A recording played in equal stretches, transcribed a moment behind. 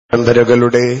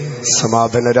പരമ്പരകളുടെ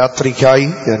സമാപന രാത്രിക്കായി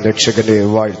ഞാൻ രക്ഷകനെ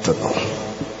വാഴ്ത്തുന്നു.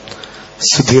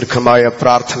 സുദീർഘമായ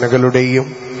പ്രാർത്ഥനകളുടെയും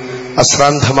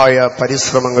അശ്രാന്തമായ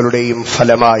പരിശ്രമങ്ങളുടെയും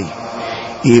ഫലമായി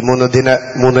ഈ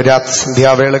മൂന്ന് രാത്രി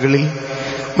സന്ധ്യാവേളകളിൽ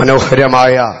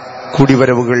മനോഹരമായ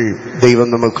കൂടിവരവുകൾ ദൈവം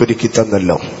നമുക്കൊരുക്കി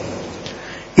തന്നല്ലോ.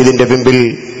 ഇതിന്റെ പിമ്പിൽ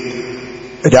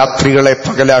രാത്രികളെ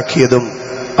പകലാക്കിയതും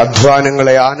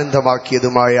അധ്വാനങ്ങളെ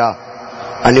ആനന്ദമാക്കിയതുമായ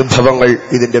അനുഭവങ്ങൾ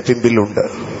ഇതിന്റെ പിമ്പിലുണ്ട്.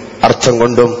 അർത്ഥം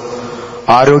കൊണ്ടും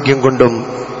ആരോഗ്യം കൊണ്ടും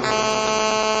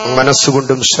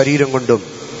മനസ്സുകൊണ്ടും ശരീരം കൊണ്ടും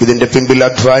ഇതിന്റെ പിമ്പിൽ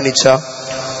അധ്വാനിച്ച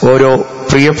ഓരോ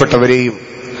പ്രിയപ്പെട്ടവരെയും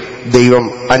ദൈവം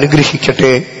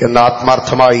അനുഗ്രഹിക്കട്ടെ എന്ന്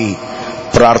ആത്മാർത്ഥമായി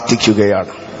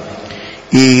പ്രാർത്ഥിക്കുകയാണ്.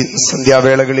 ഈ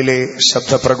സന്ധ്യാവേളകളിലെ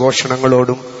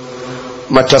ശബ്ദപ്രഘോഷണങ്ങളോടും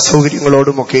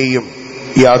മറ്റസൗകര്യങ്ങളോടുമൊക്കെയും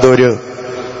യാതൊരു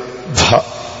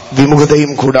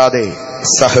വിമുഖതയും കൂടാതെ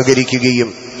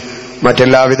സഹകരിക്കുകയും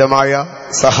മറ്റെല്ലാവിധമായ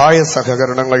സഹായ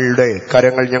സഹകരണങ്ങളുടെ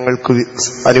കരങ്ങൾ ഞങ്ങൾക്ക്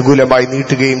അനുകൂലമായി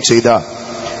നീട്ടുകയും ചെയ്ത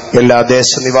എല്ലാ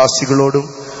ദേശനിവാസികളോടും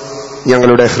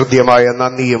ഞങ്ങളുടെ ഹൃദ്യമായ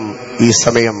നന്ദിയും ഈ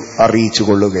സമയം അറിയിച്ചു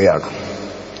കൊള്ളുകയാണ്.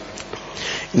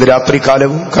 ഇന്ന്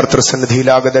രാത്രികാലവും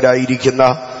കർത്തൃസന്നിധിയിലാഗതരായിരിക്കുന്ന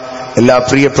എല്ലാ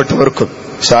പ്രിയപ്പെട്ടവർക്കും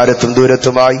ചാരത്തും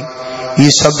ദൂരത്തുമായി ഈ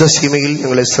ശബ്ദസീമയിൽ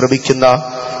ഞങ്ങളെ ശ്രവിക്കുന്ന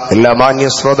എല്ലാ മാന്യ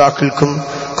ശ്രോതാക്കൾക്കും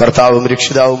കർത്താവും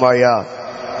രക്ഷിതാവുമായ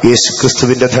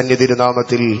യേശുക്രിസ്തുവിന്റെ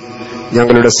ധന്യതിരുനാമത്തിൽ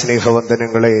ഞങ്ങളുടെ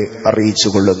സ്നേഹവന്ദനങ്ങളെ അറിയിച്ചു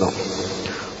കൊള്ളുന്നു.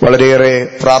 വളരെയേറെ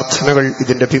പ്രാർത്ഥനകൾ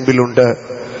ഇതിന്റെ പിമ്പിലുണ്ട്.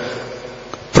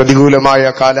 പ്രതികൂലമായ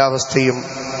കാലാവസ്ഥയും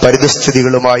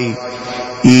പരിതസ്ഥിതികളുമായി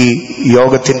ഈ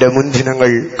യോഗത്തിന്റെ മുൻദിനങ്ങൾ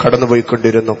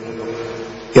കടന്നുപോയിക്കൊണ്ടിരുന്നു.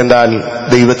 എന്നാൽ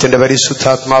ദൈവത്തിന്റെ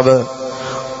പരിശുദ്ധാത്മാവ്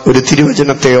ഒരു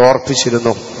തിരുവചനത്തെ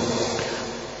ഓർപ്പിച്ചിരുന്നു.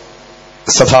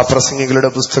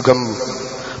 സഭാപ്രസംഗികളുടെ പുസ്തകം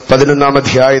 11-ാം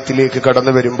അധ്യായത്തിലേക്ക്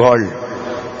കടന്നു വരുമ്പോൾ,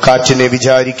 കാറ്റിനെ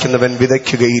വിചാരിക്കുന്നവൻ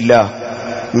വിതയ്ക്കുകയില്ല,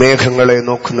 മേഘങ്ങളെ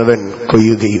നോക്കുന്നവൻ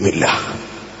കൊയ്യുകയുമില്ല.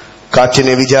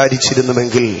 കാറ്റിനെ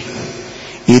വിചാരിച്ചിരുന്നുവെങ്കിൽ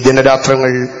ഈ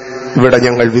ദിനരാത്രങ്ങൾ ഇവിടെ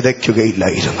ഞങ്ങൾ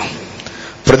വിതയ്ക്കുകയില്ലായിരുന്നു.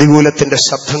 പ്രതികൂലത്തിന്റെ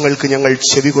ശബ്ദങ്ങൾക്ക് ഞങ്ങൾ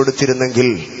ചെവി കൊടുത്തിരുന്നെങ്കിൽ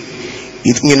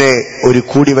ഇങ്ങനെ ഒരു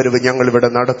കൂടിവരവ് ഞങ്ങൾ ഇവിടെ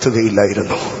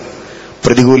നടത്തുകയില്ലായിരുന്നു.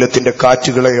 പ്രതികൂലത്തിന്റെ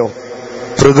കാറ്റുകളെയോ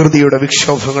പ്രകൃതിയുടെ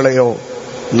വിക്ഷോഭങ്ങളെയോ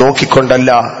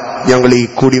നോക്കിക്കൊണ്ടല്ല ഞങ്ങൾ ഈ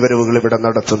കൂടിവരവുകൾ ഇവിടെ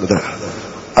നടത്തുന്നത്.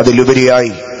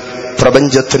 അതിലുപരിയായി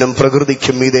പ്രപഞ്ചത്തിനും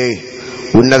പ്രകൃതിക്കും മീതെ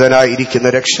ഉന്നതനായിരിക്കുന്ന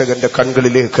രക്ഷകന്റെ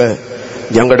കൺകളിലേക്ക്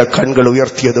ഞങ്ങളുടെ കണ്ണുകൾ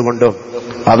ഉയർത്തിയതുകൊണ്ടും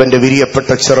അവന്റെ വിരിയപ്പെട്ട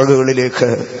ചിറകുകളിലേക്ക്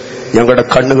ഞങ്ങളുടെ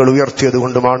കണ്ണുകൾ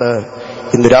ഉയർത്തിയതുകൊണ്ടുമാണ്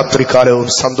ഇന്ന് രാത്രികാലവും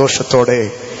സന്തോഷത്തോടെ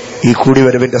ഈ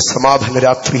കൂടിവരവിന്റെ സമാപന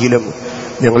രാത്രിയിലും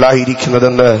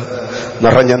ഞങ്ങളായിരിക്കുന്നതെന്ന്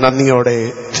നിറഞ്ഞ നന്ദിയോടെ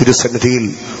തിരുസന്നിധിയിൽ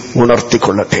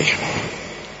ഉണർത്തിക്കൊള്ളട്ടെ.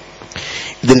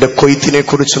 ഇതിന്റെ കൊയ്ത്തിനെ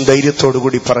കുറിച്ചും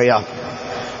ധൈര്യത്തോടുകൂടി പറയാം.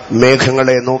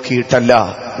 മേഘങ്ങളെ നോക്കിയിട്ടല്ല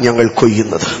ഞങ്ങൾ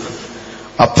കൊയ്യുന്നത്.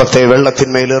 അപ്പത്തെ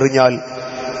വെള്ളത്തിന്മേലെറിഞ്ഞാൽ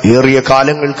ഏറിയ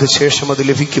കാലങ്ങൾക്ക് ശേഷം അത്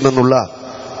ലഭിക്കുമെന്നുള്ള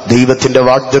ദൈവത്തിന്റെ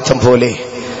വാഗ്ദത്തം പോലെ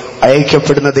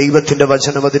അയക്കപ്പെടുന്ന ദൈവത്തിന്റെ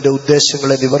വചനം അതിന്റെ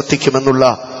ഉദ്ദേശങ്ങളെ നിവർത്തിക്കുമെന്നുള്ള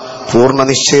പൂർണ്ണ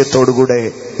നിശ്ചയത്തോടുകൂടെ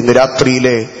ഇന്ന്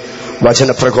രാത്രിയിലെ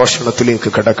വചനപ്രഘോഷണത്തിലേക്ക്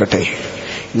കടക്കട്ടെ.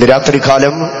 ഇന്ന്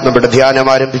രാത്രികാലം നമ്മുടെ ധ്യാനം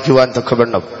ആരംഭിക്കുവാൻ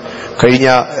തക്കവണ്ണം കഴിഞ്ഞ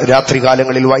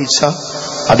രാത്രികാലങ്ങളിൽ വായിച്ച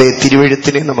അതേ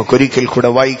തിരുവെഴുത്തിനെ നമുക്കൊരിക്കൽ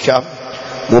കൂടെ വായിക്കാം.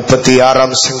 36-ാം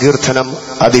സങ്കീർത്തനം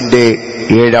അതിന്റെ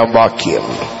 7-ാം വാക്യം.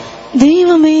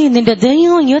 ദൈവമേ, നിന്റെ ദയ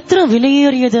എത്ര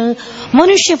വിലയേറിയത്!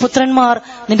 മനുഷ്യപുത്രന്മാർ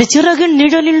നിന്റെ ചിറകിൻ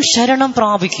നിഴലിൽ ശരണം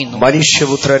പ്രാപിക്കുന്നു.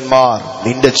 മനുഷ്യപുത്രന്മാർ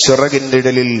നിന്റെ ചിറകിൻ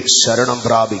നിഴലിൽ ശരണം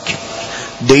പ്രാപിക്കും.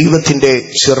 ദൈവത്തിന്റെ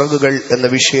ചിറകുകൾ എന്ന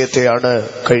വിഷയത്തെയാണ്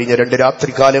കഴിഞ്ഞ 2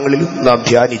 രാത്രികാലങ്ങളിലും നാം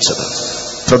ധ്യാനിച്ചത്.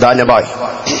 പ്രധാനമായി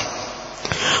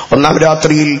 1-ാം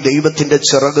രാത്രിയിൽ ദൈവത്തിന്റെ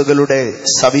ചിറകുകളുടെ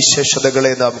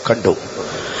സവിശേഷതകളെ നാം കണ്ടു.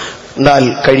 എന്നാൽ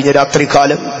കഴിഞ്ഞ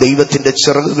രാത്രികാലം ദൈവത്തിന്റെ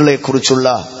ചിറകുകളെ കുറിച്ചുള്ള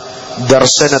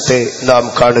ദർശനത്തെ നാം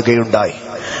കാണുകയുണ്ടായി.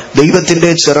 ദൈവത്തിന്റെ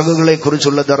ചിറകുകളെ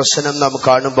കുറിച്ചുള്ള ദർശനം നാം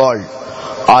കാണുമ്പോൾ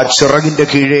ആ ചിറകിന്റെ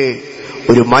കീഴെ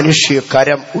ഒരു മനുഷ്യ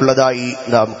കരം ഉള്ളതായി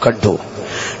നാം കണ്ടു.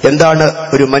 എന്താണ്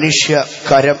ഒരു മനുഷ്യ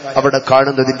കരം അവിടെ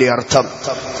കാണുന്നതിന്റെ അർത്ഥം?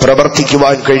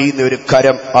 പ്രവർത്തിക്കുവാൻ കഴിയുന്ന ഒരു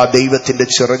കരം ആ ദൈവത്തിന്റെ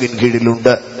ചിറകിൻ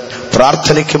കീഴിലുണ്ട്.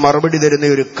 പ്രാർത്ഥനയ്ക്ക് മറുപടി തരുന്ന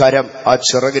ഒരു കരം ആ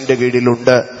ചിറകിന്റെ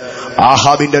കീഴിലുണ്ട്.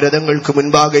 ആഹാബിന്റെ രഥങ്ങൾക്ക്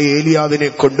മുൻപാകെ ഏലിയാവിനെ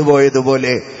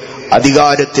കൊണ്ടുപോയതുപോലെ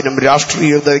അധികാരത്തിനും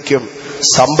രാഷ്ട്രീയതയ്ക്കും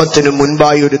സമ്പത്തിനും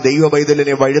മുൻപായി ഒരു ദൈവ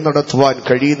പൈതലിനെ വഴി നടത്തുവാൻ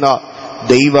കഴിയുന്ന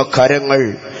ദൈവകരങ്ങൾ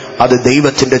അത്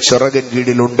ദൈവത്തിന്റെ ചിറകിൻ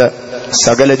കീഴിലുണ്ട്.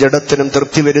 സകല ജഡത്തിനും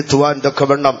തൃപ്തി വരുത്തുവാൻ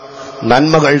തക്കവണ്ണം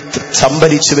നന്മകൾ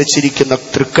സംഭരിച്ചു വെച്ചിരിക്കുന്ന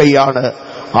തൃക്കൈയാണ്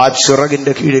ആ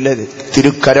ചിറകിന്റെ കീഴിലെ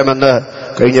തിരുക്കരമെന്ന്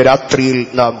കഴിഞ്ഞ രാത്രിയിൽ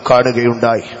നാം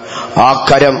കാണുകയുണ്ടായി. ആ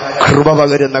കരം കൃപ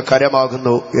പകരുന്ന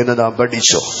കരമാകുന്നു എന്ന് നാം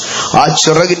പഠിച്ചു. ആ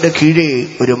ചിറകിന്റെ കീഴെ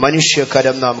ഒരു മനുഷ്യ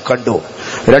കരം നാം കണ്ടു.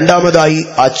 രണ്ടാമതായി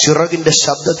ആ ചിറകിന്റെ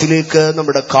ശബ്ദത്തിലേക്ക്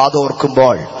നമ്മുടെ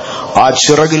കാതോർക്കുമ്പോൾ ആ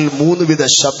ചിറകിൽ 3 വിധ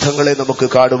ശബ്ദങ്ങളെ നമുക്ക്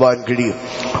കാണുവാൻ കഴിയും.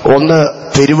 ഒന്ന്,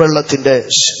 പെരുവെള്ളത്തിന്റെ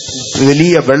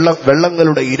വലിയ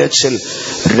വെള്ളങ്ങളുടെ ഇരച്ചിൽ.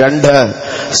 2,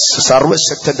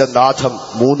 സർവശക്തന്റെ നാദം.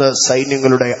 3,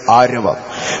 സൈന്യങ്ങളുടെ ആരവം.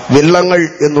 വെള്ളങ്ങൾ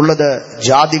എന്നുള്ളത്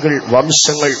ജാതികൾ,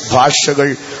 വംശങ്ങൾ, ഭാഷകൾ,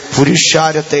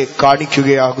 പുരുഷാരത്തെ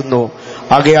കാണിക്കുകയാകുന്നു.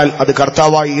 ആകയാൽ അത്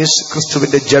കർത്താവായ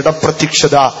യേശുക്രിസ്തുവിന്റെ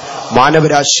ജഡപ്രത്യക്ഷത,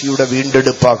 മാനവരാശിയുടെ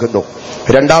വീണ്ടെടുപ്പാകുന്നു.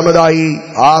 രണ്ടാമതായി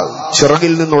ആ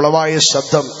ചിറകിൽ നിന്നുളവായ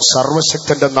ശബ്ദം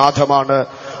സർവശക്തന്റെ നാദമാണ്.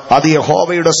 അത്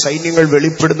യഹോവയുടെ സൈന്യങ്ങൾ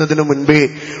വെളിപ്പെടുന്നതിനു മുൻപേ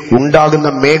ഉണ്ടാകുന്ന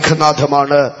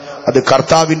മേഘനാഥമാണ്. അത്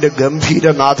കർത്താവിന്റെ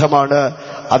ഗംഭീരനാഥമാണ്.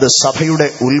 അത് സഭയുടെ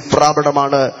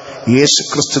ഉൽപ്രാപണമാണ്.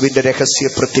 യേശുക്രിസ്തുവിന്റെ രഹസ്യ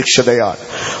പ്രത്യക്ഷതയാണ്.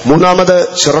 മൂന്നാമത്,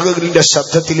 ചിറകുകളിന്റെ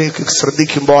ശബ്ദത്തിലേക്ക്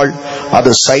ശ്രദ്ധിക്കുമ്പോൾ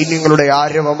അത് സൈന്യങ്ങളുടെ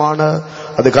ആരവമാണ്.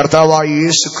 അത് കർത്താവായ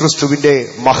യേശുക്രിസ്തുവിന്റെ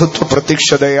മഹത്വ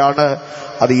പ്രത്യക്ഷതയാണ്.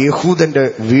 അത് യഹൂദന്റെ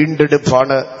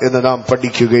വീണ്ടെടുപ്പാണ് എന്ന് നാം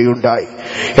പഠിക്കുകയുണ്ടായി.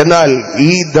 എന്നാൽ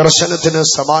ഈ ദർശനത്തിന്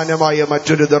സമാനമായ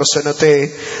മറ്റൊരു ദർശനത്തെ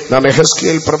നാം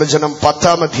യെഹെസ്കേൽ പ്രവചനം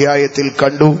 10-ാം അധ്യായത്തിൽ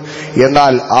കണ്ടു.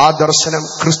 എന്നാൽ ആ ദർശനം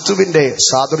ക്രിസ്തുവിന്റെ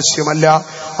സാദൃശ്യമല്ല,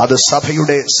 അത്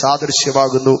സഭയുടെ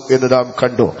സാദൃശ്യമാകുന്നു എന്ന് നാം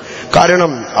കണ്ടു.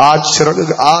 കാരണം ആ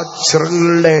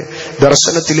ചിറകുകളുടെ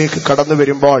ദർശനത്തിലേക്ക് കടന്നു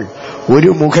വരുമ്പോൾ ഒരു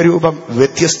മുഖരൂപം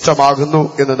വ്യത്യസ്തമാകുന്നു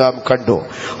എന്ന് നാം കണ്ടു.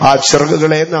 ആ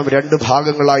ചിറകുകളെ നാം 2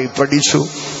 ഭാഗങ്ങളായി പഠിച്ചു.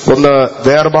 ഒന്ന്,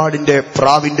 വേർപാടിന്റെ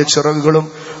പ്രാവിന്റെ ചിറകുകളും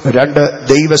 2,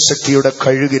 ദൈവശക്തിയുടെ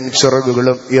കഴുകിൻ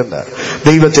ചിറകുകളും എന്ന്.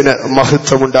 ദൈവത്തിന്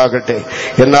മഹത്വമുണ്ടാകട്ടെ.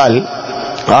 എന്നാൽ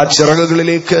ആ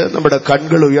ചിറകുകളിലേക്ക് നമ്മുടെ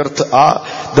കണ്ണുകൾ ആ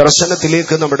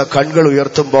ദർശനത്തിലേക്ക് നമ്മുടെ കണ്ണുകൾ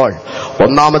ഉയർത്തുമ്പോൾ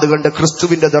ഒന്നാമത് കണ്ട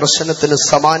ക്രിസ്തുവിന്റെ ദർശനത്തിന്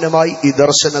സമാനമായി ഈ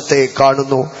ദർശനത്തെ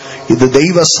കാണുന്നു. ഇത്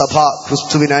ദൈവസഭ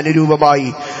ക്രിസ്തുവിന് അനുരൂപമായി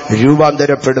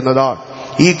രൂപാന്തരപ്പെടുന്നതാണ്.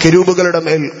 ഈ കെരൂബുകളുടെ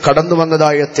മേൽ കടന്നു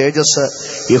വന്നതായ തേജസ്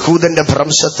യഹൂദന്റെ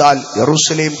ഭ്രംശത്താൽ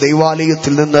യെരൂശലേം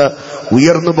ദൈവാലയത്തിൽ നിന്ന്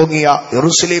ഉയർന്നു പൊങ്ങിയ,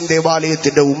 യെരൂശലേം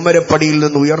ദേവാലയത്തിന്റെ ഉമ്മരപ്പടിയിൽ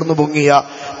നിന്ന് ഉയർന്നു പൊങ്ങിയ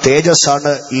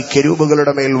തേജസ്സാണ് ഈ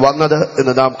കെരൂബുകളുടെ മേൽ വന്നത്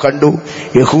എന്ന് നാം കണ്ടു.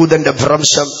 യഹൂദന്റെ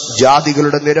ഭ്രംശം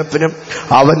ജാതികളുടെ നിരപ്പിനും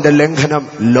അവന്റെ ലംഘനം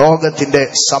ലോകത്തിന്റെ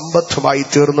സമ്പത്തുമായി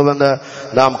തീർന്നുവെന്ന്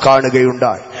നാം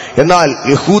കാണുകയുണ്ടായി. എന്നാൽ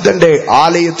യഹൂദന്റെ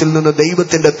ആലയത്തിൽ നിന്ന്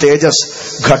ദൈവത്തിന്റെ തേജസ്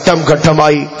ഘട്ടം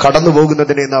ഘട്ടമായി കടന്നു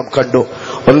പോകുന്നതിനെ നാം കണ്ടു.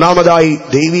 ഒന്നാമതായി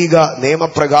ദൈവിക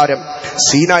നിയമപ്രകാരം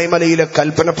സീനായ് മലയിലെ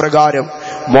കൽപ്പന പ്രകാരം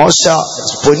മോശ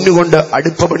പൊന്നുകൊണ്ട്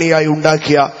അടുപ്പപണിയായി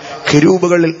ഉണ്ടാക്കിയ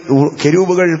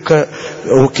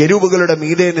കെരൂബുകളുടെ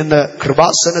മീതെ നിന്ന്,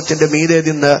 കൃപാസനത്തിന്റെ മീതെ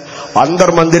നിന്ന്,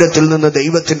 അന്തർമന്ദിരത്തിൽ നിന്ന്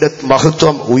ദൈവത്തിന്റെ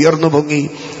മഹത്വം ഉയർന്നു പൊങ്ങി.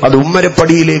 അത്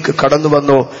ഉമ്മരപ്പടിയിലേക്ക് കടന്നു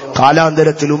വന്നു.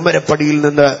 കാലാന്തരത്തിൽ ഉമ്മരപ്പടിയിൽ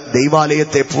നിന്ന്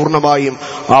ദൈവാലയത്തെ പൂർണ്ണമായും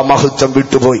ആ മഹത്വം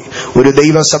വിട്ടുപോയി. ഒരു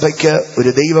ദൈവസഭയ്ക്ക്,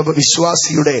 ഒരു ദൈവ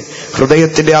വിശ്വാസിയുടെ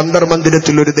ഹൃദയത്തിന്റെ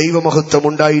അന്തർമന്ദിരത്തിൽ ഒരു ദൈവമഹത്വം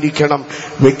ഉണ്ടായിരിക്കണം.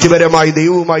 വ്യക്തിപരമായി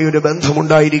ദൈവവുമായി ഒരു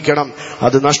ബന്ധമുണ്ടായിരിക്കണം.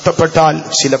 അത് നഷ്ടപ്പെട്ടാൽ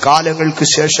ചില കാലങ്ങൾക്ക്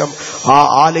ശേഷം ആ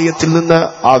ആലയത്തിൽ നിന്ന്,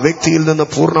 ആ വ്യക്തിയിൽ നിന്ന്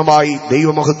പൂർണ്ണമായി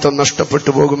ദൈവമഹത്വം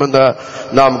നഷ്ടപ്പെട്ടു പോകുമെന്ന്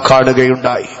നാം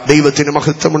കാണുകയുണ്ടായി. ദൈവത്തിന്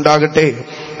മഹത്വമുണ്ടാകട്ടെ.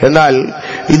 എന്നാൽ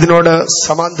ഇതിനോട്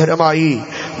സമാന്തരമായി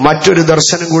മറ്റൊരു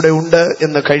ദർശനം കൂടെ ഉണ്ട്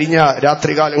എന്ന് കഴിഞ്ഞ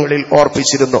രാത്രികാലങ്ങളിൽ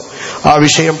ഓർപ്പിച്ചിരുന്നു. ആ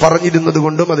വിഷയം പറഞ്ഞിരുന്നത്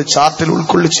കൊണ്ടും അത് ചാർട്ടിൽ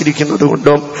ഉൾക്കൊള്ളിച്ചിരിക്കുന്നത്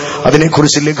കൊണ്ടും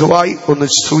അതിനെക്കുറിച്ച് ലഘുവായി ഒന്ന്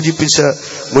സൂചിപ്പിച്ച്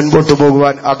മുൻപോട്ടു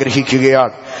പോകുവാൻ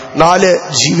ആഗ്രഹിക്കുകയാണ്. 4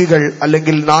 ജീവികൾ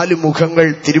അല്ലെങ്കിൽ 4 മുഖങ്ങൾ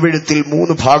തിരുവെഴുത്തിൽ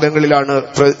 3 ഭാഗങ്ങളിലാണ്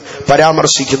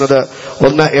പരാമർശിക്കുന്നത്.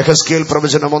 ഒന്ന്, യെഹെസ്കേൽ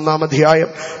പ്രവചനം 1-ാം അധ്യായം.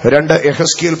 2,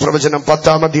 യെഹെസ്കേൽ പ്രവചനം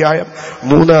 10-ാം അധ്യായം.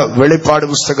 3, വെളിപ്പാട്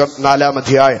പുസ്തകം 4-ാം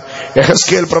അധ്യായം.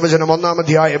 യെഹെസ്കേൽ പ്രവചനം 1-ാം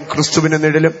അധ്യായം ക്രിസ്തുവിന്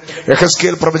നിഴലും,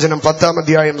 യെഹെസ്കേൽ പ്രവചനം 10-ാം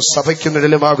അധ്യായം സഭയ്ക്ക്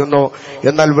നിഴലുമാകുന്നു.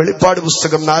 എന്നാൽ വെളിപ്പാട്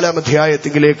പുസ്തകം 4-ാം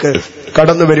അധ്യായത്തിലേക്ക്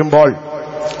കടന്നു വരുമ്പോൾ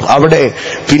അവിടെ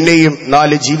പിന്നെയും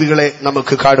 4 ജീവികളെ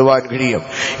നമുക്ക് കാണുവാൻ കഴിയും.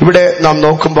 ഇവിടെ നാം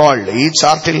നോക്കുമ്പോൾ ഈ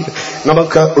ചാർട്ടിൽ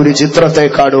നമുക്ക് ഒരു ചിത്രത്തെ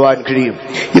കാണുവാൻ കഴിയും.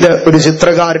 ഇത് ഒരു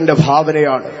ചിത്രകാരന്റെ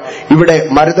ഭാവനയാണ്. ഇവിടെ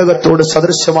മരതകത്തോട്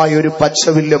സദൃശമായ ഒരു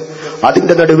പച്ചവില്ലും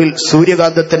അതിന്റെ നടുവിൽ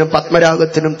സൂര്യകാന്തത്തിനും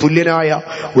പത്മരാഗത്തിനും തുല്യനായ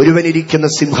ഒരുവനിരിക്കുന്ന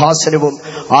സിംഹാസനവും,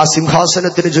 ആ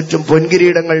സിംഹാസനത്തിന് ചുറ്റും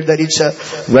പൊൻകിരീടങ്ങൾ ധരിച്ച്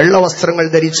വെള്ളവസ്ത്രങ്ങൾ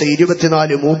ധരിച്ച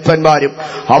 24 മൂപ്പന്മാരും,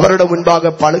 അവരുടെ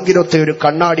മുൻപാകെ പളുങ്കിലൊത്ത ഒരു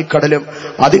കണ്ണാടിക്കടലും,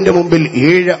 അതിന്റെ മുമ്പിൽ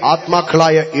 7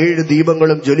 ആത്മാക്കളായ 7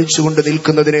 ദീപങ്ങളും ജ്വലിച്ചുകൊണ്ട്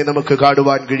നിൽക്കുന്നതിനെ നമുക്ക്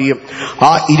കാണുവാൻ കഴിയും.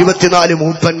 ആ 24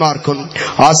 മൂപ്പന്മാർക്കും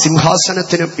ആ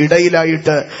സിംഹാസനത്തിനും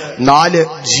ഇടയിലായിട്ട് 4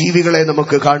 ജീവികളെ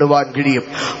നമുക്ക് കാണുവാൻ കഴിയും.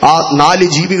 ആ 4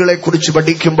 ജീവികളെ കുറിച്ച്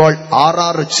പഠിക്കുമ്പോൾ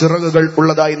 6 ചിറകുകൾ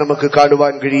ഉള്ളതായി നമുക്ക്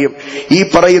കാണുവാൻ കഴിയും. ഈ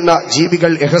പറയുന്ന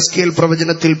ജീവികൾ യെഹെസ്കേൽ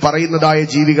പ്രവചനത്തിൽ പറയുന്നതായ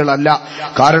ജീവികളല്ല.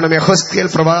 കാരണം യെഹെസ്കേൽ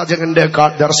പ്രവാചകന്റെ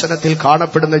ദർശനത്തിൽ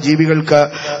കാണപ്പെടുന്ന ജീവികൾക്ക്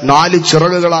 4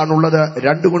 ചിറകുകളാണുള്ളത്.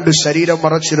 2 കൊണ്ട് ശരീരം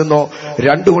മറച്ചിരുന്നു,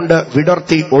 2 കൊണ്ട്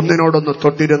വിടർത്തി ഒന്നിനോടൊന്ന്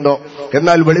തൊട്ടിരുന്നു.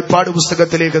 എന്നാൽ വെളിപ്പാട്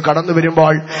പുസ്തകത്തിലേക്ക് കടന്നു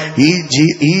വരുമ്പോൾ ഈ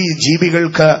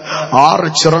ജീവികൾക്ക്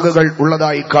 6 ചിറകുകൾ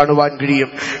ഉള്ളതായി കാണുവാൻ കഴിയും.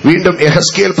 വീണ്ടും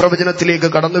യെഹെസ്കേൽ പ്രവചനത്തിലേക്ക്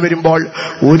കടന്നു വരുമ്പോൾ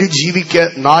ഒരു ജീവിക്ക്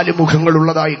 4 മുഖങ്ങൾ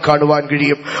ഉള്ളതായി കാണുവാൻ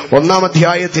കഴിയും. 1-ാം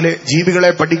അധ്യായത്തിലെ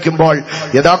ജീവികളെ പഠിക്കുമ്പോൾ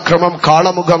യഥാക്രമം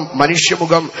കാളമുഖം,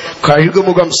 മനുഷ്യമുഖം,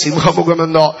 കഴുകുമുഖം,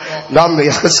 സിംഹമുഖമെന്നോ, നാം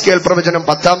യെഹെസ്കേൽ പ്രവചനം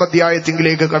 10-ാം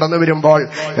അധ്യായത്തിലേക്ക് കടന്നു വരുമ്പോൾ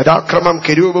യഥാക്രമം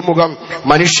കെരൂബ് മുഖം,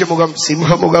 മനുഷ്യമുഖം,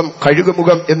 സിംഹമുഖം,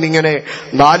 കഴുകുമുഖം എന്നിങ്ങനെ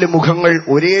 4 മുഖങ്ങൾ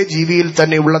ഒരേ ജീവിയിൽ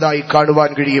തന്നെ ഉള്ളതായി കാണുവാൻ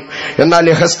കഴിയും. എന്നാൽ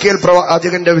യെഹെസ്കേൽ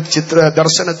പ്രവാചകന്റെ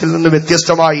ദർശനത്തിൽ നിന്ന്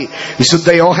വ്യത്യസ്തമായി വിശുദ്ധ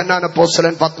യോഹന്നാൻ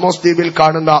അപ്പോസ്തലൻ പത്മോസ് ദ്വീപിൽ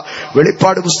കാണുന്ന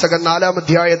വെളിപ്പാട് പുസ്തകം 4-ാം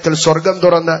അധ്യായത്തിൽ സ്വർഗം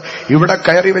തുറന്ന് ഇവിടെ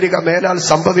കയറി വരിക, മേലാൽ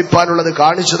സംഭവിപ്പാനുള്ളത്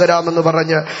കാണിച്ചു തരാമെന്ന്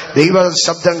പറഞ്ഞ് ദൈവ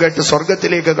ശബ്ദം കേട്ട്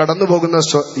സ്വർഗത്തിലേക്ക് കടന്നുപോകുന്ന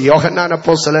യോഹന്നാൻ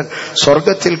അപ്പോസ്തലൻ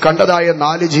സ്വർഗത്തിൽ കണ്ടതായ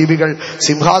 4 ജീവികൾ,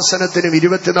 സിംഹാസനത്തിനും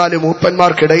 24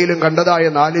 മൂപ്പന്മാർക്കിടയിലും കണ്ടതായ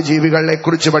 4 ജീവികളെ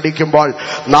കുറിച്ച് പഠിക്കുമ്പോൾ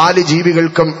 4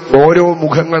 ജീവികൾക്കും ഓരോ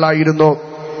മുഖങ്ങളായിരുന്നു.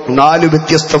 4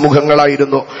 വ്യത്യസ്ത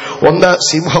മുഖങ്ങളായിരുന്നു. 1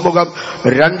 സിംഹമുഖം,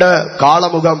 2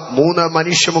 കാളമുഖം, 3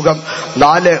 മനുഷ്യമുഖം,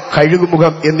 4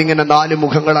 കഴുകുമുഖം എന്നിങ്ങനെ 4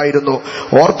 മുഖങ്ങളായിരുന്നു.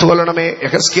 ഓർത്തുകൊള്ളണമേ,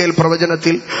 യെഹെസ്കേൽ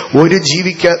പ്രവചനത്തിൽ ഒരു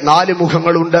ജീവിക്ക് 4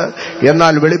 മുഖങ്ങളുണ്ട്.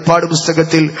 എന്നാൽ വെളിപ്പാട്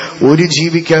പുസ്തകത്തിൽ ഒരു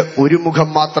ജീവിക്ക് 1 മുഖം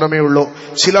മാത്രമേ ഉള്ളൂ.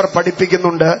 ചിലർ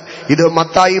പഠിപ്പിക്കുന്നുണ്ട് ഇത്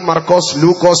മത്തായി, മർക്കോസ്,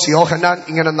 ലൂക്കോസ്, യോഹന്നാൻ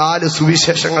ഇങ്ങനെ 4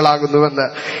 സുവിശേഷങ്ങളാകുന്നുവെന്ന്.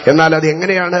 എന്നാൽ അത്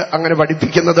എങ്ങനെയാണ് അങ്ങനെ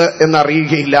പഠിപ്പിക്കുന്നത്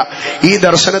എന്നറിയുകയില്ല. ഈ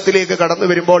ദർശനത്തിലേക്ക് കടന്നു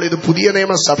വരുമ്പോൾ ഇത് പുതിയ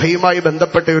നിയമസഭയുമായി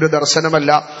ബന്ധപ്പെട്ട ഒരു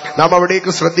ദർശനമല്ല. നാം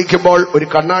അവിടേക്ക് ശ്രദ്ധിക്കുമ്പോൾ ഒരു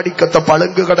കണ്ണാടിക്കത്ത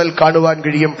പളുങ്കുകടൽ കാണുവാൻ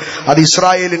കഴിയും. അത്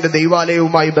ഇസ്രായേലിന്റെ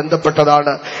ദൈവാലയവുമായി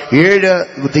ബന്ധപ്പെട്ടതാണ്. 7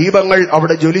 ദീപങ്ങൾ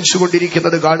അവിടെ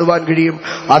ജ്വലിച്ചുകൊണ്ടിരിക്കുന്നത് കാണുവാൻ കഴിയും.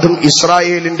 അതും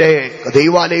ഇസ്രായേലിന്റെ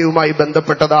ദൈവാലയവുമായി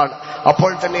ബന്ധപ്പെട്ടതാണ്.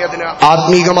 അപ്പോൾ തന്നെ അതിന്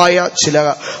ആത്മീകമായ ചില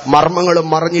മർമ്മങ്ങളും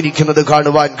മറഞ്ഞിരിക്കുന്നത്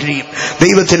കാണുവാൻ കഴിയും.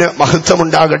 ദൈവത്തിന്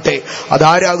മഹത്വമുണ്ടാകട്ടെ.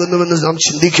 അതാരാകുന്നുവെന്ന് നാം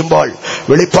ചിന്തിക്കുമ്പോൾ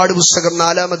വെളിപ്പാട് പുസ്തകം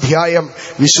 4-ാം അധ്യായം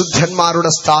വിശുദ്ധന്മാരുടെ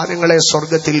സ്ഥാനങ്ങളെ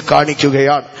സ്വർഗത്തിൽ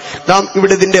കാണിക്കുകയാണ്. നാം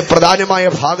ഇവിടെ ഇതിന്റെ പ്രധാനമായ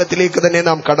ഭാഗത്തിലേക്ക് തന്നെ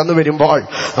നാം കടന്നു വരുമ്പോൾ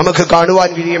നമുക്ക് കാണുവാൻ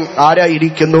കഴിയും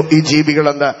ആരായിരിക്കുന്നു ഈ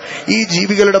ജീവികളെന്ന്. ഈ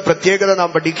ജീവികളുടെ പ്രത്യേകത നാം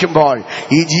പഠിക്കുമ്പോൾ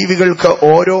ഈ ജീവികൾക്ക്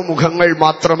ഓരോ മുഖങ്ങൾ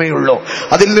മാത്രമേ ഉള്ളൂ.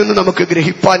 അതിൽ നിന്ന് നമുക്ക്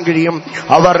ഗ്രഹിപ്പാൻ കഴിയും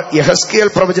അവർ യെഹെസ്കേൽ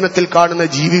പ്രവചനത്തിൽ കാണുന്ന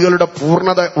ജീവികളുടെ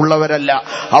പൂർണ്ണത ഉള്ളവരല്ല.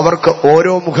 അവർക്ക്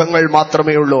ഓരോ മുഖങ്ങൾ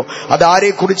മാത്രമേ ഉള്ളൂ.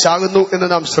 അതാരെക്കുറിച്ചാകുന്നു എന്ന്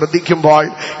നാം ശ്രദ്ധിക്കുമ്പോൾ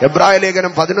എബ്രായ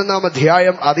ലേഖനം 11-ാം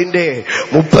അധ്യായം അതിന്റെ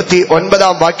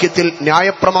 39-ാം വാക്യത്തിൽ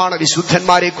ന്യായപ്രമാണ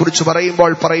വിശുദ്ധന്മാരെ കുറിച്ച്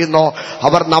പറയുമ്പോൾ പറയുന്നു,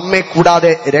 അവർ നമ്മെ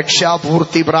കൂടാതെ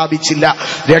രക്ഷാപൂർത്തി പ്രാപിച്ചില്ല.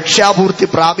 രക്ഷാപൂർത്തി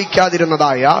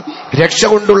പ്രാപിക്കാതിരുന്നതായ, രക്ഷ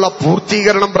കൊണ്ടുള്ള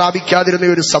പൂർത്തീകരണം പ്രാപിക്കാതിരുന്ന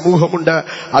ഒരു സമൂഹമുണ്ട്.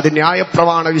 അത്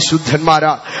ന്യായപ്രമാണ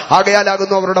വിശുദ്ധന്മാരാ.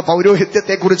 ആകയാലാകുന്നു അവരുടെ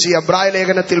പൗരോഹിത്യത്തെ കുറിച്ച് എബ്രായ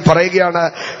ലേഖനത്തിൽ പറയുകയാണ്,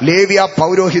 ലേവ്യ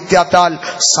പൗരോഹിത്യത്താൽ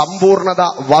സമ്പൂർണത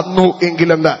വന്നു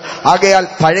എങ്കിലെന്ന്. ആകയാൽ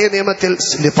പഴയ നിയമത്തിൽ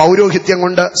പൗരോഹിത്യം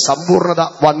കൊണ്ട് സമ്പൂർണത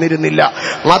വന്നിരുന്നില്ല.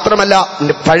 മാത്രമല്ല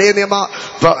പഴയ നിയമ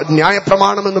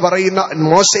ന്യായപ്രമാണം എന്ന് പറയുന്ന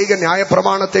മോശയിക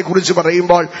ന്യായപ്രമാണത്തെ കുറിച്ച്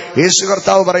പറയുമ്പോൾ യേശു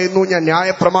കർത്താവ് പറയുന്നു, ഞാൻ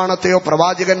ന്യായപ്രമാണത്തെയോ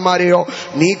പ്രവാചകന്മാരെയോ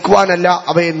നീക്കുവാനല്ല,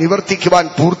 അവയെ നിവർത്തിക്കുവാൻ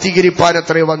പൂർത്തീകരിപ്പാൻ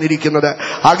അത്രയോ വന്നിരിക്കുന്നത്.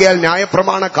 ആകയാൽ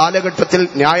ന്യായപ്രമാണ കാലഘട്ടത്തിൽ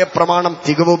ന്യായപ്രമാണം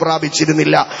തികവ്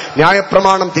പ്രാപിച്ചിരുന്നില്ല.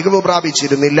 ന്യായപ്രമാണം തികവ്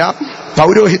പ്രാപിച്ചിരുന്നില്ല,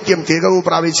 പൗരോഹിത്യം തികവ്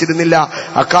പ്രാപിച്ചിരുന്നില്ല.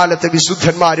 അക്കാലത്തെ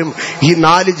വിശുദ്ധന്മാരും ഈ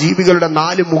 4 ജീവികളുടെ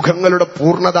 4 മുഖങ്ങളുടെ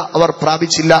പൂർണ്ണത അവർ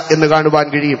പ്രാപിച്ചില്ല എന്ന് കാണുവാൻ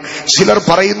കഴിയും. ചിലർ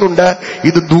പറയുന്നുണ്ട്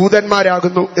ഇത്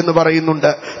ദൂതന്മാരാകുന്നു എന്ന് പറയുന്നുണ്ട്.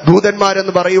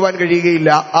 ദൂതന്മാരെന്ന് പറയുവാൻ കഴിയുകയില്ല.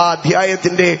 ആ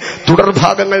അധ്യായത്തിന്റെ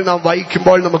തുടർഭാഗങ്ങൾ നാം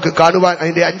വായിക്കുമ്പോൾ നമുക്ക് കാണുവാൻ,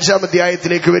 അതിന്റെ 5-ാം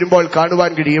അധ്യായത്തിലേക്ക് വരുമ്പോൾ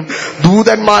കാണുവാൻ കഴിയും,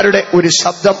 ദൂതന്മാരുടെ ഒരു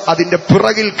ശബ്ദം അതിന്റെ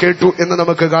പിറകിൽ കേട്ടു എന്ന്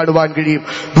നമുക്ക് കാണുവാൻ കഴിയും.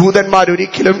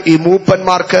 ദൂതന്മാരൊരിക്കലും ഈ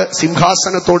മൂപ്പന്മാർക്ക്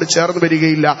സിംഹാസനത്തോട് ചേർന്ന്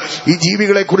വരികയില്ല. ഈ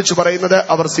ജീവികളെ കുറിച്ച് പറയുന്നത്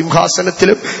അവർ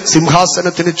സിംഹാസനത്തിലും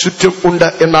സിംഹാസനത്തിന് ചുറ്റും ഉണ്ട്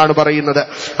എന്നാണ് പറയുന്നത്.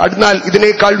 എന്നാൽ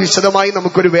ഇതിനേക്കാൾ വിശദമായി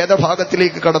നമുക്കൊരു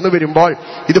വേദഭാഗത്തിലേക്ക് കടന്നു വരുമ്പോൾ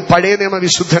ഇത് പഴയ നിയമ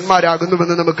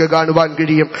വിശുദ്ധന്മാരാകുന്നുവെന്ന് നമുക്ക് കാണുവാൻ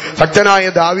കഴിയും. ഭക്തനായ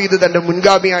ദാവീദ് തന്റെ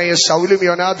മുൻഗാമിയായ ശൗലും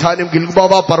യോനാഥാനും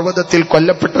ഗിൽബോവ പർവ്വതത്തിൽ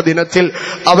കൊല്ലപ്പെട്ട ദിനത്തിൽ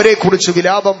അവരെക്കുറിച്ച്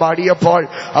വിലാപം പാടിയപ്പോൾ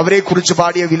അവരെക്കുറിച്ച്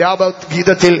പാടിയ വിലാപ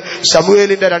ഗീതത്തിൽ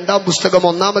ശമൂവേലിന്റെ 2-ാം പുസ്തകം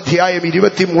 1-ാം അധ്യായം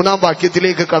 23-ാം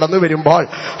വാക്യത്തിലേക്ക് കടന്നു വരുമ്പോൾ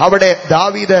അവിടെ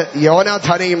ദാവീദ് ദാവീദ്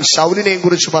യോനാഥാനെയും ശൗലിനെയും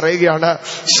കുറിച്ച് പറയുകയാണ്,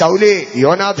 ശൗലേ,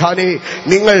 യോനാഥാനെ,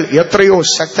 നിങ്ങൾ എത്രയോ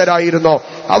ശക്തരായിരുന്നോ.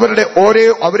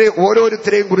 അവരെ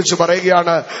ഓരോരുത്തരെയും കുറിച്ച്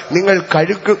പറയുകയാണ്, നിങ്ങൾ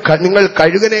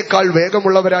കഴുകനേക്കാൾ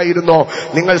വേഗമുള്ളവരായിരുന്നോ,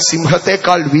 നിങ്ങൾ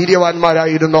സിംഹത്തെക്കാൾ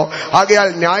വീര്യവാന്മാരായിരുന്നോ. ആകയാൽ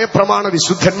ന്യായപ്രമാണ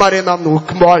വിശുദ്ധന്മാരെ നാം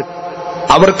നോക്കുമ്പോൾ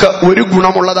അവർക്ക് ഒരു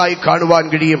ഗുണമുള്ളതായി കാണുവാൻ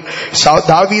കഴിയും.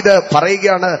 ദാവീദ്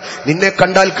പറയുകയാണ്, നിന്നെ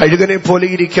കണ്ടാൽ കഴുകനെ പോലെ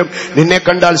ഇരിക്കും, നിന്നെ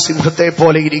കണ്ടാൽ സിംഹത്തെ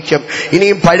പോലെ ഇരിക്കും.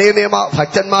 ഇനിയും പഴയ നിയമ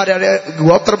ഭക്തന്മാരുടെ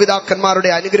ഗോത്രപിതാക്കന്മാരുടെ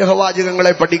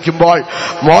അനുഗ്രഹവാചകങ്ങളെ പഠിക്കുമ്പോൾ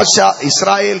മോശ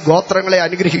ഇസ്രായേൽ ഗോത്രങ്ങളെ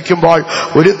അനുഗ്രഹിക്കുമ്പോൾ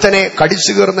ഒരുത്തനെ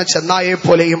കടിച്ചു കീറുന്ന ചെന്നായെ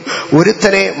പോലെയും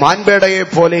ഒരുത്തനെ മാൻപേടയെ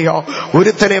പോലെയോ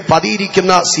ഒരുത്തനെ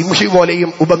പതിയിരിക്കുന്ന സിംഹി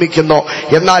പോലെയും ഉപമിക്കുന്നു.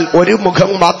 എന്നാൽ ഒരു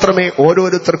മുഖം മാത്രമേ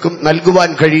ഓരോരുത്തർക്കും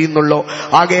നൽകുവാൻ കഴിയുന്നുള്ളൂ.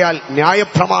 ആകയാൽ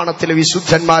ന്യായപ്രമാണത്തിലെ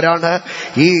വിശുദ്ധന്മാരാണ്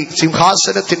ഈ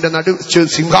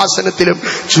സിംഹാസനത്തിലും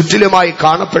ചുറ്റിലുമായി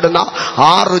കാണപ്പെടുന്ന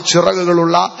 6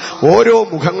 ചിറകുകളുള്ള ഓരോ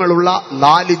മുഖങ്ങളുള്ള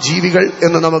 4 ജീവികൾ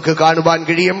എന്ന് നമുക്ക് കാണുവാൻ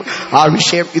കഴിയും. ആ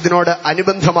വിഷയം ഇതിനോട്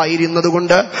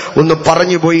അനുബന്ധമായിരുന്നതുകൊണ്ട് ഒന്ന്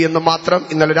പറഞ്ഞുപോയി എന്ന് മാത്രം.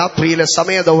 ഇന്നലെ രാത്രിയിലെ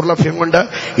സമയ ദൗർലഭ്യം കൊണ്ട്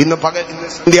ഇന്ന്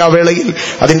സന്ധ്യാവേളയിൽ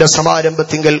അതിന്റെ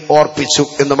സമാരംഭത്തിങ്കൽ ഓർപ്പിച്ചു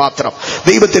എന്ന് മാത്രം.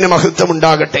 ദൈവത്തിന് മഹത്വം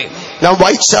ഉണ്ടാകട്ടെ. നാം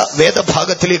വായിച്ച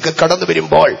വേദഭാഗത്തിലേക്ക് കടന്നു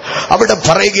വരുമ്പോൾ അവിടെ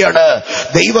പറയുകയാണ്,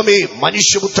 ദൈവമേ,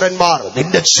 മനുഷ്യപുത്രന്മാർ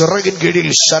നിന്റെ ചിറകിൻ കീഴിൽ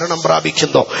ശരണം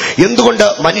പ്രാപിക്കുന്നു. എന്തുകൊണ്ട്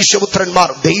മനുഷ്യപുത്രന്മാർ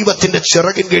ദൈവത്തിന്റെ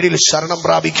ചിറകിൻ കീഴിൽ ശരണം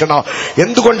പ്രാപിക്കണം?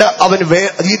 എന്തുകൊണ്ട് അവൻ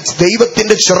ഈ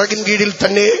ദൈവത്തിന്റെ ചിറകിൻ കീഴിൽ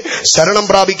തന്നെ ശരണം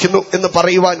പ്രാപിക്കുന്നു എന്ന്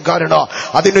പറയുവാൻ കാരണം,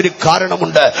 അതിനൊരു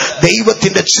കാരണമുണ്ട്.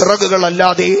 ദൈവത്തിന്റെ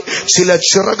ചിറകുകളല്ലാതെ ചില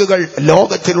ചിറകുകൾ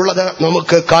ലോകത്തിലുള്ളത്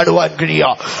നമുക്ക് കാണുവാൻ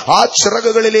കഴിയാം. ആ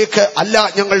ചിറകുകളിലേക്ക് അല്ല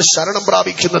ഞങ്ങൾ ശരണം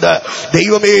പ്രാപിക്കുന്നത്.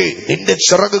 ദൈവമേ, നിന്റെ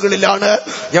ചിറകുകളിലാണ്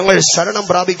ഞങ്ങൾ ശരണം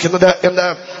പ്രാപിക്കുന്നത് എന്ന്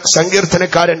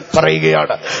സങ്കീർത്തനക്കാരൻ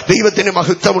പറയുകയാണ്. ദൈവത്തിന്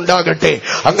മഹത്വം ഉണ്ടാകട്ടെ.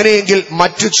 അങ്ങനെയെങ്കിൽ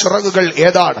മറ്റു ചിറകുകൾ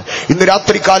ഏതാണ്? ഇന്ന്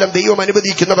രാത്രികാലം ദൈവം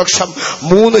അനുവദിക്കുന്ന പക്ഷം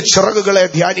 3 ചിറകുകളെ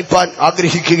ധ്യാനിപ്പാൻ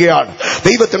ആഗ്രഹിക്കുകയാണ്.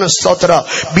 ദൈവത്തിന് സ്തോത്രം.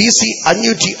 BC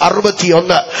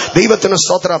 561 ദൈവത്തിന്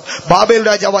സ്തോത്രം. ബാബേൽ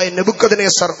രാജാവായ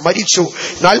നെബൂഖദ്നേസർ മരിച്ചു.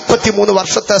 43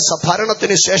 വർഷത്തെ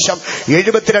ഭരണത്തിന് ശേഷം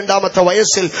 72ാമത്തെ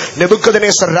വയസ്സിൽ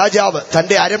നെബൂഖദ്നേസർ രാജാവ്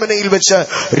തന്റെ അരമനയിൽ വെച്ച്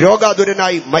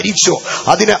രോഗാതുരനായി മരിച്ചു.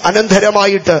 അതിന്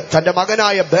അനന്തരമായിട്ട് തന്റെ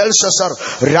മകനായ ബേൽഷസർ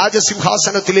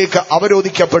രാജസിംഹാസനത്തിലേക്ക്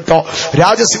അവരോധിക്കപ്പെട്ടു.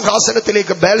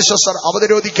 രാജസിംഹാസനത്തിലേക്ക് ബേൽഷസർ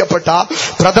അവരോധിക്കപ്പെട്ട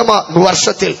പ്രഥമ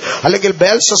വർഷത്തിൽ അല്ലെങ്കിൽ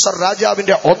ബേൽഷസർ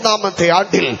രാജാവിന്റെ 1ാമത്തെ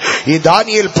ആണ്ടിൽ ഈ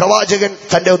ദാനിയേൽ പ്രവാചകൻ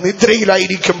തന്റെ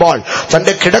നിദ്രയിലായിരിക്കുമ്പോൾ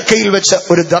തന്റെ കിടക്കയിൽ വെച്ച്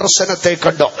ഒരു ദർശനത്തെ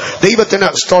കണ്ടു. ദൈവത്തിന്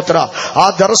സ്തോത്ര. ആ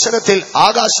ദർശനത്തിൽ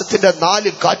ആകാശത്തിന്റെ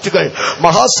 4 കാറ്റുകൾ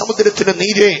മഹാസമുദ്രത്തിന്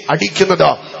നീരെ അടിക്കുന്നത്,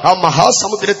 ആ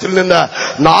മഹാസമുദ്രത്തിൽ നിന്ന്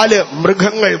 4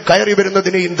 മൃഗങ്ങൾ കയറി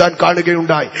വരുന്നതിനെയും താൻ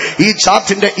കാണുകയുണ്ടായി. ഈ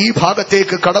ചാർട്ടിന്റെ ഈ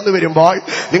ഭാഗത്തേക്ക് കടന്നു വരുമ്പോൾ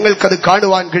നിങ്ങൾക്കത്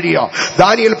കാണുവാൻ കഴിയും.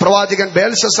 ദാനിയേൽ പ്രവാചകൻ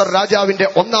ബേൽഷസർ രാജാവിന്റെ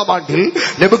 1ാം ആണ്ടിൽ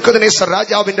നെബൂഖദ്നേസർ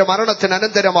രാജാവിന്റെ മരണത്തിന്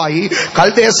അനന്തരമായി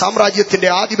കൽദയ സാമ്രാജ്യത്തിന്റെ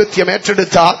ആധിപത്യം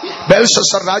ഏറ്റെടുത്ത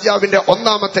ബേൽഷസർ രാജാവിന്റെ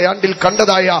 1ാമത്തെ ആണ്ടിൽ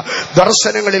കണ്ടതായ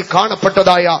ദർശനങ്ങളിൽ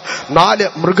കാണപ്പെട്ടതായ 4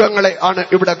 മൃഗങ്ങളെ ആണ്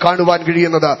ഇവിടെ കാണുവാൻ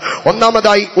കഴിയുന്നത്.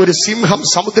 ഒന്നാമതായി ഒരു സിംഹം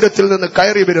സമുദ്രത്തിൽ നിന്ന്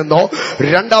കയറി വരുന്നു.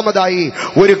 രണ്ടാമതായി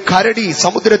ഒരു കരടി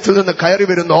സമുദ്രത്തിൽ നിന്ന് കയറി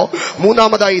വരുന്നു.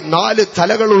 മൂന്നാമതായി 4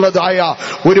 തലകളുള്ളതായ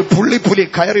ഒരു പുള്ളിപ്പുലി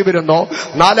കയറി വരുന്നു.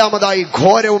 നാലാമതായി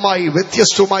ഘോരവുമായി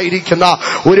വ്യത്യസ്തവുമായിരിക്കുന്ന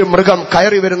ഒരു മൃഗം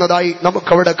കയറി വരുന്നതായി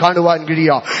നമുക്കവിടെ കാണുവാൻ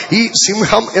കഴിയാം. ഈ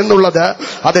സിംഹം എന്നുള്ളത്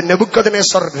അത്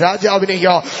നെബൂഖദ്നേസർ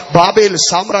രാജാവിനെയോ ബാബേൽ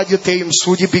സാമ്രാജ്യത്തെയും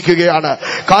സൂചിപ്പിക്കുകയാണ്.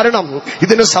 കാരണം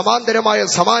ഇതിന്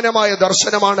സമാനമായ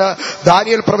ദർശനമാണ്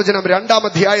ദാനിയേൽ പ്രവചനം 2ാം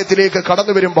അധ്യായത്തിലേക്ക്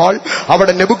കടന്നു വരുമ്പോൾ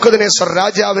അവിടെ നെബൂഖദ്നേസർ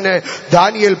രാജാവിന്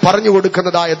ദാനിയേൽ പറഞ്ഞു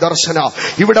കൊടുക്കുന്നതായ ദർശനം.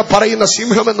 ഇവിടെ പറയുന്ന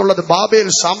സിംഹം എന്നുള്ളത് ബാബേൽ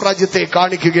സാമ്രാജ്യത്തെ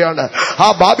കാണിക്കുകയാണ്. ആ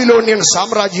ബാബിലോണിയൻ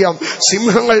സാമ്രാജ്യം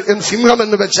സിംഹം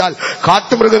എന്ന് വെച്ചാൽ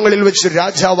കാട്ടുമൃഗങ്ങളിൽ വെച്ച്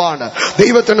രാജാവാണ്.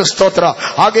 ദൈവത്തിന് സ്തോത്ര.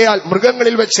 ആകയാൽ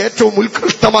മൃഗങ്ങളിൽ വെച്ച് ഏറ്റവും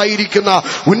ഉത്കൃഷ്ടമായിരിക്കുന്ന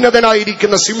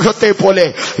ഉന്നതനായിരിക്കുന്ന സിംഹത്തെ പോലെ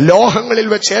ലോഹങ്ങളിൽ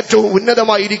വെച്ച് ഏറ്റവും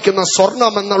ഉന്നതമായിരിക്കുന്ന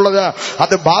സ്വർണം എന്നുള്ളത്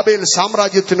അത് ബാബേൽ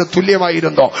സാമ്രാജ്യത്തിന്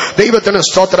തുല്യമായിരുന്നു. ദൈവത്തിന്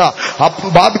സ്തോത്ര.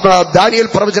 ദാനിയേൽ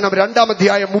പ്രവചനം 2ാം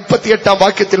അധ്യായം 38ാം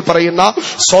വാക്യത്തിൽ പറയുന്ന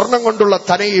സ്വർണം കൊണ്ടുള്ള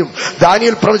തനയും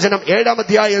ദാനിയേൽ പ്രവചനം 7ാം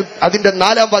അധ്യായം അതിന്റെ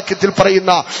 4ാം വാക്യത്തിൽ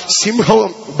പറയുന്ന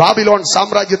സിംഹവും ബാബിലോൺ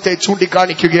സാമ്രാജ്യത്തെ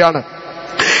ചൂണ്ടിക്കാണിക്കുകയാണ്.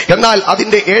 എന്നാൽ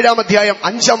അതിന്റെ 7ാം അധ്യായം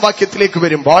 5ാം വാക്യത്തിലേക്ക്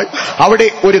വരുമ്പോൾ അവിടെ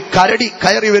ഒരു കരടി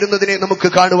കയറി വരുന്നതിനെ നമുക്ക്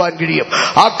കാണുവാൻ കഴിയും.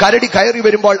 ആ കരടി കയറി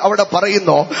വരുമ്പോൾ അവിടെ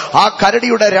പറയുന്നു, ആ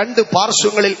കരടിയുടെ 2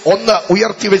 പാർശ്വങ്ങളിൽ ഒന്ന്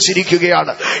ഉയർത്തി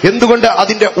വെച്ചിരിക്കുകയാണ്. എന്തുകൊണ്ട്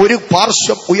അതിന്റെ ഒരു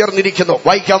പാർശ്വം ഉയർന്നിരിക്കുന്നു?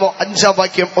 വായിക്കാമോ? 5ാം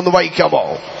വാക്യം ഒന്ന് വായിക്കാമോ?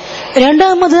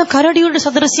 രണ്ടാമത് കരടിയോട്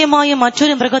സദൃശ്യമായ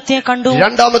മറ്റൊരു മൃഗത്തെ കണ്ടു.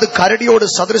 രണ്ടാമത് കരടിയോട്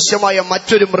സദൃശ്യമായ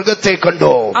മറ്റൊരു മൃഗത്തെ കണ്ടു.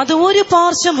 അത് ഒരു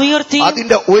പാർശ്വം ഉയർത്തി,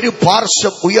 അതിന്റെ ഒരു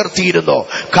പാർശ്വം ഉയർത്തിയിരുന്നു.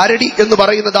 കരടി എന്ന്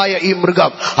പറയുന്നതായ ഈ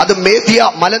മൃഗം അത് മേദ്യ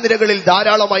മലനിരകളിൽ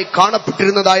ധാരാളമായി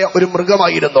കാണപ്പെട്ടിരുന്നതായ ഒരു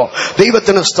മൃഗമായിരുന്നു.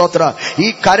 ദൈവത്തിന് സ്തോത്രം. ഈ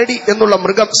കരടി എന്നുള്ള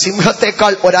മൃഗം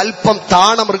സിംഹത്തെക്കാൾ ഒരൽപ്പം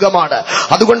താണ മൃഗമാണ്.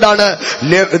 അതുകൊണ്ടാണ്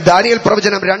ദാനിയേൽ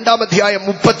പ്രവചനം 2-ാം അധ്യായം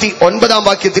 39-ാം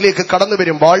വാക്യത്തിലേക്ക് കടന്നു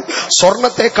വരുമ്പോൾ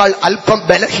സ്വർണത്തെക്കാൾ അല്പം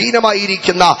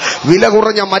ബലഹീനമായിരിക്കുന്ന വില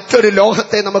കുറഞ്ഞ മറ്റൊരു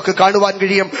ലോഹത്തെ നമുക്ക് കാണുവാൻ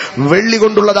കഴിയും. വെള്ളി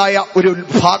കൊണ്ടുള്ളതായ ഒരു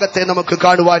ഭാഗത്തെ നമുക്ക്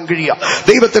കാണുവാൻ കഴിയും.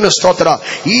 ദൈവത്തിന് സ്തോത്രം.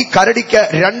 ഈ കരടിക്ക്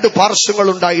 2 പാർശ്വങ്ങൾ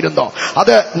ഉണ്ടായിരുന്നു.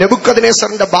 അത്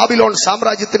നെബൂഖദ്നേസറിന്റെ ബാബിലോൺ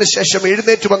സാമ്രാജ്യത്തിന് ശേഷം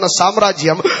എഴുന്നേറ്റ് വന്ന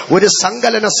സാമ്രാജ്യം ഒരു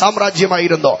സങ്കലന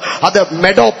സാമ്രാജ്യമായിരുന്നു. അത്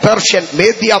മെഡോ പേർഷ്യൻ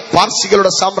മേദ്യ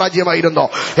പാർസികളുടെ സാമ്രാജ്യമായിരുന്നു.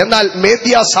 എന്നാൽ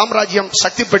മേദ്യ സാമ്രാജ്യം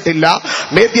ശക്തിപ്പെട്ടില്ല.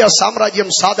 മേദ്യ സാമ്രാജ്യം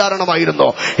സാധാരണമായിരുന്നു.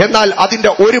 എന്നാൽ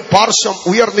അതിന്റെ ഒരു പാർശ്വം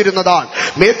ഉയർന്നിരുന്നതാണ്.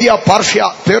 മേദ്യ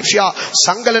പേർഷ്യ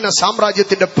സങ്കലന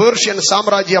സാമ്രാജ്യത്തിന്റെ പേർഷ്യൻ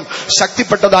സാമ്രാജ്യം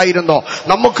ശക്തിപ്പെട്ടതായിരുന്നു.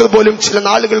 നമുക്ക് പോലും ചില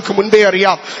നാളുകൾക്ക് മുൻപേ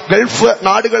അറിയാം, ഗൾഫ്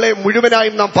നാടുകളെ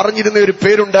മുഴുവനായും നാം പറഞ്ഞിരുന്ന ഒരു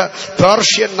പേരുണ്ട്,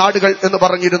 പേർഷ്യൻ നാടുകൾ എന്ന്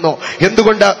പറഞ്ഞിരുന്നു.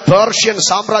 എന്തുകൊണ്ട്? പേർഷ്യൻ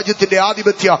സാമ്രാജ്യത്തിന്റെ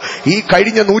ആധിപത്യം ഈ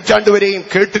കഴിഞ്ഞ നൂറ്റാണ്ട് വരെയും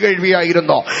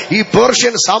കേട്ടുകേഴ്വിയായിരുന്നു. ഈ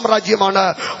പേർഷ്യൻ സാമ്രാജ്യമാണ്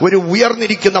ഒരു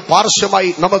ഉയർന്നിരിക്കുന്ന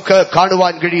പാർശ്വമായി നമുക്ക്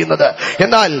കാണുവാൻ കഴിയുന്നത്.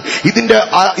 എന്നാൽ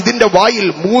ഇതിന്റെ വായിൽ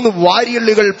 3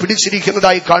 വാരിയല്ലുകൾ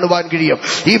പിടിച്ചിരിക്കുന്നതായി കാണുവാൻ കഴിയും.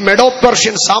 ഈ മെഡോ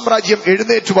പേർഷ്യൻ സാമ്രാജ്യം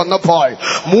എഴുന്നേറ്റ് വന്നപ്പോൾ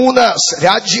 3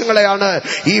 രാജ്യങ്ങളെയാണ്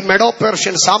ഈ മെഡോ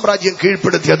പേർഷ്യൻ സാമ്രാജ്യം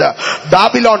കീഴ്പ്പെടുത്തിയത്.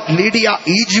 ബാബിലോൺ, ലീഡിയ,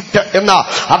 ഈജിപ്റ്റ് എന്ന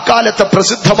അക്കാലത്തെ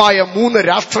പ്രസിദ്ധമായ 3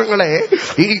 രാഷ്ട്രങ്ങളെ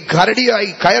ഈ കരടിയായി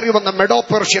കയറി വന്ന മെഡോ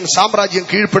പേർഷ്യൻ സാമ്രാജ്യം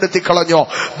കീഴ്പ്പെടുത്തി കളഞ്ഞു.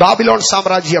 ബാബിലോൺ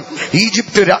സാമ്രാജ്യം,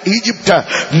 ഈജിപ്റ്റ്,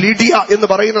 ലിഡിയ എന്ന്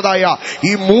പറയുന്നതായ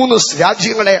ഈ 3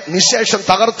 രാജ്യങ്ങളെ നിശേഷം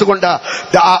തകർത്തുകൊണ്ട്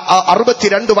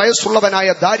 62 വയസ്സുള്ളവനായ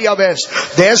ദാര്യാവേശ്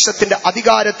ദേശത്തിന്റെ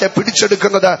അധികാരത്തെ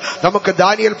പിടിച്ചെടുക്കുന്നത് നമുക്ക്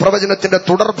ദാനിയേൽ പ്രവചനത്തിന്റെ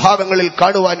തുടർഭാഗങ്ങളിൽ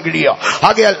കാണുവാൻ കഴിയും.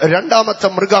 ആകയാൽ 2-ാമത്തെ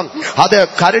മൃഗം അത്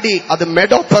കരടി, അത്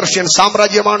മെഡോ പേർഷ്യൻ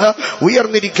സാമ്രാജ്യമാണ്.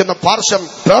 ഉയർന്നിരിക്കുന്ന പാർശ്വം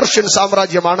പേർഷ്യൻ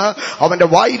സാമ്രാജ്യമാണ്. അവന്റെ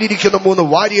വായിലിരിക്കുന്ന 3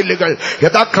 വാരിയല്ലുകൾ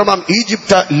യഥാക്രമം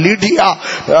ഈജിപ്റ്റ്,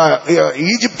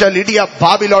 ലിഡിയ,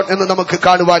 ബാബിലോൺ എന്ന് നമുക്ക്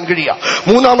കാണുവാൻ കഴിയും.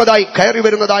 3-ാമതായി കയറി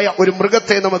വരുന്നതായ ഒരു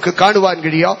മൃഗത്തെ നമുക്ക് കാണുവാൻ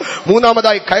കഴിയും.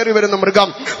 3-ാമതായി കയറി വരുന്ന മൃഗം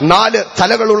 4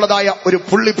 തലകളുള്ളതായ ഒരു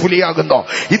പുള്ളിപ്പുലിയാകുന്നു.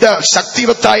 ഇത്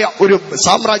ശക്തിവത്തായ ഒരു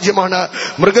സാമ്രാജ്യമാണ്.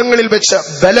 മൃഗങ്ങളിൽ വെച്ച്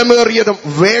ബലമേറിയതും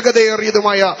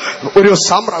വേഗതയേറിയതുമായ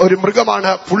ഒരു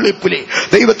മൃഗമാണ് പുള്ളിപ്പുലി.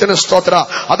 ദൈവത്തിന് സ്തോത്ര.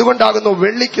 അതുകൊണ്ടാകുന്നു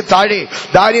വെള്ളിക്ക് താഴെ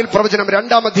ദാനിയേൽ പ്രവചനം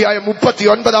 2-ാം അധ്യായം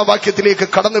 39-ാം വാക്യത്തിലേക്ക്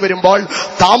കടന്നു വരുമ്പോൾ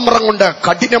താമ്രം കൊണ്ട്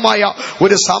കഠിനമായ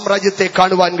ഒരു സാമ്രാജ്യത്തെ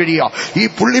കാണുവാൻ കഴിയുക. ഈ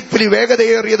പുള്ളിപ്പുലി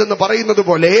വേഗതയേറിയതെന്ന് പറയുന്നത്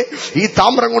പോലെ ഈ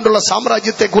താമ്രം കൊണ്ടുള്ള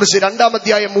സാമ്രാജ്യത്തെ കുറിച്ച് 2-ാം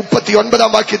അധ്യായം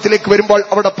 39-ാം വാക്യത്തിലേക്ക് വരുമ്പോൾ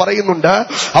അവിടെ പറയുന്നുണ്ട്,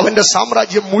 അവന്റെ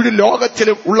സാമ്രാജ്യം മുഴു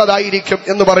ലോകത്തിലും ഉള്ളതായിരിക്കും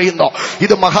എന്ന് പറയുന്നു.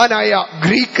 ഇത് മഹാനായ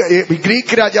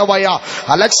ഗ്രീക്ക് രാജാവായ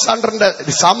അലക്സാണ്ടറിന്റെ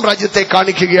സാമ്രാജ്യത്തെ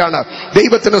കാണിക്കുകയാണ്.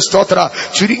 ദൈവത്തിന് സ്തോത്ര.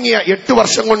 ചുരുങ്ങിയ 8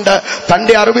 വർഷം കൊണ്ട്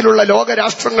തന്റെ അറിവിലുള്ള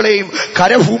ലോകരാഷ്ട്രങ്ങളെയും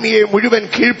കരഭൂമിയെയും മുഴുവൻ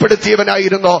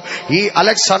കീഴ്പ്പെടുത്തിയവനായിരുന്നു ഈ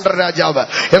അലക്സാണ്ടർ രാജാവ്.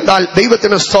 എന്നാൽ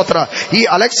ദൈവത്തിന് സ്തോത്ര, ഈ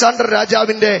അലക്സാണ്ടർ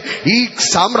രാജാവിന്റെ ഈ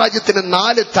സാമ്രാജ്യത്തിന്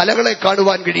 4 തലകളെ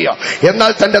കാണുവാൻ കഴിയുക.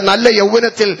 എന്നാൽ തന്റെ നല്ല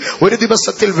യൗവനത്തിൽ ഒരു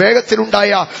ദിവസത്തിൽ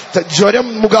വേഗത്തിലുണ്ടായ ജ്വരം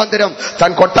മുഖാന്തരം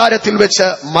താൻ കൊട്ടാരത്തിൽ വെച്ച്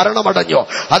മരണമടഞ്ഞു.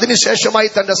 അതിനുശേഷമായി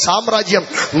തന്റെ സാമ്രാജ്യം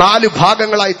 4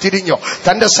 ഭാഗങ്ങളായി തിരിഞ്ഞു.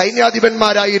 തന്റെ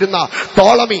സൈന്യാധിപന്മാരായിരുന്ന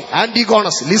ടോളമി,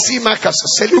 ആന്റിഗോണസ്, ലിസിമാക്കസ്,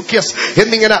 സെലൂക്യസ്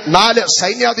എന്നിങ്ങനെ 4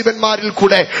 സൈന്യാധിപന്മാരിൽ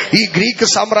കൂടെ ഈ ഗ്രീക്ക്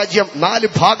സാമ്രാജ്യം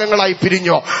 4 ഭാഗങ്ങളായി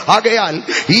പിരിഞ്ഞു. ആകയാൽ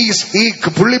ഈ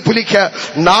പുള്ളിപ്പുലിക്ക്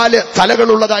 4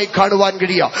 തലകളുള്ളതായി കാണുവാൻ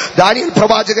കഴിയുക. ദാനിയേൽ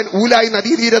പ്രവാചകൻ ഊലായി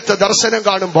നദീതീരത്ത് ദർശനം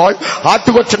കാണുമ്പോൾ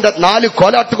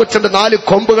കോലാട്ടുകൊച്ചന്റെ 4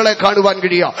 കൊമ്പുകളെ കാണുവാൻ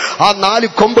കഴിയുക. ആ 4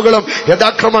 കൊമ്പുകളും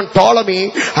യഥാക്രമം ടോളമി,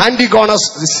 ആന്റിഗോണസ്,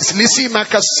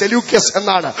 ലിസിമാക്കസ്, സെലൂക്യസ്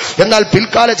എന്നാണ്. എന്നാൽ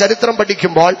പിൽക്കാല ചരിത്രം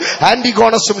പഠിക്കുമ്പോൾ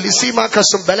ആന്റിഗോണസും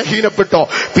ലിസിമാക്കസും ബലഹീനപ്പെട്ടു.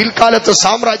 പിൽക്കാലത്ത്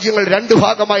സാമ്രാജ്യങ്ങൾ 2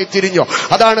 ഭാഗമായി തിരിഞ്ഞു.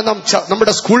 അതാണ്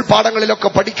നമ്മുടെ സ്കൂൾ പാഠങ്ങളിലൊക്കെ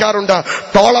പഠിക്കാറുണ്ട്.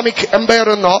 ടോളമിക് എംപയർ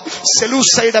എന്നോ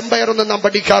സെലൂസൈഡ് എംപയർ എന്ന് നാം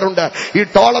പഠിക്കാറുണ്ട്. ഈ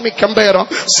ടോളമിക് എംപയറോ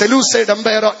സെലൂസൈഡ്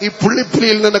എംപയറോ ഈ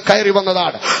പുള്ളിപ്പുലിയിൽ നിന്ന് കയറി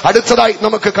വന്നതാണ്. അടുത്തതായി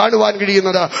നമുക്ക് കാണുവാൻ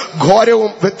കഴിയുന്നത്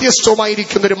ഘോരവും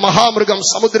വ്യത്യസ്തവുമായിരിക്കുന്ന ഒരു മഹാമൃഗം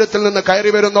സമുദ്രത്തിൽ നിന്ന്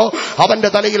കയറി വരുന്നു. അവന്റെ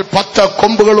തലയിൽ 10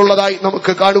 കൊമ്പുകളുള്ളതായി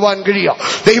നമുക്ക് കാണുവാൻ കഴിയുക.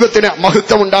 ദൈവത്തിന്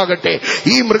മഹത്വം ഉണ്ടാകട്ടെ.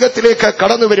 ഈ മൃഗത്തിലേക്ക്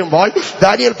കടന്നു വരുമ്പോൾ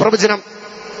ദാനിയേൽ പ്രവചനം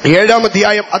 7-ാം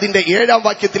അധ്യായം അതിന്റെ 7-ാം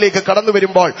വാക്യത്തിലേക്ക് കടന്നു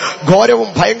വരുമ്പോൾ ഘോരവും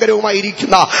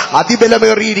ഭയങ്കരവുമായിരിക്കുന്ന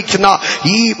അതിബലമേറിയിരിക്കുന്ന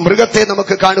ഈ മൃഗത്തെ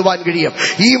നമുക്ക് കാണുവാൻ കഴിയും.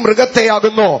 ഈ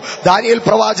മൃഗത്തെയാകുന്നു ദാനിയേൽ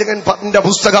പ്രവാചകന്റെ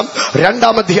പുസ്തകം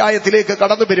 2-ാം അധ്യായത്തിലേക്ക്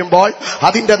കടന്നു വരുമ്പോൾ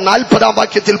അതിന്റെ 40-ാം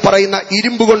വാക്യത്തിൽ പറയുന്ന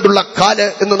ഇരുമ്പ് കൊണ്ടുള്ള കാല്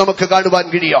എന്ന് നമുക്ക് കാണുവാൻ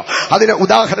കഴിയും. അതിന്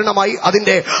ഉദാഹരണമായി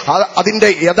അതിന്റെ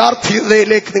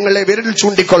യഥാർത്ഥതയിലേക്ക് നിങ്ങളെ വിരൽ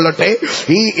ചൂണ്ടിക്കൊള്ളട്ടെ.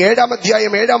 ഈ 7-ാം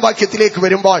അധ്യായം 7-ാം വാക്യത്തിലേക്ക്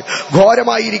വരുമ്പോൾ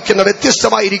ഘോരമായിരിക്കുന്ന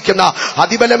വ്യത്യസ്തമായിരിക്കുന്ന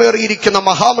അതിബലമേറിയിരിക്കുന്ന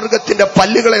മഹാമൃഗത്തിന്റെ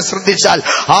പല്ലുകളെ ശ്രദ്ധിച്ചാൽ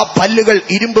ആ പല്ലുകൾ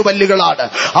ഇരുമ്പ് പല്ലുകളാണ്.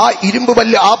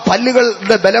 ആ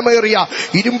പല്ലുകളുടെ ബലമേറിയ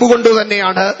ഇരുമ്പ് കൊണ്ട്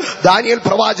തന്നെയാണ് ദാനിയേൽ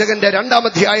പ്രവാചകന്റെ 2-ാം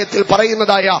അധ്യായത്തിൽ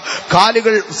പറയുന്നതായ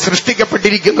കാലുകൾ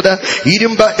സൃഷ്ടിക്കപ്പെട്ടിരിക്കുന്നത്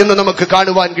ഇരുമ്പ് എന്ന് നമുക്ക്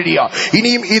കാണുവാൻ കഴിയുക.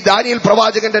 ഇനിയും ഈ ദാനിയേൽ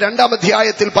പ്രവാചകന്റെ 2-ാം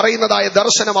അധ്യായത്തിൽ പറയുന്നതായ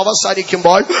ദർശനം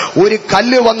അവസാനിക്കുമ്പോൾ ഒരു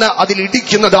കല്ല് വന്ന് അതിൽ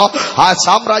ഇടിക്കുന്നത് ആ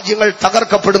സാമ്രാജ്യങ്ങൾ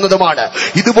തകർക്കപ്പെടുന്നതുമാണ്.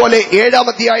 ഇതുപോലെ 7-ാം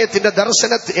അധ്യായത്തിന്റെ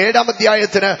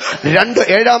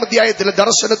അധ്യായത്തിലെ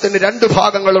ദർശനത്തിന് 2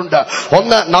 ഭാഗങ്ങളുണ്ട്.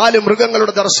 ഒന്ന് 4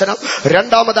 മൃഗങ്ങളുടെ ദർശനം,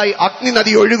 രണ്ടാമതായി അഗ്നി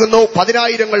നദി ഒഴുകുന്നു,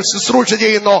 10,000 ശുശ്രൂഷ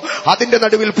ചെയ്യുന്നു, അതിന്റെ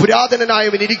നടുവിൽ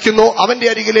പുരാതനനായവൻ ഇരിക്കുന്നു, അവന്റെ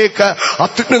അരികിലേക്ക്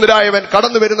അത്യുന്നതനായവൻ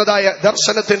കടന്നു വരുന്നതായ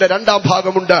ദർശനത്തിന്റെ 2-ാം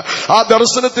ഭാഗമുണ്ട്. ആ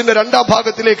ദർശനത്തിന്റെ 2-ാം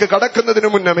ഭാഗത്തിലേക്ക് കടക്കുന്നതിന്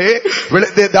മുന്നമേ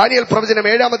ദാനിയേൽ പ്രവചനം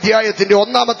 7-ാം അധ്യായത്തിന്റെ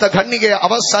 1-ാമത്തെ ഖണ്ഡിക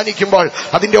അവസാനിക്കുമ്പോൾ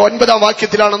അതിന്റെ 9-ാം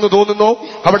വാക്യത്തിലാണെന്ന് തോന്നുന്നു,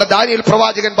 അവിടെ ദാനിയേൽ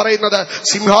പ്രവാചകൻ പറയുന്നത്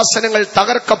സിംഹാസനങ്ങൾ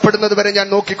തകർക്കപ്പെടുന്നത് വരെ ഞാൻ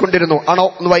നോക്കിക്കൊണ്ടിരുന്നു. ആണോ?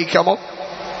 ഒന്ന് വായിക്കാമോ?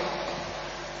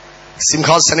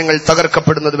 സിംഹാസനങ്ങൾ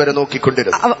തകർക്കപ്പെടുന്നത് വരെ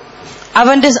നോക്കിക്കൊണ്ടിരുന്നു.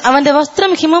 അവന്റെ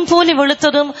വസ്ത്രം ഹിമം പോലെ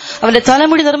വെളുത്തതും അവന്റെ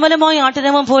തലമുടി നിർമ്മലമായ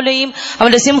ആട്ടിരമം പോലെയും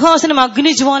അവന്റെ സിംഹാസനം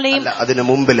അഗ്നിജ്വാലയും. അതിനു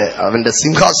മുമ്പില് അവന്റെ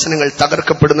സിംഹാസനങ്ങൾ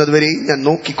തകർക്കപ്പെടുന്നത് വരെ ഞാൻ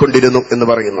നോക്കിക്കൊണ്ടിരുന്നു എന്ന്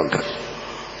പറയുന്നുണ്ട്.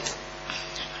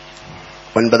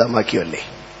 9-ാം വാക്യമല്ലേ?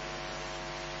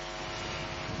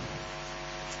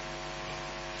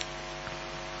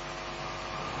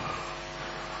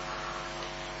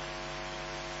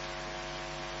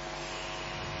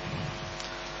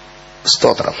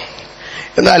 സ്തോത്രം.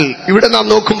 എന്നാൽ ഇവിടെ നാം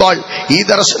നോക്കുമ്പോൾ ഈ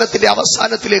ദർശനത്തിന്റെ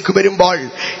അവസാനത്തിലേക്ക് വരുമ്പോൾ,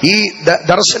 ഈ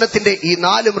ദർശനത്തിന്റെ ഈ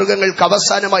 4 മൃഗങ്ങൾക്ക്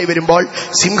അവസാനമായി വരുമ്പോൾ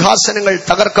സിംഹാസനങ്ങൾ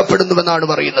തകർക്കപ്പെടുന്നുവെന്നാണ്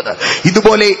പറയുന്നത്.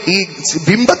 ഇതുപോലെ ഈ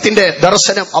ബിംബത്തിന്റെ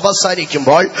ദർശനം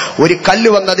അവസാനിക്കുമ്പോൾ ഒരു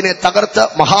കല്ല് വന്നതിനെ തകർത്ത്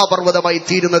മഹാപർവ്വതമായി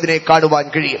തീരുന്നതിനെ കാണുവാൻ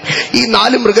കഴിയും. ഈ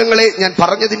 4 മൃഗങ്ങളെ ഞാൻ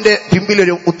പറഞ്ഞതിന്റെ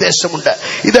പിമ്പിലൊരു ഉദ്ദേശമുണ്ട്.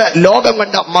 ഇത് ലോകം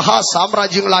കണ്ട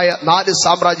മഹാസാമ്രാജ്യങ്ങളായ 4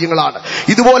 സാമ്രാജ്യങ്ങളാണ്.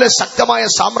 ഇതുപോലെ ശക്തമായ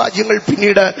സാമ്രാജ്യങ്ങൾ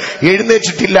പിന്നീട്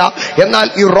എഴുന്നേറ്റിട്ടില്ല. എന്നാൽ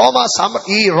ഈ റോമ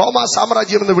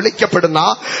സാമ്രാജ്യം എന്ന് വിളിക്കപ്പെടുന്ന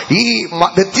ഈ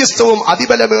വ്യത്യസ്തവും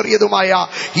അതിബലമേറിയതുമായ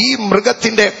ഈ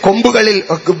മൃഗത്തിന്റെ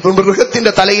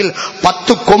തലയിൽ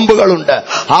 10 കൊമ്പുകളുണ്ട്.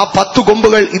 ആ 10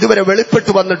 കൊമ്പുകൾ ഇതുവരെ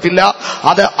വെളിപ്പെട്ടു വന്നിട്ടില്ല.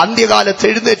 അത് അന്ത്യകാലത്ത്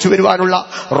എഴുന്നേറ്റ് വരുവാനുള്ള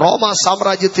റോമ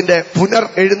സാമ്രാജ്യത്തിന്റെ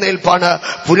എഴുന്നേൽപ്പാണ്,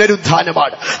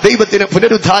 പുനരുദ്ധാനമാണ്, ദൈവത്തിന്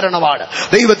പുനരുദ്ധാരണമാണ്.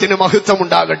 ദൈവത്തിന് മഹത്വം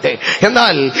ഉണ്ടാകട്ടെ.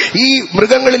 എന്നാൽ ഈ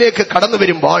മൃഗങ്ങളിലേക്ക് കടന്നു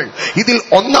വരുമ്പോൾ ഇതിൽ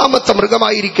 1-ാമത്തെ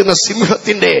മൃഗമായിരിക്കുന്ന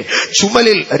സിംഹത്തിന്റെ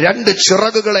ചുമലിൽ 2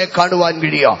 ചിറകുകളെ കാണുവാൻ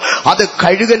കഴിയുക. അത്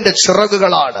കഴുകന്റെ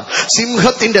ചിറകുകളാണ്.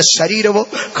 സിംഹത്തിന്റെ ശരീരവും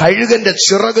കഴുകന്റെ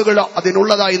ചിറകുകളോ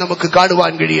അതിനുള്ളതായി നമുക്ക്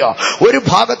കാണുവാൻ കഴിയുക. ഒരു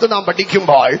ഭാഗത്ത് നാം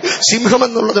പഠിക്കുമ്പോൾ സിംഹം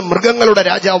എന്നുള്ളത് മൃഗങ്ങളുടെ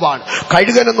രാജാവാണ്,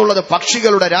 കഴുകൻ എന്നുള്ളത്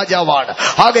പക്ഷികളുടെ രാജാവാണ്.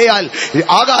 ആകയാൽ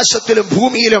ആകാശത്തിലും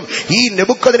ഭൂമിയിലും ഈ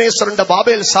നെബൂഖദ്നേസറിന്റെ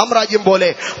ബാബേൽ സാമ്രാജ്യം പോലെ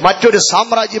മറ്റൊരു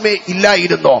സാമ്രാജ്യമേ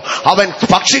ഇല്ലായിരുന്നു. അവൻ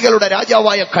പക്ഷികളുടെ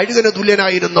രാജാവായ കഴുകന്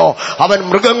തുല്യനായിരുന്നു, അവൻ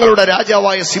മൃഗങ്ങളുടെ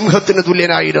രാജാവായ സിംഹത്തിന്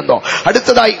തുല്യനായിരുന്നു.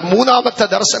 അടുത്തതായി 3-ാമത്തെ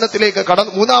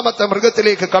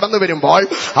മൃഗത്തിലേക്ക് കടന്നു വരുമ്പോൾ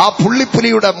ആ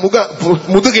പുള്ളിപ്പുലിയുടെ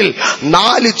മുതുകിൽ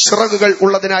 4 ചിറകുകൾ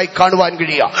ഉള്ളതിനായി കാണുവാൻ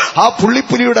കഴിയുക. ആ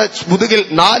പുള്ളിപ്പുലിയുടെ മുതുകിൽ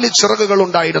 4 ചിറകുകൾ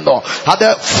ഉണ്ടായിരുന്നു. അത്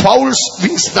ഫൗൾസ്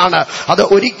വിങ്സ് എന്നാണ്. അത്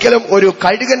ഒരിക്കലും ഒരു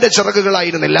കഴുകന്റെ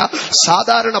ചിറകുകളായിരുന്നില്ല,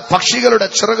 സാധാരണ പക്ഷികളുടെ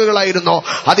ചിറകുകളായിരുന്നു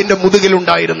അതിന്റെ മുതുകിൽ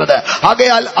ഉണ്ടായിരുന്നത്.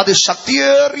 ആകയാൽ അത്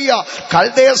ശക്തിയേറിയ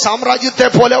കൽദയ സാമ്രാജ്യത്തെ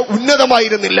പോലെ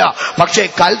ഉന്നതമായിരുന്നില്ല. പക്ഷേ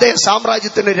കൽദയ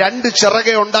സാമ്രാജ്യത്തിന് 2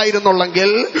 ചിറകെ ഉണ്ടായിരുന്നുള്ളെങ്കിൽ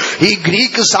ഈ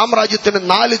ഗ്രീക്ക് സാമ്രാജ്യത്തിന്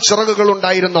 4 ചിറകുകൾ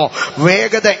ഉണ്ടായിരുന്നു.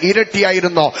 വേഗത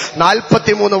ഇരട്ടിയായിരുന്നു.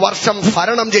 43 വർഷം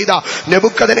ഭരണം ചെയ്ത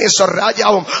നെബൂഖദ്നേസർ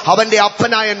രാജാവും അവന്റെ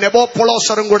അപ്പനായ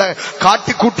നെബോപ്പൊളോസറും കൂടെ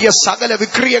കാട്ടിക്കൂട്ടിയ സകല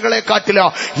വിക്രിയകളെ കാട്ടില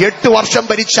 8 വർഷം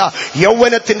ഭരിച്ച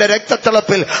യൗവനത്തിന്റെ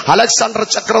രക്തത്തിളപ്പിൽ അലക്സാണ്ടർ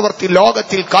ചക്രവർത്തി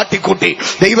ലോകത്തിൽ കാട്ടിക്കൂട്ടി.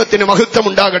 ദൈവത്തിന് മഹത്വം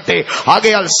ഉണ്ടാകട്ടെ.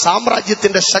 ആകയാൽ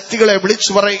സാമ്രാജ്യത്തിന്റെ ശക്തികളെ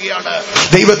വിളിച്ചു പറയുകയാണ്.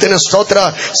 ദൈവത്തിന് സ്തോത്ര.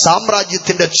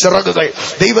 സാമ്രാജ്യത്തിന്റെ ചിറകുകൾ.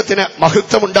 ദൈവത്തിന്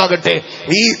മഹത്വം ഉണ്ടാകട്ടെ. പറയട്ടെ,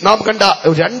 ഈ നാം കണ്ട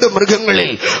രണ്ട് മൃഗങ്ങളിൽ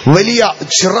വലിയ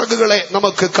ചിറകുകളെ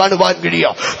നമുക്ക് കാണുവാൻ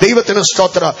കഴിയാം. ദൈവത്തിന്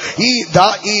സ്തോത്രം. ഈ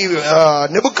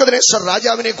നെബൂഖദ്നേസർ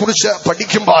രാജാവിനെ കുറിച്ച്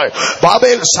പഠിക്കുമ്പോൾ,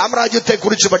 ബാബേൽ സാമ്രാജ്യത്തെ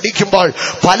കുറിച്ച് പഠിക്കുമ്പോൾ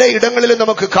പലയിടങ്ങളിലും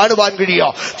നമുക്ക് കാണുവാൻ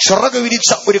കഴിയാം ചിറക് വിരിച്ച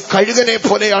ഒരു കഴുകനെ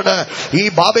പോലെയാണ് ഈ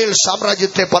ബാബേൽ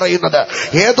സാമ്രാജ്യത്തെ പറയുന്നത്.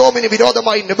 ഏദോമിന്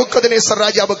വിരോധമായി നെബൂഖദ്നേസർ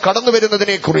രാജാവ് കടന്നു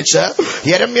വരുന്നതിനെ കുറിച്ച്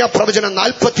യെരമ്യാ പ്രവചനം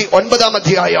 49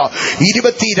 അധ്യായം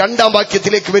 22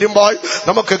 വാക്യത്തിലേക്ക് വരുമ്പോൾ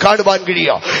നമുക്ക് കാണുവാൻ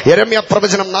കഴിയാം. യെരമ്യാ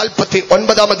പ്രവചനം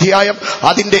 49 അധ്യായം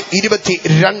അതിന്റെ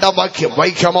 22 വാക്യം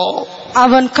വായിക്കാമോ?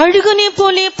 അവൻ കഴുകനെ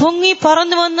പോലെ പൊങ്ങി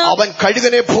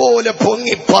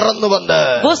പറന്നു വന്ന്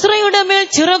ബൊസ്രയുടെ മേൽ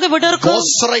ചിറക്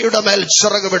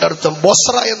വിടർത്തും.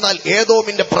 ബൊസ്ര എന്നാൽ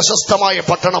ഏദോമിന്റെ പ്രശസ്തമായ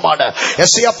പട്ടണമാണ്.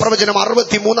 യെശയ്യാ പ്രവചനം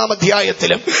 63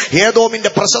 അധ്യായത്തിലും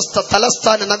ഏദോമിന്റെ പ്രശസ്ത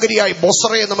തലസ്ഥാന നഗരിയായി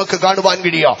ബൊസ്രയെ നമുക്ക് കാണുവാൻ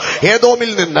കഴിയാം.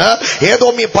 ഏദോമിൽ നിന്ന്,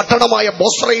 ഏദോമി പട്ടണമായ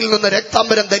ബൊസ്രയിൽ നിന്ന്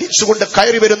രക്താംബരം ധരിച്ചുകൊണ്ട്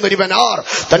കയറി വരുന്ന ഒരുവനാർ,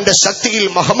 തന്റെ ശക്തിയിൽ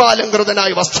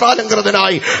മഹമാലങ്കൃതനായി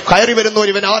വസ്ത്രാലങ്കൃതനായി കയറി വരുന്ന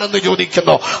ഒരുവനാരെന്ന്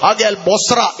ചോദിക്കുന്നു. ആകയാൽ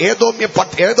ബൊസ്ര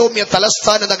ഏദോമ്യ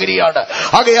തലസ്ഥാന നഗരിയാണ്.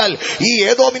 ആകയാൽ ഈ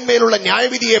ഏദോമിന്മേലുള്ള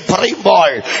ന്യായവിധിയെ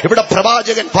പറയുമ്പോൾ ഇവിടെ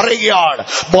പ്രവാചകൻ പറയുകയാണ്,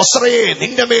 ബൊസ്രയെ,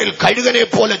 നിന്റെ മേൽ കഴുകനെ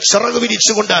പോലെ ചിറക്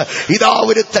വിരിച്ചുകൊണ്ട് ഇതാ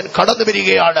ഒരുത്തൻ കടന്നു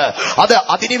വരികയാണ്. അത്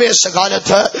അധിനിവേശ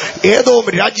കാലത്ത് ഏദോം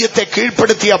രാജ്യത്തെ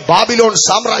കീഴ്പ്പെടുത്തിയ ബാബിലോൺ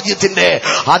സാമ്രാജ്യത്തിന്റെ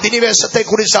അധിനിവേശത്തെ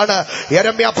കുറിച്ചാണ്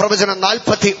യെരമ്യാ പ്രവചനം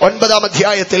 49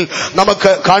 അധ്യായത്തിൽ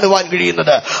നമുക്ക് കാണുവാൻ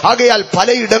കഴിയുന്നത്. ആകയാൽ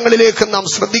പലയിടങ്ങളിലേക്ക് നാം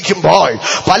ശ്രദ്ധിക്കുമ്പോൾ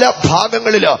പല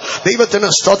ഭാഗങ്ങളില് ദൈവത്തിന്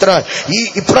സ്തോത്രം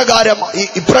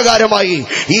ഇപ്രകാരമായി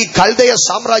ഈ കൽദയ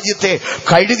സാമ്രാജ്യത്തെ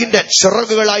കഴുകിന്റെ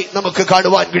ചിറകുകളായി നമുക്ക്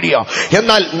കാണുവാൻ കഴിയാം.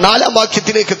 എന്നാൽ 4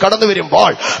 വാക്യത്തിലേക്ക് കടന്നു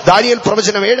വരുമ്പോൾ, ദാനിയേൽ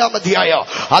പ്രവചനം 7 അധ്യായം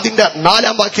അതിന്റെ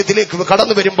 4 വാക്യത്തിലേക്ക്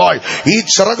കടന്നു വരുമ്പോൾ ഈ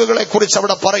ചിറകുകളെ കുറിച്ച്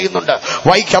അവിടെ പറയുന്നുണ്ട്.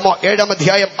 വായിക്കാമോ? 7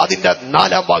 അധ്യായം അതിന്റെ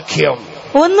 4 വാക്യം.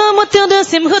 ഒന്നാമത്തേത്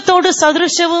സിംഹത്തോട്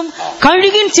സദൃശവും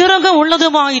കഴുകിൻ ചിറക്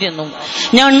ഉള്ളതുമായിരുന്നു.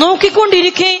 ഞാൻ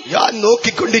നോക്കിക്കൊണ്ടിരിക്കെ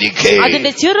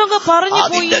അതിന്റെ ചിറക്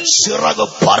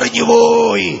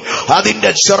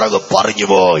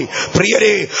പറഞ്ഞുപോയി.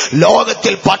 പ്രിയരെ,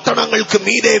 ലോകത്തിൽ പട്ടണങ്ങൾക്ക്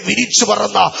മീതെ വിരിച്ചു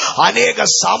പറന്ന അനേക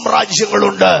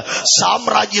സാമ്രാജ്യങ്ങളുണ്ട്,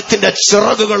 സാമ്രാജ്യത്തിന്റെ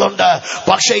ചിറകുകളുണ്ട്.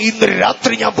 പക്ഷെ ഇന്ന്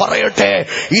രാത്രി ഞാൻ പറയട്ടെ,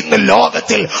 ഇന്ന്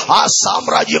ലോകത്തിൽ ആ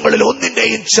സാമ്രാജ്യങ്ങളിൽ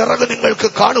ഒന്നിന്റെയും ചിറക് നിങ്ങൾക്ക്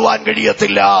കാണുവാൻ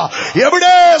കഴിയത്തില്ല. എവിടെ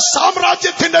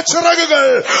സാമ്രാജ്യത്തിന്റെ ചിറകുകൾ?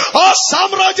 ആ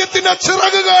സാമ്രാജ്യത്തിന്റെ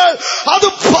ചിറകുകൾ അത്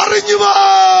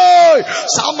പറഞ്ഞുപോയി.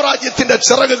 സാമ്രാജ്യത്തിന്റെ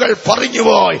ചിറകുകൾ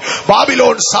പറഞ്ഞുപോയി.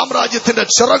 ബാബിലോൺ സാമ്രാജ്യത്തിന്റെ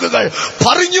ചിറകുകൾ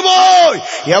പറഞ്ഞുപോയി.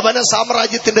 യവന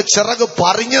സാമ്രാജ്യത്തിന്റെ ചിറക്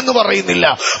പറഞ്ഞെന്ന് പറയുന്നില്ല,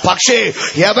 പക്ഷേ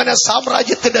യവന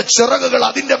സാമ്രാജ്യത്തിന്റെ ചിറകുകൾ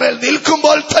അതിന്റെ മേൽ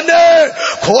നിൽക്കുമ്പോൾ തന്നെ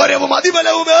ഘോരവും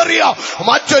അതിബലവുമേറിയ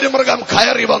മറ്റൊരു മൃഗം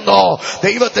കയറി വന്നു.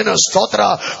 ദൈവത്തിന് സ്തോത്ര.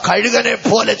 കഴുകനെ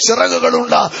പോലെ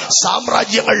ചിറകുകളുള്ള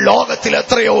സാമ്രാജ്യങ്ങൾ ലോകത്തിൽ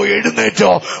എത്രയോ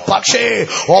എഴുന്നേറ്റോ. പക്ഷേ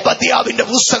ഓബദ്യാവിന്റെ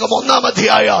പുസ്തകം 1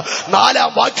 അധ്യായം 4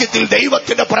 വാക്യത്തിൽ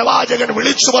ദൈവത്തിന്റെ പ്രവാചകൻ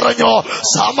വിളിച്ചു പറഞ്ഞു,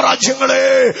 സാമ്രാജ്യങ്ങളെ,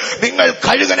 നിങ്ങൾ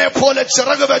കഴുകനെ പോലെ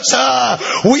ചിറക് വെച്ച്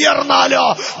ഉയർന്നാലോ,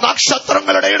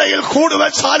 നക്ഷത്രങ്ങളുടെ ഇടയിൽ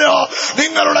കൂടുവെച്ചാലോ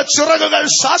നിങ്ങളുടെ ചിറകുകൾ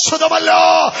ശാശ്വതമല്ല,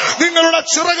 നിങ്ങളുടെ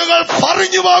ചിറകുകൾ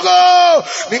പറഞ്ഞു പോകും,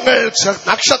 നിങ്ങൾ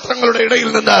നക്ഷത്രങ്ങളുടെ ഇടയിൽ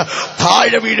നിന്ന്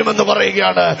താഴെ വീഴുമെന്ന്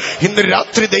പറയുകയാണ്. ഇന്ന്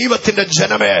രാത്രി ദൈവത്തിന്റെ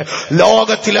ജനമേ,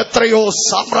 ലോകത്തിൽ എത്രയോ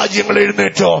സാമ്രാജ്യങ്ങൾ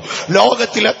എഴുന്നേറ്റോ,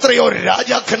 ലോകത്തിൽ എത്രയോ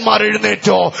രാജാക്കന്മാർ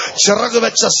എഴുന്നേറ്റോ. ചിറക്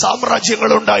വെച്ച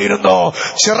സാമ്രാജ്യങ്ങളുണ്ടായിരുന്നു,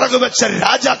 ചിറക് വെച്ച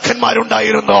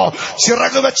രാജാക്കന്മാരുണ്ടായിരുന്നു,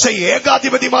 ചിറക് വെച്ച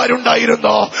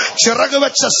ഏകാധിപതിമാരുണ്ടായിരുന്നു, ചിറക്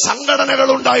വെച്ച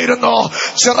സംഘടനകളുണ്ടായിരുന്നു,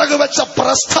 ചിറക് വെച്ച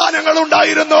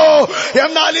പ്രസ്ഥാനങ്ങളുണ്ടായിരുന്നു.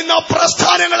 എന്നാൽ ഇന്ന് ആ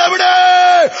പ്രസ്ഥാനങ്ങൾ എവിടെ?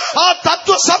 ആ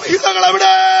തത്വസംഹിതകൾ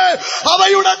എവിടെ?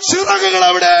 അവയുടെ ചിറകുകൾ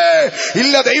എവിടെ?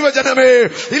 ഇല്ല ദൈവജനമേ,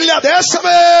 ഇല്ല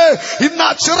ദേശമേ, ഇന്ന്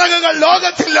ആ ചിറകുകൾ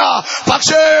ലോകത്തില്ല.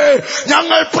 പക്ഷേ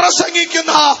ഞങ്ങൾ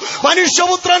പ്രസംഗിക്കുന്ന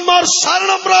മനുഷ്യപുത്രന്മാർ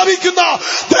ശരണം പ്രാപിക്കുന്ന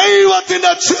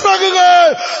ദൈവത്തിന്റെ ചിറകുകൾ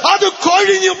അത്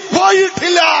കൊഴിഞ്ഞു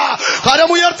പോയിട്ടില്ല.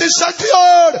 കരമുയർത്തി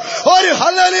ശക്തിയോട് ഒരു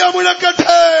ഹല്ലേലൂയ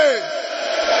മുഴക്കട്ടെ.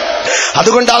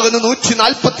 അതുകൊണ്ടാകുന്നു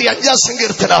 145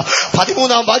 സങ്കീർത്തന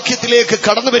 13 വാക്യത്തിലേക്ക്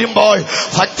കടന്നു വരുമ്പോൾ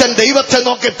ഭക്തൻ ദൈവത്തെ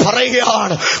നോക്കി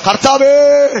പറയുകയാണ്, കർത്താവേ,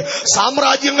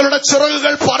 സാമ്രാജ്യങ്ങളുടെ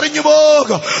ചിറകുകൾ പറഞ്ഞു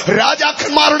പോകും,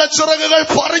 രാജാക്കന്മാരുടെ ചിറകുകൾ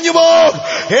പറഞ്ഞു പോകും,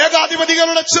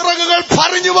 ഏകാധിപതികളുടെ ചിറകുകൾ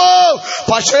പറഞ്ഞു പോകും.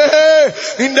 പക്ഷേ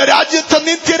നിന്റെ രാജ്യത്വം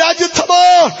നിത്യരാജ്യത്വമോ,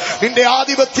 നിന്റെ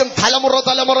ആധിപത്യം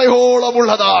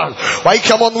തലമുറയോളമുള്ളതാണ്.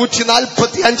 വായിക്കാമോ?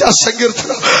 145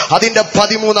 സങ്കീർത്തനം അതിന്റെ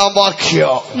 13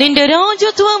 വാക്യം. നിന്റെ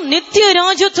രാജ്യത്വം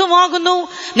നിത്യരാജ്യത്വമാകുന്നു.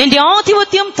 നിന്റെ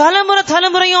ആധിപത്യം തലമുറ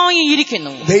തലമുറയായി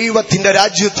ഇരിക്കുന്നു. ദൈവത്തിന്റെ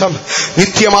രാജ്യത്വം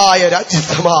നിത്യമായ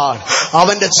രാജ്യത്വമാണ്.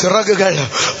 അവന്റെ ചിറകുകൾ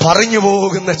പറഞ്ഞു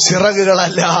പോകുന്ന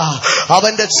ചിറകുകളല്ല.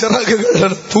 അവന്റെ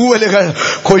ചിറകുകൾ തൂവലുകൾ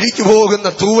കൊഴിഞ്ഞു പോകുന്ന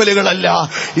തൂവലുകളല്ല.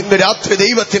 ഇന്ന് രാത്രി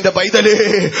ദൈവത്തിന്റെ പൈതലേ,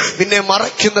 നിന്നെ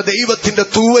മറയ്ക്കുന്ന ദൈവത്തിന്റെ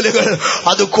തൂവലുകൾ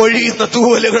അത് കൊഴിയുന്ന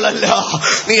തൂവലുകളല്ല.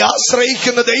 നീ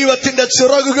ആശ്രയിക്കുന്ന ദൈവത്തിന്റെ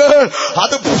ചിറകുകൾ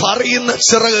അത് പറയുന്ന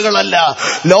ചിറകുകളല്ല.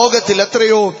 ലോകത്തിൽ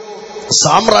എത്രയോ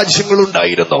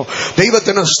സാമ്രാജ്യങ്ങളുണ്ടായിരുന്നു.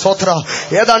 ദൈവത്തിന് സ്തോത്ര.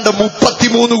 ഏതാണ്ട്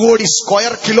 33 കോടി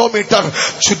സ്ക്വയർ കിലോമീറ്റർ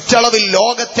ചുറ്റളവിൽ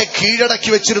ലോകത്തെ കീഴടക്കി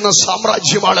വെച്ചിരുന്ന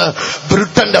സാമ്രാജ്യമാണ്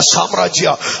ബ്രിട്ടന്റെ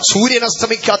സാമ്രാജ്യം. സൂര്യൻ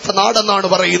അസ്തമിക്കാത്ത നാടെന്നാണ്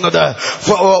പറയുന്നത്.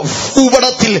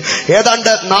 ഭൂപടത്തിൽ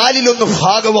ഏതാണ്ട് 4/1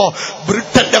 ഭാഗമോ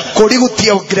ബ്രിട്ടന്റെ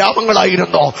കൊടികുത്തിയ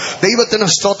ഗ്രാമങ്ങളായിരുന്നു. ദൈവത്തിന്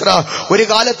സ്തോത്ര. ഒരു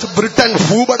കാലത്ത് ബ്രിട്ടൻ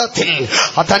ഭൂപടത്തിൽ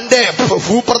തന്റെ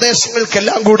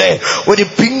ഭൂപ്രദേശങ്ങൾക്കെല്ലാം കൂടെ ഒരു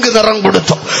പിങ്ക് നിറം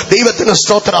കൊടുത്തു. ദൈവത്തിന്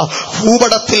സ്തോത്ര.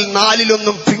 ഭൂപടത്തിൽ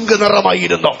 4/1 പിങ്ക്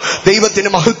നിറമായിരുന്നു. ദൈവത്തിന്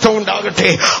മഹത്വം ഉണ്ടാകട്ടെ.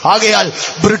 ആകയാൽ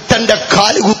ബ്രിട്ടന്റെ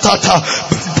കാലുകുത്താത്ത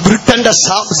ബ്രിട്ടന്റെ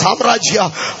സാമ്രാജ്യ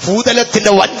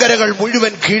ഭൂതലത്തിന്റെ വൻകരകൾ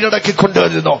മുഴുവൻ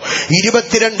കീഴടക്കിക്കൊണ്ടിരുന്നു.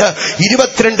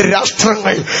 22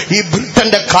 രാഷ്ട്രങ്ങൾ ഈ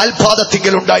ബ്രിട്ടന്റെ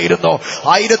കാൽപാദത്തിങ്കിൽ ഉണ്ടായിരുന്നു.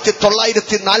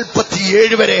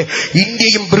 1947 വരെ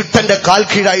ഇന്ത്യയും ബ്രിട്ടന്റെ കാൽ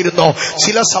കീഴായിരുന്നു.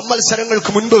 ചില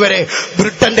സംവത്സരങ്ങൾക്ക് മുൻപ് വരെ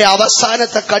ബ്രിട്ടന്റെ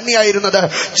അവസാനത്തെ കണ്ണിയായിരുന്നത്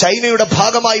ചൈനയുടെ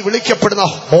ഭാഗമായി വിളിക്കപ്പെടുന്ന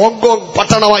ഹോങ്കോങ്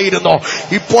പട്ടണമായിരുന്നു.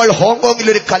 ഇപ്പോൾ ഹോങ്കോങ്ങിൽ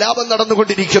ഒരു കലാപം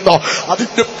നടന്നുകൊണ്ടിരിക്കുന്നു.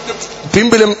 അതിന്റെ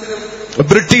പിമ്പിലും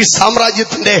ബ്രിട്ടീഷ്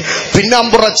സാമ്രാജ്യത്തിന്റെ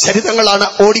പിന്നാമ്പുറ ചരിതങ്ങളാണ്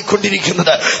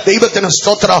ഓടിക്കൊണ്ടിരിക്കുന്നത്. ദൈവത്തിന്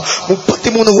സ്തോത്ര.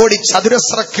 33 കോടി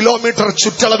ചതുരശ്ര കിലോമീറ്റർ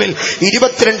ചുറ്റളവിൽ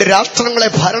 22 രാഷ്ട്രങ്ങളെ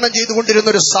ഭരണം ചെയ്തുകൊണ്ടിരുന്ന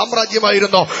ഒരു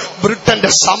സാമ്രാജ്യമായിരുന്നു ബ്രിട്ടന്റെ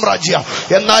സാമ്രാജ്യം.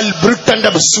 എന്നാൽ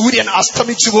ബ്രിട്ടന്റെ സൂര്യൻ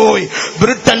അസ്തമിച്ചുപോയി.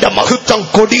 ബ്രിട്ടന്റെ മഹത്വം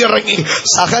കൊടിയിറങ്ങി.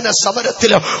 സഹന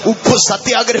സമരത്തില്, ഉപ്പ്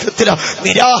സത്യാഗ്രഹത്തില്,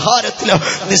 നിരാഹാരത്തില്,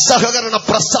 നിസ്സഹകരണ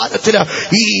പ്രസ്ഥാനത്തില്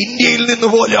ഈ ഇന്ത്യയിൽ നിന്ന്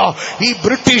പോലും ഈ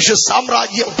ബ്രിട്ടീഷ്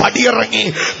സാമ്രാജ്യം പടിയിറങ്ങി.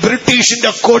 ബ്രിട്ടീഷിന്റെ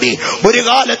കൊടി ഒരു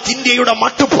കാലത്ത് ഇന്ത്യയുടെ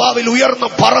മട്ടുപ്പാവിൽ ഉയർന്നു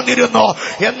പറന്നിരുന്നു.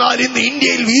 എന്നാൽ ഇന്ന്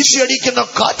ഇന്ത്യയിൽ വീശിയടിക്കുന്ന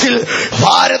കാറ്റിൽ,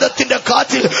 ഭാരതത്തിന്റെ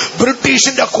കാറ്റിൽ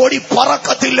ബ്രിട്ടീഷിന്റെ കൊടി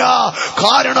പറക്കത്തില്ല.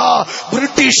 കാരണം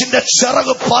ബ്രിട്ടീഷിന്റെ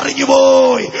ചിറക്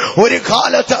പറഞ്ഞുപോയി. ഒരു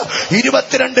കാലത്ത്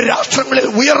 22 രാഷ്ട്രങ്ങളിൽ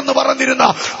ഉയർന്നു പറന്നിരുന്ന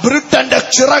ബ്രിട്ടന്റെ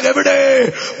ചിറക് എവിടെ?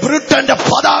 ബ്രിട്ടന്റെ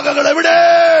പതാകകൾ എവിടെ?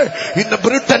 ഇന്ന്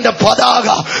ബ്രിട്ടന്റെ പതാക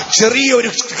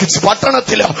ചെറിയൊരു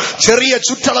പട്ടണത്തില്, ചെറിയ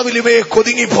ചുറ്റളവിലുമേ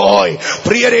കൊതുങ്ങിപ്പോയി.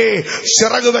 പ്രിയരെ,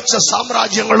 ചിറക് വെച്ച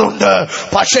സാമ്രാജ്യങ്ങളുണ്ട്.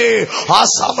 പക്ഷേ ആ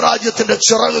സാമ്രാജ്യത്തിന്റെ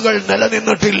ചിറകുകൾ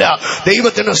നിലനിന്നിട്ടില്ല.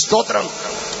 ദൈവത്തിന് സ്തോത്രം.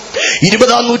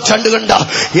 20-ാം നൂറ്റാണ്ട് കണ്ട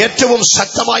ഏറ്റവും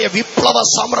ശക്തമായ വിപ്ലവ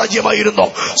സാമ്രാജ്യമായിരുന്നു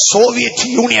സോവിയറ്റ്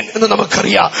യൂണിയൻ എന്ന്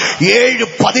നമുക്കറിയാം. 7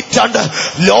 പതിറ്റാണ്ട്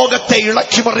ലോകത്തെ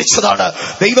ഇളക്കിമറിച്ചതാണ്.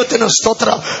 ദൈവത്തിന്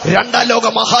സ്തോത്രം. 2ാം ലോക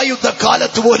മഹായുദ്ധ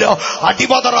കാലത്ത് പോലും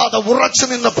അടിപതറാതെ ഉറച്ചു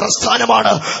നിന്ന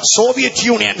പ്രസ്ഥാനമാണ് സോവിയറ്റ്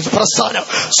യൂണിയൻ പ്രസ്ഥാനം.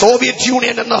 സോവിയറ്റ്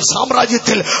യൂണിയൻ എന്ന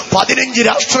സാമ്രാജ്യത്തിൽ 15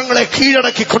 രാഷ്ട്രങ്ങളെ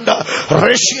കീഴടക്കിക്കൊണ്ട്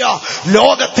റഷ്യ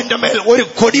ലോകത്തിന്റെ മേൽ ഒരു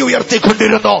കൊടി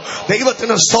ഉയർത്തിക്കൊണ്ടിരുന്നു.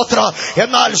 ദൈവത്തിന് സ്തോത്രം.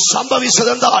 എന്നാൽ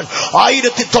സംഭവിച്ചത് എന്താ?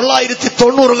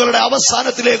 1990കളുടെ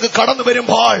അവസാനത്തിലേക്ക് കടന്നു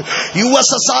വരുമ്പോൾ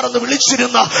USSR എന്ന്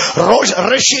വിളിച്ചിരുന്ന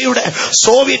റഷ്യയുടെ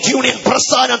സോവിയറ്റ് യൂണിയൻ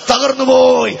പ്രസ്ഥാനം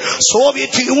തകർന്നുപോയി.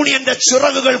 സോവിയറ്റ് യൂണിയന്റെ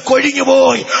ചിറകുകൾ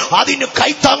കൊഴിഞ്ഞുപോയി. അതിന്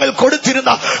കൈത്താങ്ങൽ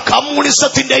കൊടുത്തിരുന്ന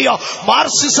കമ്മ്യൂണിസത്തിന്റെയോ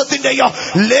മാർക്സിസത്തിന്റെയോ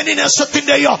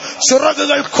ലെനിനിസത്തിന്റെയോ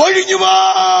ചിറകുകൾ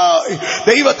കൊഴിഞ്ഞുപോയി.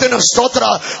 ദൈവത്തിന് സ്തോത്ര.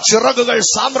 ചിറകുകൾ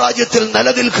സാമ്രാജ്യത്തിൽ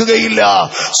നിലനിൽക്കുകയില്ല.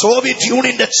 സോവിയറ്റ്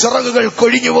യൂണിയന്റെ ചിറകുകൾ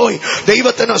കൊഴിഞ്ഞുപോയി.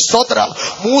 ദൈവത്തിന് സ്തോത്ര.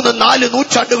 3-4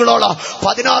 നൂറ്റാണ്ടുകളോളം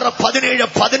 16, 17,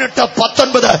 18,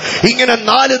 19 ഇങ്ങനെ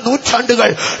 4 നൂറ്റാണ്ടുകൾ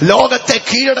ലോകത്തെ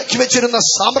കീഴടക്കി വെച്ചിരുന്ന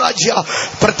സാമ്രാജ്യം,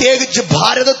 പ്രത്യേകിച്ച്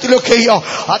ഭാരതത്തിലൊക്കെയോ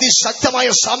അതിശക്തമായ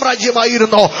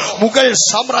സാമ്രാജ്യമായിരുന്നു മുഗൾ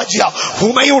സാമ്രാജ്യം.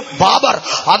 ഹുമയൂൺ, ബാബർ,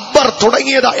 അക്ബർ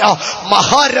തുടങ്ങിയതായ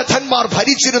മഹാരഥന്മാർ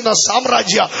ഭരിച്ചിരുന്ന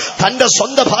സാമ്രാജ്യം. തന്റെ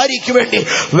സ്വന്തം ഭാര്യയ്ക്ക് വേണ്ടി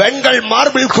വെങ്കൽ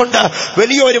മാർബിൾ കൊണ്ട്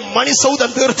വലിയൊരു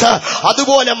മണിസൗധം തീർത്ത്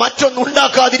അതുപോലെ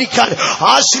മറ്റൊന്നുണ്ടാക്കാതിരിക്കാൻ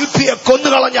ആ ശില്പിയെ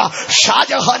കൊന്നുകളഞ്ഞ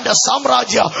ഷാജഹാന്റെ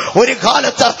സാമ്രാജ്യം ഒരു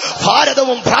കാലത്ത്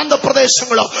ഭാരതവും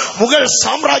പ്രാന്തപ്രദേശങ്ങളും മുഗൾ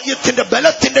സാമ്രാജ്യത്തിന്റെ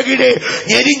ബലത്തിന്റെ കീഴിൽ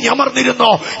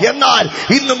എരിഞ്ഞമർന്നിരുന്നു. എന്നാൽ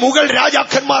ഇന്ന് മുഗൾ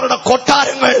രാജാക്കന്മാരുടെ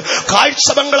കൊട്ടാരങ്ങൾ കാഴ്ച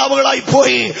ബംഗ്ലാവുകളായി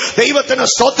പോയി. ദൈവത്തിന്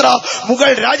സ്തോത്ര.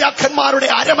 മുഗൾ രാജാക്കന്മാരുടെ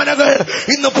അരമനകൾ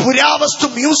ഇന്ന് പുരാവസ്തു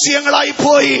മ്യൂസിയങ്ങളായി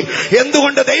പോയി.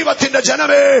 എന്തുകൊണ്ട്? ദൈവത്തിന്റെ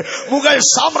ജനമേ, മുഗൾ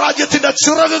സാമ്രാജ്യത്തിന്റെ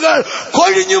ചിറകുകൾ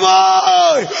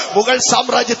കൊഴിഞ്ഞുപോയി. മുഗൾ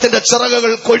സാമ്രാജ്യത്തിന്റെ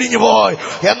ചിറകുകൾ കൊഴിഞ്ഞുപോയി.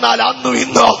 എന്നാൽ അന്നും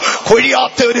ഇന്നോ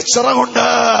കൊഴിയാത്ത ഒരു ചിറകുണ്ട്,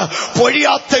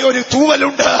 പൊഴിയാത്ത ഒരു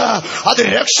തൂവലുണ്ട്. അത്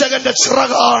രക്ഷകന്റെ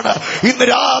ചിറകാണ്. ഇന്ന്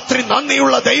രാത്രി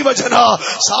നന്ദിയുള്ള ദൈവജന,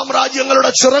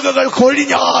 സാമ്രാജ്യങ്ങളുടെ ചിറകുകൾ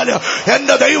കൊഴിഞ്ഞാൽ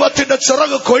എന്റെ ദൈവത്തിന്റെ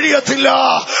ചിറക് കൊഴിയത്തില്ല.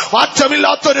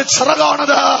 മാറ്റമില്ലാത്തൊരു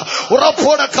ചിറകാണത്.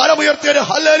 ഉറപ്പോടെ കരം കരമുയർത്തിയൊരു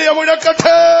ഹല്ലേലൂയ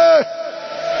മുഴക്കട്ടെ.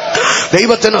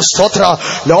 ദൈവത്തിന് സ്തോത്ര.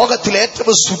 ലോകത്തിൽ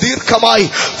ഏറ്റവും സുദീർഘമായി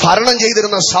ഭരണം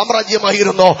ചെയ്തിരുന്ന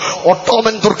സാമ്രാജ്യമായിരുന്നു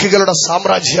ഒട്ടോമൻ തുർക്കികളുടെ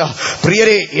സാമ്രാജ്യ.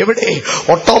 പ്രിയരെ, എവിടെ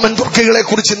ഒട്ടോമൻ തുർക്കികളെ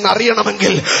കുറിച്ച് ഇന്ന്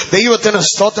അറിയണമെങ്കിൽ ദൈവത്തിന്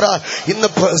സ്തോത്ര ഇന്ന്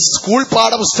സ്കൂൾ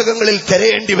പാഠപുസ്തകങ്ങളിൽ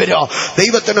തിരയേണ്ടി വരും.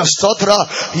 ദൈവത്തിന് സ്തോത്ര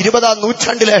 20-ാം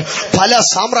നൂറ്റാണ്ടിലെ പല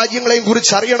സാമ്രാജ്യങ്ങളെയും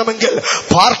കുറിച്ച് അറിയണമെങ്കിൽ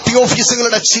പാർട്ടി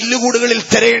ഓഫീസുകളുടെ ചില്ലുകൂടുകളിൽ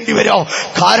തിരയേണ്ടി വരും.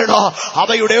 കാരണം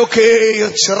അവയുടെയൊക്കെ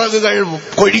ചിറകുകൾ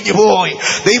കൊഴിഞ്ഞുപോയി.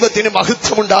 ദൈവത്തിന്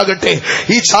മഹത്വമുണ്ടാകും.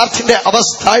 ഈ ചാർട്ടിന്റെ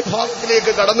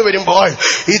താഴ്ഭാഗത്തിലേക്ക് കടന്നു വരുമ്പോൾ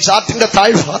ഈ ചാർട്ടിന്റെ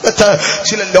താഴ്ഭാഗത്ത്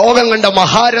ചില ലോകം കണ്ട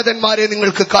മഹാരഥന്മാരെ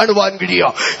നിങ്ങൾക്ക് കാണുവാൻ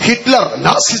കഴിയും. ഹിറ്റ്ലർ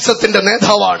നാസിസത്തിന്റെ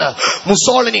നേതാവാണ്.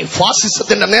 മുസോളിനി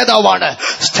ഫാസിസത്തിന്റെ നേതാവാണ്.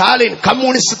 സ്റ്റാലിൻ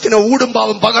കമ്മ്യൂണിസത്തിന്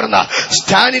ഊടുംപാവും പകർന്ന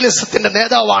സ്റ്റാലിനിസത്തിന്റെ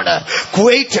നേതാവാണ്.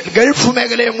 കുവൈറ്റ് ഗൾഫ്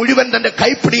മേഖലയെ മുഴുവൻ തന്റെ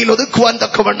കൈപ്പിടിയിൽ ഒതുക്കുവാൻ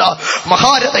തക്കവണ്ണം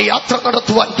മഹാരഥ യാത്ര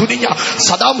നടത്തുവാൻ തുനിഞ്ഞ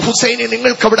സദാം ഹുസൈനെ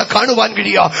നിങ്ങൾക്ക് അവിടെ കാണുവാൻ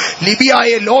കഴിയും.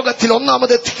 ലിബിയയെ ലോകത്തിൽ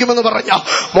ഒന്നാമതെത്തിക്കുമെന്ന് പറഞ്ഞ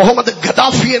മുഹമ്മദ്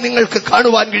ഗദാഫിയെ നിങ്ങൾക്ക്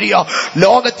കാണുവാൻ കഴിയും.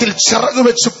 ലോകത്തിൽ ചിറക്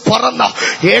വെച്ച് പറന്ന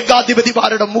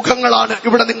ഏകാധിപതിമാരുടെ മുഖങ്ങളാണ്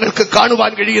ഇവിടെ നിങ്ങൾക്ക്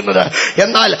കാണുവാൻ കഴിയുന്നത്.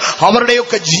 എന്നാൽ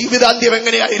അവരുടെയൊക്കെ ജീവിതാന്ത്യം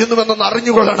എങ്ങനെയായിരുന്നുവെന്നൊന്ന്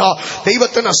അറിഞ്ഞുകൊള്ളണോ?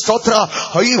 ദൈവത്തിന് സ്തോത്ര.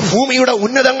 ഈ ഭൂമിയുടെ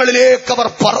ഉന്നതങ്ങളിലേക്ക് അവർ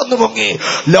പറന്നു പൊങ്ങി.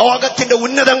 ലോകത്തിന്റെ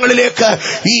ഉന്നതങ്ങളിലേക്ക്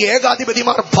ഈ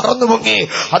ഏകാധിപതിമാർ പറന്നു പൊങ്ങി.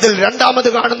 അതിൽ രണ്ടാമത്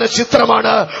കാണുന്ന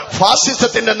ചിത്രമാണ്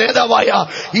ഫാസിസത്തിന്റെ നേതാവായ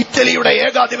ഇറ്റലിയുടെ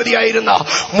ഏകാധിപതിയായിരുന്ന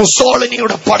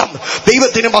മുസോളിനിയുടെ പടം.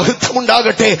 ദൈവത്തിന്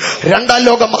മഹത്വമുണ്ടാകട്ടെ. രണ്ടാം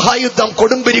ലോക മഹായുദ്ധം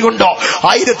കൊടുമ്പിരി കൊണ്ടോ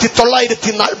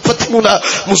 1943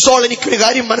 മുസോളിനിക്കൊരു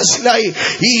കാര്യം മനസ്സിലായി.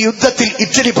 ഈ യുദ്ധത്തിൽ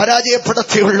ഇറ്റലി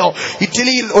പരാജയപ്പെടത്തേയുള്ളൂ.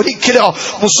 ഇറ്റലിയിൽ ഒരിക്കലോ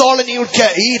മുസോളിനിക്ക്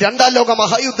ഈ രണ്ടാം ലോക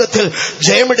മഹായുദ്ധത്തിൽ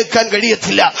ജയമെടുക്കാൻ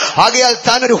കഴിയത്തില്ല. ആകയാൽ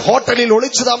താൻ ഒരു ഹോട്ടലിൽ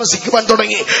ഒളിച്ചു താമസിക്കുവാൻ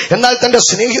തുടങ്ങി. എന്നാൽ തന്റെ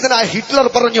സ്നേഹിതനായ ഹിറ്റ്ലർ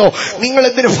പറഞ്ഞു, നിങ്ങൾ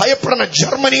എന്തിനു ഭയപ്പെടണം,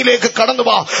 ജർമ്മനിയിലേക്ക്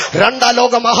കടന്നുവാ. രണ്ടാം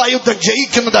ലോക മഹായുദ്ധം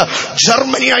ജയിക്കുന്നത്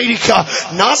ജർമ്മനി ആയിരിക്കുക,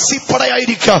 നാസി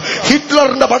പടയായിരിക്കുക,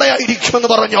 ഹിറ്റ്ലറിന്റെ പടയായിരിക്കുമെന്ന്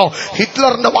പറഞ്ഞു.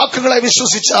 ഹിറ്റ്ലറിന്റെ വാക്കുകളെ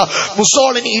വിശ്വസിച്ച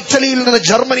മുസോളിനി ഇറ്റലിയിൽ നിന്ന്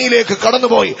ജർമ്മനിയിലേക്ക്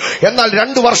കടന്നുപോയി. എന്നാൽ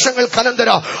 2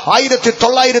 വർഷങ്ങൾക്കനന്തരം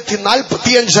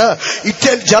 1945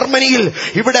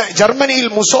 ജർമ്മനിയിൽ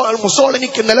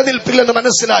മുസോളിനിക്ക് നിലനിൽപ്പില്ലെന്ന്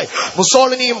മനസ്സിലായി.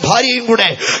 മുസോളിനിയും ഭാര്യയും കൂടെ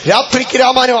രാത്രിക്ക്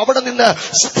രാമാനം അവിടെ നിന്ന്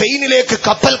സ്പെയിനിലേക്ക്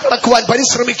കപ്പൽ കടക്കുവാൻ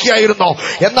പരിശ്രമിക്കുകയായിരുന്നു.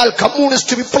 എന്നാൽ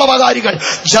കമ്മ്യൂണിസ്റ്റ് വിപ്ലവകാരികൾ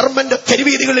ജർമ്മന്റെ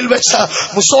തെരുവീതികളിൽ വെച്ച്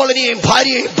മുസോളിനിയെയും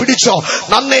ഭാര്യയെയും പിടിച്ചോ,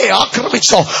 നന്നേ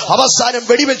ആക്രമിച്ചോ, അവസാനം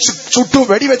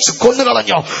വെടിവെച്ച്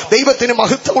കൊന്നുകളഞ്ഞോ. ദൈവത്തിന്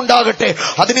മഹത്വം ഉണ്ടാകട്ടെ.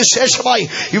 അതിനുശേഷമായി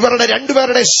ഇവരുടെ 2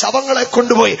 പേരുടെ ശവങ്ങളെ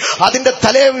കൊണ്ടുപോയി അതിന്റെ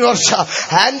തലേവർഷ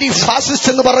ആന്റി ഫാസിസ്റ്റ്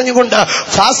എന്ന് പറഞ്ഞുകൊണ്ട്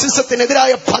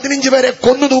ഫാസിസത്തിനെതിരായ 15 പേരെ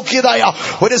കൊന്നുതൂക്കിയതായ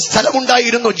ഒരു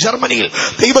സ്ഥലമുണ്ടായിരുന്നു ജർമ്മനിയിൽ.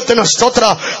 ദൈവത്തിന് സ്തോത്ര.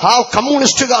 ആ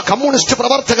കമ്മ്യൂണിസ്റ്റ്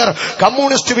പ്രവർത്തകർ,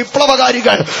 കമ്മ്യൂണിസ്റ്റ്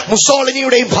വിപ്ലവകാരികൾ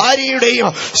മുസോളിനിയുടെയും ഭാര്യയുടെയും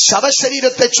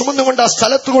ശവശരീരത്തെ ചുമന്നുകൊണ്ട് ആ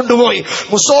സ്ഥലത്ത് കൊണ്ടുപോയി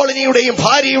മുസോളിനിയുടെയും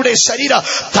ഭാര്യയുടെ ശരീര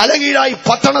തലകീഴായി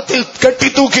പട്ടണത്തിൽ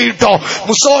കെട്ടിത്തൂക്കിയിട്ടോ.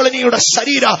 മുസോളിനിയുടെ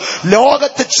ശരീര,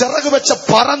 ലോകത്ത് ചിറക് വെച്ച്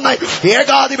പറന്ന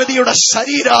ഏകാധിപതിയുടെ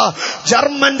ശരീര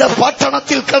ജർമ്മന്റെ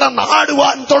പട്ടണത്തിൽ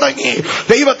കിടന്നാടുവാൻ തുടങ്ങി.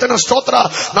 ദൈവത്തിന് സ്തോത്ര.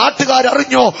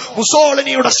 നാട്ടുകാരറിഞ്ഞോ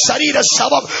മുസോളിനിയുടെ ശരീര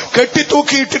ശവം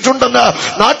കെട്ടിത്തൂക്കിയിട്ടിട്ടുണ്ടെന്ന്.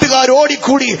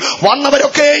 നാട്ടുകാരോടിക്കൂടി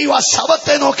വന്നവരൊക്കെയും ആ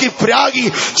ശവത്തെ നോക്കി പ്രാഗി.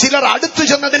 ചിലർ അടുത്തു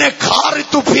ചെന്നതിനെ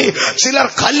കാറിത്തുപ്പി, ചിലർ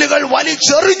കല്ലുകൾ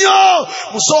വലിച്ചെറിഞ്ഞു.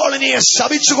 മുസോളിനിയെ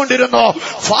ശപിച്ചുകൊണ്ടിരുന്നു.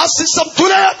 ഫാസിസം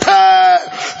തുലയട്ടെ.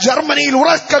 ജർമ്മനിയിൽ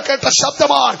ഉറക്കെ കേട്ട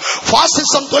ശബ്ദമാണ്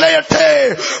ഫാസിസം തുലയട്ടെ.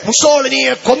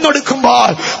 മുസോളിനിയെ കൊന്നൊടുക്കുമ്പോൾ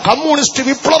കമ്മ്യൂണിസ്റ്റ്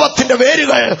വിപ്ലവത്തിന്റെ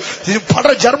വേരുകൾ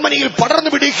ജർമ്മനിയിൽ പടർന്നു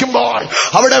പിടിക്കുമ്പോൾ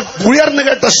അവിടെ ഉയർന്നു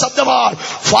കേട്ട ശബ്ദമാണ്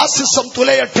ഫാസിസം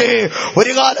തുലയട്ടെ.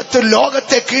 ഒരു കാലത്ത്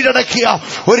ലോകത്തെ കീഴടക്കിയ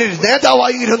ഒരു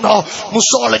നേതാവായിരുന്നു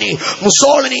മുസോളിനി.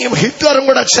 മുസോളിനിയും ഹിറ്റ്ലറും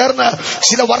കൂടെ ചേർന്ന്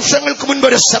ചില വർഷങ്ങൾക്ക് മുൻപ്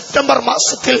ഒരു സെപ്റ്റംബർ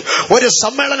മാസത്തിൽ ഒരു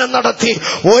സമ്മേളനം നടത്തി.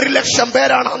 1,00,000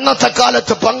 പേരാണ് അന്നത്തെ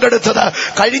കാലത്ത് പങ്കെടുത്തത്.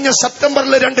 കഴിഞ്ഞ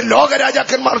സെപ്റ്റംബറിൽ 2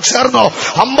 ലോകരാജാക്കന്മാർ ചേർന്നു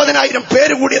 50,000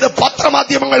 പേര് കൂടിയത്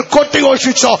പത്രമാധ്യമങ്ങൾ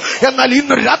കൊട്ടിഘോഷിച്ചോ. എന്നാൽ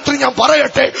ഇന്ന് രാത്രി ഞാൻ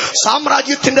പറയട്ടെ,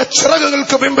 സാമ്രാജ്യത്തിന്റെ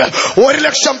ചിറകുകൾക്ക് മുമ്പ്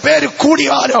 1,00,000 പേര്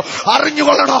കൂടിയാലോ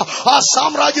അറിഞ്ഞുകൊള്ളണോ, ആ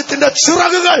സാമ്രാജ്യത്തിന്റെ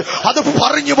ചിറകുകൾ അത്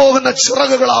പറഞ്ഞു പോകുന്ന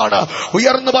ചിറകുകളാണ്.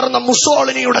 ഉയർന്നു പറഞ്ഞ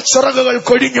മുസോളിനിയുടെ ചിറകുകൾ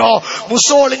കൊഴിഞ്ഞോ.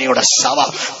 മുസോളിനിയുടെ ശവ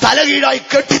തലകീഴായി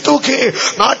കെട്ടിത്തൂക്കി.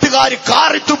 നാട്ടുകാർ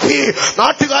കാറിത്തുപ്പി,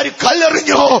 നാട്ടുകാർ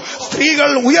കല്ലെറിഞ്ഞു. സ്ത്രീകൾ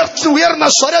ഉയർന്ന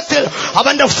സ്വരത്തിൽ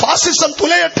അവന്റെ ഫാസിസം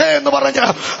തുലയട്ടെ എന്ന് പറഞ്ഞ്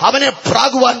അവനെ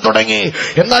പ്രാകുവാൻ തുടങ്ങി.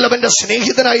 എന്നാൽ അവന്റെ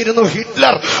സ്നേഹിതനായിരുന്നു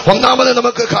ഹിറ്റ്ലർ. ഒന്നാമത്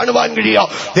നമുക്ക് കാണുവാൻ കഴിയാം.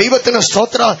 ദൈവത്തിന്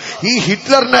സ്തോത്ര. ഈ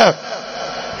ഹിറ്റ്ലറിന്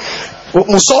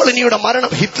മുസോളിനിയുടെ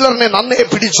മരണം ഹിറ്റ്ലറിനെ നന്നേ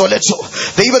പിടിച്ചൊലച്ചു.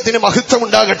 ദൈവത്തിന് മഹത്വം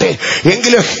ഉണ്ടാകട്ടെ.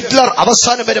 എങ്കിലും ഹിറ്റ്ലർ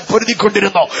അവസാനം വരെ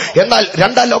പൊരുതിക്കൊണ്ടിരുന്നു. എന്നാൽ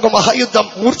രണ്ടാം ലോക മഹായുദ്ധം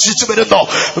മൂർച്ഛിച്ചു വരുന്നു.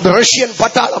 റഷ്യൻ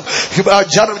പട്ടാളം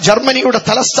ജർമ്മനിയുടെ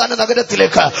തലസ്ഥാന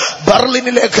നഗരത്തിലേക്ക്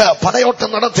ബെർലിനിലേക്ക് പടയോട്ടം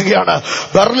നടത്തുകയാണ്.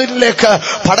 ബെർലിനിലേക്ക്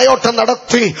പടയോട്ടം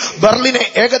നടത്തി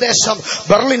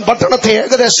ബെർലിൻ പട്ടണത്തെ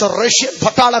ഏകദേശം റഷ്യൻ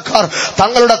പട്ടാളക്കാർ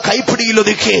തങ്ങളുടെ കൈപ്പിടിയിൽ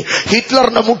ഒതുക്കി.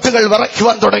 ഹിറ്റ്ലറിന്റെ മുട്ടുകൾ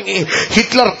വിറയ്ക്കുവാൻ തുടങ്ങി.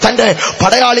 ഹിറ്റ്ലർ തന്റെ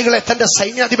പടയാളികളെ, തന്റെ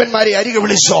സൈന്യാധിപന്മാരെ അരികെ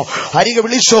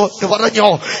വിളിച്ചു എന്ന് പറഞ്ഞു,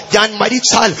 ഞാൻ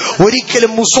മരിച്ചാൽ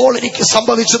ഒരിക്കലും മുസോളിനിക്ക്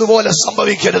സംഭവിച്ചതുപോലെ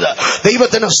സംഭവിക്കരുത്.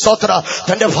 ദൈവത്തിന് സ്തോത്ര.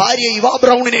 തന്റെ ഭാര്യ ഇവാ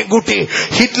ബ്രൗണിനെയും കൂട്ടി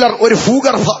ഹിറ്റ്ലർ ഒരു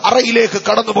ഭൂഗർഭ അറയിലേക്ക്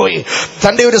കടന്നുപോയി.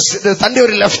 തന്റെ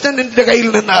ഒരു ലഫ്റ്റനന്റിന്റെ കയ്യിൽ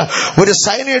നിന്ന് ഒരു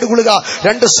സയനൈഡ് ഗുളിക,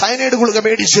 2 സയനൈഡ് ഗുളിക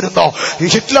മേടിച്ചിരുന്നു.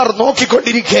 ഹിറ്റ്ലർ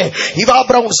നോക്കിക്കൊണ്ടിരിക്കെ ഇവാ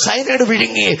ബ്രൗൺ സയനൈഡ്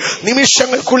വിഴുങ്ങി.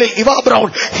 നിമിഷങ്ങൾക്കുള്ളിൽ ഇവാ ബ്രൗൺ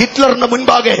ഹിറ്റ്ലറിന്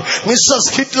മുൻപാകെ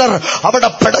മിസ്സസ് ഹിറ്റ്ലർ അവിടെ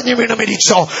പടഞ്ഞു വീണ്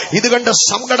മരിച്ചു. ഇത് കണ്ട്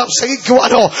സങ്കടം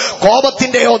സഹിക്കുവാനോ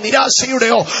കോപത്തിന്റെയോ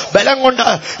നിരാശയുടെയോ ബലം കൊണ്ട്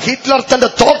ഹിറ്റ്ലർ തന്റെ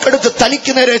തോക്കെടുത്ത്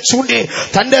തനിക്ക് നേരെ ചൂണ്ടി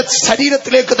തന്റെ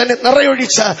ശരീരത്തിലേക്ക് തന്നെ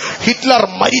നിറയൊഴിച്ച് ഹിറ്റ്ലർ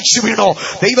മരിച്ചു വീണു.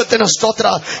 ദൈവത്തിന് സ്തോത്ര.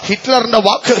 ഹിറ്റ്ലറിന്റെ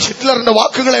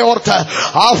വാക്കുകളെ ഓർത്ത്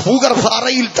ആ ഭൂഗർഭ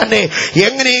അറയിൽ തന്നെ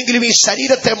എങ്ങനെയെങ്കിലും ഈ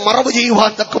ശരീരത്തെ മറവ്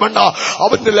ചെയ്യുവാൻ തക്കവണ്ണം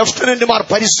അവന്റെ ലഫ്റ്റനന്റുമാർ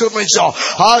പരിശ്രമിച്ചു.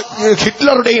 ആ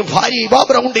ഹിറ്റ്ലറുടെയും ഭാര്യ ഇവാ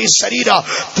ബ്രൗണിന്റെയും ശരീരം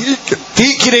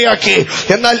തീക്കിരയാക്കി.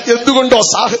 എന്നാൽ എന്തുകൊണ്ടോ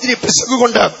സാഹചര്യ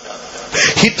പിശകുകൊണ്ട്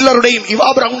ഹിറ്റ്ലറുടെയും ഇവാ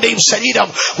ബ്രൗണിന്റെയും ശരീരം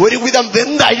ഒരുവിധം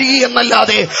വെന്തഴുകി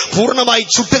എന്നല്ലാതെ പൂർണ്ണമായി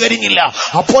ചുട്ടുകരിഞ്ഞില്ല.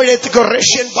 അപ്പോഴേക്ക്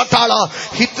റഷ്യൻ പട്ടാള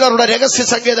ഹിറ്റ്ലറുടെ രഹസ്യ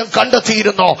സങ്കേതം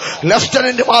കണ്ടെത്തിയിരുന്നു.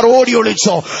 ലഫ്റ്റനന്റുമാർ ഓടി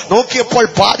ഒളിച്ചു. നോക്കിയപ്പോൾ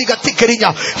പാതി കത്തിക്കരിഞ്ഞ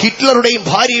ഹിറ്റ്ലറുടെയും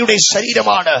ഭാര്യയുടെയും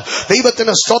ശരീരമാണ്.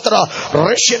 ദൈവത്തിന് സ്തോത്ര.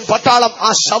 റഷ്യൻ പട്ടാളം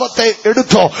ആ ശവത്തെ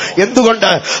എടുത്തു.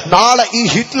 എന്തുകൊണ്ട്? നാളെ ഈ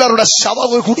ഹിറ്റ്ലറുടെ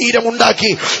ശവ കുടീരം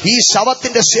ഉണ്ടാക്കി ഈ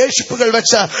ശവത്തിന്റെ ശേഷിപ്പുകൾ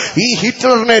വെച്ച് ഈ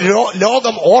ഹിറ്റ്ലറിനെ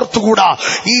ലോകം ഓർത്തുകൂടാ,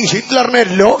 ഈ ഹിറ്റ്ലറിനെ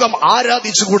ലോകം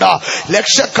ആരാധിച്ചുകൂടാ.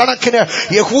 ലക്ഷക്കണക്കിന്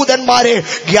യഹൂദന്മാരെ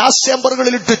ഗ്യാസ്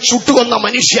ചേമ്പറുകളിലിട്ട് ചുട്ടുകൊന്ന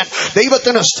മനുഷ്യൻ.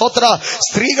 ദൈവത്തിന് സ്തോത്ര.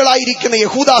 സ്ത്രീകളായിരിക്കുന്ന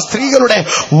യഹൂദ സ്ത്രീകളുടെ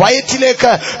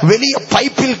വയറ്റിലേക്ക് വലിയ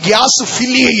പൈപ്പിൽ ഗ്യാസ്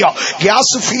ഫില്ല്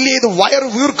ചെയ്ത് വയറ്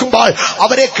വീർക്കുമ്പോൾ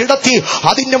അവരെ കിടത്തി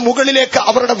അതിന്റെ മുകളിലേക്ക്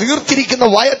അവരുടെ വീർത്തിരിക്കുന്ന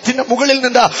വയറ്റിന്റെ മുകളിൽ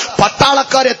നിന്ന്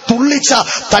പട്ടാളക്കാരെ തുള്ളിച്ച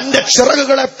തന്റെ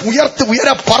ചിറകുകളെ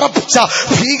ഉയരെ പറപ്പിച്ച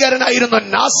ഭീകരനായിരുന്ന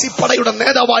നാസി പടയുടെ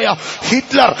നേതാവായ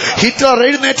ഹിറ്റ്ലർ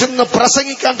എഴുന്നേറ്റ് നിന്ന്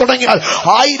പ്രസംഗിക്കാൻ തുടങ്ങിയാൽ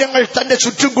ആയിരങ്ങൾ തന്റെ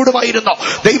ചുറ്റും കൂടുമായിരുന്നു.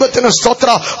 ദൈവത്തിന് സ്തോത്ര.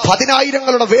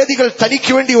 10,000ങ്ങളുടെ വേദികൾ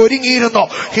തനിക്ക് വേണ്ടി ഒരുങ്ങിയിരുന്നു.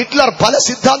 ഹിറ്റ്ലർ പല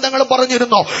സിദ്ധാന്തങ്ങളും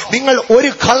പറഞ്ഞിരുന്നു. നിങ്ങൾ ഒരു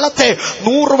കള്ളത്തെ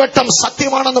 100 വട്ടം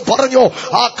സത്യമാണെന്ന് പറഞ്ഞു,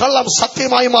 ആ കള്ളം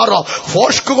സത്യമായി മാറും.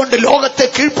 ഫോഷ്ക് കൊണ്ട് ലോകത്തെ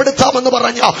കീഴ്പ്പെടുത്താമെന്ന്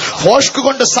പറഞ്ഞ, ഫോഷ്ക്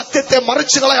കൊണ്ട് സത്യത്തെ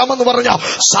മറിച്ചു കളയാമെന്ന് പറഞ്ഞ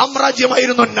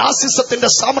സാമ്രാജ്യമായിരുന്നു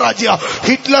നാസിസത്തിന്റെ സാമ്രാജ്യം,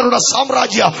 ഹിറ്റ്ലറുടെ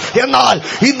സാമ്രാജ്യം. എന്നാൽ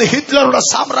ഇന്ന് ഹിറ്റ്ലറുടെ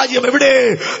സാമ്രാജ്യം എവിടെ?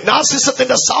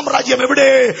 നാസിസത്തിന്റെ സാമ്രാജ്യം എവിടെ?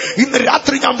 ഇന്ന്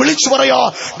രാത്രി ഞാൻ വിളിച്ചു പറയാ,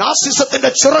 നാസിസത്തിന്റെ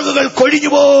ചിറകുകൾ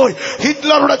കൊഴിഞ്ഞുപോയി,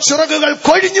 ഹിറ്റ്ലറുടെ ചിറകുകൾ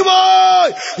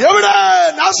കൊഴിഞ്ഞുപോയി. എവിടെ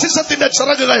നാസിസത്തിന്റെ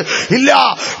ചിറകുകൾ? ഇല്ല.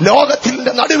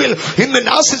 ലോകത്തിന്റെ നടുവിൽ ഇന്ന്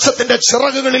നാസിസത്തിന്റെ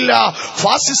ചിറകുകളില്ല,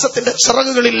 ഫാസിസത്തിന്റെ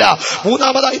ചിറകുകളില്ല.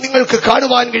 മൂന്നാമതായി നിങ്ങൾക്ക്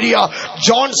കാണുവാൻ കഴിയുക,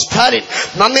 ജോൺ സ്റ്റാലിൻ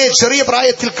നന്നേ ചെറിയ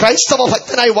പ്രായത്തിൽ ക്രൈസ്തവ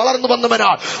ഭക്തനായി വളർന്നു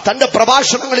വന്നവനാണ്. തന്റെ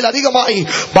പ്രഭാഷണങ്ങളിൽ അധികമായി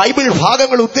ബൈബിൾ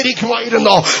ഭാഗങ്ങൾ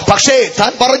ഉദ്ധരിക്കുമായിരുന്നു. പക്ഷേ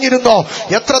താൻ പറഞ്ഞിരുന്നു,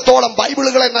 എത്രത്തോളം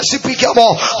ബൈബിളുകളെ നശിപ്പിക്കാമോ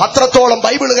അത്രത്തോളം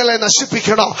ബൈബിളുകളെ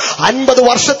നശിപ്പിക്കണം. 50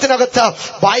 വർഷത്തിനകത്ത്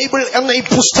ബൈബിൾ എന്ന ഈ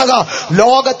പുസ്തകം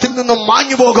ലോകത്തിൽ നിന്നും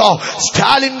മാഞ്ഞു പോകും.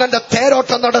 സ്റ്റാലിൻ തന്റെ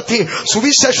തേരോട്ടം നടത്തി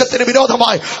സുവിശേഷത്തിന്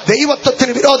വിരോധമായി,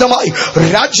 ദൈവത്വത്തിന് വിരോധമായി,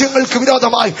 രാജ്യങ്ങൾക്ക്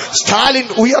വിരോധമായി സ്റ്റാലിൻ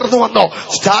ഉയർന്നു വന്നു.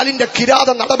 സ്റ്റാലിന്റെ കിരാത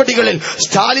നടപടികളിൽ,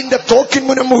 സ്റ്റാലിന്റെ തോക്കിൻ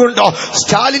മുനമ്പുകൊണ്ടോ,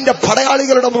 സ്റ്റാലിന്റെ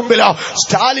പടയാളികളുടെ മുമ്പിലോ,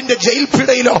 സ്റ്റാലിന്റെ ജയിൽ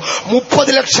പീഡയിലോ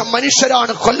 30 ലക്ഷം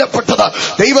മനുഷ്യരാണ് കൊല്ലപ്പെട്ടത്.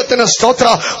 ദൈവത്തിന് സ്തോത്ര.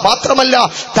 മാത്രമല്ല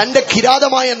തന്റെ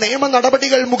കിരാതമായ നിയമ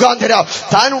നടപടികൾ മുഖാന്തര,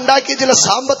 താൻ ഉണ്ടാക്കിയ ചില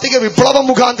സാമ്പത്തിക വിപ്ലവം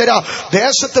മുഖാന്തര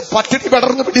ദേശത്ത് പട്ടിണി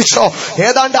പടർന്നു പിടിച്ചോ.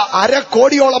 ഏതാണ്ട് 1/2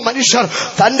 കോടിയോളം മനുഷ്യർ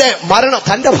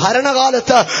തന്റെ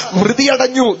ഭരണകാലത്ത്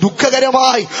മൃതിയടഞ്ഞു.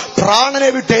 ദുഃഖകരമായി പ്രാണനെ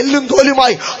വിട്ട്, എല്ലും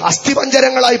തോലുമായി,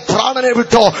 അസ്ഥിപഞ്ജരങ്ങളായി പ്രാണനെ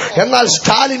വിട്ടോ. എന്നാൽ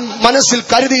സ്റ്റാലിൻ മനസ്സിൽ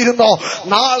കരുതിയിരുന്നു,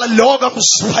 നാളെ ലോകം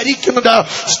ഭരിക്കുന്നത്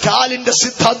സ്റ്റാലിന്റെ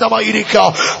സിദ്ധാന്തമായിരിക്കും.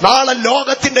 നാളെ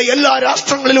ലോകത്തിന്റെ എല്ലാ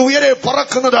രാഷ്ട്രങ്ങളിലും ഉയരെ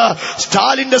പറക്കുന്നത്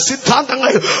സ്റ്റാലിന്റെ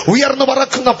സിദ്ധാന്തങ്ങൾ ഉയർന്നു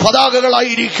പറക്കുന്ന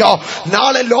പതാകകളായിരിക്കും.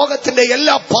 നാളെ ലോകത്തിന്റെ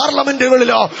എല്ലാ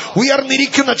പാർലമെന്റുകളിലും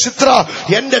ഉയർന്നിരിക്കുന്ന ചിത്രം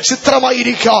എന്റെ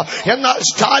ചിത്രമായിരിക്കും. എന്നാൽ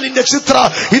സ്റ്റാലിന്റെ ചിത്രം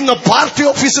ഇന്ന് പാർട്ടി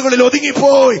ഓഫീസുകളിൽ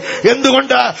ഒതുങ്ങിപ്പോയി.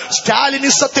 എന്തുകൊണ്ട്?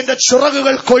 സ്റ്റാലിനിസത്തിന്റെ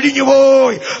ചിറകുകൾ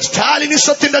കൊഴിഞ്ഞുപോയി.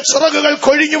 സ്റ്റാലിനിസത്തിന്റെ ചിറകുകൾ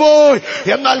കൊഴിഞ്ഞുപോയി.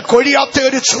 എന്നാൽ കൊഴിയാത്ത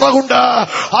ഒരു ചിറകുണ്ട്.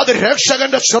 അത്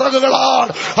രക്ഷകന്റെ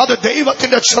ചിറകുകളാണ്, അത്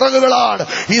ദൈവത്തിന്റെ ചിറകുകളാണ്.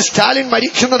 ഈ സ്റ്റാലിൻ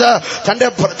മരിക്കുന്നത്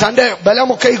തന്റെ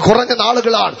ബലമൊക്കെ കുറഞ്ഞ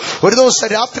നാളുകളാണ്. ഒരു ദിവസം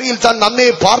രാത്രിയിൽ താൻ നന്നേ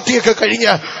പാർട്ടിയൊക്കെ കഴിഞ്ഞ്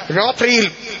കഴിഞ്ഞ് രാത്രിയിൽ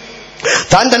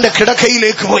താൻ തന്റെ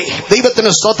കിടക്കയിലേക്ക് പോയി. ദൈവത്തിന്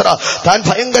സ്തോത്ര. താൻ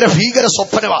ഭയങ്കര ഭീകര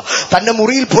സ്വപ്നമാ. തന്റെ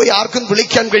മുറിയിൽ പോയി ആർക്കും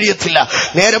വിളിക്കാൻ കഴിയത്തില്ല.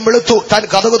 നേരം വെളുത്തു, താൻ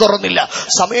കതക് തുറന്നില്ല.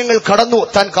 സമയങ്ങൾ കടന്നു,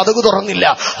 താൻ കതക് തുറന്നില്ല.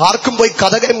 ആർക്കും പോയി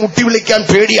കതകെ മുട്ടി വിളിക്കാൻ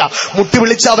പേടിയാ. മുട്ടി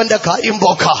വിളിച്ച അവന്റെ കാര്യം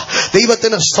പോക്കാ.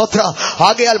 ദൈവത്തിന് സ്തോത്ര.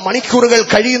 ആകയാൽ മണിക്കൂറുകൾ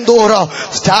കഴിയും തോറും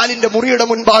സ്റ്റാലിന്റെ മുറിയുടെ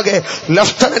മുൻപാകെ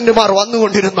ലഫ്റ്റനന്റുമാർ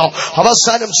വന്നുകൊണ്ടിരുന്നു.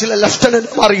 അവസാനം ചില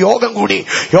ലഫ്റ്റനന്റുമാർ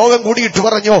യോഗം കൂടിയിട്ട്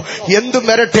പറഞ്ഞു, എന്തും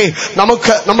വരട്ടെ,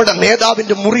 നമുക്ക് നമ്മുടെ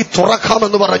നേതാവിന്റെ മുറി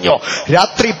തുറക്കാമെന്ന് പറഞ്ഞു.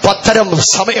 രാത്രി 10:30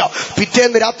 സമയം,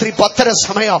 പിറ്റേന്ന് രാത്രി 10:30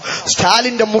 സമയം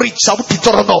സ്റ്റാലിന്റെ മുറി ചവിട്ടി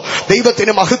തുറന്നു.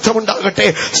 ദൈവത്തിന് മഹത്വമുണ്ടാകട്ടെ.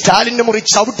 സ്റ്റാലിന്റെ മുറി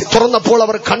ചവിട്ടി തുറന്നപ്പോൾ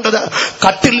അവർ കണ്ടത്,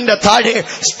 കട്ടിലിന്റെ താഴെ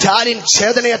സ്റ്റാലിൻ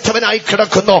ചേതനയറ്റവനായി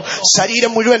കിടക്കുന്നു.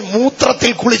 ശരീരം മുഴുവൻ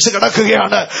മൂത്രത്തിൽ കുളിച്ച്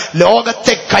കിടക്കുകയാണ്.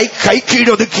 ലോകത്തെ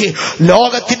കൈക്കീഴൊതുക്കി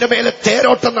ലോകത്തിന്റെ മേലെ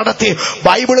തേരോട്ടം നടത്തി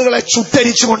ബൈബിളുകളെ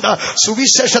ചുട്ടരിച്ചുകൊണ്ട്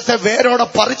സുവിശേഷത്തെ വേരോടെ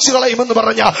പറിച്ചു കളയുമെന്ന്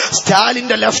പറഞ്ഞ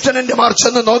സ്റ്റാലിന്റെ ലഫ്റ്റനന്റുമാർ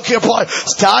ചെന്ന് നോക്കിയപ്പോൾ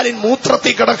സ്റ്റാലിൻ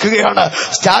മൂത്രത്തിൽ കിടക്കുകയാണ്.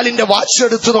 സ്റ്റാലിന്റെ വാച്ച്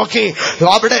എടുത്തു നോക്കി,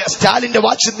 അവിടെ സ്റ്റാലിന്റെ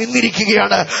വാച്ച്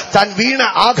നിന്നിരിക്കുകയാണ്. താൻ വീണ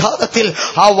ആഘാതത്തിൽ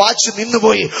ആ വാച്ച്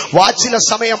നിന്നുപോയി. വാച്ചിലെ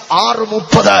സമയം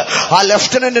 6:30. ആ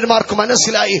ലഫ്റ്റനന്റുമാർക്ക്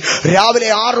മനസ്സിലായി, രാവിലെ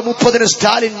 6:30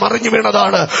 സ്റ്റാലിൻ മറിഞ്ഞു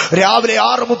വീണതാണ്. രാവിലെ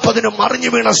 6:30 മറിഞ്ഞു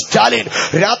വീണ സ്റ്റാലിൻ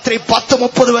രാത്രി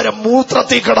 10:30 വരെ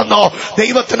മൂത്രത്തിൽ കിടന്നു.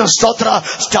 ദൈവത്തിന് സ്തോത്ര.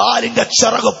 സ്റ്റാലിന്റെ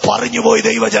ചിറക് പറഞ്ഞുപോയി.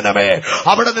 ദൈവജനമേ,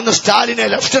 അവിടെ നിന്ന് സ്റ്റാലിനെ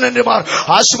ലഫ്റ്റനന്റുമാർ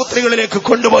ആശുപത്രികളിലേക്ക്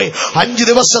കൊണ്ടുപോയി 5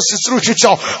 ദിവസം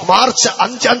ശുശ്രൂഷിച്ചോ. മാർച്ച്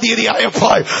 5-ാം തീയതി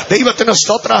ആയപ്പോൾ ദൈവത്തിന്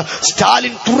സ്തോത്ര,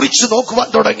 സ്റ്റാലിൻ തുറിച്ചു നോക്കുവാൻ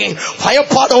തുടങ്ങി.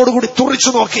 ഭയപ്പാടോടുകൂടി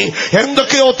തുറിച്ചു നോക്കി.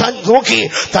 എന്തൊക്കെയോ താൻ നോക്കി.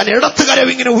 താൻ ഇടത്തുകരം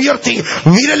ഇങ്ങനെ ഉയർത്തി,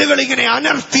 വിരലുകൾ ഇങ്ങനെ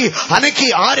അനക്കി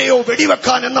ആരെയോ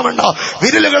വെടിവെക്കാൻ എന്നവണ്ണ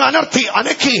വിരലുകൾ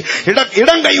അനക്കി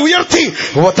ഇടം കൈ ഉയർത്തി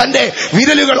തന്റെ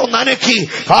വിരലുകൾ ഒന്ന് അനക്കി.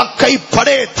 ആ കൈ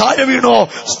പടേ താഴെ വീണോ.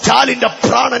 സ്റ്റാലിന്റെ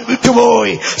പ്രാണൻ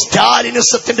വിട്ടുപോയി.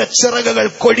 സ്റ്റാലിനിസത്തിന്റെ ചിറകുകൾ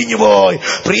കൊഴിഞ്ഞുപോയി.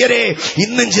 പ്രിയരെ,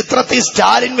 ഇന്നും ചിത്രത്തിൽ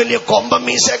സ്റ്റാലിൻ വലിയ കൊമ്പം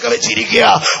മീശയൊക്കെ വെച്ചിരിക്കുക.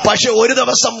 പക്ഷെ ഒരു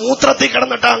ദിവസം മൂത്രത്തിൽ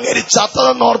കിടന്നിട്ട് അങ്ങേര്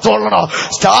ചത്തതെന്ന് ഓർത്തോളണം.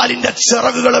 സ്റ്റാലിന്റെ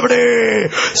ചിറകുകൾ എവിടെ?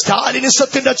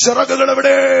 സ്റ്റാലിനിസത്തിന്റെ ചിറകുകൾ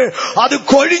എവിടെ? അത്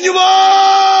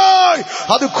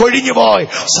കൊഴിഞ്ഞുപോയി.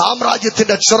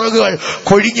 സാമ്രാജ്യത്തിന്റെ ചിറകുകൾ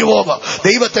കൊഴിഞ്ഞുപോകും.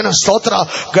 ദൈവത്തിന് സ്തോത്ര.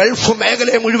 ഗൾഫ്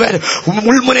മേഖലയെ മുഴുവൻ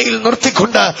മുൾമുനയിൽ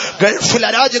നിർത്തിക്കൊണ്ട്, ഗൾഫിൽ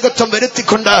അരാജകത്വം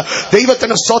വരുത്തിക്കൊണ്ട്,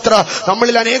 ദൈവത്തിന് സ്തോത്ര.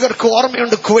 നമ്മളിൽ അനേകർക്ക്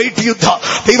ഓർമ്മയുണ്ട് കുവൈറ്റ് യുദ്ധം.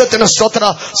 ദൈവത്തിന് സ്തോത്ര.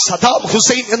 സദാം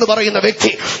ഹുസൈൻ എന്ന് പറയുന്ന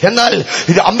വ്യക്തി, എന്നാൽ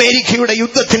അമേരിക്കയുടെ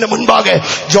യുദ്ധത്തിന് മുൻപാകെ,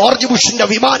 ജോർജ് ബുഷിന്റെ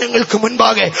വിമാനങ്ങൾക്ക്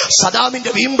മുൻപാകെ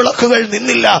സദാമിന്റെ വീമ്പിളക്കുകൾ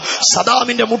നിന്നില്ല.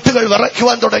 സദാമിന്റെ മുട്ടുകൾ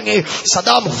വിറയ്ക്കുവാൻ തുടങ്ങി.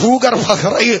 സദാം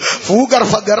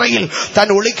ഭൂഗർഭഗറയിൽ താൻ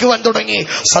ഒളിക്കുവാൻ തുടങ്ങി.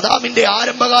 സദാമിന്റെ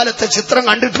ആരംഭകാലത്തെ ചിത്രം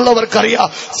കണ്ടിട്ടുള്ളവർക്കറിയാം,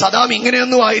 സദാം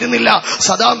ഇങ്ങനെയൊന്നും ആയിരുന്നില്ല.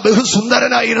 സദാം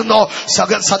ബഹുസുന്ദരനായിരുന്നോ,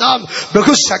 സദാം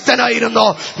ബഹുശക്തനായിരുന്നോ.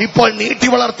 ഇപ്പോൾ നീട്ടി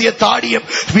വളർത്തിയ താടിയും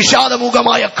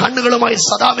വിഷാദമുഖമായ കണ്ണുകളുമായി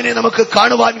സദാമിനെ നമുക്ക്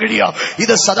കാണുവാൻ കഴിയാം.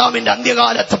 ഇത് സദാമിന്റെ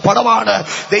അന്ത്യകാലത്തെ പടമാണ്.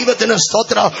 ദൈവത്തിന്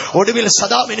സ്തോത്ര. ഒടുവിൽ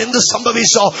സദാമിന് എന്ത്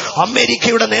സംഭവിച്ചോ?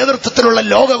 അമേരിക്കയുടെ നേതൃത്വത്തിലുള്ള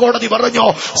ലോക കോടതി പറഞ്ഞോ,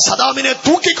 സദാമിനെ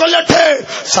തൂക്കിക്കൊല്ലട്ടെ.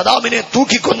 സദാമിനെ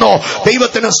തൂക്കിക്കൊന്നു.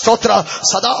 ദൈവത്തിന് സ്തോത്ര.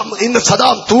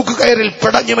 സദാം തൂക്കുകയറിൽ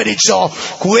പിടഞ്ഞു മരിച്ചോ.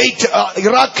 കുവൈറ്റ്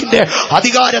ഇറാഖിന്റെ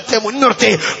അധികാരത്തെ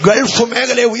മുൻനിർത്തി ഗൾഫ്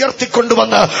മേഖലയെ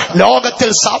ഉയർത്തിക്കൊണ്ടുവന്ന് ലോകത്തിൽ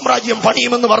സാമ്രാജ്യം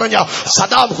പണിയുമെന്ന് പറഞ്ഞ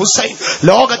സദാം ഹുസൈൻ,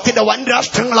 ലോകത്തിന്റെ വൻ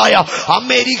രാഷ്ട്രങ്ങളായ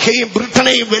അമേരിക്കയും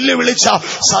ബ്രിട്ടനെയും വെല്ലുവിളിച്ച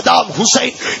സദാം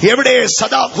ഹുസൈൻ എവിടെ?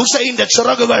 സദാം ഹുസൈന്റെ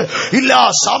ചിറകുകൾ ഇല്ല.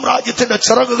 സാമ്രാജ്യത്തിന്റെ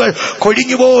ചിറകുകൾ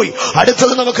കൊഴിഞ്ഞുപോയി.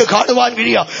 അടുത്തത് നമുക്ക് കാണുവാൻ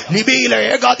കഴിയാം, ലിബിയയിലെ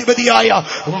ഏകാധിപതിയായ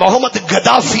മുഹമ്മദ്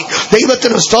ഗദാഫി.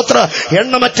 ദൈവത്തിന് സ്തോത്ര.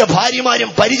 എണ്ണമറ്റ ഭാര്യമാരും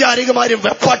പരിചാരികമാരും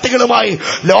വെപ്പാട്ടികളുമായി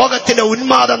ലോകത്തിന്റെ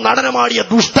ഉന്മാദ നടനമാടിയ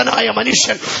ദുഷ്ടനായ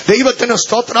മനുഷ്യൻ. ദൈവത്തിന്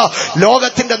സ്തോത്ര.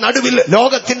 ലോകത്തിന്റെ നടുവിൽ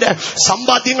ലോകത്തിന്റെ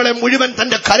സമ്പാദ്യങ്ങളെ മുഴുവൻ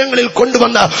തന്റെ കരങ്ങളിൽ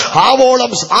കൊണ്ടുവന്ന്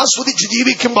ആവോളം ആസ്വദിച്ച്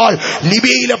ജീവിക്കുമ്പോൾ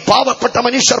ലിബിയയിലെ പാവപ്പെട്ട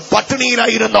മനുഷ്യർ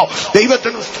പട്ടിണിയിലായിരുന്നു.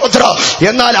 ദൈവത്തിന് സ്തോത്ര.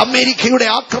 എന്നാൽ അമേരിക്കയുടെ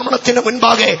ആക്രമണത്തിന്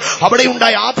മുൻപാകെ,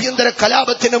 അവിടെയുണ്ടായ ആഭ്യന്തര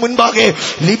കലാപത്തിന് മുൻപാകെ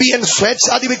ലിബിയൻ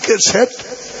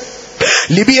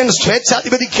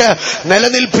സ്വേച്ഛാധിപതിക്ക്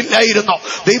നിലനിൽപ്പില്ലായിരുന്നു.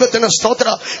 ദൈവത്തിന് സ്തോത്ര.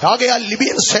 ആകയാൽ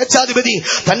ലിബിയൻ സ്വേച്ഛാധിപതി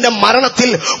തന്റെ മരണത്തിൽ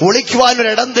ഒളിക്കുവാൻ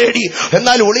ഒരിടം തേടി.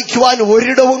 എന്നാൽ ഒളിക്കുവാൻ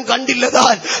ഒരിടവും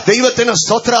കണ്ടില്ലതാൻ. ദൈവത്തിന്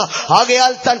സ്തോത്ര.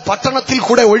 ആകയാൽ താൻ പട്ടണത്തിൽ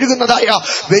കൂടെ ഒഴുകുന്നതായ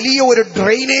വലിയ ഒരു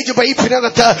ഡ്രെയിനേജ്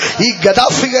പൈപ്പിനകത്ത് ഈ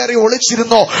ഗദാഫി കയറി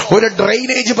ഒളിച്ചിരുന്നു. ഒരു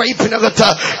ഡ്രെയിനേജ് പൈപ്പിനകത്ത്.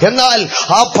 എന്നാൽ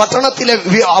ആ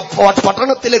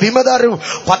പട്ടണത്തിലെ വിമതരും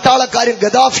പട്ടാളക്കാരും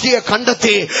ഗദാഫിയെ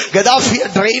കണ്ടെത്തി. ഗദാഫിയെ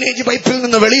ഡ്രെയിനേജ് പൈപ്പിൽ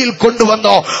നിന്ന് വെളിയിൽ കൊണ്ടുവന്നു.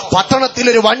 കൊണ്ടുവന്നോ,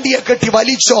 പട്ടണത്തിലൊരു വണ്ടിയെ കെട്ടി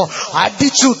വലിച്ചോ,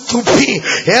 അടിച്ചു തുപ്പി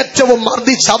ഏറ്റവും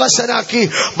മർദ്ദിച്ച് അവശനാക്കി.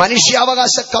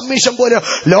 മനുഷ്യാവകാശ കമ്മീഷൻ പോലോ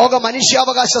ലോക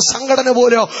മനുഷ്യാവകാശ സംഘടന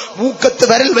പോലോ മൂക്കത്ത്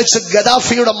വിരൽ വെച്ച്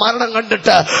ഗദാഫിയുടെ മരണം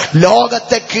കണ്ടിട്ട്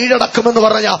ലോകത്തെ കീഴടക്കുമെന്ന്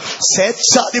പറഞ്ഞ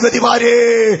സ്വേച്ഛാധിപതിമാരെ,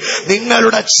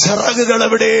 നിങ്ങളുടെ ചിറകുകൾ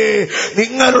എവിടെ?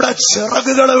 നിങ്ങളുടെ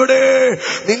ചിറകുകൾ എവിടെ?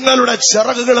 നിങ്ങളുടെ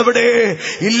ചിറകുകൾ എവിടെ?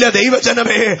 ഇല്ല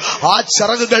ദൈവജനമേ, ആ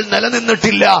ചിറകുകൾ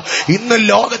നിലനിന്നിട്ടില്ല. ഇന്ന്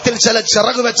ലോകത്തിൽ ചില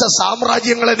ചിറക് വെച്ച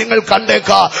സാമ്രാജ്യങ്ങളെ നിങ്ങൾ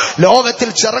കണ്ടേക്കാം, ലോകത്തിൽ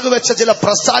ചിറക് വെച്ച ചില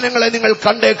പ്രസ്ഥാനങ്ങളെ നിങ്ങൾ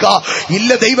കണ്ടേക്കാം. ഇല്ല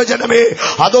ദൈവജനമേ,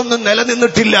 അതൊന്നും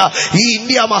നിലനിന്നിട്ടില്ല. ഈ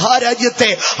ഇന്ത്യ മഹാരാജ്യത്തെ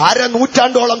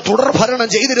അരനൂറ്റാണ്ടോളം തുടർഭരണം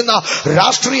ചെയ്തിരുന്ന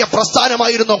രാഷ്ട്രീയ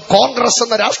പ്രസ്ഥാനമായിരുന്നു കോൺഗ്രസ്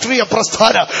എന്ന രാഷ്ട്രീയ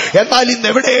പ്രസ്ഥാനം. എന്നാൽ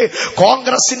ഇന്നെവിടെ?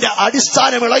 കോൺഗ്രസിന്റെ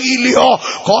അടിസ്ഥാനം ഇളകിയില്ലയോ?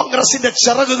 കോൺഗ്രസിന്റെ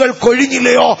ചിറകുകൾ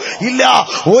കൊഴിഞ്ഞില്ലയോ? ഇല്ല.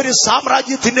 ഒരു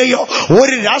സാമ്രാജ്യത്തിന്റെയോ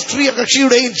ഒരു രാഷ്ട്രീയ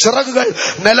കക്ഷിയുടെയും ചിറകുകൾ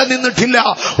നിലനിന്നിട്ടില്ല.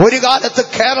 ഒരു കാലത്ത്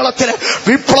കേരളത്തിലെ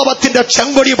വിപ്ലവത്തിന്റെ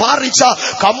ചെങ്കൊടി പാറിച്ച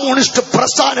കമ്മ്യൂണിസ്റ്റ്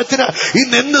പ്രസ്ഥാനത്തിന്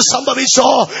ഇന്ന് എന്ത് സംഭവിച്ചോ?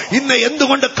 ഇന്ന്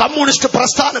എന്തുകൊണ്ട് കമ്മ്യൂണിസ്റ്റ്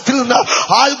പ്രസ്ഥാനത്തിൽ നിന്ന്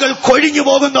ആളുകൾ കൊഴിഞ്ഞു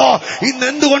പോകുന്നു? ഇന്ന്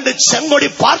എന്തുകൊണ്ട് ചെങ്കൊടി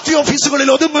പാർട്ടി ഓഫീസുകളിൽ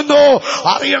ഒതുങ്ങുന്നു?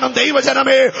 അറിയണം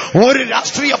ദൈവജനമേ, ഒരു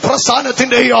രാഷ്ട്രീയ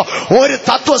പ്രസ്ഥാനത്തിന്റെയോ ഒരു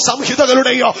തത്വ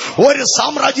സംഹിതകളുടെയോ ഒരു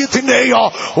സാമ്രാജ്യത്തിന്റെയോ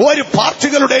ഒരു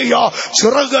പാർട്ടികളുടെയോ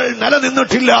ചിറകുകൾ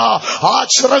നിലനിന്നിട്ടില്ല. ആ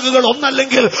ചിറകുകൾ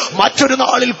ഒന്നല്ലെങ്കിൽ മറ്റൊരു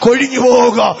നാളിൽ കൊഴിഞ്ഞു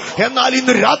പോവുക. എന്നാൽ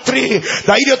ഇന്ന് രാത്രി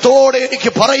ധൈര്യത്തോടെ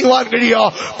എനിക്ക് പറയുവാൻ കഴിയുക,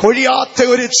 കൊഴിയാത്ത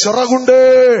ഒരു ചിറകുണ്ട്,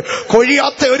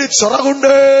 കൊഴിയാത്ത ഒരു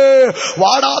ചിറകുണ്ട്,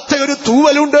 വാടാത്ത ഒരു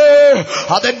തൂവലുണ്ട്.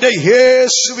 അതെന്റെ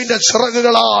യേശുവിന്റെ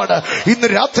ചിറകുകളാണ്. ഇന്ന്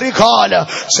രാത്രികാല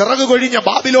ചിറക് കൊഴിഞ്ഞ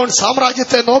ബാബിലോൺ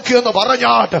സാമ്രാജ്യത്തെ നോക്കിയെന്ന്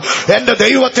പറഞ്ഞാട്ട് എന്റെ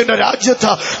ദൈവത്തിന്റെ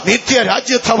രാജ്യത്ത് നിത്യ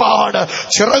രാജ്യത്വമാണ്.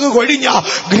 ചിറക് കൊഴിഞ്ഞ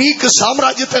ഗ്രീക്ക്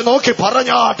സാമ്രാജ്യത്തെ നോക്കി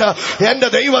പറഞ്ഞാട്ട് എന്റെ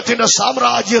ദൈവത്തിന്റെ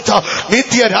സാമ്രാജ്യത്ത്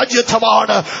നിത്യ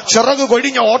രാജ്യത്വമാണ്. ചിറക്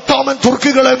കൊഴിഞ്ഞ ഓട്ടോമൻ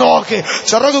തുർക്കികളെ നോക്കി,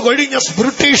 ചിറക് കൊഴിഞ്ഞ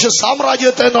ബ്രിട്ടീഷ്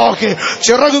സാമ്രാജ്യത്തെ നോക്കി,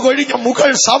 ചിറക് കൊഴിഞ്ഞ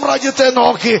മുഗൾ സാമ്രാജ്യത്തെ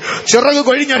നോക്കി, ചിറക്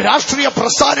കൊഴിഞ്ഞ രാഷ്ട്രീയ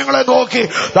പ്രസ്ഥാനങ്ങളെ നോക്കി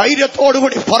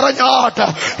ധൈര്യത്തോടുകൂടി പറഞ്ഞാട്ട്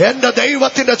എന്റെ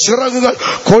ദൈവത്തിന്റെ ചിറകുകൾ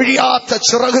കൊഴിയാത്ത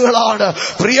ചിറകുകളാണ്.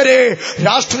 പ്രിയരെ,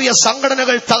 രാഷ്ട്രീയ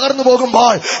സംഘടനകൾ തകർന്നു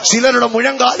പോകുമ്പോൾ ചിലരുടെ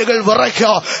മുഴങ്കാലുകൾ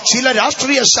വിറയ്ക്കുക. ചില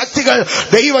രാഷ്ട്രീയ ശക്തികൾ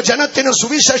ദൈവജനത്തിനും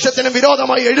സുവിശേഷത്തിനും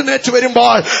വിരോധമായി എഴുന്നേറ്റ്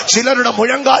വരുമ്പോൾ ചിലരുടെ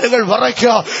മുഴങ്കാലുകൾ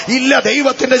വിറയ്ക്കുക. ഇല്ല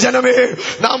ദൈവത്തിന്റെ ജനമേ,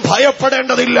 നാം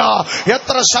ഭയപ്പെടേണ്ടതില്ല.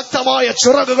 എത്ര ശക്തമായ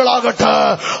ചിറകുകളാകട്ടെ,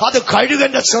 അത്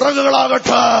കഴുകന്റെ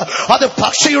ചിറകുകളാകട്ടെ, അത്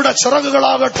പക്ഷിയുടെ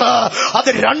ചിറകുകളാകട്ടെ, അത്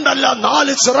 2 അല്ല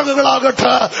 4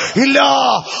 ചിറകുകളാകട്ടെ, ഇല്ല,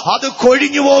 അത്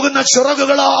കൊഴിഞ്ഞു പോകുന്ന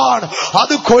ചിറകുകളാണ്.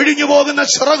 അത് കൊഴിഞ്ഞു പോകുന്ന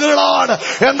ചിറകുകളാണ്.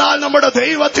 എന്നാൽ നമ്മുടെ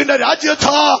ദൈവത്തിന്റെ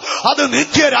രാജ്യത്ത് അത്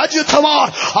നിത്യ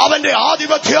രാജ്യത്വമാണ്. അവന്റെ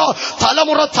ആധിപത്യ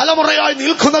തലമുറ തലമുറയായി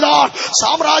നിൽക്കുന്നതാണ്.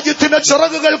 സാമ്രാജ്യത്തിന്റെ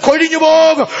ചിറകുകൾ കൊഴിഞ്ഞു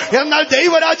പോകും, എന്നാൽ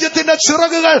ദൈവരാജ്യത്തിന്റെ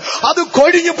ചിറകുകൾ അത്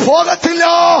കൊഴിഞ്ഞു പോകത്തില്ല.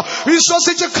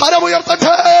 വിശ്വസിച്ച്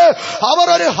കരമുയർത്തട്ടെ, അവർ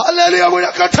ഒരു ഹല്ലേലൂയ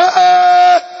മുഴക്കട്ടെ.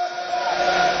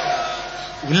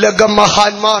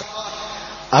 ഉലകമഹാന്മാർ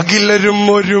അഖിലരും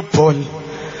ഒരുപോൽ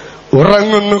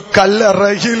ഉറങ്ങുന്നു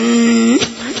കല്ലറയിൽ.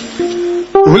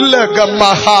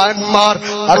 ഉലകമഹാന്മാർ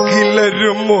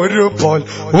അഖിലരും ഒരുപോൽ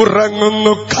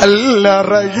ഉറങ്ങുന്നു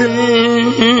കല്ലറയിൽ.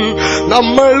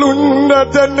 നമ്മൾ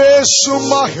ഉന്നതനേശു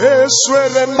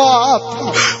മഹേശ്വരൻ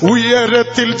മാത്രം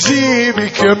ഉയരത്തിൽ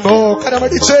ജീവിക്കുന്നു.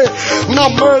 കരമടിച്ച്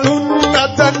നമ്മൾ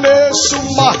ഉന്നതനേശു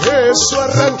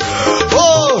മഹേശ്വരൻ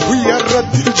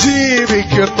ഉയരത്തിൽ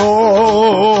ജീവിക്കുന്നു.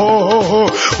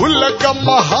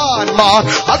 ഉലകമഹാന്മാർ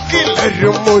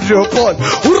അഖിലരും ഒരുപോൽ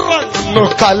ഉറങ്ങുന്നു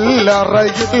കല്ലറയിൽ.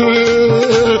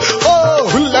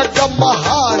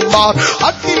 ഉലകമഹാന്മാർ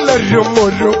അഖിലരും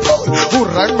ഒരുപോൽ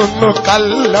ഉറങ്ങുന്നു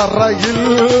കല്ലറയിൽ.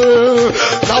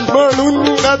 നമ്മൾ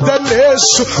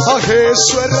ഉന്നതനേശു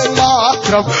മഹേശ്വരൻ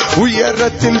മാത്രം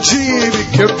ഉയരത്തിൽ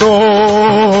ജീവിക്കുന്നു.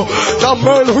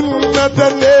 നമ്മൾ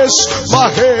ഉന്നതനേശു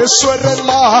മഹേശ്വരൻ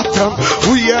മാത്രം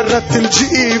ഉയരത്തിൽ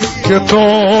ജീവിക്കുന്നു.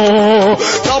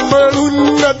 നമ്മൾ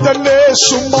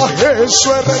ഉന്നതനേശു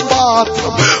മഹേശ്വരൻ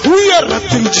മാത്രം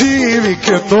ഉയരത്തിൽ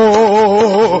ജീവിക്കുന്നു.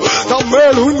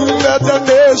 നമ്മൾ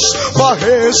ഉന്നതനേശു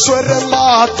മഹേശ്വരൻ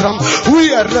മാത്രം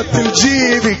ഉയരത്തിൽ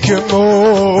ജീവിക്കുന്നു.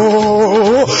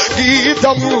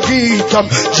 ഗീതം ഗീതം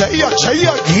ജയ ജയ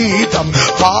ഗീതം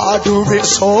പാടുവിൻ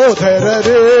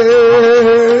സോദരരേ.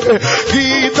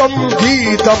 ഗീതം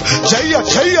ഗീതം ജയ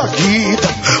ജയ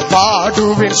ഗീതം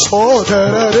പാടുവിൻ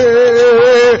സോദരരേ.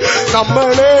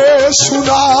 നമ്മളെ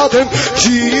സുനാഥൻ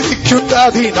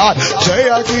ജീവിക്കുന്നതിനാൽ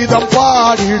ജയഗീതം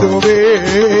പാടിടുവേ.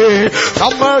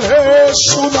 നമ്മളെ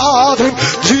സുനാഥൻ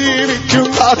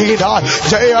ജീവിക്കുന്നതിനാൽ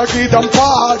ജയഗീതം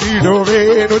പാടിടുവേ.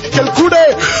 ഒരിക്കൽ കൂടെ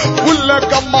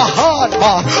ഉലകം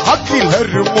മഹാന്മാർ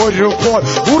അഖിലരും ഒരുപോൽ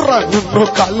ഉറങ്ങുന്നു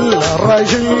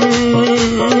കല്ലറയിൽ.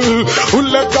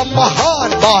 ഉലകം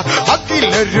മഹാന്മാർ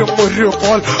അഖിലരും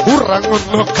ഒരുപോൽ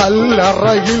ഉറങ്ങുന്നു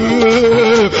കല്ലറയിൽ.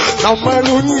 നമ്മൾ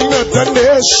ഉന്നതൻ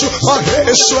യേശു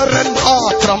മഹേശ്വരൻ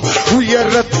മാത്രം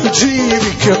ഉയരത്തിൽ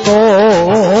ജീവിക്കുന്നു.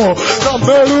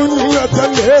 നമ്മൾ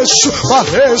ഉന്നതൻ യേശു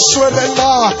മഹേശ്വരൻ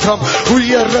മാത്രം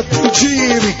ഉയരത്തിൽ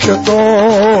ജീവിക്കുന്നു.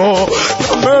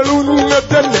 നമ്മൾ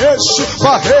ഉന്നതൻ യേശു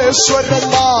മഹേശ്വരൻ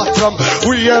മാത്രം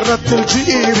ഉയരത്തിൽ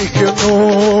ജീവിക്കുന്നു.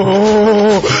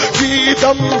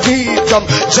 ഗീതം ഗീതം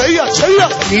ജയ ജയ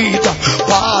ഗീതം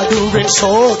പാടുവിൻ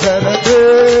സോദരനേ.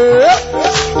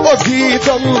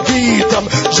 ഗീതം ഗീതം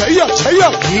ജയ ജയ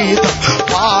ഗീതം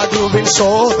പാടുവിൻ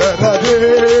സോദരനേ.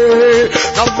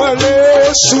 നമ്മളെ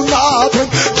സുനാഥൻ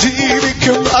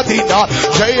ജീവിക്കുന്നതിനാൽ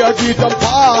ജയഗീതം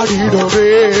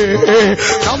പാടിടുവേ.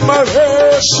 നമ്മളെ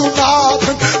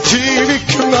സുനാഥൻ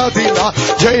ജീവിക്കുന്നതിനാൽ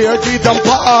ജയഗീതം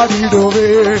പാടിടുവേ.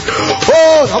 ഓ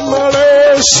നമ്മളെ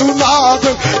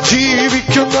സുനാഥൻ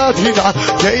ജീവിക്കുന്നതിനാൽ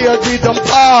ജയഗീതം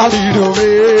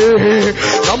പാടിടുവേ.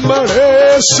 നമ്മളെ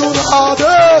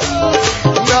സുനാഥൻ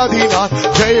നദിനാൽ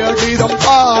ജയഗീതം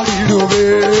പാടിടുവേ.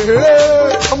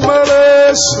 നമ്മളെ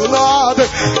സുനാഥൻ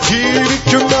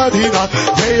ജീവിക്കുന്നതിനാൽ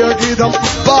ജയഗീതം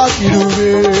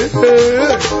പാടിടുവേ.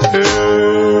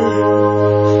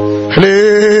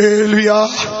 ഹല്ലേലൂയ.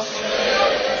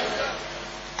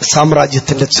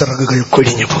 സാമ്രാജ്യത്തിന്റെ ചിറകുകൾ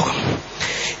കൊഴിഞ്ഞു പോകും,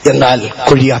 എന്നാൽ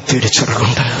കൊഴിയാത്തൊരു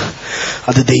ചിറകുണ്ട്,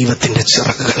 അത് ദൈവത്തിന്റെ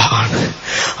ചിറകുകളാണ്.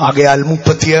 ആകയാൽ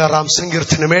 36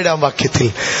 സങ്കീർത്തനം 7 വാക്യത്തിൽ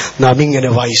നാം ഇങ്ങനെ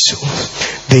വായിച്ചു,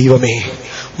 ദൈവമേ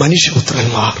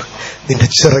മനുഷ്യപുത്രന്മാർ നിന്റെ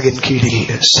ചിറകിൻ കീഴിൽ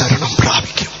ശരണം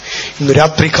പ്രാപിക്കും. ഇന്ന്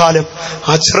രാത്രികാലം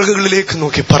ആ ചിറകുകളിലേക്ക്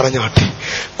നോക്കി പറഞ്ഞാട്ടെ,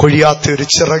 കൊഴിയാത്ത ഒരു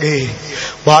ചിറകേ,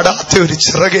 വാടാത്ത ഒരു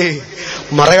ചിറകേ,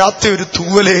 മറയാത്ത ഒരു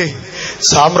തൂവലേ.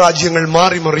 സാമ്രാജ്യങ്ങൾ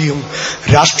മാറിമറിയും,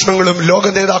 രാഷ്ട്രങ്ങളും ലോക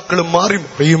നേതാക്കളും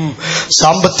മാറിമറിയും,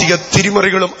 സാമ്പത്തിക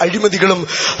തിരിമറികളും അഴിമതികളും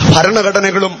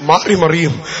ഭരണഘടനകളും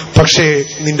മാറിമറിയും. പക്ഷേ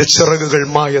നിന്റെ ചിറകുകൾ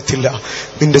മായത്തില്ല.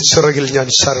 നിന്റെ ചിറകിൽ ഞാൻ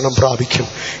ശരണം പ്രാപിക്കും.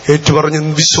 ഏറ്റുപറഞ്ഞ്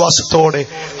വിശ്വാസത്തോടെ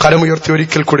കരമുയർത്തി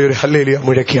ഒരിക്കൽ കൂടി ഒരു ഹല്ലേലൂയ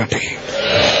മുഴക്കിയാട്ടെ.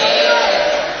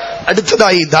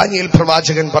 അടുത്തതായി ദാനിയേൽ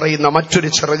പ്രവാചകൻ പറയുന്ന മറ്റൊരു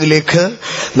ചിറകിലേക്ക്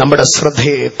നമ്മുടെ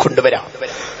ശ്രദ്ധയെ കൊണ്ടുവരാം.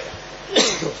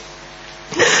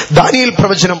 ദാനിയേൽ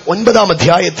പ്രവചനം 9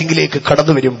 അധ്യായത്തിലേക്ക്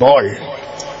കടന്നു വരുമ്പോൾ,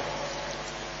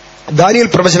 ദാനിയേൽ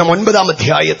പ്രവചനം 9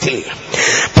 അധ്യായത്തിൽ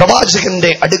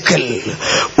പ്രവാചകന്റെ അടുക്കൽ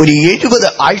ഒരു 70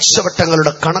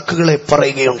 ആഴ്ചവട്ടങ്ങളുടെ കണക്കുകളെ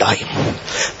പറയുകയുണ്ടായി.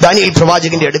 ദാനിയേൽ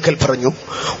പ്രവാചകന്റെ അടുക്കൽ പറഞ്ഞു.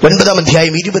 9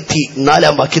 അധ്യായം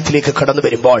 24 വാക്യത്തിലേക്ക് കടന്നു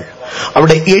വരുമ്പോൾ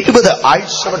അവിടെ 70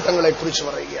 ആഴ്ചവട്ടങ്ങളെ കുറിച്ച്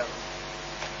പറയുകയാണ്.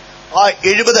 ആ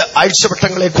 70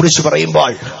 ആഴ്ചവട്ടങ്ങളെ കുറിച്ച്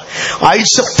പറയുമ്പോൾ,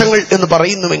 ആഴ്ചവട്ടങ്ങൾ എന്ന്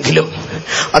പറയുന്നുവെങ്കിലും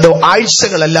അത്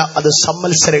ആഴ്ചകളല്ല, അത്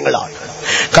സംവത്സരങ്ങളാണ്.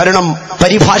 കാരണം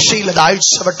പരിഭാഷയിൽ അത്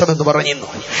ആഴ്ചവട്ടം എന്ന് പറയുന്നു.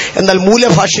 എന്നാൽ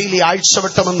മൂലഭാഷയിൽ ഈ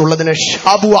ആഴ്ചവട്ടം എന്നുള്ളതിന്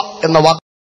ഷാബുവ എന്ന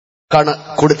വാക്കാണ്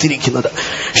കൊടുത്തിരിക്കുന്നത്.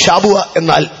 ഷാബുവ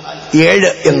എന്നാൽ 7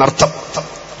 എന്നർത്ഥം.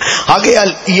 ആകയാൽ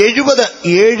 70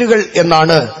 ഏഴുകൾ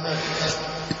എന്നാണ്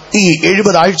ഈ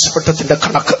 70 ആഴ്ചവട്ടത്തിന്റെ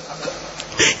കണക്ക്.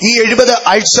 ഈ 70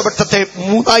 ആഴ്ചവട്ടത്തെ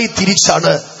 3ആയി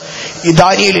തിരിച്ചാണ് ഈ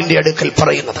ദാനിയേലിന്റെ അടുക്കൽ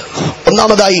പറയുന്നത്.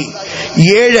 ഒന്നാമതായി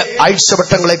 7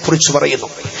 ആഴ്ചവട്ടങ്ങളെ കുറിച്ച് പറയുന്നു.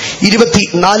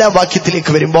 24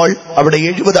 വാക്യത്തിലേക്ക് വരുമ്പോൾ അവിടെ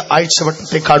 70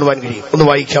 ആഴ്ചവട്ടത്തെ കാണുവാൻ കഴിയും. ഒന്ന്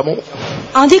വായിക്കാമോ?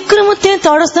 അതിക്രമത്തെ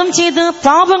തടസ്സം ചെയ്ത്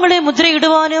പാപങ്ങളെ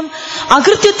മുദ്രയിടുവാനും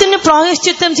അകൃത്യത്തിന്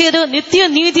പ്രായശ്ചിത്തം ചെയ്ത്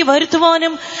നിത്യനീതി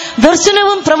വരുത്തുവാനും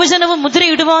ദർശനവും പ്രവചനവും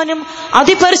മുദ്രയിടുവാനും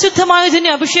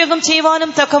അതിപരിശുദ്ധമായതിനെ അഭിഷേകം ചെയ്യുവാനും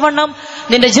തക്കവണ്ണം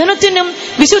നിന്റെ ജനത്തിനും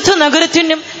വിശുദ്ധ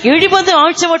നഗരത്തിനും 70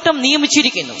 ആഴ്ചവട്ടം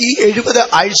നിയമിച്ചിരിക്കുന്നു. ഈ 70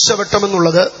 ആഴ്ചവട്ടം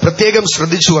എന്നുള്ളത് പ്രത്യേകം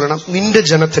ശ്രദ്ധിച്ചു വരണം. നിന്റെ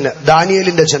ജനത്തിന്,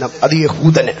 ദാനിയേലിന്റെ ജനം, അത്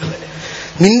യഹൂദന്,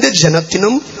 നിന്റെ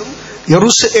ജനത്തിനും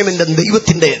യെരൂശലേമിന്റെ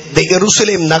ദൈവത്തിന്റെ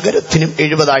യെരൂശലേം നഗരത്തിനും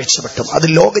 70 ആഴ്ചവട്ടം. അത്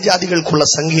ലോകജാതികൾക്കുള്ള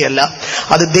സംഖ്യയല്ല,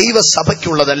 അത്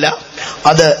ദൈവസഭയ്ക്കുള്ളതല്ല,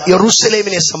 അത്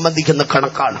യെരൂശലേമിനെ സംബന്ധിക്കുന്ന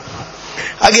കണക്കാണ്.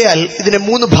 ആകയാൽ ഇതിനെ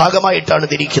 3 ഭാഗമായിട്ടാണ്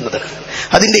തിരിക്കുന്നത്.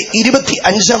 അതിന്റെ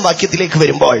 25 വാക്യത്തിലേക്ക്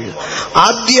വരുമ്പോൾ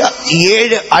ആദ്യ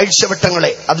 7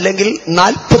 ആഴ്ചവട്ടങ്ങളെ, അല്ലെങ്കിൽ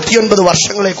 49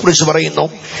 വർഷങ്ങളെ കുറിച്ച് പറയുന്നു.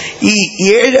 ഈ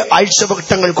 7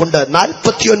 ആഴ്ചവട്ടങ്ങൾ കൊണ്ട്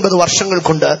 49 വർഷങ്ങൾ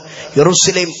കൊണ്ട്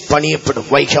യെരൂശലേം പണിയപ്പെടും.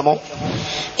 വായിക്കാമോ?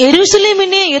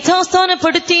 യെരൂശലേമിനെ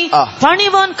യഥാസ്ഥാനപ്പെടുത്തി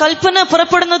പണിവാൻ കൽപ്പന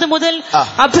പുറപ്പെടുന്നത് മുതൽ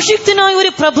അഭിഷിക്തനായ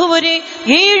ഒരു പ്രഭു വരെ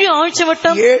 7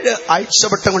 ആഴ്ചവട്ടം. 7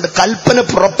 ആഴ്ചവട്ടം കൊണ്ട്, കൽപ്പന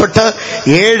പുറപ്പെട്ട്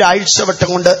 7 ആഴ്ചവട്ടം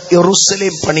കൊണ്ട്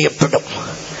യെരൂശലേം പണിയപ്പെടും.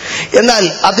 എന്നാൽ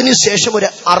അതിനുശേഷം ഒരു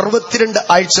 62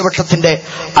 ആഴ്ചവട്ടത്തിന്റെ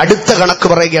അടുത്ത കണക്ക്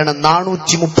പറയുകയാണ്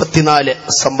 434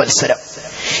 സംവത്സരം.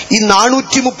 ഈ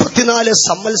 434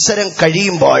 സംവത്സരം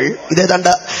കഴിയുമ്പോൾ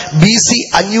ഇതേതാണ്ട് BC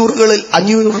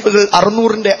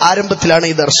 600 ആരംഭത്തിലാണ്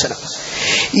ഈ ദർശനം.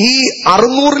 ഈ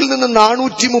 600 നിന്ന്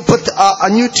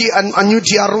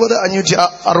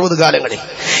 560 കാലങ്ങളിൽ,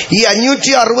 ഈ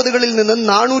 560കളിൽ നിന്ന്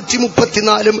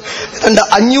 434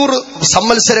 500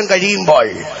 സംവത്സരം കഴിയുമ്പോൾ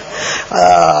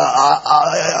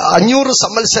 500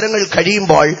 സംവത്സരങ്ങൾ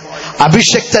കഴിയുമ്പോൾ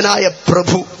അഭിഷക്തനായ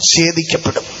പ്രഭു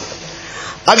ഛേദിക്കപ്പെടും.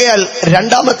 ആകയാൽ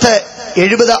രണ്ടാമത്തെ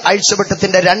 70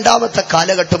 ആഴ്ചവട്ടത്തിന്റെ രണ്ടാമത്തെ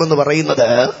കാലഘട്ടം എന്ന് പറയുന്നത്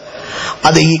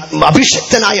അത് ഈ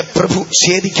അഭിഷക്തനായ പ്രഭു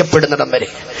ഛേദിക്കപ്പെടുന്നിടം വരെ.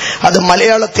 അത്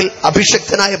മലയാളത്തിൽ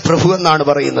അഭിഷക്തനായ പ്രഭു എന്നാണ്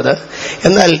പറയുന്നത്.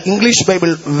 എന്നാൽ ഇംഗ്ലീഷ്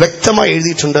ബൈബിൾ വ്യക്തമായി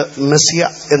എഴുതിയിട്ടുണ്ട് മെസ്സിയ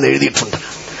എന്ന് എഴുതിയിട്ടുണ്ട്.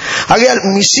 ആകയാൽ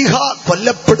മിശിഹ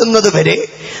കൊല്ലപ്പെടുന്നത് വരെ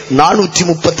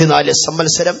 434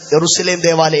 സംവത്സരം യെരൂശലേം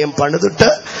ദേവാലയം പണിതിട്ട്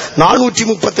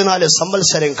 434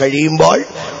 സംവത്സരം കഴിയുമ്പോൾ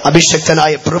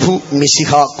അഭിഷക്തനായ പ്രഭു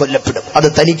മിശിഹ കൊല്ലപ്പെടും. അത്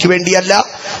തനിക്ക് വേണ്ടിയല്ല.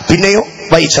 പിന്നെയോ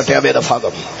വായിച്ചട്ടെ ആ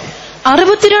വേദഭാഗം.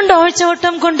 62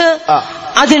 ആഴ്ചവട്ടം കൊണ്ട്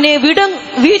അതിനെ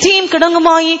വീതിയും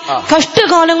കിടങ്ങുമായി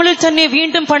കഷ്ടകാലങ്ങളിൽ തന്നെ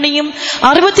വീണ്ടും പണിയും.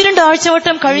 62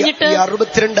 ആഴ്ചവട്ടം കഴിഞ്ഞിട്ട്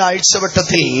 62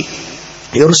 ആഴ്ചവട്ടത്തിൽ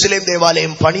യെരൂശലേം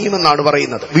ദേവാലയം പണിയുമെന്നാണ്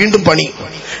പറയുന്നത്. വീണ്ടും പണിയും,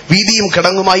 വീതിയും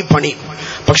കിടങ്ങുമായി പണിയും.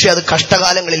 പക്ഷെ അത്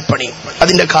കഷ്ടകാലങ്ങളിൽ പണിയും.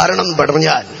 അതിന്റെ കാരണം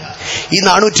പറഞ്ഞാൽ ഈ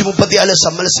 434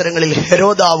 സംവത്സരങ്ങളിൽ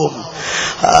ഹെരോദാവും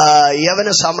യവന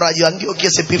സാമ്രാജ്യം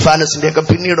അന്ത്യോക്യസ് എപ്പിഫാനസിന്റെ ഒക്കെ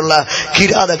പിന്നീടുള്ള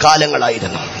കിരാത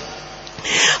കാലങ്ങളായിരുന്നു.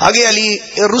 ആകയാൽ ഈ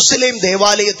യെരൂശലേം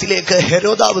ദേവാലയത്തിലേക്ക്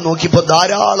ഹെരോദാവ് നോക്കിയപ്പോൾ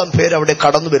ധാരാളം പേര് അവിടെ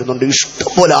കടന്നു വരുന്നുണ്ട്.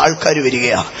 ഇഷ്ടംപോലെ ആൾക്കാർ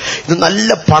വരികയാ. ഇത് നല്ല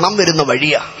പണം വരുന്ന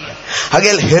വഴിയാ.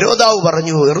 ആകയാൽ ഹെരോദാവ്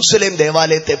പറഞ്ഞു, യെരൂശലേം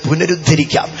ദേവാലയത്തെ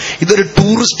പുനരുദ്ധരിക്കാം, ഇതൊരു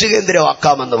ടൂറിസ്റ്റ്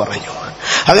കേന്ദ്രമാക്കാമെന്ന് പറഞ്ഞു.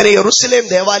 അങ്ങനെ യെരൂശലേം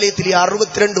ദേവാലയത്തിൽ ഈ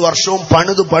 62 വർഷവും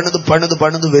പണിത്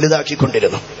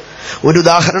വലുതാക്കിക്കൊണ്ടിരുന്നു. ഒരു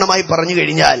ഉദാഹരണമായി പറഞ്ഞു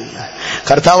കഴിഞ്ഞാൽ,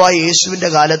 കർത്താവായ യേശുവിന്റെ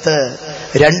കാലത്ത്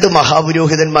 2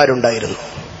 മഹാപുരോഹിതന്മാരുണ്ടായിരുന്നു.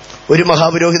 ഒരു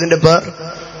മഹാപുരോഹിതന്റെ പേർ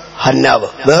ഹന്നാവ്,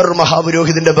 വേറൊരു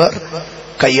മഹാപുരോഹിതന്റെ പേർ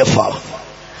കയ്യഫാവ്.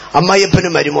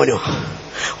 അമ്മായിയപ്പനും മരുമോനും.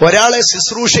 ഒരാളെ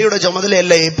ശുശ്രൂഷയുടെ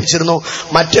ചുമതലയല്ല ഏൽപ്പിച്ചിരുന്നു,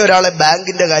 മറ്റൊരാളെ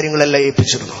ബാങ്കിന്റെ കാര്യങ്ങളെല്ലാം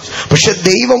ഏൽപ്പിച്ചിരുന്നു. പക്ഷെ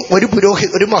ദൈവം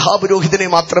ഒരു മഹാപുരോഹിതനെ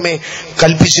മാത്രമേ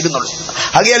കൽപ്പിച്ചിരുന്നുള്ളൂ.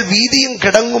 ആകയാൽ വീതിയും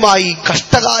കിടങ്ങുമായി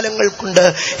കഷ്ടകാലങ്ങൾ കൊണ്ട്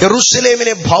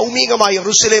യെരൂശലേമിനെ ഭൗമികമായി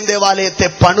യെരൂശലേം ദേവാലയത്തെ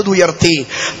പണിതുയർത്തി.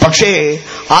 പക്ഷേ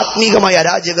ആത്മീകമായ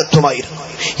അരാജകത്വമായിരുന്നു.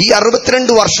 ഈ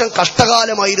 62 വർഷം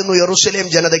കഷ്ടകാലമായിരുന്നു യെരൂശലേം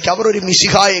ജനതയ്ക്ക്. അവർ ഒരു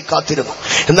മിശിഹായെ കാത്തിരുന്നു.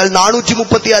 എന്നാൽ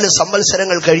 434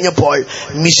 സംവത്സരങ്ങൾ കഴിഞ്ഞപ്പോൾ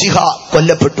മിശിഹ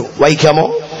കൊല്ലപ്പെട്ടു. വായിക്കാമോ?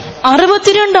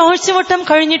 62 ആഴ്ചവട്ടം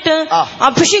കഴിഞ്ഞിട്ട്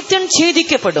അഭിഷിക്തൻ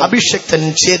ഛേദിക്കപ്പെടും.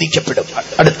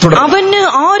 അവന്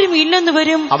ആരും ഇല്ലെന്ന്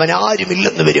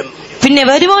വരും. പിന്നെ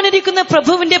വരുവാനിരിക്കുന്ന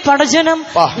പ്രഭുവിന്റെ പടജനം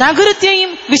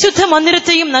നഗരത്തെയും വിശുദ്ധ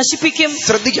മന്ദിരത്തെയും നശിപ്പിക്കും.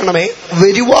 ശ്രദ്ധിക്കണമേ,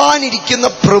 വരുവാനിരിക്കുന്ന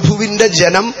പ്രഭുവിന്റെ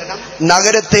ജനം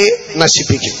നഗരത്തെ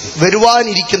നശിപ്പിക്കും.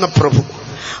 വരുവാനിരിക്കുന്ന പ്രഭു.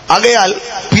 ആകയാൽ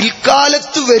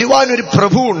പിൽക്കാലത്ത് വരുവാൻ ഒരു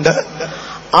പ്രഭുവുണ്ട്.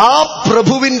 ആ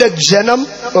പ്രഭുവിന്റെ ജനം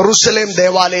യെരൂശലേം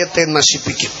ദേവാലയത്തെ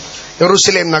നശിപ്പിക്കും,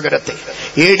 യെരൂശലേം നഗരത്തെ.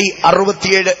 AD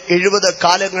 67-70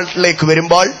 കാലങ്ങളിലേക്ക്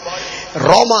വരുമ്പോൾ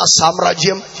റോമ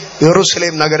സാമ്രാജ്യം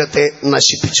യെരൂശലേം നഗരത്തെ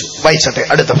നശിപ്പിച്ചു. വായിച്ചട്ടെ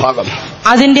അടുത്ത ഭാഗം.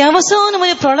 അതിന്റെ അവസാനം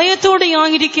ഒരു പ്രളയത്തോടെ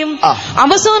ആയിരിക്കും.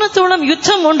 അവസാനത്തോളം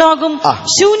യുദ്ധം ഉണ്ടാകും.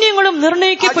 ശൂന്യങ്ങളും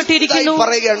നിർണയിക്കപ്പെട്ടിരിക്കുന്നു.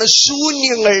 പറയുകയാണ്,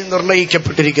 ശൂന്യങ്ങൾ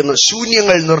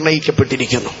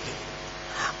നിർണയിക്കപ്പെട്ടിരിക്കുന്നു.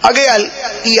 ആകയാൽ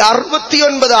ഈ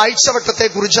 69 ആഴ്ചവട്ടത്തെ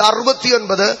കുറിച്ച്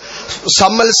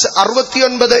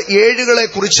 69 ഏഴുകളെ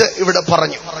കുറിച്ച് ഇവിടെ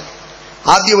പറഞ്ഞു.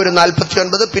 ആദ്യം ഒരു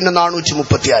 49, പിന്നെ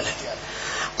 434.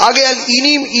 ആകയാൽ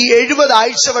ഇനിയും ഈ 70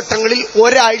 ആഴ്ചവട്ടങ്ങളിൽ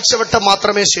ഒരാഴ്ചവട്ടം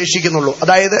മാത്രമേ ശേഷിക്കുന്നുള്ളൂ.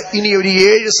 അതായത് ഇനി ഒരു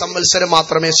 7 സംവത്സരം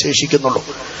മാത്രമേ ശേഷിക്കുന്നുള്ളൂ.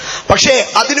 പക്ഷേ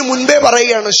അതിനു മുൻപേ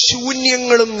പറയുകയാണ്,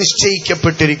 ശൂന്യങ്ങളും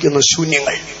നിശ്ചയിക്കപ്പെട്ടിരിക്കുന്നു.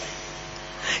 ശൂന്യങ്ങൾ.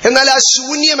 എന്നാൽ ആ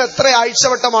ശൂന്യം എത്ര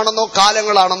ആഴ്ചവട്ടമാണെന്നോ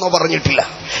കാലങ്ങളാണെന്നോ പറഞ്ഞിട്ടില്ല.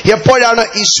 എപ്പോഴാണ്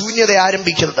ഈ ശൂന്യത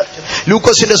ആരംഭിക്കുന്നത്?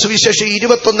 ലൂക്കോസിന്റെ സുവിശേഷം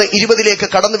 21:20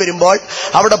 കടന്നു വരുമ്പോൾ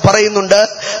അവിടെ പറയുന്നുണ്ട്,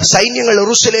 സൈന്യങ്ങൾ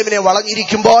യെരൂശലേമിനെ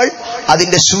വളഞ്ഞിരിക്കുമ്പോൾ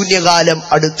അതിന്റെ ശൂന്യകാലം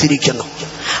അടുത്തിരിക്കുന്നു.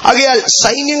 ആകയാൽ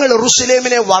സൈന്യങ്ങൾ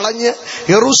യെരൂശലേമിനെ വളഞ്ഞ്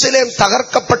യെരൂശലേം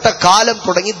തകർക്കപ്പെട്ട കാലം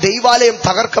തുടങ്ങി, ദൈവാലയം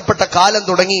തകർക്കപ്പെട്ട കാലം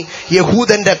തുടങ്ങി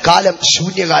യഹൂദന്റെ കാലം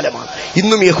ശൂന്യകാലമാണ്.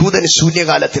 ഇന്നും യഹൂദൻ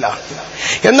ശൂന്യകാലത്തിലാണ്.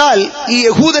 എന്നാൽ ഈ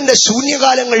യഹൂദന്റെ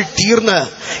ശൂന്യകാലങ്ങൾ തീർന്ന്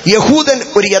യഹൂദൻ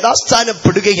ഒരു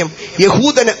യഥാസ്ഥാനപ്പെടുകയും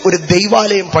യഹൂദന് ഒരു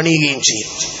ദൈവാലയം പണിയുകയും ചെയ്യും.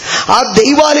 ആ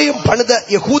ദൈവാലയം പണിത്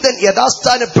യഹൂദൻ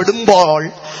യഥാസ്ഥാനപ്പെടുമ്പോൾ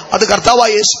അത് കർത്താവായ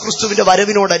യേശുക്രിസ്തുവിന്റെ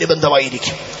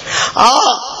വരവിനോടനുബന്ധമായിരിക്കും. ആ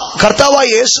കർത്താവായ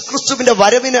യേശുക്രിസ്തുവിന്റെ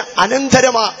വരവിന്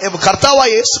കർത്താവായ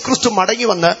യേശുക്രിസ്തു മടങ്ങി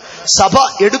വന്ന് സഭ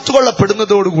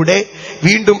എടുത്തുകൊള്ളപ്പെടുന്നതോടുകൂടെ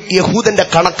വീണ്ടും യഹൂദന്റെ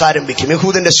കണക്കാരംഭിക്കും.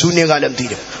 യഹൂദന്റെ ശൂന്യകാലം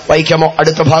തീരും. വായിക്കാമോ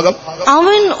അടുത്ത ഭാഗം?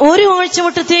 അവൻ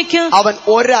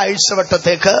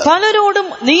ഒരാഴ്ചവട്ടത്തേക്ക് പലരോടും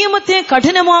നിയമത്തെ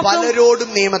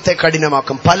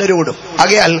കഠിനമാക്കും. പലരോടും.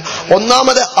 ആകയാൽ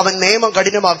ഒന്നാമത് അവൻ നിയമം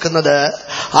കഠിനമാക്കുന്നത്,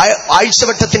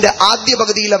 ആഴ്ചവട്ടത്തിന്റെ ആദ്യ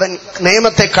പകുതിയിൽ അവൻ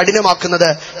നിയമത്തെ കഠിനമാക്കുന്നത്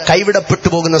കൈവിടപ്പെട്ടു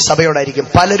പോകുന്ന സഭയോടായിരിക്കും.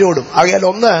 പലരോടും. ആകയാൽ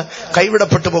ഒന്ന്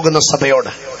കൈവിടപ്പെട്ടു പോകുന്ന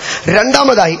സഭയോട്.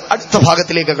 രണ്ടാമതായി അടുത്ത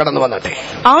ഭാഗത്തിലേക്ക് കടന്നു വന്നട്ടെ.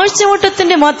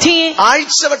 ആഴ്ചവട്ടത്തിന്റെ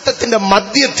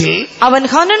മധ്യത്തിൽ അവൻ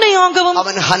ഹനനയാഗവും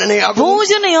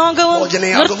ഭോജനയാഗവും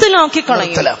നിർത്തലാക്കി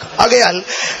കളയും. ആകയാൽ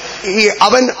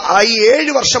അവൻ ഈ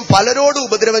 7 വർഷം പലരോട്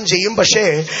ഉപദ്രവം ചെയ്യും. പക്ഷേ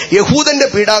യഹൂദന്റെ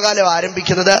പീഡാകാലം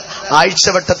ആരംഭിക്കുന്നത്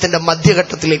ആഴ്ചവട്ടത്തിന്റെ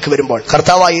മധ്യഘട്ടത്തിലേക്ക് വരുമ്പോൾ,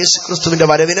 കർത്താവായ യേശുക്രിസ്തുവിന്റെ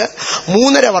വരവിന്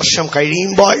 3.5 വർഷം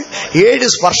കഴിയുമ്പോൾ,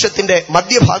 7 വർഷത്തിന്റെ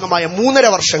മധ്യഭാഗമായ 3.5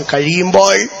 വർഷം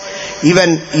കഴിയുമ്പോൾ ഇവൻ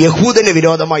യഹൂദന്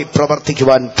വിരോധമായി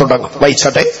പ്രവർത്തിക്കുവാൻ തുടങ്ങും.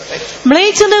 വായിച്ചാട്ടെ.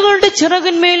 മ്ലേച്ഛതകളുടെ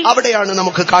ചിറകിന്മേൽ. അവിടെയാണ്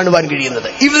നമുക്ക് കാണുവാൻ കഴിയുന്നത്.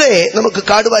 ഇവിടെ നമുക്ക്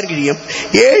കാണുവാൻ കഴിയും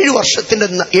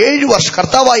 7 വർഷം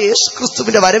കർത്താവായ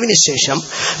യേശുക്രിസ്തുവിന്റെ വരവിന് ശേഷം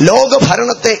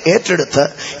ലോകഭരണത്തെ ഏറ്റെടുത്ത്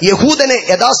യഹൂദനെ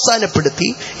യഥാസ്ഥാനപ്പെടുത്തി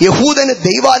യഹൂദന്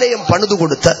ദൈവാലയം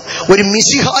പണിതുകൊടുത്ത് ഒരു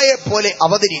മിശിഹായെ പോലെ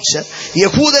അവതരിച്ച്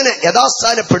യഹൂദനെ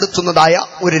യഥാസ്ഥാനപ്പെടുത്തുന്നതായ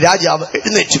ഒരു രാജാവ്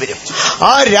എഴുന്നേറ്റ് വരും.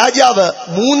 ആ രാജാവ്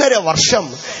 3.5 വർഷം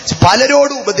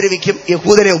പലരോടും ഉപദ്രവിക്കും,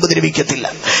 യഹൂദനെ ഉപദ്രവിക്കത്തില്ല.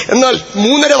 എന്നാൽ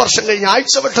 3.5 വർഷം കഴിഞ്ഞ്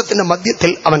ആഴ്ചവട്ടത്തിന്റെ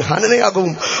മധ്യത്തിൽ അവൻ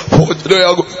ഹനനയാഗവും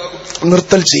ഭോജനയാഗവും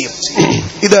നിർത്തൽ ചെയ്യും.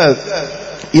 ഇത്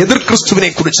എതിർ ക്രിസ്തുവിനെ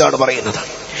കുറിച്ചാണ് പറയുന്നത്.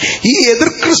 ഈ എതിർ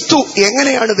ക്രിസ്തു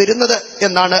എങ്ങനെയാണ് വരുന്നത്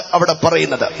എന്നാണ് അവിടെ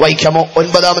പറയുന്നത്. വായിക്കാമോ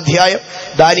 9-ാം അധ്യായം,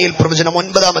 ദാനിയേൽ പ്രവചനം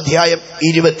 9-ാം അധ്യായം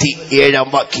 27-ാം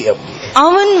വാക്യം.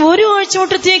 അവൻ ഒരു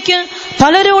ആഴ്ചവട്ടത്തേക്ക്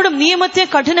പലരോടും നിയമത്തെ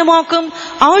കഠിനമാക്കും.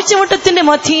 ആഴ്ചവട്ടത്തിന്റെ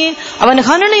മധ്യേ അവൻ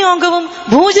ഹനനയാഗവും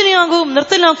ഭോജനയാഗവും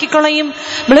നിർത്തലാക്കി കളയും.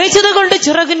 മ്ലേച്ഛതകളുടെ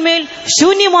ചിറകിന്മേൽ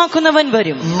ശൂന്യമാക്കുന്നവൻ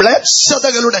വരും.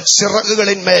 മ്ലേച്ഛതകളുടെ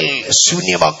ചിറകുകളിന്മേൽ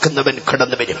ശൂന്യമാക്കുന്നവൻ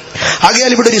കടന്നു വരും.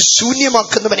 ആകയാൽ ഇവിടെ ഒരു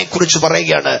ശൂന്യമാക്കുന്നവനെ കുറിച്ച്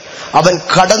പറയുകയാണ്. അവൻ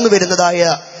കടന്നു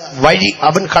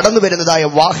വരുന്നതായ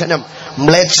വാഹനം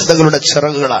മ്ലേച്ഛതകളുടെ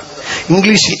ചിറകുകളാണ്.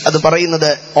 ഇംഗ്ലീഷിൽ അത് പറയുന്നത്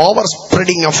ഓവർ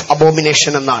സ്പ്രെഡിങ് ഓഫ്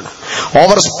അബോമിനേഷൻ എന്നാണ്.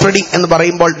 ഓവർ സ്പ്രെഡിങ് എന്ന്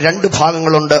പറയുമ്പോൾ 2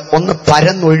 ഭാഗങ്ങളുണ്ട്. ഒന്ന്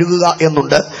പരന്നൊഴുകുക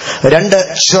എന്നുണ്ട്, 2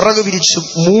 ചിറക് വിരിച്ച്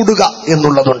മൂടുക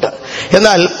എന്നുള്ളതുണ്ട്.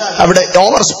 എന്നാൽ അവിടെ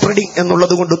ഓവർ സ്പ്രെഡിങ്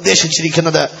എന്നുള്ളത് കൊണ്ട്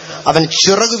ഉദ്ദേശിച്ചിരിക്കുന്നത് അവൻ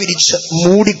ചിറക് വിരിച്ച്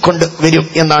മൂടിക്കൊണ്ട് വരും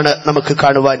എന്നാണ് നമുക്ക്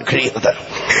കാണുവാൻ കഴിയുന്നത്.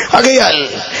 ആകയാൽ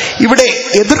ഇവിടെ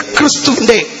എതിർ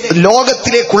ക്രിസ്തുവിന്റെ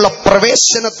ലോകത്തിലേക്കുള്ള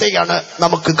പ്രവേശനത്തെയാണ്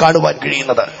നമുക്ക് കാണുവാൻ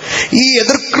കഴിയുന്നത്. ഈ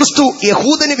എതിർ ക്രിസ്തു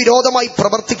യഹൂദന് വിരോധമായി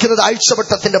പ്രവർത്തിക്കുന്നത്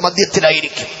ആഴ്ചവട്ടത്തിന്റെ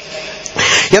മധ്യത്തിലായിരിക്കും.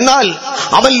 എന്നാൽ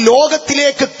അവൻ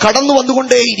ലോകത്തിലേക്ക് കടന്നു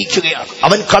വന്നുകൊണ്ടേയിരിക്കുകയാണ്.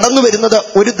 അവൻ കടന്നു വരുന്നത്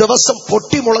ഒരു ദിവസം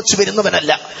പൊട്ടിമുളച്ചു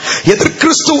വരുന്നവനല്ല. എതിർ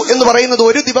ക്രിസ്തു എന്ന് പറയുന്നത്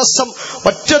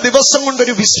ഒറ്റ ദിവസം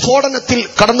കൊണ്ടൊരു വിസ്ഫോടനത്തിൽ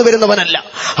കടന്നു വരുന്നവനല്ല.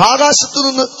 ആകാശത്തു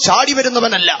നിന്ന് ചാടി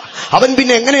വരുന്നവനല്ല. അവൻ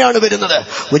പിന്നെ എങ്ങനെയാണ് വരുന്നത്?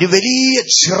 ഒരു വലിയ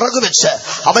ചിറക് വെച്ച്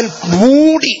അവൻ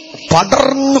മൂടി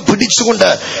പടർന്നു പിടിച്ചുകൊണ്ട്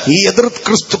ഈ എതിർ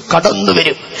ക്രിസ്തു കടന്നു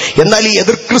വരും. എന്നാൽ ഈ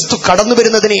എതിർ ക്രിസ്തു കടന്നു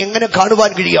വരുന്നതിനെ എങ്ങനെ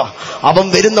കാണുവാൻ കഴിയുക? അവൻ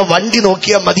വരുന്ന വണ്ടി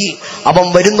നോക്കിയാൽ മതി അവൻ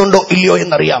വരുന്നുണ്ടോ ഇല്ലയോ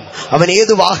എന്നറിയാം. അവൻ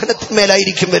ഏത്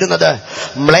വാഹനത്തിന്മേലായിരിക്കും വരുന്നത്?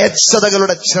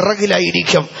 മ്ലേച്ഛതകളുടെ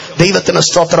ചിറകിലായിരിക്കും. ദൈവത്തിന്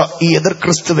സ്തോത്രം. ഈ എതിർ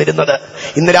ക്രിസ്തു വരുന്നത്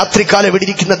ഇന്ന് രാത്രികാലം ഇവിടെ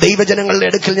ഇരിക്കുന്ന ദൈവജനങ്ങളുടെ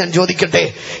അടുക്കൽ ഞാൻ ചോദിക്കട്ടെ,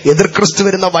 എതിർ ക്രിസ്തു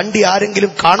വരുന്ന വണ്ടി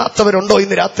ആരെങ്കിലും കാണാത്തവരുണ്ടോ?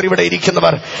 ഇന്ന് രാത്രി ഇവിടെ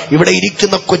ഇരിക്കുന്നവർ, ഇവിടെ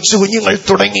ഇരിക്കുന്ന കൊച്ചു കുഞ്ഞുങ്ങൾ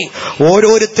തുടങ്ങി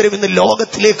ഓരോരുത്തരും ഇന്ന്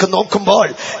ലോകത്തിലേക്ക് നോക്കുമ്പോൾ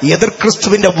എതിർ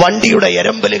ക്രിസ്തുവിന്റെ വണ്ടിയുടെ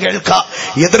എരമ്പല് കേൾക്കാം.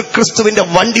 എതിർ ക്രിസ്തുവിന്റെ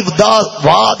വണ്ടി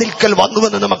വാതിൽക്കൽ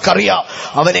വന്നുവെന്ന് നമുക്കറിയാം.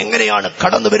 അവൻ എങ്ങനെയാണ്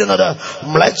കടന്നു വരുന്നത്?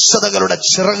 മ്ലേച്ഛതകളുടെ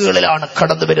ചിറകുകളിലാണ്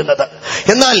കടന്നു വരുന്നത്.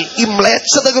 എന്നാൽ ഈ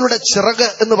മ്ലേച്ഛതകളുടെ ചിറക്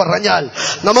എന്ന് പറഞ്ഞാൽ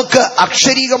നമുക്ക്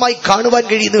അക്ഷരീകമായി കാണുവാൻ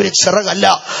കഴിയുന്ന ഒരു ചിറകല്ല.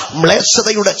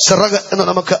 മ്ലേച്ഛതയുടെ ചിറക് എന്ന്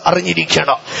നമുക്ക്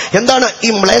അറിഞ്ഞിരിക്കണം. എന്താണ് ഈ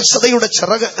മ്ലേച്ഛതയുടെ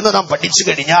ചിറക് എന്ന് നാം പഠിച്ചു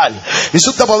കഴിഞ്ഞാൽ,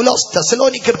 വിശുദ്ധ പൗലോസ്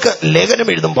തെസ്സലോനിക്കർക്ക് ലേഖനം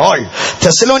എഴുതുമ്പോൾ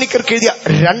തെസ്സലോനിക്കർക്ക് എഴുതിയ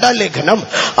 2-ാം ലേഖനം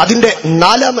അതിന്റെ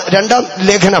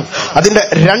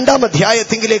 2-ാം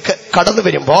അധ്യായത്തിലേക്ക് കടന്നു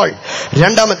വരുമ്പോൾ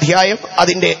 2-ാം അധ്യായം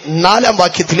അതിന്റെ 4-ാം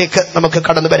വാക്യത്തിലേക്ക് നമുക്ക്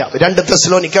കടന്നു വരാം. 2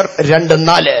 തെസ്സലോനിക്കർ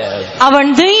 2:4. അവൻ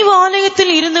ദൈവാലയത്തിൽ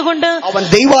ഇരുന്നു കൊണ്ട്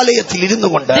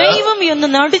ദൈവം എന്ന്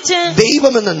നടിച്ച്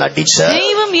ദൈവം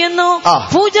എന്നോ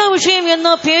പൂജാ വിഷയം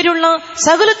എന്നോ പേരുള്ള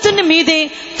സകലത്തിന് മീതെ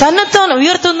തന്നെത്താൻ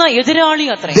ഉയർത്തുന്ന എതിരാളി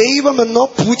അത്രേ. ദൈവമെന്നോ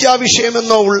പൂജാ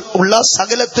വിഷയമെന്നോ ഉള്ള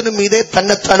സകലത്തിനും മീതെ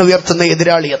തന്നെത്താൻ ഉയർത്തുന്ന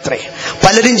എതിരാളി അത്രേ.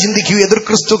 പലരും ചിന്തിക്കൂ എതിർ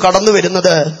ക്രിസ്തു കടന്നു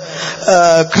വരുന്നത്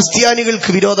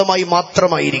ക്രിസ്ത്യാനികൾക്ക് വിരോധമായി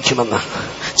മാത്രമായിരിക്കുമെന്ന്.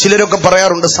 ചിലരൊക്കെ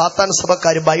പറയാറുണ്ട് സാത്താൻ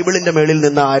സഭക്കാർ ബൈബിളിന്റെ മേളിൽ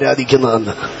നിന്ന്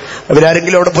ആരാധിക്കുന്നതെന്ന്.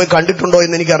 അവരാരെങ്കിലും അവിടെ പോയി കണ്ടിട്ടുണ്ടോ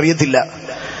എന്ന് എനിക്ക് അറിയത്തില്ല.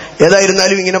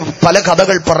 ഏതായിരുന്നാലും ഇങ്ങനെ പല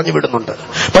കഥകൾ പറഞ്ഞു വിടുന്നുണ്ട്.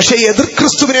 പക്ഷെ എതിർ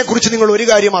ക്രിസ്തുവിനെ കുറിച്ച് നിങ്ങൾ ഒരു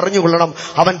കാര്യം അറിഞ്ഞുകൊള്ളണം,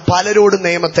 അവൻ പലരോടും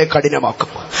നിയമത്തെ കഠിനമാക്കും.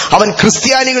 അവൻ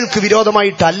ക്രിസ്ത്യാനികൾക്ക്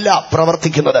വിരോധമായിട്ടല്ല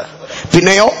പ്രവർത്തിക്കുന്നത്.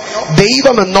 പിന്നെയോ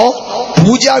ദൈവമെന്നോ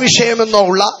പൂജാവിഷയമെന്നോ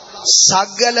ഉള്ള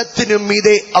സകലത്തിനും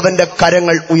മീതെ അവന്റെ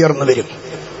കരങ്ങൾ ഉയർന്നു വരും.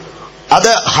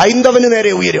 അത് ഹൈന്ദവന്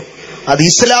നേരെ ഉയരും, അത്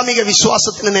ഇസ്ലാമിക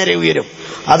വിശ്വാസത്തിന് നേരെ ഉയരും.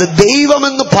 അത്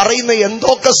ദൈവമെന്ന് പറയുന്ന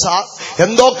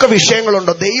എന്തൊക്കെ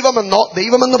വിഷയങ്ങളുണ്ടോ,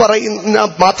 ദൈവമെന്ന് പറയുന്ന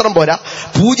മാത്രം പോരാ,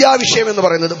 പൂജാവിഷയം എന്ന്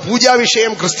പറയുന്നത്.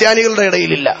 പൂജാവിഷയം ക്രിസ്ത്യാനികളുടെ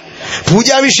ഇടയിലില്ല,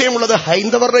 പൂജാവിഷയമുള്ളത്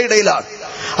ഹൈന്ദവരുടെ ഇടയിലാണ്.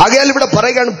 ആകയാൽ ഇവിടെ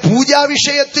പറയുകയാണ്,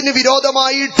 പൂജാവിഷയത്തിന്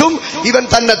വിരോധമായിട്ടും ഇവൻ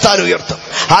തന്നെത്താൻ ഉയർത്തും.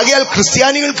 ആകയാൽ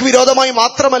ക്രിസ്ത്യാനികൾക്ക് വിരോധമായി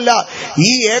മാത്രമല്ല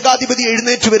ഈ ഏകാധിപതി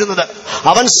എഴുന്നേറ്റ് വരുന്നത്.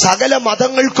 അവൻ സകല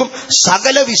മതങ്ങൾക്കും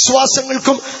സകല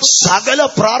വിശ്വാസങ്ങൾക്കും സകല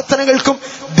പ്രാർത്ഥനകൾക്കും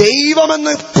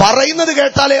ദൈവമെന്ന് പറയുന്നത്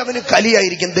കേട്ടാലേ അവന്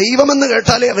കലിയായിരിക്കും. ദൈവമെന്ന്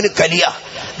കേട്ടാലേ അവന് കലിയ.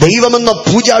 ദൈവമെന്നോ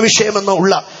പൂജാവിഷയമെന്നോ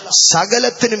ഉള്ള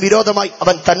സകലത്തിനും വിരോധമായി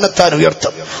അവൻ തന്നെത്താൻ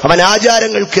ഉയർത്തും. അവൻ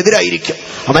ആചാരങ്ങൾക്കെതിരായിരിക്കും,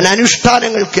 അവൻ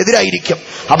അനുഷ്ഠാനങ്ങൾക്കെതിരായിരിക്കും,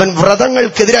 അവൻ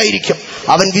വ്രതങ്ങൾക്കെതിരായിരിക്കും,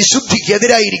 അവൻ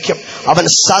വിശുദ്ധിക്കെതിരായിരിക്കും, അവൻ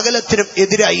സകലത്തിനും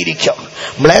എതിരായിരിക്കും.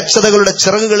 മ്ലേച്ഛതകളുടെ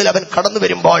ചിറകുകളിൽ അവൻ കടന്നു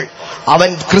വരുമ്പോൾ അവൻ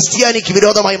ക്രിസ്ത്യാനിക്ക്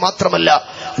വിരോധമായി മാത്രമല്ല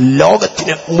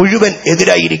ലോകത്തിന് മുഴുവൻ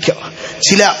എതിരായിരിക്കും.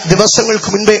 ചില ദിവസങ്ങൾക്ക്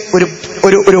മുൻപേ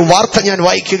ഒരു വാർത്ത ഞാൻ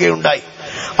വായിക്കുകയുണ്ടായി.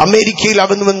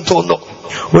 അമേരിക്കയിലാകുന്നുവെന്ന് തോന്നുന്നു,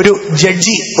 ഒരു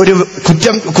ജഡ്ജി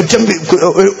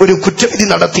ഒരു കുറ്റവിധി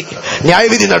നടത്തി,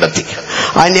 ന്യായവിധി നടത്തി.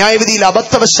 ആ ന്യായവിധിയിൽ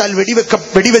അബദ്ധവശാൽ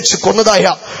വെടിവെച്ച് കൊന്നതായ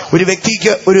ഒരു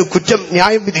വ്യക്തിക്ക് ഒരു കുറ്റം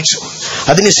ന്യായം വിധിച്ചു.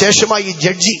 അതിനുശേഷമായി ഈ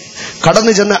ജഡ്ജി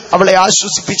കടന്നു ചെന്ന് അവളെ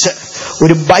ആശ്വസിപ്പിച്ച്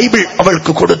ഒരു ബൈബിൾ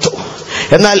അവൾക്ക് കൊടുത്തു.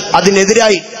 എന്നാൽ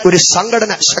അതിനെതിരായി ഒരു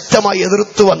സംഘടന ശക്തമായി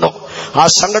എതിർത്തു വന്നു. ആ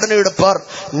സംഘടനയുടെ പേർ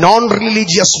നോൺ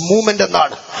റിലീജിയസ് മൂവ്മെന്റ്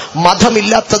എന്നാണ്.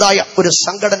 മതമില്ലാത്തതായ ഒരു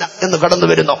സംഘടന എന്ന് കടന്നു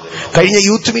വരുന്നു. കഴിഞ്ഞ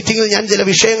യൂത്ത് മീറ്റിംഗിൽ ഞാൻ ചില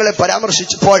വിഷയങ്ങളെ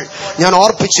പരാമർശിച്ചപ്പോൾ ഞാൻ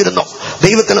ഓർപ്പിച്ചിരുന്നു.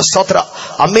 ദൈവത്തിന് സ്തോത്ര,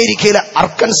 അമേരിക്കയിലെ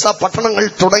അർക്കൻസ പട്ടണങ്ങൾ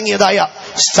തുടങ്ങിയതായ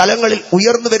സ്ഥലങ്ങളിൽ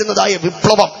ഉയർന്നു വരുന്നതായ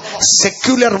വിപ്ലവം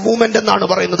സെക്യുലർ മൂവ്മെന്റ് എന്നാണ്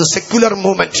പറയുന്നത്. Secular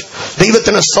movement.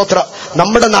 ദൈവത്തിന് സ്തോത്ര,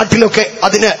 നമ്മുടെ നാട്ടിലൊക്കെ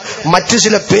അതിന് മറ്റു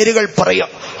ചില പേരുകൾ പറയും.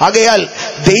 ആകയാൽ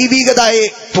ദൈവികതയെ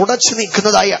തുടച്ചു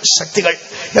നീക്കുന്നതായ ശക്തികൾ.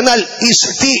 എന്നാൽ ഈ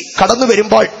ശക്തി കടന്നു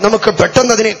വരുമ്പോൾ നമുക്ക്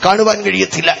പെട്ടെന്ന് അതിനെ കാണുവാൻ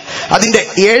കഴിയത്തില്ല. അതിന്റെ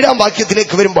 7-ാം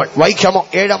വാക്യത്തിലേക്ക് വരുമ്പോൾ വായിക്കാമോ?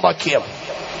 7-ാം വാക്യം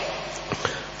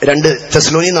 2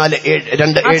 തെസ്സലോനിക്കർ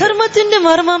 4:2.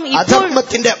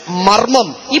 അധർമ്മത്തിന്റെ മർമ്മം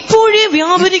ഇപ്പോഴേ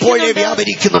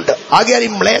വ്യാപരിക്കുന്നുണ്ട്. ആകയാൽ ഈ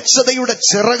മ്ലേച്ഛതയുടെ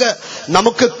ചിറക്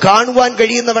നമുക്ക് കാണുവാൻ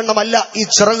കഴിയുന്ന വണ്ണമല്ല ഈ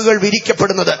ചിറകുകൾ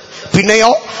വിരിക്കപ്പെടുന്നത്. പിന്നെയോ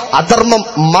അധർമ്മം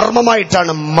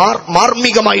മർമ്മമായിട്ടാണ്,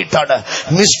 മാർമികമായിട്ടാണ്,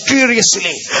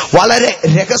 മിസ്റ്റീരിയസ്ലി, വളരെ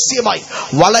രഹസ്യമായി,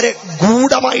 വളരെ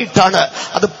ഗൂഢമായിട്ടാണ്.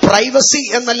 അത് പ്രൈവസി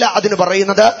എന്നല്ല അതിന്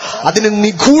പറയുന്നത്, അതിന്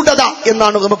നിഗൂഢത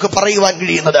എന്നാണ് നമുക്ക് പറയുവാൻ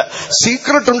കഴിയുന്നത്.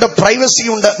 സീക്രട്ട് ഉണ്ട്, പ്രൈവസി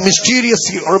ഉണ്ട്,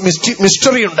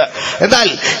 മിസ്റ്ററി ഉണ്ട്. എന്നാൽ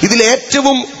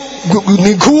ഇതിലേറ്റവും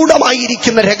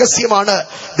നിഗൂഢമായിരിക്കുന്ന രഹസ്യമാണ്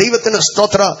ദൈവത്തിന്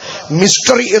സ്തോത്ര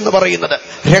മിസ്റ്ററി എന്ന് പറയുന്നത്.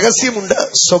 രഹസ്യമുണ്ട്,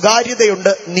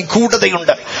 സ്വകാര്യതയുണ്ട്,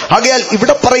 നിഗൂഢതയുണ്ട്. ആകയാൽ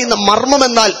ഇവിടെ പറയുന്ന മർമ്മം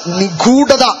എന്നാൽ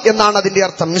നിഗൂഢത എന്നാണ് അതിന്റെ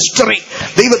അർത്ഥം, മിസ്റ്ററി.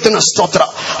 ദൈവത്തിന് സ്തോത്ര.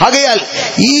 ആകയാൽ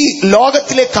ഈ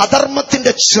ലോകത്തിലേക്ക്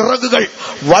അധർമ്മത്തിന്റെ ചിറകുകൾ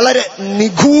വളരെ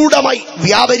നിഗൂഢമായി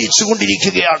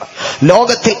വ്യാപരിച്ചുകൊണ്ടിരിക്കുകയാണ്.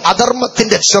 ലോകത്തിൽ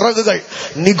അധർമ്മത്തിന്റെ ചിറകുകൾ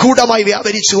നിഗൂഢമായി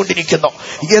വ്യാപരിച്ചുകൊണ്ടിരിക്കുന്നു.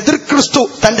 എതിർ ക്രിസ്തു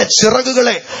തന്റെ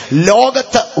ചിറകുകളെ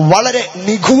ലോകത്ത് വളരെ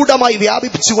നിഗൂഢമായി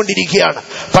വ്യാപിപ്പിച്ചുകൊണ്ടിരിക്കുകയാണ്.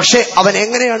 പക്ഷേ അവൻ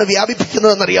എങ്ങനെയാണ്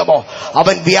വ്യാപിപ്പിക്കുന്നതെന്നറിയാമോ?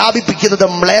 അവൻ വ്യാപിപ്പിക്കുന്നത്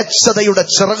മ്ലേച്ഛതയുടെ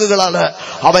ചിറകുകളാണ്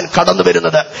അവൻ കടന്നു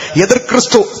വരുന്നത്. എതിർ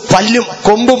ക്രിസ്തു പല്ലും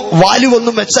കൊമ്പും വാലും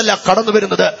ഒന്നും വെച്ചല്ല കടന്നു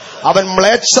വരുന്നത്, അവൻ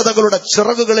മ്ലേച്ഛതകളുടെ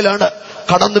ചിറകുകളിലാണ്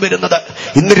കടന്നു വരുന്നത്.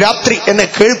 ഇന്ന് രാത്രി എന്നെ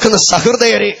കേൾക്കുന്ന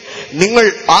സഹൃദയരെ, നിങ്ങൾ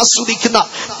ആസ്വദിക്കുന്ന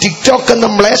ടിക്ടോക്ക് എന്ന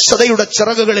മ്ലേച്ഛതയുടെ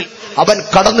ചിറകുകളിൽ അവൻ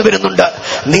കടന്നു വരുന്നുണ്ട്.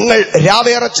 നിങ്ങൾ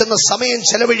രാവേറെ ചെന്ന് സമയം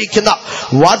ചെലവഴിക്കുന്ന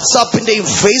വാട്സാപ്പിന്റെയും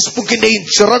ഫേസ്ബുക്കിന്റെയും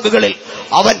ചിറകുകളിൽ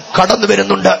അവൻ കടന്നു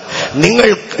വരുന്നുണ്ട്. നിങ്ങൾ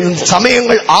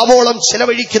സമയങ്ങൾ ആവോളം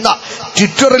ചെലവഴിക്കുന്ന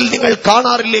ട്വിറ്ററിൽ നിങ്ങൾ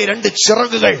കാണാറില്ലേ 2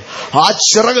 ചിറകുകൾ? ആ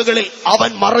ചിറകുകളിൽ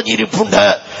അവൻ മറഞ്ഞിരിപ്പുണ്ട്.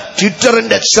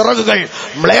 ട്വിറ്ററിന്റെ ചിറകുകൾ,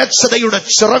 മ്ലേച്ഛതയുടെ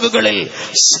ചിറകുകളിൽ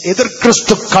എതിർ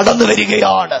ക്രിസ്തു കടന്നു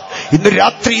വരികയാണ്. ഇന്ന്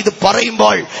രാത്രി ഇത്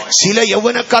പറയുമ്പോൾ ചില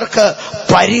യൗവനക്കാർക്ക്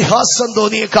പരിഹാസം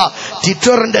തോന്നിയേക്കാം.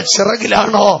 ട്വിറ്ററിന്റെ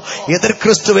ചിറകിലാണോ എതിർ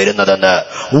ക്രിസ്തു വരുന്നതെന്ന്?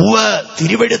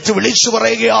 തിരുവെടുത്ത് വിളിച്ചു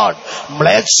പറയുകയാണ്,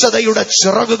 മ്ലേച്ഛതയുടെ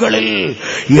ചിറകുകളിൽ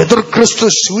എതിർ ക്രിസ്തു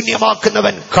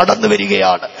ശൂന്യമാക്കുന്നവൻ കടന്നു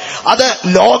വരികയാണ്. അത്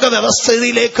ലോക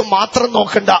വ്യവസ്ഥയിലേക്ക് മാത്രം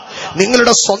നോക്കണ്ട,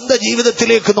 നിങ്ങളുടെ സ്വന്തം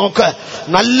ജീവിതത്തിലേക്ക് നോക്ക്.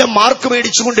 നല്ല മാർക്ക്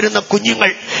മേടിച്ചുകൊണ്ടിരുന്ന കുഞ്ഞുങ്ങൾ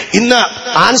ഇന്ന്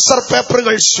ആൻസർ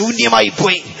പേപ്പറുകൾ ശൂന്യമായി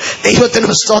പോയി.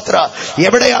 ദൈവത്തിന് സ്തോത്ര.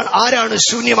 എവിടെയാണ് ആരാണ്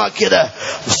ശൂന്യമാക്കിയത്?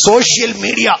 സോഷ്യൽ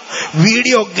മീഡിയ,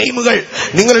 വീഡിയോ ഗെയിമുകൾ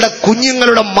നിങ്ങളുടെ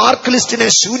കുഞ്ഞുങ്ങളുടെ മാർക്ക് ലിസ്റ്റിനെ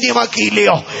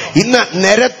ശൂന്യമാക്കിയില്ലയോ? ഇന്ന്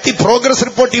നിരത്തി പ്രോഗ്രസ്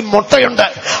റിപ്പോർട്ടിൽ മുട്ടയുണ്ട്.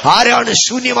 ആരാണ്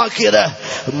ശൂന്യമാക്കിയത്?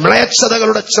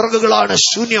 മ്ലേച്ഛതകളുടെ ചിറകുകളാണ്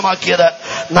ശൂന്യമാക്കിയത്.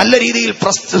 നല്ല രീതിയിൽ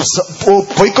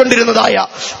പോയിക്കൊണ്ടിരുന്നതായ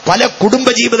പല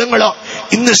കുടുംബജീവിതങ്ങളോ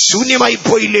ഇന്ന് ശൂന്യമായി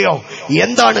പോയില്ലയോ?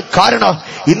 എന്താണ് കാരണം?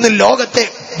 ഇന്ന് ലോകത്തെ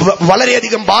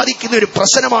വളരെയധികം ബാധിക്കുന്ന ഒരു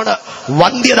പ്രശ്നമാണ്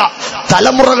വന്ധ്യത.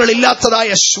 തലമുറകളില്ലാത്തതായ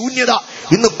ശൂന്യത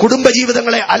ഇന്ന്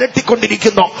കുടുംബജീവിതങ്ങളെ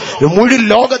അലട്ടിക്കൊണ്ടിരിക്കുന്നു. മുഴുവൻ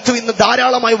ലോകത്തും ഇന്ന്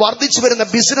ധാരാളമായി വർദ്ധിച്ചു വരുന്ന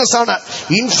ബിസിനസ്സാണ്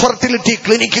ഇൻഫെർട്ടിലിറ്റി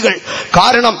ക്ലിനിക്കുകൾ.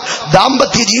 കാരണം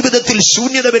ദാമ്പത്യ ജീവിതത്തിൽ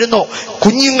ശൂന്യത വരുന്നു,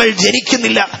 കുഞ്ഞുങ്ങൾ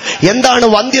ജനിക്കുന്നില്ല. എന്താണ്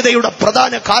വന്ധ്യതയുടെ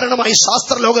പ്രധാന കാരണമായി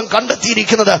ശാസ്ത്രലോകം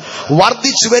കണ്ടെത്തിയിരിക്കുന്നത്?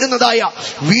 വർദ്ധിച്ചു വരുന്നതായ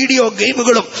വീഡിയോ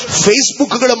ഗെയിമുകളും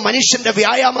ഫേസ്ബുക്കുകളും മനുഷ്യന്റെ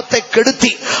വ്യായാമത്തെ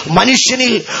കെടുത്തി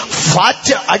മനുഷ്യനിൽ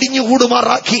ഫാറ്റ്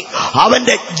അടിഞ്ഞുകൂടുമാറാക്കി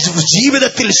അവന്റെ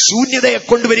ജീവിതത്തിൽ ശൂന്യതയെ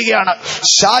കൊണ്ടുവരികയാണ്.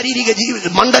 ശാരീരിക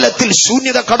മണ്ഡലത്തിൽ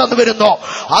ശൂന്യത കടന്നു വരുന്നു.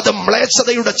 അത്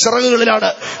മ്ലേച്ഛതയുടെ ചിറകുകളിലാണ്.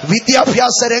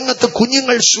 വിദ്യാഭ്യാസ രംഗത്ത്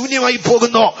കുഞ്ഞുങ്ങൾ ശൂന്യമായി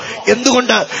പോകുന്നു.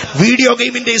 എന്തുകൊണ്ട്? വീഡിയോ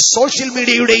ഗെയിമിന്റെയും സോഷ്യൽ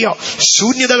മീഡിയയുടെയോ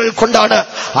ശൂന്യതകൾ കൊണ്ടാണ്.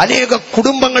 അനേക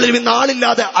കുടുംബങ്ങളിൽ ഇന്ന്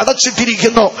ആളില്ലാതെ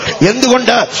അടച്ചിട്ടിരിക്കുന്നു.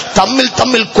 എന്തുകൊണ്ട്?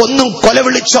 തമ്മിൽ കൊന്നും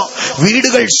കൊലവിളിച്ചോ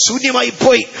വീടുകൾ ശൂന്യമായി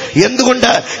പോയി.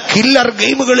 എന്തുകൊണ്ട്? കില്ലർ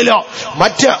ഗെയിമുകളിലോ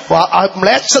മറ്റ്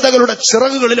മ്ലേച്ഛതകളുടെ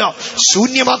ചിറകുകളിലോ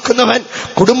ശൂന്യമാക്കുന്നവൻ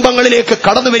കുടുംബങ്ങളിലേക്ക്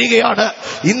കടന്നു വരികയാണ്.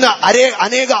 ഇന്ന്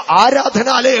അനേക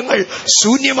ആരാധനാലയങ്ങൾ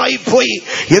ശൂന്യമായി പോയി.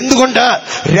 എന്തുകൊണ്ട്?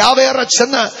 രാവേറെ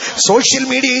ചെന്ന് സോഷ്യൽ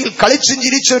മീഡിയയിൽ കളിച്ചും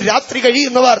ചിരിച്ചും രാത്രി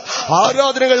കഴിയുന്നവർ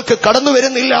ആരാധനകൾക്ക് കടന്നു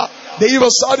വരുന്നില്ല. ദൈവ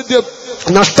സാന്നിധ്യം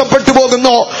നഷ്ടപ്പെട്ടു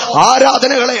പോകുന്നു.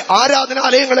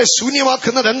 ആരാധനാലയങ്ങളെ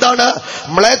ശൂന്യമാക്കുന്നത് എന്താണ്?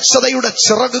 മ്ലേച്ഛതയുടെ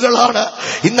ചിറകുകളാണ്.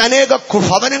 ഇന്ന് അനേക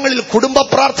ഭവനങ്ങളിൽ കുടുംബ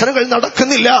പ്രാർത്ഥനകൾ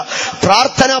നടക്കുന്നില്ല.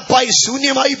 പ്രാർത്ഥനാപ്പായി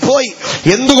ശൂന്യമായി പോയി.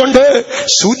 എന്തുകൊണ്ട്?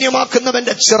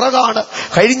 ശൂന്യമാക്കുന്നവന്റെ ചിറകാണ്.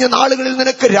 കഴിഞ്ഞ നാളുകളിൽ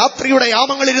നിനക്ക് രാത്രിയുടെ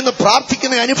യാമങ്ങളിലിരുന്ന്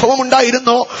പ്രാർത്ഥിക്കുന്ന അനുഭവം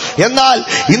ഉണ്ടായിരുന്നു. എന്നാൽ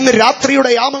ഇന്ന്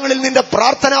രാത്രിയുടെ യാമങ്ങളിൽ നിന്റെ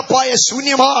പ്രാർത്ഥനാപ്പായ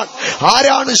ശൂന്യമാണ്.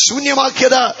 ആരാണ്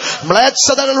ശൂന്യമാക്കിയത്?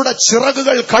 മ്ലേച്ഛതകളുടെ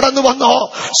ചിറകുകൾ കടന്നു വന്നോ?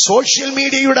 സോഷ്യൽ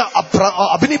മീഡിയയുടെ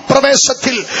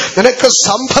അഭിനിപ്രവേശത്തിൽ നിനക്ക്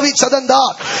സംഭവിച്ചതെന്താ?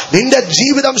 നിന്റെ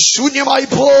ജീവിതം ശൂന്യമായി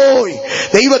പോയി.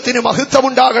 ദൈവത്തിന്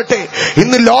മഹത്വമുണ്ടാകട്ടെ.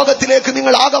 ഇന്ന് ലോകത്തിലേക്ക്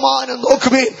നിങ്ങൾ ആകമാനം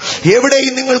നോക്കുമേ,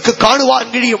 എവിടെയും നിങ്ങൾക്ക് കാണുവാൻ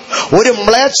കഴിയും ഒരു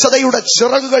മ്ലേച്ഛതയുടെ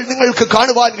ചിറകുകൾ നിങ്ങൾക്ക്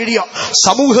കാണുവാൻ കഴിയും.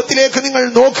 സമൂഹത്തിലേക്ക് നിങ്ങൾ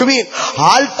നോക്കുമീൻ,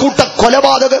 ആൾക്കൂട്ട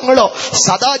കൊലപാതകങ്ങളോ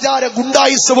സദാചാര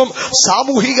ഗുണ്ടായിസവും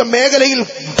സാമൂഹിക മേഖലയിൽ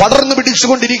പടർന്നു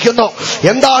പിടിച്ചുകൊണ്ടിരിക്കുന്നു.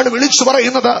 എന്താണ് വിളിച്ചു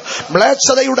പറയുന്നത്?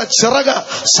 മ്ലേച്ഛതയുടെ ചിറക്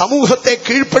സമൂഹത്തെ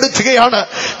കീഴ്പ്പെടുത്തുകയാണ്.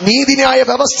 നീതിന്യായ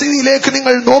വ്യവസ്ഥയിലേക്ക്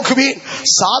നിങ്ങൾ നോക്കുവീൻ,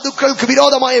 സാധുക്കൾക്ക്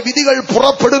വിരോധമായ വിധികൾ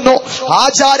പുറപ്പെടുന്നു,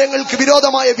 ആചാരങ്ങൾക്ക്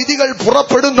വിരോധമായ വിധികൾ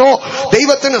പുറപ്പെടുന്നു.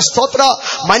 ദൈവത്തിന് സ്തോത്ര.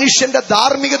 മനുഷ്യന്റെ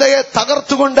ധാർമ്മികതയെ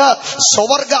തകർത്തുകൊണ്ട്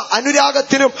സ്വർഗ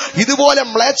അനുരാഗത്തിനും ഇതുപോലെ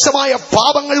മ്ലേച്ഛമായ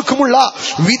പാപങ്ങൾക്കുമുള്ള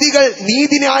വിധികൾ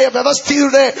നീതിന്യായ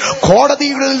വ്യവസ്ഥയുടെ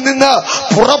കോടതികളിൽ നിന്ന്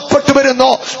പുറപ്പെട്ടു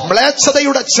വരുന്നു.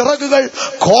 മ്ലേച്ഛതയുടെ ചിറകുകൾ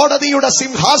കോടതിയുടെ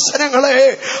സിംഹാസനങ്ങളെ,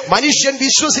 മനുഷ്യൻ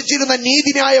വിശ്വസിച്ചിരുന്ന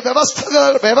നീതിന്യായ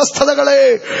വ്യവസ്ഥകളെ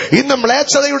ഇന്ന്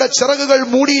മ്ലേച്ഛതയുടെ ചിറകുകൾ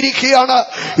മൂടിയിരിക്കുകയാണ്.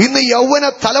 ഇന്ന് യൗവന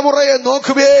തലമുറയെ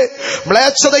നോക്കുവേ,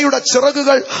 മ്ലേച്ഛതയുടെ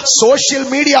ചിറകുകൾ സോഷ്യൽ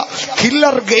മീഡിയ,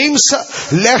 കില്ലർ ഗെയിംസ്,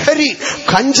 ലഹരി,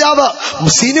 കഞ്ചാവ്,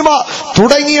 സിനിമ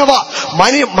തുടങ്ങിയവ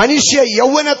മനുഷ്യ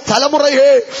യൗവന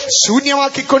തലമുറയെ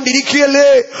ശൂന്യമാക്കിക്കൊണ്ടിരിക്കുകയല്ലേ?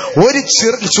 ഒരു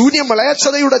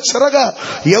മ്ലേച്ഛതയുടെ ചിറക്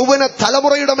യൗവന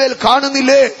തലമുറയുടെ മേൽ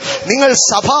കാണുന്നില്ലേ? നിങ്ങൾ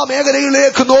സഭാ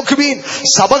മേഖലയിലേക്ക് നോക്കുവീൻ.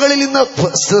 സഭകളിൽ ഇന്ന്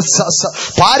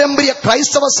പാരമ്പര്യ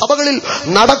ക്രൈസ്തവ സഭകളിൽ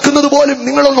നടക്കുന്നത് പോലും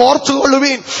നിങ്ങളൊന്ന്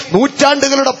ഓർത്തുകൊള്ളുവീൻ.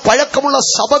 നൂറ്റാണ്ടുകളുടെ പഴക്കമുള്ള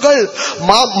സഭകൾ,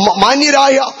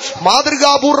 മാന്യരായ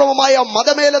മാതൃകാപൂർവമായ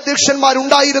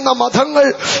മതമേലധ്യക്ഷന്മാരുണ്ടായിരുന്ന മതങ്ങൾ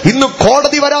ഇന്ന്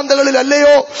കോടതി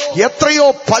വരാന്തകളിലല്ലയോ? എത്രയോ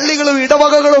പള്ളികളും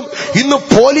ഇടവകകളും ഇന്ന്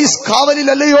പോലീസ്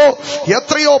കാവലിലല്ലയോ?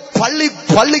 എത്രയോ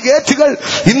പള്ളി ഗേറ്റുകൾ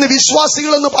ഇന്ന്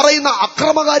വിശ്വാസികൾ എന്ന് പറയുന്ന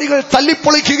അക്രമകാരികൾ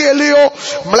തല്ലിപ്പൊളിക്കുകയല്ലയോ?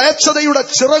 മ്ലേച്ഛതയുടെ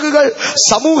ചിറകുകൾ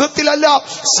സമൂഹത്തിലല്ല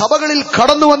സഭകളിൽ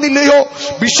കടന്നു വന്നില്ലയോ?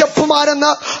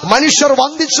 ബിഷപ്പുമാരെന്ന് മനുഷ്യർ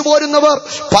വന്ദിച്ചു പോരുന്നവർ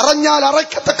പറഞ്ഞാൽ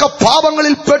അറയ്ക്കത്തക്ക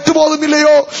പാപങ്ങളിൽ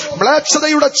പെട്ടുപോകുന്നില്ലയോ?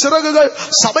 മ്ലേച്ഛതയുടെ ചിറകുകൾ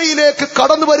സഭയിലേക്ക്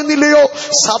കടന്നു വരുന്നില്ലയോ?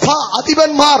 സഭ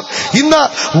അധിപന്മാർ ഇന്ന്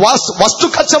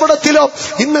വസ്തുക്കച്ചവടത്തിലും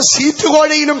ഇന്ന്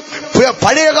സീറ്റുകോഴയിലും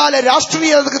പഴയകാല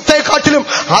രാഷ്ട്രീയത്തെക്കാട്ടിലും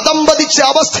അതമ്പതിച്ച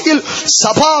അവസ്ഥയിൽ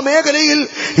സഭാ മേഖലയിൽ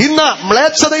ഇന്ന്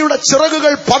മ്ലേച്ഛതയുടെ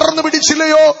ചിറകുകൾ പടർന്നു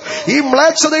പിടിച്ചില്ലയോ? ഈ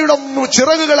മ്ലേച്ഛതയുടെ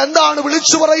ചിറകുകൾ എന്താണ്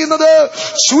വിളിച്ചു പറയുന്നത്?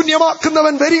 ശൂന്യമാക്കുന്നവൻ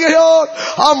ശൂന്യമാക്കുന്നവൻ വരികയാണ്.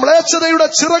 ആ മ്ലേച്ഛതയുടെ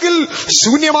ചിറകിൽ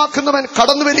ശൂന്യമാക്കുന്നവൻ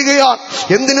കടന്നു വരികയാണ്.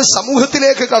 എന്തിന്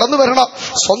സമൂഹത്തിലേക്ക് കടന്നു വരണം?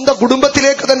 സ്വന്തം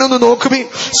കുടുംബത്തിലേക്ക് തന്നെ ഒന്ന് നോക്കുവീൻ.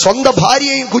 സ്വന്തം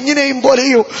ഭാര്യയെയും കുഞ്ഞിനെയും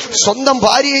പോലെയോ സ്വന്തം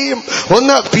ഭാര്യയെയും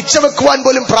ഒന്ന് പിച്ചവെക്കുവാൻ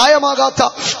പോലും പ്രായമാകാത്ത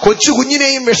കൊച്ചു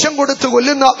കുഞ്ഞിനെയും വിഷം കൊടുത്ത്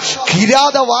കൊല്ലുന്ന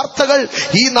കിരാത വാർത്തകൾ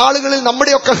ഈ നാളുകളിൽ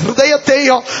നമ്മുടെയൊക്കെ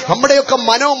ഹൃദയത്തെയോ നമ്മുടെയൊക്കെ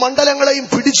മനോമണ്ഡലങ്ങളെയും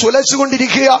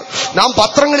പിടിച്ചുലച്ചുകൊണ്ടിരിക്കുകയാണ്. നാം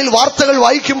പത്രങ്ങളിൽ വാർത്തകൾ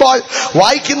വായിക്കുമ്പോൾ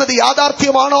വായിക്കുന്നത്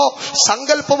യാഥാർത്ഥ്യമാണോ,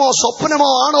 സങ്കല്പമോ സ്വപ്നമോ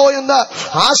ആണോ എന്ന്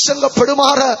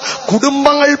ആശങ്കപ്പെടുമാറ്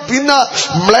കുടുംബങ്ങൾ ഇന്ന്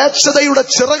മ്ലേച്ഛതയുടെ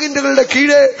ചിറകിന്റെ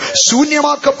കീഴെ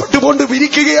ശൂന്യമാക്കപ്പെട്ടുകൊണ്ട്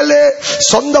വിരിക്കുകയല്ലേ.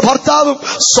 സ്വന്തം ഭർത്താവും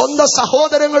സ്വന്തം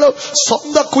സഹോദരങ്ങളും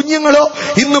സ്വന്തം കുഞ്ഞുങ്ങളോ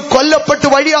ഇന്ന് കൊല്ലപ്പെട്ട്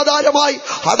വഴിയാധാരമായി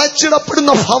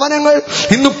അടച്ചിടപ്പെടുന്ന ഭവനങ്ങൾ,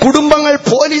 ഇന്ന് കുടുംബങ്ങൾ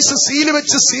പോലീസ് സീല്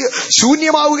വെച്ച്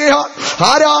ശൂന്യമാവുകയാണ്.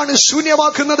 ആരാണ്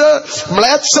ശൂന്യമാക്കുന്നത്?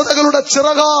 മ്ലേച്ഛതകളുടെ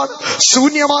ചിറകാണ്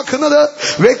ശൂന്യമാക്കുന്നത്.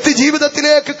 വ്യക്തി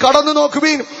ജീവിതത്തിലേക്ക് കടന്നു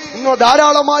നോക്കുവീൻ. ഇന്ന്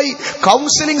ധാരാളമായി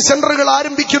കൗൺസിലിംഗ് സെന്ററുകൾ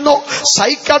ആരംഭിക്കുന്നു.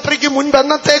 സൈക്കാട്രിക്ക് മുൻപ്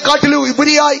എന്നത്തെക്കാട്ടിലും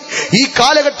ഉപരിയായി ഈ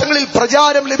കാലഘട്ടങ്ങളിൽ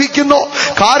പ്രചാരം ലഭിക്കുന്നു.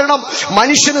 കാരണം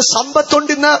മനുഷ്യന്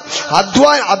സമ്പത്തുണ്ടിന്ന്,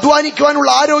 അധ്വാനിക്കുവാനുള്ള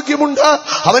ആരോഗ്യമുണ്ട്,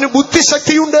 അവന്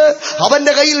ബുദ്ധിശക്തിയുണ്ട്,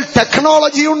 അവന്റെ കയ്യിൽ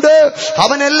ടെക്നോളജിയുണ്ട്,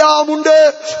 അവനെല്ലാം ഉണ്ട്.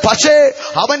 പക്ഷേ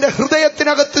അവന്റെ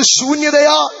ഹൃദയത്തിനകത്ത്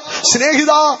ശൂന്യതയാ.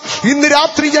 സ്നേഹിത, ഇന്ന്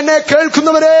രാത്രി എന്നെ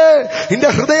കേൾക്കുന്നവരെ, നിന്റെ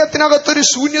ഹൃദയത്തിനകത്തൊരു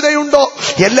ശൂന്യതയുണ്ടോ?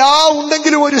 എല്ലാം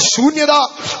ഉണ്ടെങ്കിലും ഒരു ശൂന്യത.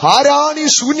 ആരാണ് ഈ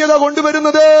ശൂന്യത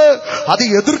കൊണ്ടുവരുന്നത്? അത്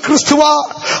എതിർ ക്രിസ്തുവാ.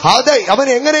 അതെ, അവൻ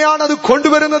എങ്ങനെയാണ് അത്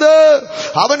കൊണ്ടുവരുന്നത്?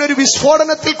 അവനൊരു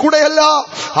വിസ്ഫോടനത്തിൽ കൂടെയല്ല,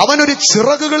 അവനൊരു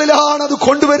ചിറകുകളിലാണ് അത്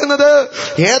കൊണ്ടുവരുന്നത്.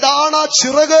 ഏതാണ് ആ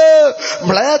ചിറക്?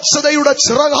 മ്ലേച്ഛതയുടെ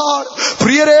ചിറകാണ്.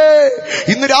 പ്രിയരെ,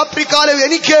 ഇന്ന് രാത്രികാലം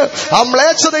എനിക്ക് ആ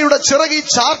മ്ലേച്ഛതയുടെ ചിറക് ഈ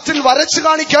ചാർട്ടിൽ വരച്ചു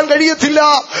കാണിക്കാൻ കഴിയത്തില്ല.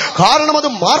 കാരണം അത്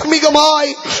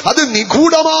മാർമികമായി, അത്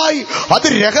നിഗൂഢമായി, അത്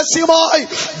രഹസ്യമായി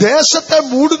ദേശത്തെ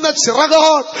മൂടുന്ന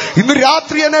ചിറകാണ്. ഇന്ന്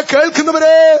രാത്രി എന്നെ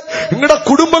കേൾക്കുന്നവരെ, നിങ്ങളുടെ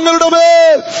കുടുംബങ്ങളുടെ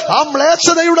മേൽ ആ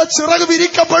മ്ലേച്ഛതയുടെ ചിറക്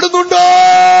വിരിക്കപ്പെടുന്നുണ്ടോ?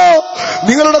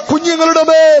 നിങ്ങളുടെ കുഞ്ഞുങ്ങളുടെ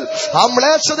മേൽ ആ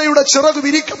മ്ലേച്ഛതയുടെ ചിറക്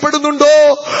വിരിക്കപ്പെടുന്നുണ്ടോ?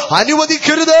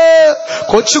 അനുവദിക്കരുത്.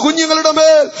 കൊച്ചു കുഞ്ഞുങ്ങളുടെ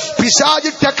മേൽ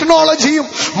പിശാച് ടെക്നോളജിയും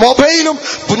മൊബൈലും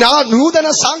നൂതന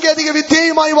സാങ്കേതിക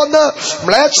വിദ്യയുമായി വന്ന്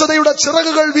മ്ലേച്ഛതയുടെ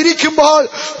ചിറകുകൾ വിരിക്കുമ്പോൾ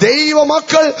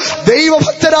ദൈവമക്കൾ,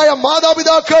 ദൈവഭക്തരായ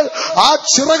മാതാപിതാക്കൾ ആ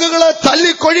ചിറകുകളെ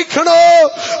തല്ലിക്കൊഴിക്കണോ?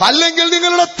 അല്ലെങ്കിൽ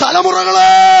നിങ്ങളുടെ തലമുറകളെ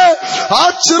ആ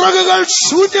ചിറകുകൾ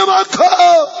ശൂന്യമാക്കോ?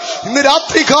 ഇന്ന്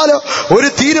രാത്രികാലം ഒരു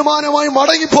തീരുമാനമായി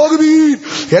മടങ്ങിപ്പോകുവീൻ.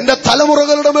 എന്റെ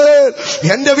തലമുറകളുടെ മേൽ,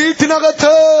 എന്റെ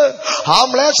വീട്ടിനകത്ത് ആ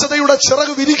മ്ലേച്ഛതയുടെ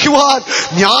ചിറക് വിരിക്കുവാൻ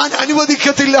ഞാൻ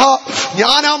അനുവദിക്കത്തില്ല.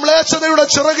 ഞാൻ ആ മ്ലേച്ഛതയുടെ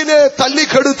ചിറകിനെ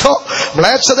തല്ലിക്കെടുത്തോ?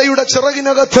 മ്ലേച്ഛതയുടെ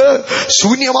ചിറകിനകത്ത്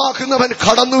ശൂന്യമാക്കുന്നവൻ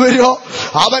കടന്നു വരിക.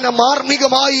 അവനെ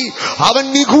മാർമികമായി, അവൻ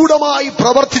നിഗൂഢമായി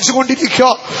പ്രവർത്തിച്ചു കൊണ്ടിരിക്കുക.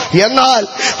 എന്നാൽ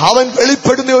അവൻ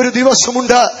വെളിപ്പെടുന്ന ഒരു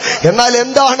ദിവസമുണ്ട്. എന്നാൽ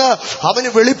എന്താണ് അവന്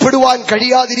വെളിപ്പെടുവാൻ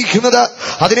കഴിയാതിരിക്കുന്നത്?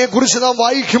 അതിനെക്കുറിച്ച് നാം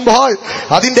വായിക്കുമ്പോൾ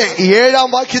അതിന്റെ 7-ാം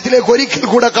വാക്യത്തിലേക്ക് ഒരിക്കൽ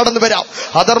കൂടെ കടന്നു വരാം.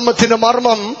 അധർമ്മത്തിന്റെ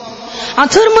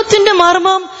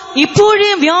മർമ്മം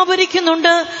ഇപ്പോഴേ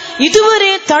വ്യാപരിക്കുന്നുണ്ട്.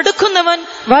 ഇതുവരെ തടുക്കുന്നവൻ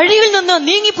വഴിയിൽ നിന്ന്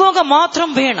നീങ്ങിപ്പോക മാത്രം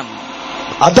വേണം.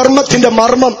 അധർമ്മത്തിന്റെ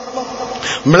മർമ്മം,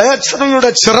 മ്ലേച്ഛതയുടെ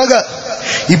ചിറക്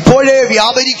ഇപ്പോഴേ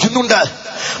വ്യാപരിക്കുന്നുണ്ട്.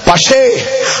 പക്ഷേ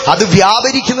അത്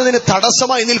വ്യാപരിക്കുന്നതിന്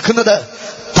തടസ്സമായി നിൽക്കുന്നത്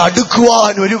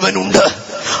തടുക്കുവാൻ ഒരുവനുണ്ട്.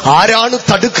 ആരാണ്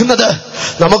തടുക്കുന്നത്?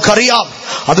 നമുക്കറിയാം,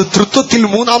 അത് തൃത്വത്തിൽ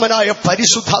മൂന്നാമനായ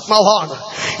പരിശുദ്ധാത്മാവാണ്.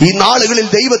 ഈ നാളുകളിൽ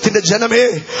ദൈവത്തിന്റെ ജനമേ,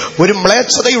 ഒരു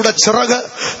മ്ലേച്ഛതയുടെ ചിറക്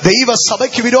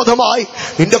ദൈവസഭയ്ക്ക് വിരോധമായി,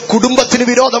 നിന്റെ കുടുംബത്തിന്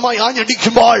വിരോധമായി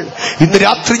ആഞ്ഞടിക്കുമ്പോൾ ഇന്ന്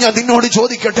രാത്രി ഞാൻ നിന്നോട്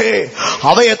ചോദിക്കട്ടെ,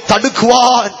 അവയെ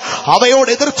തടുക്കുവാൻ,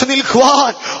 അവയോട് എതിർത്ത്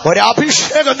നിൽക്കുവാൻ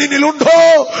ഒരഭിഷേകം നിന്നിലുണ്ടോ?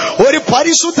 ഒരു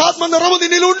പരിശുദ്ധാത്മ നിറവ്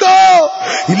നിന്നിലുണ്ടോ?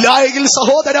 ഇല്ലായെങ്കിൽ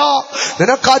സഹോദരാ,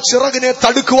 നിനക്ക് ആ ചിറകിനെ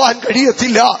തടുക്കുവാൻ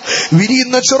കഴിയത്തില്ല.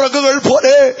 വിരിയുന്ന ചിറകുകൾ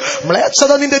പോലെ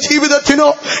മ്ലേച്ഛത നിന്റെ ജീവിതത്തിനോ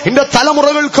നിന്റെ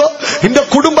തലമുറകൾക്കോ നിന്റെ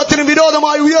കുടുംബത്തിന്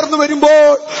വിരോധമായി ഉയർന്നു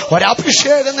വരുമ്പോൾ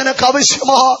ഒരഭിഷേകം നിനക്ക്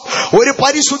ആവശ്യമാണ്. ഒരു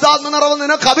പരിശുദ്ധാത്മ നിറവ്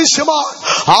നിനക്ക് ആവശ്യമാണ്.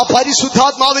 ആ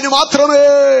പരിശുദ്ധാത്മാവിന് മാത്രമേ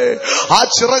ആ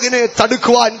ചിറകിനെ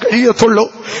തടുക്കുവാൻ കഴിയത്തുള്ളൂ.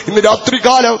 ഇന്ന്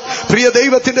രാത്രികാലം പ്രിയ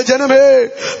ദൈവത്തിന്റെ ജനമേ,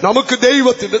 നമുക്ക്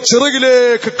ദൈവത്തിന്റെ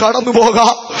ചിറകിലേക്ക് കടന്നു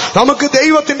പോകാം. നമുക്ക്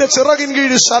ദൈവത്തിന്റെ ചിറകിൻ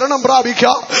കീഴിൽ ശരണം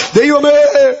പ്രാപിക്കാം. ദൈവമേ,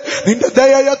 നിന്റെ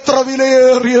ദയ എത്ര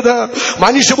വിലയേറിയത്!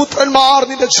 മനുഷ്യപുത്രന്മാർ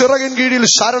നിന്റെ ചിറകിൻ കീഴിൽ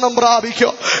ശരണം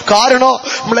പ്രാപിക്കും. കാരണം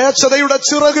മ്ലേച്ഛതയുടെ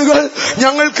ചിറകുകൾ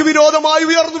ഞങ്ങൾക്ക് വിരോധമായി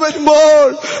ഉയർന്നു വരുമ്പോൾ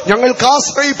ഞങ്ങൾക്ക്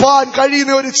ആശ്രയിപ്പാൻ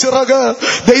കഴിയുന്ന ഒരു ചിറക്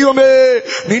ദൈവമേ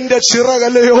നിന്റെ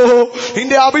ചിറകല്ലയോ?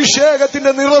 നിന്റെ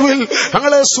അഭിഷേകത്തിന്റെ നിറവിൽ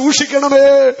ഞങ്ങളെ സൂക്ഷിക്കണമേ.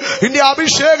 നിന്റെ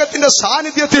അഭിഷേകത്തിന്റെ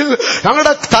സാന്നിധ്യത്തിൽ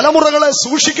ഞങ്ങളുടെ തലമുറകളെ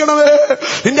സൂക്ഷിക്കണമേ.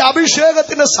 നിന്റെ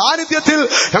അഭിഷേകത്തിന്റെ സാന്നിധ്യത്തിൽ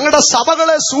ഞങ്ങളുടെ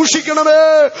സഭകളെ സൂക്ഷിക്കണമേ.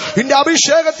 നിന്റെ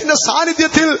അഭിഷേകത്തിന്റെ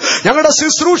സാന്നിധ്യത്തിൽ ഞങ്ങളുടെ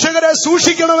ശുശ്രൂഷകരെ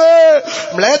സൂക്ഷിക്കണമേ.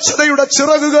 മ്ലേച്ഛതയുടെ മഹത്വയുടെ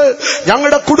ചിറകുകൾ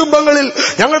ഞങ്ങളുടെ കുടുംബങ്ങളിൽ,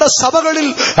 ഞങ്ങളുടെ സഭകളിൽ,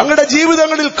 ഞങ്ങളുടെ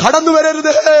ജീവിതങ്ങളിൽ കടന്നു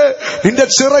വരരുത്. നിന്റെ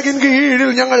ചിറകിൻ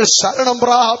കീഴിൽ ഞങ്ങൾ ശരണം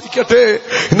പ്രാപിക്കട്ടെ.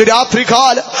 ഇന്ന്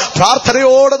രാത്രികാല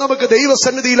പ്രാർത്ഥനയോടെ നമുക്ക്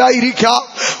ദൈവസന്നിധിയിലായിരിക്കാം.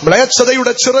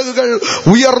 മ്ലേച്ഛതയുടെ ചിറകുകൾ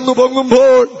ഉയർന്നു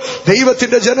പൊങ്ങുമ്പോൾ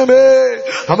ദൈവത്തിന്റെ ജനമേ,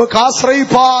 നമുക്ക്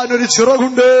ആശ്രയിപ്പാൻ ഒരു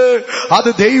ചിറകുണ്ട്. അത്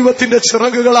ദൈവത്തിന്റെ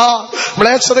ചിറകുകളാണ്.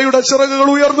 മ്ലേച്ഛതയുടെ ചിറകുകൾ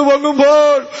ഉയർന്നു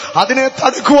പൊങ്ങുമ്പോൾ അതിനെ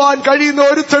തടുക്കുവാൻ കഴിയുന്ന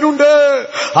ഒരുത്തനുണ്ട്.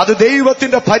 അത്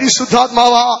ദൈവത്തിന്റെ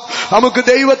പരിശുദ്ധാത്മാവാ. നമുക്ക്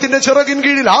ദൈവത്തിന്റെ ചിറകിൻ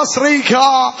കീഴിൽ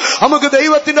ആശ്രയിക്കാം. നമുക്ക്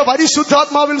ദൈവത്തിന്റെ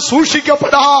പരിശുദ്ധാത്മാവിൽ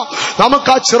സൂക്ഷിക്കപ്പെടാം.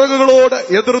 നമുക്ക് ആ ചിറകുകളോട്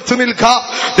എതിർത്ത് നിൽക്കാം.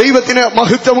 ദൈവത്തിന്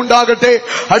മഹത്വം ഉണ്ടാകട്ടെ.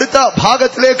 അടുത്ത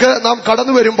ഭാഗത്തിലേക്ക് നാം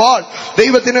കടന്നു വരുമ്പോൾ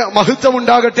ദൈവത്തിന് മഹത്വം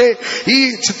ഉണ്ടാകട്ടെ.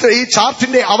 ഈ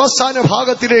ചാർട്ടിന്റെ അവസാന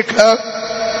ഭാഗത്തിലേക്ക്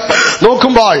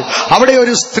നോക്കുമ്പോൾ അവിടെ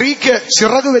ഒരു സ്ത്രീക്ക്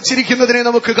ചിറക് വെച്ചിരിക്കുന്നതിനെ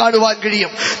നമുക്ക് കാണുവാൻ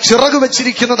കഴിയും. ചിറക്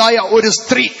വെച്ചിരിക്കുന്നതായ ഒരു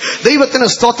സ്ത്രീ. ദൈവത്തിന്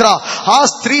സ്തോത്ര. ആ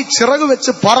സ്ത്രീ ചിറക്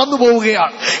വെച്ച് പറന്നു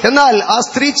പോവുകയാണ്. എന്നാൽ ആ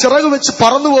സ്ത്രീ ചിറക് വെച്ച്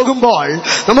പറന്നു പോകുമ്പോൾ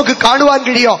നമുക്ക് കാണുവാൻ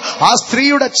കഴിയോ, ആ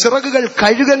സ്ത്രീയുടെ ചിറകുകൾ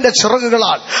കഴുകന്റെ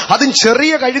ചിറകുകളാണ്. അതും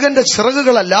ചെറിയ കഴുകന്റെ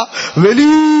ചിറകുകളല്ല,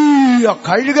 വലിയ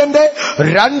കഴുകന്റെ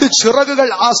 2 ചിറകുകൾ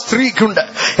ആ സ്ത്രീക്കുണ്ട്.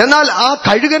 എന്നാൽ ആ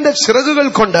കഴുകന്റെ ചിറകുകൾ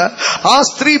കൊണ്ട് ആ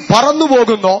സ്ത്രീ പറന്നു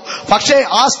പോകുന്നു. പക്ഷേ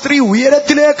ആ സ്ത്രീ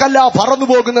ഉയരത്തിലേക്കല്ല പറന്നു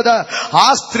പോകുന്നത്. ആ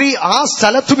സ്ത്രീ ആ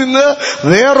സ്ഥലത്തു നിന്ന്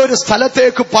വേറൊരു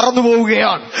സ്ഥലത്തേക്ക് പറന്നു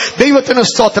പോവുകയാണ്. ദൈവത്തിന്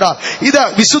സ്തോത്ര. ഇത്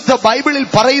വിശുദ്ധ ബൈബിളിൽ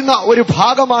പറയുന്ന ഒരു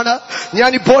ഭാഗമാണ്.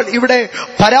 ഞാനിപ്പോൾ ഇവിടെ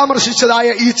പരാമർശിച്ചതായ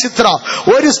ഈ ചിത്രം.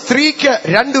 ഒരു സ്ത്രീക്ക്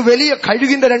 2 വലിയ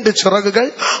കഴുകിന്റെ 2 ചിറകുകൾ.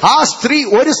 ആ സ്ത്രീ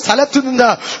ഒരു സ്ഥലത്തു നിന്ന്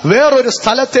വേറൊരു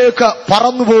സ്ഥലത്തേക്ക്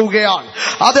പറന്നു പോവുകയാണ്.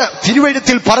 അത്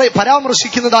തിരുവെഴുത്തിൽ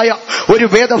പരാമർശിക്കുന്നതായ ഒരു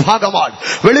വേദഭാഗമാണ്.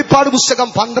 വെളിപ്പാട് പുസ്തകം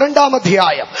 12-ാം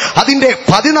അധ്യായം അതിന്റെ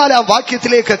 14-ാം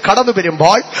വാക്യത്തിലേക്ക് കടന്നു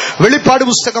വരുമ്പോൾ, വെളിപ്പാട്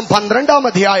പുസ്തകം 12-ാം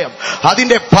അധ്യായം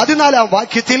അതിന്റെ 14-ാം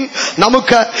വാക്യത്തിൽ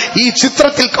നമുക്ക് ഈ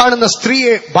ചിത്രത്തിൽ കാണുന്ന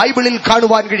സ്ത്രീയെ ബൈബിളിൽ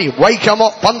കാണുവാൻ കഴിയും. വായിക്കാമോ?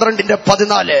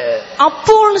 12:14.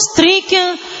 അപ്പോൾ സ്ത്രീക്ക്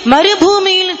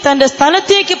മരുഭൂമിയിൽ തന്റെ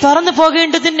സ്ഥലത്തേക്ക് പറന്നു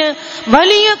പോകേണ്ടതിന്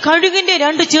വലിയ കഴുകിന്റെ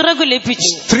 2 ചിറകു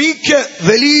ലഭിച്ചു. സ്ത്രീക്ക്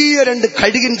വലിയ 2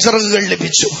 കഴുകിൻ ചിറകുകൾ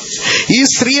ലഭിച്ചു. ഈ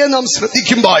സ്ത്രീയെ നാം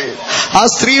ശ്രദ്ധിക്കുമ്പോൾ ആ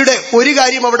സ്ത്രീയുടെ ഒരു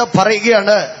കാര്യം അവിടെ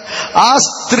പറയുകയാണ്. ആ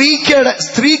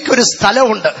സ്ത്രീക്കൊരു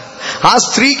സ്ഥലമുണ്ട്. ആ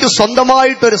സ്ത്രീക്ക്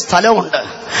സ്വന്തമായിട്ടൊരു സ്ഥലമുണ്ട്.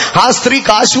 ആ സ്ത്രീ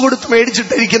കാശ് കൊടുത്ത്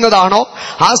മേടിച്ചിട്ടിരിക്കുന്നതാണോ,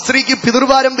 ആ സ്ത്രീക്ക്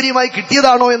പിതൃപാരമ്പര്യമായി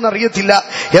കിട്ടിയതാണോ എന്നറിയത്തില്ല.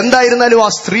 എന്തായിരുന്നാലും ആ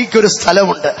സ്ത്രീക്കൊരു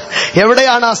സ്ഥലമുണ്ട്.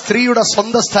 എവിടെയാണ് ആ സ്ത്രീയുടെ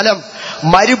സ്വന്തം സ്ഥലം?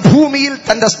 മരുഭൂമിയിൽ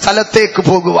തന്റെ സ്ഥലത്തേക്ക്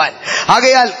പോകുവാൻ.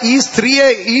 ആകയാൽ ഈ സ്ത്രീയെ,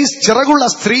 ഈ ചിറകുള്ള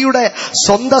സ്ത്രീയുടെ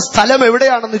സ്വന്തം സ്ഥലം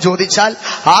എവിടെയാണെന്ന് ചോദിച്ചാൽ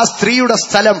ആ സ്ത്രീയുടെ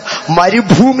സ്ഥലം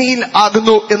മരുഭൂമിയിൽ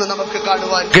ആകുന്നു എന്ന് നമുക്ക്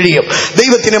കാണുവാൻ കഴിയും.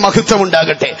 ദൈവത്തിന് മഹത്വം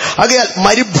ഉണ്ടാകട്ടെ. ആകയാൽ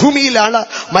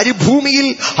മരുഭൂമിയിൽ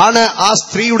ആണ് ആ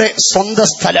സ്ത്രീയുടെ സ്വന്തം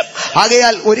സ്ഥലം.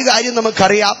 ആകയാൽ ഒരു കാര്യം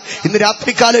നമുക്കറിയാം, ഇന്ന്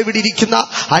രാത്രികാലം ഇവിടെ ഇരിക്കുന്ന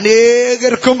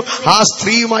അനേകർക്കും ആ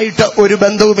സ്ത്രീയുമായിട്ട് ഒരു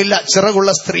ബന്ധവുമില്ല, ചിറകുള്ള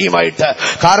സ്ത്രീയുമായിട്ട്.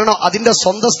 കാരണം അതിന്റെ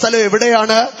സ്വന്തം സ്ഥലം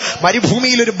എവിടെയാണ്?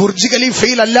 മരുഭൂമിയിൽ ഒരു ബുർജ്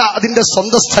ഖലീഫയിലല്ല അതിന്റെ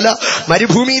സ്വന്തം സ്ഥലം.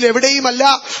 മരുഭൂമിയിൽ എവിടെയുമല്ല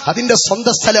അതിന്റെ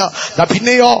സ്വന്തം സ്ഥലം.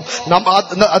 പിന്നെയോ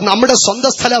നമ്മുടെ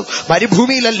സ്വന്തം സ്ഥലം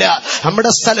മരുഭൂമിയിലല്ല.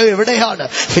 നമ്മുടെ സ്ഥലം എവിടെയാണ്?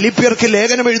 ഫിലിപ്പിയർക്ക്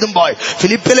ലേഖനം എഴുതുമ്പോൾ,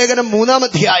 ഫിലിപ്പ് ലേഖനം 3-ാം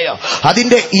അധ്യായം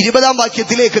അതിന്റെ 20-ാം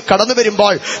വാക്യത്തിലേക്ക് കടന്നു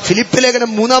വരുമ്പോൾ, ഫിലിപ്പ് ലേഖനം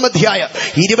 3-ാം അധ്യായം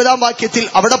 20-ാം വാക്യത്തിൽ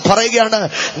അവിടെ പറയുകയാണ്,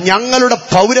 ഞങ്ങളുടെ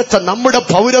പൗരത്വം, നമ്മുടെ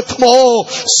പൗരത്വമോ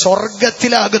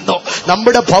സ്വർഗത്തിലാകുന്നു.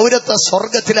 നമ്മുടെ പൗരത്വം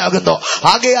സ്വർഗത്തിലാകുന്നു.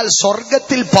 ആകയാൽ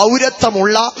സ്വർഗത്തിൽ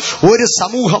പൗരത്വമുള്ള ഒരു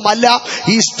സമൂഹമല്ല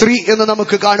ഈ സ്ത്രീ എന്ന്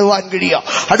നമുക്ക് കാണുവാൻ കഴിയും.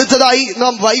 അടുത്തതായി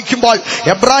നാം വായിക്കുമ്പോൾ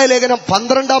എബ്രായ ലേഖനം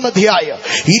 12-ാം അധ്യായം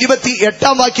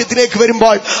 28-ാം വാക്യത്തിലേക്ക്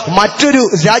വരുമ്പോൾ മറ്റൊരു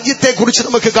രാജ്യത്തെ കുറിച്ച്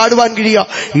നമുക്ക് കാണുവാൻ കഴിയും.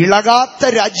 ഇളകാത്ത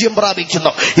രാജ്യം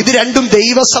പ്രാപിക്കുന്നു. ഇത് രണ്ടും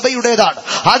ദൈവസഭയുടേതാണ്.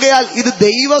 ആകയാൽ ഇത്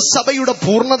ദൈവസഭയുടെ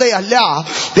പൂർണ്ണതയല്ല,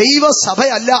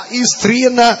 ദൈവസഭയല്ല ഈ സ്ത്രീ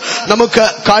എന്ന് നമുക്ക്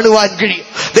കാണുവാൻ കഴിയും.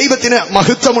 ദൈവത്തിന്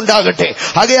മഹത്വമുണ്ടാകട്ടെ.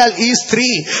 ആകയാൽ ഈ സ്ത്രീ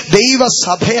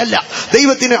ദൈവസഭയല്ല.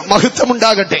 ദൈവത്തിന്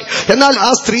മഹത്വമുണ്ടാകട്ടെ. എന്നാൽ ആ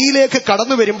സ്ത്രീയിലേക്ക്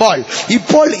കടന്നു വരുമ്പോൾ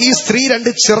ഇപ്പോൾ ഈ സ്ത്രീ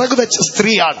 2 ചിറക് വെച്ച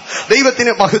സ്ത്രീയാണ്.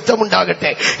 ദൈവത്തിന്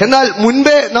മഹത്വമുണ്ടാകട്ടെ. എന്നാൽ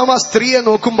മുൻപേ നാം ആ സ്ത്രീയെ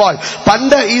നോക്കുമ്പോൾ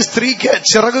പണ്ട് ഈ സ്ത്രീക്ക്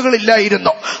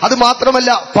ചിറകുകളില്ലായിരുന്നു. അത്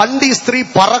മാത്രമല്ല, പണ്ട് ഈ സ്ത്രീ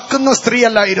പറക്കുന്ന സ്ത്രീ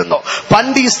അല്ലായിരുന്നു.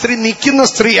 പണ്ട് ഈ സ്ത്രീ നിൽക്കുന്ന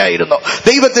സ്ത്രീ ആയിരുന്നു.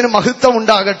 ദൈവത്തിന് മഹത്വം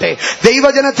ഉണ്ടാകട്ടെ.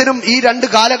 ദൈവജനത്തിനും ഈ 2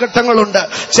 കാലഘട്ടങ്ങളുണ്ട്.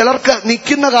 ചിലർക്ക്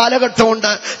നിൽക്കുന്ന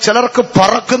കാലഘട്ടമുണ്ട്, ചിലർക്ക്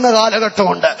പറക്കുന്ന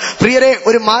കാലഘട്ടമുണ്ട്. പ്രിയരെ,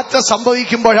 ഒരു മാറ്റം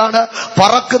സംഭവിക്കുമ്പോഴാണ്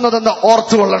പറക്കുന്നതെന്ന്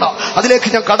ഓർത്തുകൊള്ളണം. അതിലേക്ക്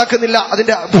ഞാൻ കടക്കുന്നില്ല,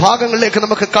 അതിന്റെ ഭാഗങ്ങളിലേക്ക്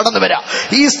നമുക്ക് കടന്നു വരാം.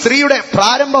 ഈ സ്ത്രീയുടെ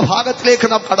പ്രാരംഭ ഭാഗത്തിലേക്ക്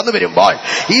നാം കടന്നു വരുമ്പോൾ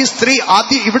ഈ സ്ത്രീ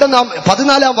ഇവിടെ നാം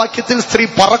 14-ാം വാക്യത്തിൽ സ്ത്രീ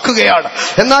പറക്കുകയാണ്.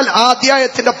 എന്നാൽ ആ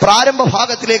അധ്യായത്തിന്റെ പ്രാരംഭ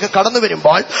ഭാഗത്തിലേക്ക് കടന്നു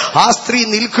വരുമ്പോൾ ആ സ്ത്രീ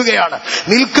നിൽക്കുകയാണ്.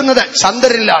 നിൽക്കുന്നത്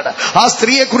ചന്ദ്രനിലാണ്. ആ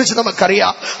സ്ത്രീയെ കുറിച്ച്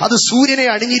നമുക്കറിയാം, അത് സൂര്യനെ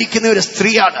അണിഞ്ഞിരിക്കുന്ന ഒരു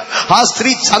സ്ത്രീയാണ്. ആ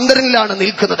സ്ത്രീ ചന്ദ്രനിലാണ്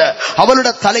നിൽക്കുന്നത്. അവളുടെ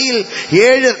അവളുടെ തലയിൽ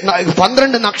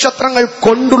 12 നക്ഷത്രങ്ങൾ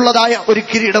കൊണ്ടുള്ളതായ ഒരു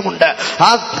കിരീടമുണ്ട്. ആ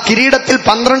കിരീടത്തിൽ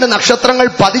 12 നക്ഷത്രങ്ങൾ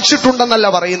പതിച്ചിട്ടുണ്ടെന്നല്ല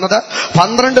പറയുന്നത്,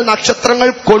 12 നക്ഷത്രങ്ങൾ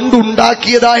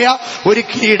കൊണ്ടുണ്ടാക്കിയതായ ഒരു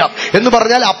കിരീടം എന്ന്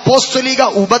പറഞ്ഞാൽ അപ്പോസ്തലിക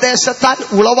ഉപദേശത്താൽ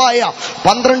ഉളവായ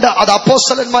 12, അത്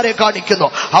അപ്പോസ്തലന്മാരെ കാണിക്കുന്നു.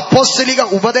 അപ്പോസ്തലിക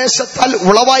ഉപദേശത്താൽ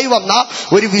ഉളവായി വന്ന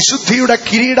ഒരു വിശുദ്ധിയുടെ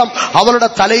കിരീടം അവളുടെ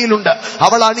തലയിലുണ്ട്.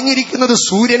 അവൾ അണിഞ്ഞിരിക്കുന്നത്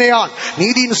സൂര്യനെയാണ്,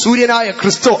 നീതിயின் സൂര്യനായ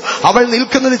ക്രിസ്തു. അവൾ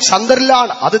നിൽക്കുന്നത്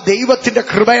ചന്ദ്രനിലാണ്, അത് ദൈവത്തിന്റെ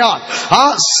കൃപയാണ്. ആ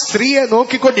സ്ത്രീയെ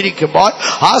നോക്കിക്കൊണ്ടിരിക്കുമ്പോൾ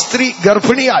ആ സ്ത്രീ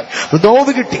ഗർഭിണിയായി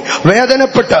നോവ് കിട്ടി,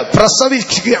 വേദനപ്പെട്ട്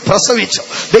പ്രസവിച്ചു.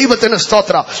 ദൈവത്തിന്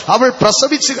സ്തോത്രം. അവൾ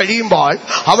പ്രസവിച്ചു കഴിയുമ്പോൾ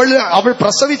അവൾ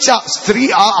പ്രസവിച്ച സ്ത്രീ,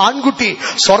 ആ ആൺകുട്ടി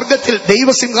സ്വർഗത്തിൽ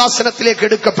ദൈവസിംഹാസനത്തിലേക്ക്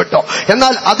എടുക്കപ്പെട്ടു.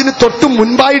 എന്നാൽ അതിന് തൊട്ടു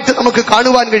മുൻപായിട്ട് നമുക്ക്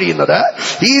കാണുവാൻ കഴിയുന്നത്,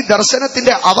 ഈ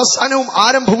ദർശനത്തിന്റെ അവസാനവും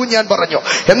ആരംഭവും ഞാൻ പറഞ്ഞു.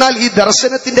 എന്നാൽ ഈ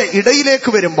ദർശനത്തിന്റെ ഇടയിലേക്ക്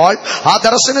വരുമ്പോൾ ആ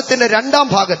ദർശനത്തിന്റെ 2ാം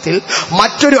ഭാഗത്തിൽ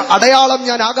മറ്റൊരു അടയാളം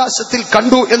ഞാൻ ആകാശത്തിൽ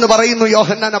കണ്ടു എന്ന് പറയുന്നു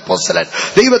യോഹന്നാൻ അപ്പോസ്തലൻ.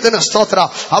 ദൈവത്തിന് സ്തോത്രം.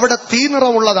 അവിടെ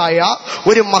തീനിറമുള്ളതായ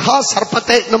ഒരു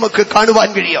മഹാസർപ്പത്തെ നമുക്ക് കാണുവാൻ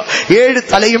കഴിയും. 7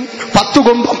 തലയും 10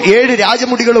 കൊമ്പും 7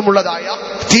 രാജമുടികളും ഉള്ളതായ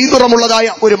തീനിറമുള്ളതായ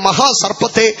ഒരു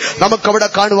മഹാസർപ്പത്തെ നമുക്കവിടെ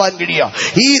കാണുവാൻ കഴിയും.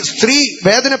 ഈ സ്ത്രീ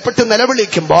വേദനപ്പെട്ട്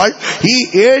നിലവിളിക്കുമ്പോൾ ഈ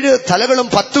 7 തലകളും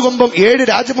 10 കൊമ്പും 7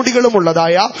 രാജമുടികളും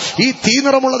ഉള്ളതായ ഈ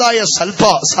തീനിറമുള്ളതായ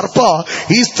സർപ്പ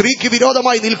ഈ സ്ത്രീക്ക്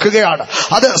വിരോധമായി നിൽക്കുകയാണ്.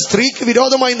 അത് സ്ത്രീക്ക്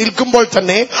വിരോധമായി നിൽക്കുമ്പോൾ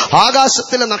തന്നെ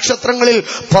ആകാശത്തിലെ നക്ഷത്രങ്ങളിൽ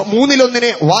 1/3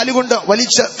 വാലുകൊണ്ട്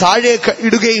വലിച്ച് താഴേക്ക്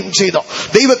ഇടുകയും ചെയ്തു.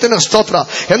 ദൈവത്തിന് സ്തോത്രം.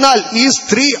 എന്നാൽ ഈ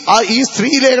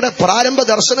സ്ത്രീയിലെ പ്രാരംഭ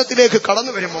ദർശനത്തിലേക്ക്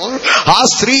കടന്നു വരുമ്പോൾ ആ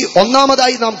സ്ത്രീ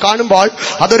ഒന്നാമതായി നാം കാണുമ്പോൾ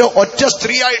അതൊരു ഒറ്റ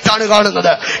സ്ത്രീയായിട്ടാണ്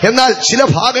കാണുന്നത്. എന്നാൽ ചില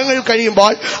ഭാഗങ്ങൾ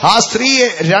കഴിയുമ്പോൾ ആ സ്ത്രീയെ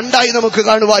 2ആയി നമുക്ക്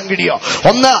കാണുവാൻ കഴിയും.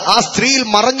 ഒന്ന്, ആ സ്ത്രീയിൽ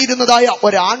മറഞ്ഞിരുന്നതായ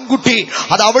ഒരു ആൺകുട്ടി,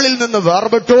 അത് അവളിൽ നിന്ന്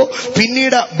വേർപെട്ടു.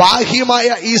 പിന്നീട് ബാഹ്യമായ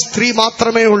ഈ സ്ത്രീ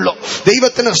മാത്രമേ ഉള്ളൂ.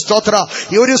 ദൈവത്തിന് സ്തോത്രം.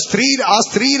 ഈ ഒരു സ്ത്രീ, ആ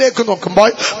സ്ത്രീയിലേക്ക് നോക്കുമ്പോൾ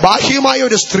ബാഹ്യമായ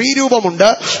ഒരു സ്ത്രീ രൂപമുണ്ട്,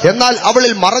 എന്നാൽ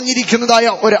അവളിൽ മറഞ്ഞിരിക്കുന്നതായ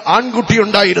ഒരു ആൺകുട്ടി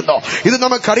ഉണ്ടായിരുന്നു. ഇത്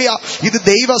നമുക്കറിയാം. ഇത്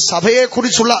ദൈവസഭയെ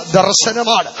കുറിച്ചുള്ള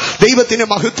ദർശനമാണ്. ദൈവത്തിന്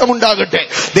മഹത്വമുണ്ടാകട്ടെ.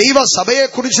 ദൈവസഭയെ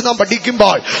കുറിച്ച് നാം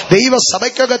പഠിക്കുമ്പോൾ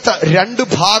ദൈവസഭയ്ക്കകത്ത് 2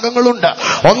 ഭാഗങ്ങളുണ്ട്.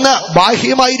 ഒന്ന്,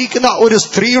 ബാഹ്യമായിരിക്കുന്ന ഒരു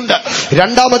സ്ത്രീയുണ്ട്.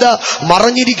 2ാമത്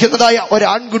മറഞ്ഞിരിക്കുന്നതായ ഒരു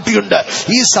ആൺകുട്ടിയുണ്ട്.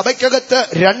 ഈ സഭയ്ക്കകത്ത്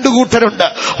 2 കൂട്ടരുണ്ട്.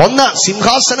 ഒന്ന്,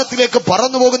 സിംഹാസനത്തിലേക്ക്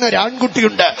പറന്നു പോകുന്ന ഒരു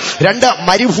ആൺകുട്ടിയുണ്ട്. 2,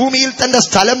 മരുഭൂമിയിൽ തന്റെ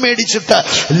സ്ഥലം മേടിച്ചിട്ട്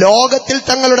ലോകത്തിൽ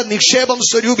തങ്ങളുടെ നിക്ഷേപം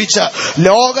സ്വരൂപിച്ച്,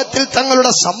 ലോകത്തിൽ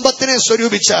തങ്ങളുടെ സമ്പത്തിനെ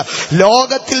സ്വരൂപിച്ച്,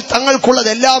 ലോകത്തിൽ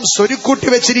തങ്ങൾക്കുള്ളതെല്ലാം സ്വരുക്കൂട്ടി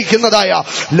വെച്ചിരിക്കുന്നതായ,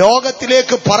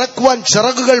 ലോകത്തിലേക്ക് പറക്കുവാൻ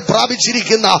ചിറകുകൾ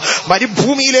പ്രാപിച്ചിരിക്കുന്ന,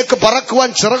 മരുഭൂമിയിലേക്ക് പറക്കുവാൻ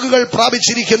ചിറകുകൾ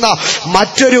പ്രാപിച്ചിരിക്കുന്ന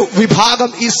മറ്റൊരു വിഭാഗം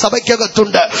ഈ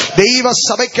സഭയ്ക്കകത്തുണ്ട്.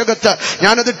 ദൈവസഭയ്ക്കകത്ത്.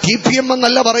 ഞാനത് TPM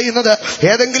എന്നല്ല പറയുന്നത്,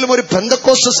 ഏതെങ്കിലും ഒരു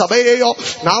പെന്തക്കോസ്ത് സഭയെയോ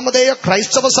നാമധേയ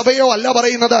ക്രൈസ്തവ സഭയോ അല്ല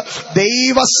പറയുന്നത്.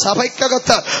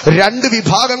 ദൈവസഭയ്ക്കകത്ത് 2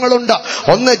 വിഭാഗങ്ങളുണ്ട്.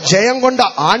 ഒന്ന്, ജയം കൊണ്ട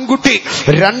ആൺകുട്ടി.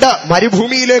 2,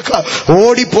 മരുഭൂമിയിലേക്ക്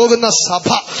ഓടിപ്പോകുന്ന സഭ.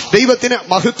 ദൈവത്തിന്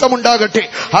മഹത്വമുണ്ടാകട്ടെ.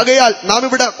 ആകയാൽ നാം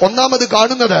ഇവിടെ ഒന്നാമത്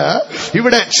കാണുന്നത്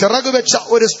ഇവിടെ ചിറക് വെച്ച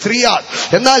ഒരു സ്ത്രീയാണ്.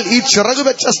 എന്നാൽ ഈ ചിറക്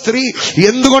വെച്ച സ്ത്രീ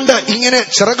എന്തുകൊണ്ട് ഇങ്ങനെ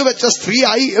ചിറക് വെച്ച സ്ത്രീ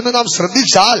ആയി എന്ന് നാം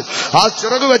ശ്രദ്ധിച്ചാൽ, ആ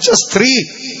ചിറക് വെച്ച സ്ത്രീ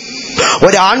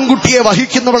ഒരു ആൺകുട്ടിയെ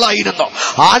വഹിക്കുന്നവളായിരുന്നു.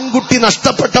 ആൺകുട്ടി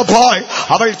നഷ്ടപ്പെട്ടപ്പോൾ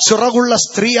അവൾ ചിറകുള്ള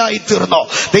സ്ത്രീയായി തീർന്നു.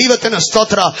 ദൈവത്തിന്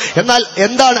സ്തോത്രം. എന്നാൽ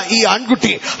എന്താണ് ഈ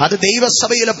ആൺകുട്ടി? അത്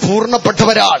ദൈവസഭയിലെ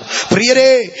പൂർണ്ണപ്പെട്ടവരാണ്.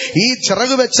 പ്രിയരെ, ഈ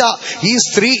ചിറക് വെച്ച ഈ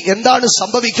സ്ത്രീ എന്താണ്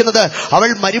സംഭവിക്കുന്നത്? അവൾ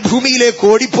മരുഭൂമിയിലേക്ക്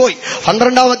ഓടിപ്പോയി.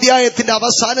 12ാം അധ്യായത്തിന്റെ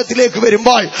അവസാനത്തിലേക്ക്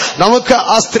വരുമ്പോൾ നമുക്ക്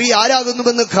ആ സ്ത്രീ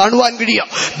ആരാകുന്നുവെന്ന് കാണുവാൻ കഴിയും.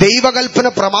 ദൈവകൽപ്പന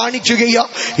പ്രമാണിക്കുകയും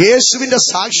യേശുവിന്റെ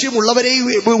സാക്ഷ്യം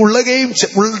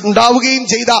ഉണ്ടാവുകയും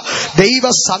ചെയ്ത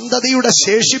ദൈവസന്തതിയുടെ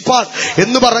ശേഷിപ്പാൻ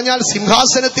എന്ന് പറഞ്ഞാൽ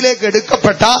സിംഹാസനത്തിലേക്ക്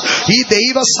എടുക്കപ്പെട്ട ഈ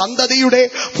ദൈവസന്തതിയുടെ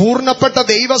പൂർണ്ണപ്പെട്ട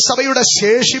ദൈവസഭയുടെ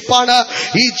ശേഷിപ്പാണ്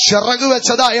ഈ ചിറക്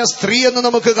വെച്ചതായ സ്ത്രീ എന്ന്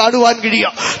നമുക്ക് കാണുവാൻ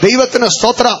കഴിയും. ദൈവത്തിന്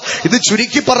സ്തോത്രം. ഇത്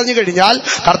ചുരുക്കി പറഞ്ഞു കഴിഞ്ഞാൽ,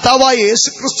 കർത്താവായ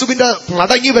യേശുക്രിസ്തുവിന്റെ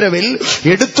മടങ്ങിവരവിൽ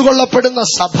എടുത്തുകൊള്ളപ്പെടുന്ന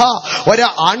സഭ ഒരു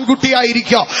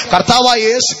ആൺകുട്ടിയായിരിക്കും. കർത്താവായ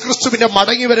യേശുക്രിസ്തുവിന്റെ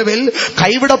മടങ്ങിവരവിൽ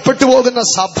കൈവിടപ്പെട്ടു പോകുന്ന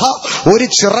സഭ ഒരു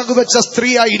ചിറക് വെച്ച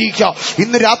സ്ത്രീ ആയിരിക്കും.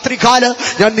 ഇന്ന് രാത്രികാലം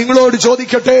ഞാൻ നിങ്ങളോട്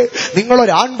ചോദിക്കട്ടെ,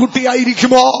 നിങ്ങളൊരു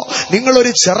ആൺകുട്ടിയായിരിക്കുമോ?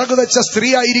 നിങ്ങളൊരു ചിറക് വെച്ച സ്ത്രീ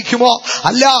ആയിരിക്കുമോ?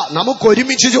 അല്ല, നമുക്ക്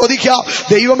ഒരുമിച്ച് ചോദിക്കാം,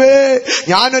 ദൈവമേ,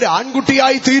 ഞാനൊരു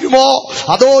ആൺകുട്ടിയായി തീരുമോ,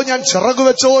 അതോ ഞാൻ ചിറക്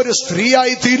വെച്ച ഒരു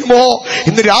സ്ത്രീയായി തീരുമോ?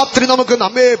 ഇന്ന് രാത്രി നമുക്ക്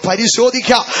നമ്മെ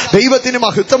പരിശോധിക്കാം. ദൈവത്തിന്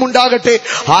മഹത്വമുണ്ടാകട്ടെ.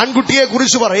 ആൺകുട്ടിയെ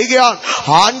കുറിച്ച് പറയുകയാണ്,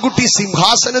 ആൺകുട്ടി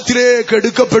സിംഹാസനത്തിലേക്ക്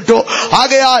എടുക്കപ്പെട്ടു.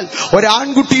 ആകയാൽ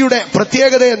ഒരാൺകുട്ടിയുടെ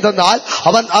പ്രത്യേകത എന്തെന്നാൽ,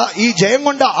 അവൻ ഈ ജയം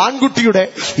കൊണ്ട ആൺകുട്ടിയുടെ,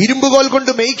 ഇരുമ്പുകോൽ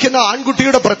കൊണ്ട് മേയ്ക്കുന്ന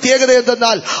ആൺകുട്ടിയുടെ പ്രത്യേകത പ്രത്യേകത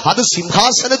എന്തെന്നാൽ അത്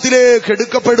സിംഹാസനത്തിലേക്ക്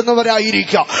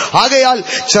എടുക്കപ്പെടുന്നവരായിരിക്കാം. ആകയാൽ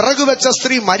ചിറക് വെച്ച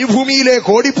സ്ത്രീ മരുഭൂമിയിലേക്ക്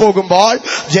ഓടിപ്പോകുമ്പോൾ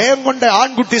ജയം കൊണ്ട്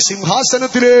ആൺകുട്ടി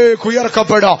സിംഹാസനത്തിലേക്ക്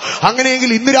ഉയർക്കപ്പെടാം.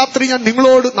 അങ്ങനെയെങ്കിൽ ഇന്ന് രാത്രി ഞാൻ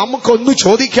നിങ്ങളോട് നമുക്കൊന്ന്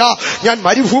ചോദിക്കാം, ഞാൻ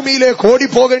മരുഭൂമിയിലേക്ക്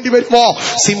ഓടിപ്പോകേണ്ടി വരുമോ?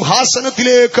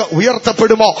 സിംഹാസനത്തിലേക്ക്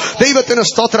ഉയർത്തപ്പെടുമോ? ദൈവത്തിന്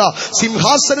സ്തോത്ര.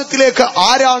 സിംഹാസനത്തിലേക്ക്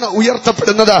ആരാണ്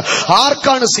ഉയർത്തപ്പെടുന്നത്?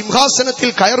 ആർക്കാണ് സിംഹാസനത്തിൽ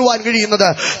കയറുവാൻ കഴിയുന്നത്?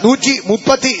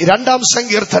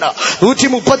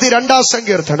 132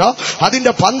 സങ്കീർത്തന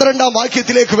അതിന്റെ 12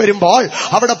 വാക്യത്തിലേക്ക് വരുമ്പോൾ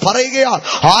അവിടെ പറയുകയാണ്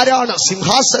ആരാണ്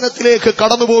സിംഹാസനത്തിലേക്ക്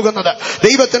കടന്നു പോകുന്നത്.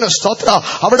 ദൈവത്തിന് സ്തോത്ര.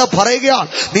 അവിടെ പറയുകയാണ്,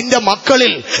 നിന്റെ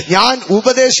മക്കളിൽ ഞാൻ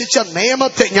ഉപദേശിച്ച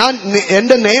നിയമത്തെ,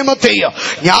 എന്റെ നിയമത്തെയും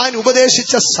ഞാൻ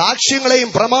ഉപദേശിച്ച സാക്ഷ്യങ്ങളെയും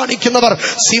പ്രമാണിക്കുന്നവർ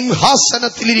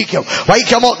സിംഹാസനത്തിലിരിക്കും.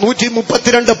 വായിക്കാമോ?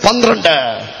 132:12.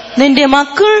 നിന്റെ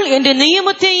മക്കൾ എന്റെ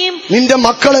നിയമത്തെയും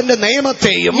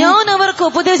ഞാൻ അവർക്ക്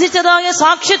ഉപദേശിച്ചതായ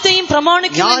സാക്ഷ്യത്തെയും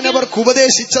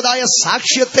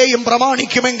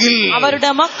പ്രമാണിക്കുമെങ്കിൽ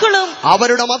അവരുടെ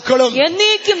മക്കളും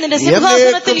എന്നേക്കും നിന്റെ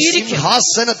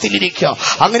സിംഹാസനത്തിലിരിക്കും.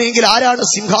 അങ്ങനെയെങ്കിൽ ആരാണ്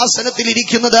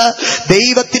സിംഹാസനത്തിലിരിക്കുന്നത്?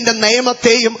 ദൈവത്തിന്റെ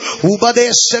നിയമത്തെയും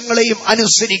ഉപദേശങ്ങളെയും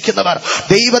അനുസരിക്കുന്നവർ.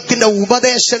 ദൈവത്തിന്റെ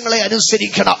ഉപദേശങ്ങളെ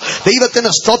അനുസരിക്കണം.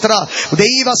 ദൈവത്തിന് സ്തോത്ര.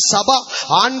 ദൈവസഭ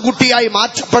ആൺകുട്ടിയായി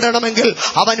മാറ്റപ്പെടണമെങ്കിൽ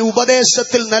അവൻ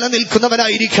ഉപദേശത്തിൽ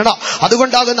നിലനിൽക്കുന്നവനായിരിക്കണം.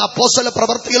 അതുകൊണ്ടാകുന്ന അപ്പോസ്തല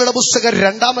പ്രവർത്തികളുടെ പുസ്തകം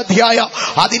 2-ാം അധ്യായം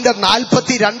അതിന്റെ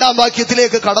 42-ാം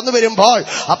വാക്യത്തിലേക്ക് കടന്നു വരുമ്പോൾ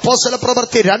അപ്പോസ്തല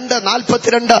പ്രവർത്തി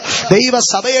 2:42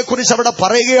 ദൈവസഭയെ കുറിച്ച് അവിടെ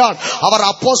പറയുകയാണ്. അവർ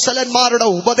അപ്പോസ്തലന്മാരുടെ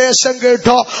ഉപദേശം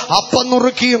കേട്ടോ, അപ്പം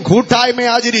നുറുക്കിയും കൂട്ടായ്മ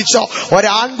ആചരിച്ചോ.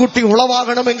 ഒരാൺകുട്ടി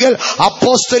ഉളവാകണമെങ്കിൽ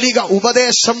അപ്പോസ്തലിക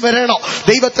ഉപദേശം വരണം.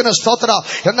 ദൈവത്തിന് സ്തോത്ര.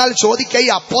 എന്നാൽ ചോദിക്കുക, ഈ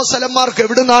അപ്പോസ്തലന്മാർക്ക്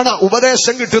എവിടുന്നാണ്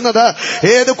ഉപദേശം കിട്ടുന്നത്?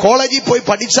 ഏത് കോളേജിൽ പോയി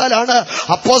പഠിച്ചാലാണ്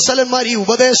അപ്പോസ്തലന്മാർ ഈ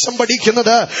ഉപദേശം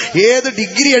പഠിക്കുന്നത്? ഏത്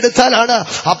ഡിഗ്രി എടുത്താലാണ്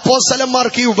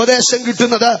അപ്പോസ്തലന്മാർക്ക് ഈ ഉപദേശം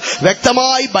കിട്ടുന്നത്?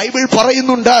 വ്യക്തമായി ബൈബിൾ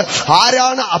പറയുന്നുണ്ട്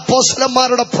ആരാണ്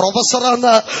അപ്പോസ്തലന്മാരുടെ പ്രൊഫസർ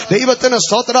എന്ന്. ദൈവത്തിന്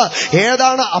സ്തോത്ര.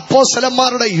 ഏതാണ്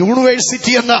അപ്പോസ്തലന്മാരുടെ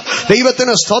യൂണിവേഴ്സിറ്റി എന്ന്.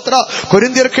 ദൈവത്തിന് സ്തോത്ര.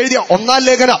 കൊരിന്ത്യർക്ക് എഴുതിയ 1-ാം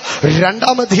ലേഖനം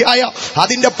 2-ാം അധ്യായം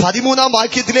അതിന്റെ 13-ാം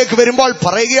വാക്യത്തിലേക്ക് വരുമ്പോൾ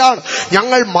പറയുകയാണ്,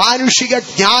 ഞങ്ങൾ മാനുഷിക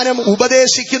ജ്ഞാനം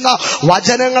ഉപദേശിക്കുന്ന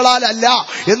വചനങ്ങളാലല്ല.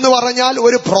 എന്ന് പറഞ്ഞാൽ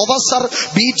ഒരു പ്രൊഫസർ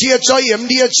BTHO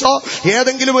MDHO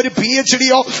ഏതെങ്കിലും ഒരു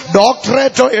PhDയോ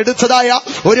ഡോക്ടറേറ്റോ എടുത്തതായ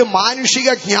ഒരു മാനുഷിക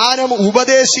ജ്ഞാനം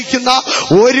ഉപദേശിക്കുന്ന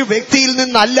ഒരു വ്യക്തിയിൽ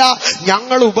നിന്നല്ല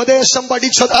ഞങ്ങൾ ഉപദേശം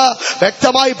പഠിച്ചത്.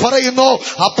 വ്യക്തമായി പറയുന്നു.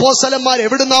 അപ്പോസ്തലന്മാർ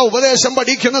എവിടുന്നാ ഉപദേശം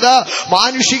പഠിക്കുന്നത്?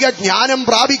 മാനുഷിക ജ്ഞാനം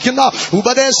പ്രാപിക്കുന്ന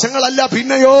ഉപദേശങ്ങളല്ല,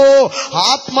 പിന്നെയോ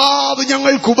ആത്മാവ്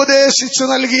ഞങ്ങൾക്ക് ഉപദേശിച്ചു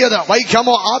നൽകിയത്.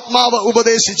 വായിക്കാമോ? ആത്മാവ്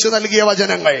ഉപദേശിച്ചു നൽകിയ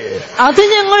വചനങ്ങൾ. അത്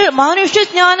ഞങ്ങൾ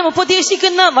മാനുഷ്യജ്ഞാനം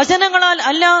ഉപദേശിക്കുന്ന വചനങ്ങളാൽ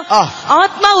അല്ല,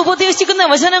 ആത്മാവ് ഉപദേശിക്കുന്ന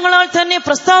വചനങ്ങളാൽ തന്നെ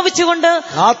പ്രസ്താവിച്ചുകൊണ്ട്.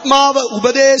 ആത്മാവ്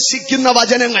ഉപദേശിക്കുന്ന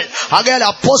വചനങ്ങൾ. ആകയാൽ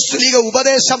അപ്പോസ്തലിക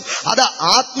ഉപദേശം അത്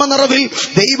ആത്മനിറവിൽ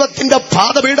ദൈവത്തിന്റെ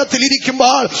പാദപീഠത്തിൽ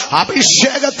ഇരിക്കുമ്പോൾ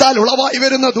അഭിഷേകത്താൽ ഉളവായി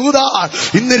വരുന്ന ദൂതാണ്.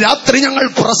 ഇന്ന് രാത്രി ഞങ്ങൾ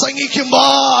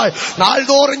പ്രസംഗിക്കുമ്പോൾ,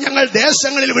 നാൾതോറും ഞങ്ങൾ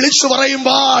ദേശങ്ങളിൽ വിളിച്ചു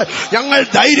പറയുമ്പോൾ ഞങ്ങൾ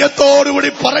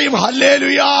ധൈര്യത്തോടുകൂടി പറയും,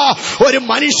 ഹല്ലേലൂയ. ഒരു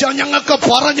മനുഷ്യൻ ഞങ്ങൾക്ക്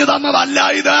പറഞ്ഞു തന്നതല്ല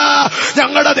ഇത്.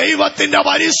 ഞങ്ങളുടെ ദൈവത്തിന്റെ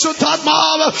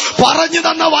പരിശുദ്ധാത്മാവ് പറഞ്ഞു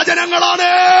തന്ന വചനങ്ങളാണ്.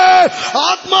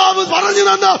 ആത്മാവ് പറഞ്ഞു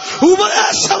തന്ന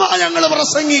ഉപദേശമാണ് ഞങ്ങൾ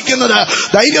പ്രസംഗിക്കുന്നത്.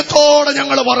 ധൈര്യത്തോടെ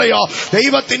ഞങ്ങൾ പറയാം,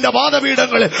 ദൈവത്തിന്റെ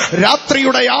പാദപീഠങ്ങളിൽ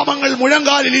രാത്രിയുടെ യാമങ്ങൾ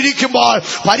മുഴങ്കാലിൽ ഇരിക്കുമ്പോൾ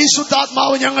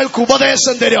പരിശുദ്ധാത്മാവ് ഞങ്ങൾക്ക്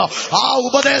ഉപദേശം തരും. ആ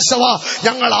ഉപദേശമാ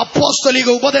ഞങ്ങൾ അപ്പോസ്തലിക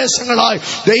ഉപദേശങ്ങളായി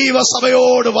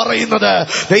ദൈവസഭയോട് പറയുന്നത്.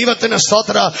 ദൈവത്തിന്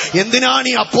സ്തോത്ര. എന്തിനാണ്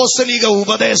ഈ അപ്പോസ്തലിക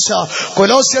ഉപദേശം?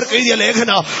 കൊലോസ്യർക്ക് എഴുതിയ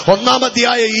ലേഖനം 1-ാം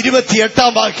അധ്യായം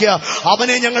 28-ാം വാക്യം,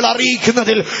 അവനെ ഞങ്ങൾ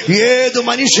അറിയിക്കുന്നതിൽ ഏത്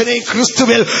മനുഷ്യനെയും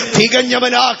ക്രിസ്തുവിൽ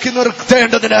തികഞ്ഞവനാക്കി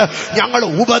നിർത്തേണ്ടതിന് ഞങ്ങൾ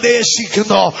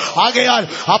ഉപദേശിക്കുന്നു. ആകയാൽ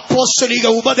അപ്പോസ്തലിക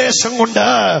ഉപദേശം കൊണ്ട്,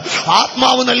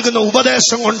 ആത്മാവ് നൽകുന്ന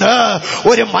ഉപദേശം കൊണ്ട്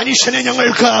ഒരു മനുഷ്യനെ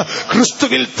ഞങ്ങൾക്ക്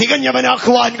ക്രിസ്തുവിൽ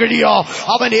തികഞ്ഞവനാക്കുവാൻ കഴിയോ?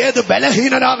 അവൻ ഏത്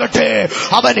ബലഹീനനാകട്ടെ,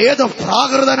 അവൻ ഏത്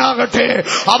പ്രാകൃതനാകട്ടെ,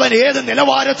 അവൻ ഏത്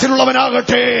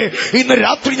നിലവാരത്തിലുള്ളവനാകട്ടെ, ഇന്ന്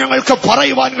രാത്രി ഞങ്ങൾക്ക്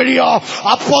പറയുവാൻ കഴിയോ?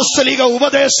 അപ്പോസ്തലിക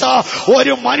ഉപദേശം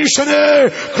ഒരു മനുഷ്യനെ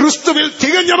ക്രിസ്തുവിൽ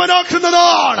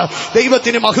തികഞ്ഞവനാക്കുന്നതാണ്.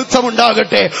 ദൈവത്തിന് മഹത്വം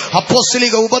ഉണ്ടാകട്ടെ.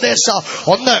 അപ്പോസ്തലിക ഉപദേശം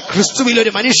ഒന്ന്, ക്രിസ്തുവിൽ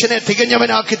ഒരു മനുഷ്യനെ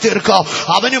തികഞ്ഞവനാക്കി തീർക്കാം.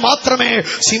 അവന് മാത്രമേ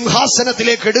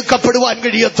സിംഹാസനത്തിലേക്ക് എടുക്കപ്പെടുവാൻ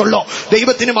കഴിയത്തുള്ളൂ.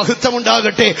 ദൈവത്തിന് മഹത്വം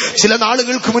ഉണ്ടാകട്ടെ. ചില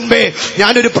നാളുകൾക്ക് മുൻപേ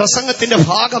ഞാനൊരു പ്രസംഗത്തിന്റെ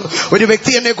ഭാഗം ഒരു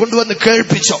വ്യക്തി എന്നെ കൊണ്ടുവന്ന്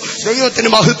കേൾപ്പിച്ചു. ദൈവത്തിന്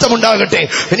മഹത്വം ഉണ്ടാകട്ടെ.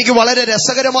 എനിക്ക് വളരെ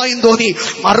രസകരമായും തോന്നി,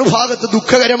 മറുഭാഗത്ത്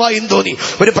ദുഃഖകരമായും തോന്നി.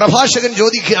 ഒരു പ്രഭാഷകൻ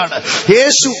ചോദിക്കുകയാണ്,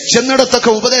 യേശു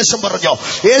ചെന്നിടത്തൊക്കെ ഉപദേശം പറഞ്ഞോ?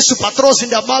 യേശു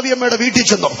പത്രോസിന്റെ അമ്മാവിയമ്മയുടെ വീട്ടിൽ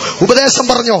ചെന്നോ? ഉപദേശം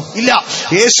പറഞ്ഞോ? ഇല്ല.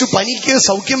 യേശു പനിക്ക്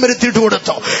സൗഖ്യം വരുത്തി വരുത്തിയിട്ട്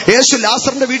കൊടുത്തോ? യേശു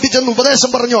ലാസറിന്റെ വീട്ടിൽ ചെന്ന് ഉപദേശം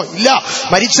പറഞ്ഞോ? ഇല്ല.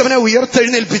 മരിച്ചവനെ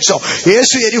ഉയർത്തെഴുന്നേൽപ്പിച്ചോ?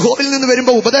 യേശു യെരിഹോവിൽ നിന്ന്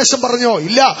വരുമ്പോ ഉപദേശം പറഞ്ഞോ?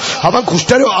 ഇല്ല. അവൻ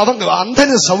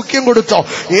അന്ധന് സൗഖ്യം കൊടുത്തോ?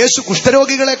 യേശു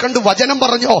കുഷ്ഠരോഗികളെ കണ്ട് വചനം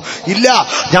പറഞ്ഞോ? ഇല്ല.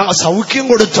 ഞാൻ സൗഖ്യം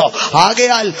കൊടുത്തോ?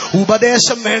 ആകയാൽ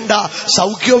ഉപദേശം വേണ്ട,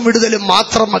 സൗഖ്യവും വിടുതലും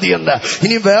മാത്രം മതിയെന്ന്.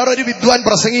 ഇനി വേറൊരു വിദ്വാൻ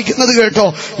പ്രസംഗിക്കുന്നത് കേട്ടോ.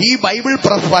 ഈ ബൈബിൾ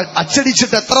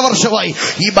അച്ചടിച്ചിട്ട് എത്ര വർഷമായി?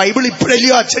 ഈ ബൈബിൾ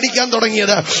ഇപ്പോഴല്ലയോ അച്ചടിക്കാൻ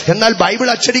തുടങ്ങിയത്? എന്നാൽ ബൈബിൾ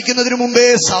അച്ചടിക്കുന്നതിന് മുമ്പേ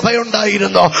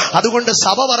സഭയുണ്ടായിരുന്നു. അതുകൊണ്ട്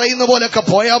സഭ പറയുന്ന പോലൊക്കെ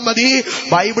പോയാൽ മതി,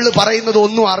 ബൈബിള് പറയുന്നത്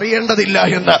ഒന്നും അറിയേണ്ടതില്ല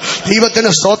എന്ന്. ദൈവത്തിന്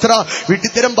സ്തോത്ര.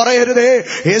 വിട്ടിത്തരം പറയരുതേ.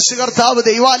 യേശു കർത്താവ്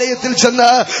ദൈവാലയത്തിൽ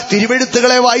ചെന്ന്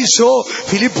തിരുവെഴുത്തുകളെ വായിച്ചു.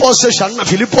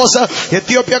 ഫിലിപ്പോസ്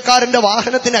എത്യോപ്യക്കാരന്റെ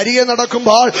വാഹനത്തിന് അരികെ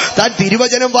നടക്കുമ്പോൾ താൻ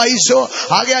തിരുവചനം വായിച്ചു.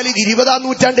 ആകയാൽ 20-ാം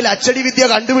നൂറ്റാണ്ടിൽ അച്ചടി വിദ്യ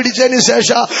കണ്ടുപിടിച്ചതിന്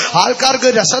ശേഷം ആൾക്കാർക്ക്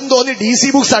രസം തോന്നി DC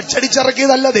ബുക്സ്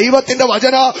അച്ചടിച്ചിറക്കിയതല്ല ദൈവത്തിന്റെ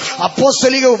വചന.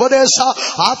 അപ്പോസ്തലിക ഉപദേശ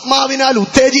ആത്മാവിനാൽ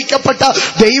ഉത്തേജിക്കപ്പെട്ട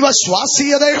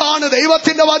ദൈവശ്വാസീയതയാണ്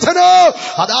ദൈവത്തിന്റെ വചനം.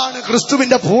 അതാണ്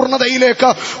ക്രിസ്തുവിന്റെ പൂർണ്ണതയിലേക്ക്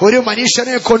ഒരു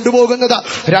മനുഷ്യനെ കൊണ്ടുപോകുന്നത്.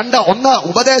 ഒന്ന്,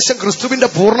 ഉപദേശം ക്രിസ്തുവിന്റെ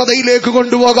പൂർണ്ണതയിലേക്ക്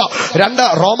കൊണ്ടുപോകാം. 2,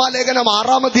 റോമാലേഖനം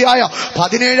 6-ാം അധ്യായം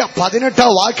 17-18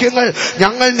 വാക്യങ്ങൾ.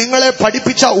 ഞങ്ങൾ നിങ്ങളെ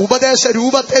പഠിപ്പിച്ച ഉപദേശ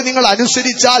രൂപത്തെ നിങ്ങൾ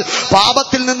അനുസരിച്ചാൽ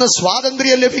പാപത്തിൽ നിന്ന്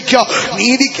സ്വാതന്ത്ര്യം ലഭിക്കുക,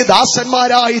 നീതിക്ക്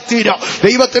ദാസന്മാരായി തീരാം.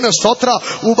 ദൈവത്തിന് സ്തോത്ര.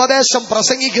 ഉപദേശം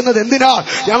പ്രസംഗിക്കുന്നത് എന്തിനാണ്?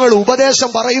 ഞങ്ങൾ ഉപദേശം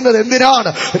പറയുന്നത് എന്തിനാണ്?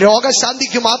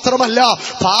 രോഗശാന്തിക്ക് മാത്രമല്ല,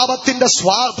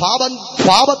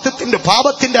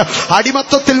 പാപത്തിന്റെ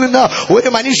അടിമത്തത്തിൽ നിന്ന് ഒരു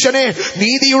മനുഷ്യനെ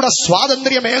നീതിയുടെ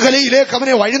സ്വാതന്ത്ര്യ മേഖലയിലേക്ക്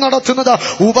അവനെ വഴി നടത്തുന്നത്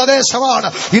ഉപദേശമാണ്.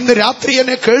 ഇന്ന് രാത്രി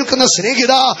എന്നെ കേൾക്കുന്ന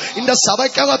സ്നേഹിത, ഇന്റെ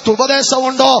സഭയ്ക്കകത്ത്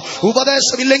ഉപദേശമുണ്ടോ?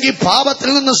 ഉപദേശമില്ലെങ്കിൽ പാപത്തിൽ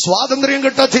നിന്ന് സ്വാതന്ത്ര്യം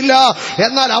കിട്ടത്തില്ല.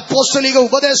 എന്നാൽ അപ്പോസ്തലിക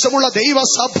ഉപദേശമുള്ള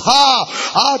ദൈവസഭ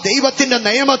ആ ദൈവത്തിന്റെ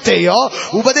നിയമത്തെയോ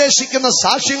ഉപദേശിക്കുന്ന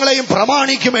സാക്ഷ്യങ്ങളെയും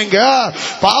പ്രമാണിക്കുമെങ്കിൽ,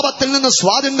 പാപത്തിൽ നിന്ന്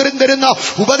സ്വാതന്ത്ര്യം തരുന്ന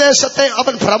ഉപദേശത്തെ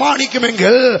അവൻ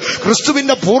പ്രമാണിക്കുമെങ്കിൽ,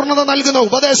 ക്രിസ്തുവിന്റെ പൂർണ്ണത നൽകുന്ന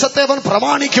ഉപദേശത്തെ അവൻ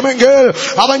പ്രമാണിക്കുമെങ്കിൽ,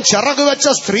 അവൻ ചിറക് വെച്ച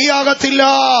സ്ത്രീയാകത്തില്ല,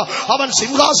 അവൻ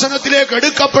സിംഹാസനത്തിലേക്ക്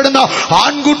എടുക്കപ്പെടുന്ന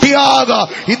ആൺകുട്ടിയാകാം.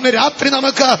 ഇന്ന് രാത്രി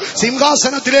നമുക്ക്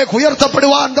സിംഹാസനത്തിലേക്ക്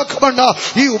ഉയർത്തപ്പെടുവാൻ തക്കവണ്ണം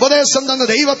ഈ ഉപദേശം തന്ന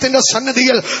ദൈവത്തിന്റെ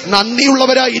സന്നിധിയിൽ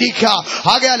നന്ദിയുള്ളവരായിരിക്കുക.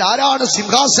 ആകയാൽ ആരാണ്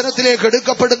സിംഹാസനത്തിലേക്ക്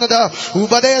എടുക്കപ്പെടുന്നത്?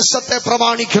 ഉപദേശത്തെ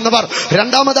പ്രമാണിക്കുന്നവർ.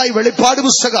 രണ്ടാമതായി വെളിപ്പാട്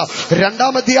പുസ്തകം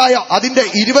 2-ാം അധ്യായം അതിന്റെ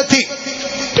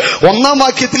 21-ാം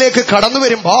വാക്യത്തിലേക്ക് കടന്നു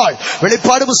വരുമ്പോൾ,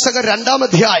 വെളിപ്പാട് പുസ്തകം 2-ാം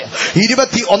അധ്യായം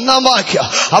 21-ാം വാക്യം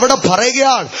അവിടെ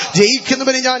പറയുകയാണ്,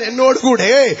 ജയിക്കുന്നവന് ഞാൻ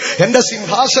എന്നോടുകൂടെ എന്റെ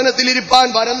സിംഹാസനത്തിൽ ഇരിപ്പാൻ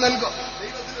വരം നൽകും.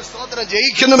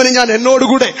 ജയിക്കുന്നവന് ഞാൻ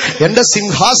എന്നോടുകൂടെ എന്റെ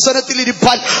സിംഹാസനത്തിൽ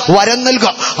ഇരിപ്പാൻ വരം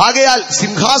നൽകാം. ആകയാൽ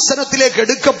സിംഹാസനത്തിലേക്ക്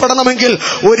എടുക്കപ്പെടണമെങ്കിൽ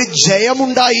ഒരു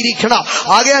ജയമുണ്ടായിരിക്കണം.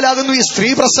 ആകയാലാകുന്നു ഈ സ്ത്രീ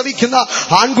പ്രസവിക്കുന്ന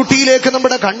ആൺകുട്ടിയിലേക്ക്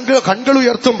നമ്മുടെ കണ്ണുകൾ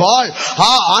ഉയർത്തുമ്പോൾ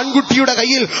ആ ആൺകുട്ടിയുടെ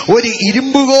കയ്യിൽ ഒരു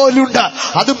ഇരുമ്പുകോലുണ്ട്.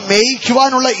 അത്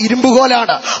മേയ്ക്കുവാനുള്ള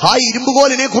ഇരുമ്പുകോലാണ്. ആ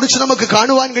ഇരുമ്പുകോലിനെ കുറിച്ച് നമുക്ക്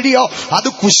കാണുവാൻ കഴിയോ? അത്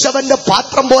കുശവന്റെ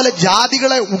പാത്രം പോലെ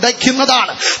ജാതികളെ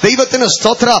ഉടയ്ക്കുന്നതാണ്. ദൈവത്തിന്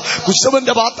സ്തോത്ര.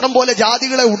 കുശവന്റെ പാത്രം പോലെ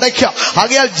ജാതികളെ ഉടയ്ക്കുക.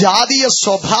 ആകയാൽ ജാതീയ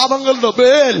സ്വഭാവങ്ങളുടെ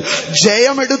മേൽ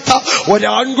ജയമെടുത്ത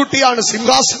ഒരാൺകുട്ടിയാണ്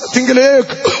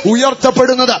സിംഹാസനത്തിലേക്ക്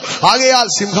ഉയർത്തപ്പെടുന്നത്. ആകയാൽ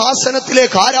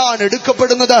സിംഹാസനത്തിലേക്ക് ആരാണ്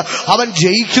എടുക്കപ്പെടുന്നത്? അവൻ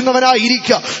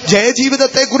ജയിക്കുന്നവനായിരിക്കുക.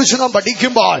 ജയജീവിതത്തെ കുറിച്ച് നാം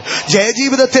പഠിക്കുമ്പോൾ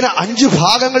ജയജീവിതത്തിന് 5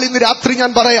 ഭാഗങ്ങൾ ഇന്ന് രാത്രി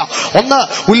ഞാൻ പറയാം. ഒന്ന്,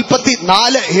 ഉൽപ്പത്തി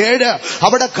 4:7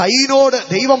 അവിടെ കയീനോട്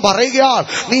ദൈവം പറയുകയാണ്,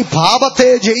 നീ പാപത്തെ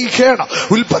ജയിക്കണം.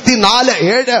 ഉൽപ്പത്തി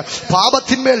 4:7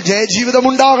 പാപത്തിന്മേൽ ജയജീവിതം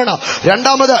ഉണ്ടാകണം.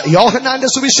 രണ്ടാമത് യോഹന്നാന്റെ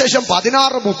സുവിശേഷം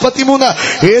 16:33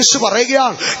 യേശു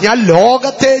പറയുകയാണ്, ഞാൻ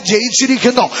ലോകത്തെ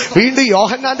ജയിച്ചിരിക്കുന്നു. വീണ്ടും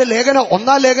യോഹന്നാന്റെ ലേഖനം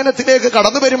 1-ാം ലേഖനത്തിലേക്ക്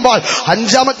കടന്നു വരുമ്പോൾ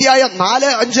 5-ാം അധ്യായം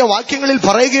 4-5 വാക്യങ്ങളിൽ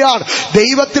പറയുകയാണ്,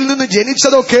 ദൈവത്തിൽ നിന്ന്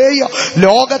ജനിച്ചതൊക്കെയോ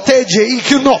ലോകത്തെ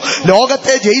ജയിക്കുന്നു.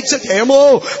 ലോകത്തെ ജയിച്ച ജയമോ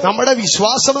നമ്മുടെ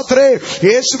വിശ്വാസമത്രേ.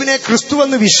 യേശുവിനെ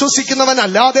ക്രിസ്തുവെന്ന്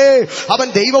വിശ്വസിക്കുന്നവനല്ലാതെ, അവൻ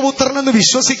ദൈവപുത്രനെന്ന്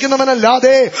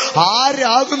വിശ്വസിക്കുന്നവനല്ലാതെ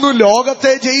ആരാകുന്നു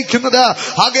ലോകത്തെ ജയിക്കുന്നത്?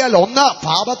 ആകയാൽ 1,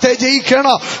 പാപത്തെ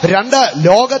ജയിക്കണം. 2,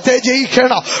 ലോകത്തെ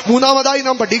ജയിക്കണം. മൂന്നാമതായി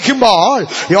നാം പഠിക്കുമ്പോൾ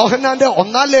യോഹന്നാന്റെ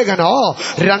 1-ാം ലേഖനോ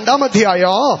 2-ാം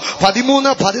അധ്യായോ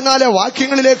 13-14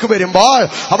 വാക്യങ്ങളിലേക്ക് വരുമ്പോൾ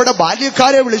അവിടെ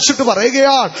ബാല്യക്കാരെ വിളിച്ചിട്ട്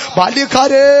പറയുകയാണ്,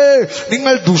 ബാല്യക്കാരെ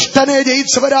നിങ്ങൾ ദുഷ്ടനെ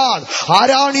ജയിച്ചവരാണ്.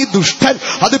 ആരാണ് ഈ ദുഷ്ടൻ?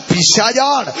 അത്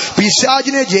പിശാചാണ്.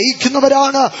 പിശാചിനെ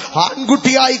ജയിക്കുന്നവരാണ്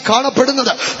ആൺകുട്ടിയായി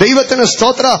കാണപ്പെടുന്നത്. ദൈവത്തിന്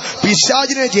സ്തോത്ര.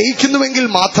 പിശാചിനെ ജയിക്കുന്നുവെങ്കിൽ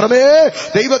മാത്രമേ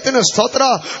ദൈവത്തിന് സ്തോത്ര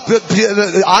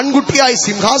ആൺകുട്ടിയായി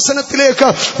സിംഹാസനത്തിലേക്ക്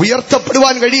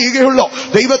ഉയർത്തപ്പെടുവാൻ കഴിയുകയുള്ളൂ.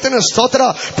 ദൈവത്തിന് സ്തോത്ര.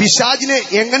 പിശാചിനെ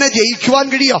എങ്ങനെ ജയിക്കുവാൻ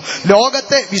കഴിയോ?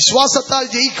 ലോകത്തെ വിശ്വാസത്താൽ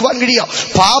ജയിക്കുവാൻ കഴിയോ?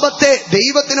 പാപത്തെ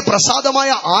ദൈവത്തിന് പ്രസാദമായ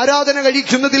ആരാധന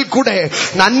കഴിക്കുന്നതിൽ കൂടെ,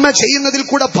 നന്മ ചെയ്യുന്നതിൽ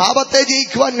കൂടെ പാപത്തെ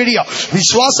ജയിക്കുവാൻ കഴിയോ?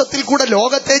 വിശ്വാസത്തിൽ കൂടെ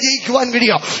ലോകത്തെ ജയിക്കുവാൻ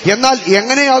കഴിയോ? എന്നാൽ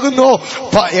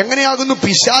എങ്ങനെയാകുന്നു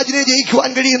പിശാചിനെ ജയിക്കുവാൻ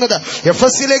കഴിയുന്നത്?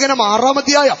 എഫെസ്യ ലേഖനം 6-ാം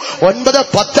അധ്യായം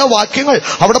 9-10 വാക്യങ്ങൾ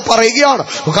അവിടെ പറയുകയാണ്,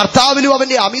 കർത്താവിലും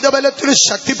അവന്റെ അമിതബലത്തിലും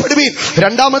ശക്തിപ്പെടുവീൻ.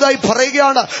 രണ്ടാമതായി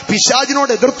പറയുകയാണ്,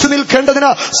 പിശാചിനോട് എതിർത്ത്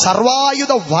നിൽക്കേണ്ടതിന്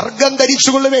സർവായുധ വർഗം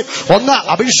ധരിച്ചുകൊള്ളുവേൻ. 1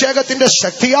 അഭിഷേകത്തിന്റെ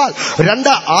ശക്തിയാൽ,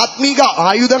 2 ആത്മീക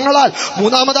ആയുധങ്ങളാൽ,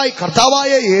 3-ാമതായി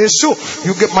കർത്താവായ യേശു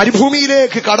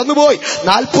മരുഭൂമിയിലേക്ക് കടന്നുപോയി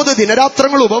 40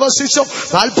 ദിനരാത്രങ്ങൾ ഉപവസിച്ചു.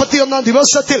 41-ാം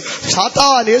ദിവസത്തിൽ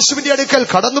സാത്താൻ യേശുവിന്റെ അടുക്കൽ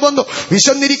കടന്നു വന്നു.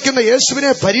 വിശന്നിരിക്കുന്ന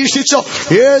യേശുവിനെ പരീക്ഷിച്ചു.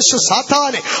 യേശു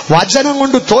സാത്താനെ വചനം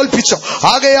കൊണ്ട് തോൽപ്പിച്ചു.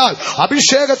 ആകയാൽ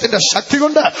അഭിഷേകത്തിന്റെ ശക്തി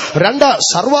കൊണ്ട്, 2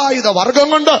 സർവായുധ വർഗം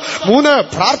കൊണ്ട്, 3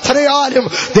 പ്രാർത്ഥനയാലും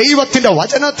ദൈവത്തിന്റെ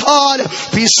വചനത്താലും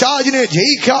പിശാചിനെ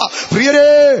ജയിക്കാം. പ്രിയരെ,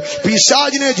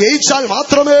 പിശാചിനെ ജയിച്ചാൽ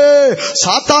മാത്രമേ,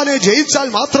 സാത്താനെ ജയിച്ചാൽ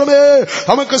മാത്രമേ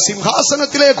നമുക്ക്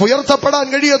സിംഹാസനത്തിലേക്ക് ഉയർത്തപ്പെടാൻ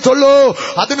കഴിയത്തുള്ളൂ.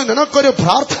 അതിന് നിനക്കൊരു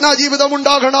പ്രാർത്ഥനാ ജീവിതം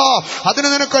ഉണ്ടാകണം. അതിന്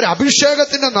നിനക്കൊരു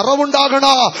അഭിഷേകത്തിന്റെ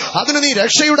നിറവുണ്ടാകണം. അതിന് നീ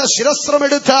രക്ഷയുടെ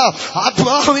ശിരസ്ത്രമെടുത്ത്,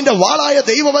 ആത്മാവിന്റെ വാളായ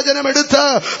ദൈവവചനം എടുത്ത്,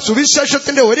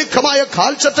 സുവിശേഷത്തിന്റെ ഒരുക്കമായ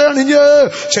കാൽച്ചട്ട അണിഞ്ഞ്,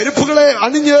 ചെരുപ്പുകളെ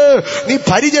അണിഞ്ഞ്, നീ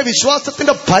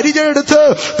വിശ്വാസത്തിന്റെ പരിചയം എടുത്ത്,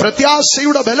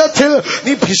 പ്രത്യാശയുടെ ബലത്തിൽ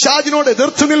നീ പിശാചിനോട്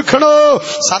എതിർത്ത് നിൽക്കണോ.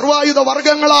 സർവായുധ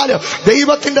വർഗങ്ങളാല്,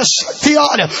 ദൈവത്തിന്റെ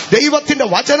ശക്തിയാല്, ദൈവത്തിന്റെ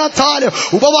വചനത്താല്,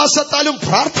 ഉപവാസത്താലും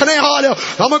പ്രാർത്ഥനയാല്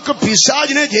നമുക്ക്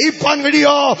പിശാചിനെ ജയിപ്പാൻ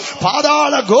കഴിയോ?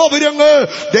 പാതാള ഗോപുരങ്ങൾ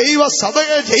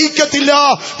ദൈവസഭയെ ജയിക്കത്തില്ല.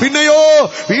 പിന്നെയോ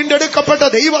വീണ്ടെടുക്കപ്പെട്ട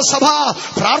ദൈവസഭ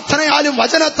പ്രാർത്ഥനയാലും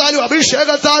വചനത്താലും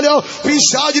അഭിഷേകത്താലും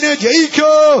പിശാചിനെ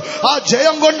ജയിക്കൂ. ആ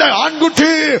ജയം കൊണ്ട്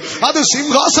ആൺകുട്ടി അത്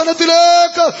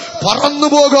സിംഹാസനത്തിലേക്ക് പറന്നു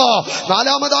പോകുക.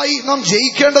 4-ാമതായി നാം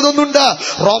ജയിക്കേണ്ടതൊന്നുണ്ട്.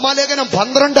 റോമാലേഖനം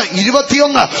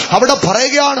 12:21 അവിടെ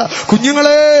പറയുകയാണ്,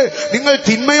 കുഞ്ഞുങ്ങളെ, നിങ്ങൾ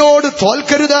തിന്മയോട്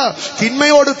തോൽക്കരുത്.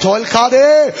 തിന്മയോട് തോൽക്കാതെ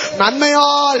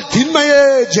നന്മയാൽ തിന്മയെ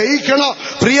ജയിക്കണം.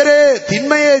 പ്രിയരെ,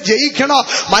 തിന്മയെ ജയിക്കണം.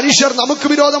 മനുഷ്യർ നമുക്ക്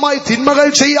വിരോധമായി തിന്മകൾ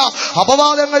ചെയ്യാം,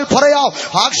 അപവാദങ്ങൾ പറയാം,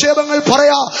 ആക്ഷേപങ്ങൾ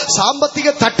പറയാം, സാമ്പത്തിക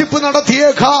തട്ടിപ്പ്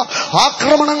നടത്തിയേക്കാം,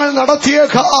 ആക്രമണങ്ങൾ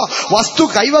നടത്തിയേക്കാം, വസ്തു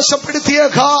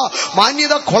കൈവശപ്പെടുത്തിയേക്കാം,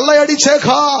 മാന്യത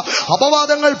കൊള്ളയടിച്ചേക്കാം,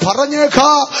 അപവാദങ്ങൾ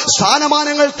പറഞ്ഞേക്കാം,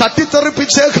 സ്ഥാനമാനങ്ങൾ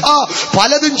തട്ടിത്തെറിപ്പിച്ചേക്കാം,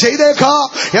 പലതും ചെയ്തേക്കാം.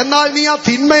 എന്നാൽ നീ ആ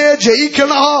തിന്മയെ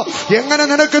ജയിക്കണം. എങ്ങനെ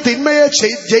നിനക്ക് തിന്മയെ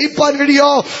ജയിപ്പാൻ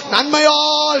കഴിയോ?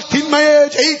 നന്മയാൽ തിന്മയെ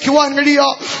ജയിക്കുവാൻ കഴിയോ?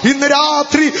 ഇന്ന്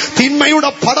രാത്രി തിന്മയുടെ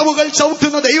പടവുകൾ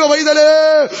ചവിട്ടുന്ന ദൈവവൈതലേ,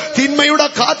 തിന്മയുടെ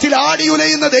കാറ്റിൽ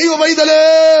ആടിയുലയുന്ന ദൈവവൈതലേ,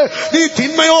 നീ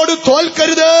തിന്മയോട്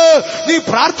തോൽക്കരുത്. നീ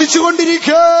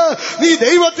പ്രാർത്ഥിച്ചുകൊണ്ടിരിക്കുക, നീ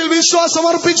ദൈവത്തിൽ വിശ്വാസം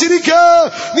അർപ്പിച്ചിരിക്കുക,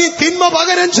 നീ തിന്മ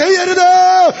പകരം ചെയ്യരുത്.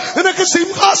 നിനക്ക്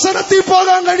സിംഹാസനത്തിൽ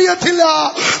പോകാൻ കഴിയത്തില്ല.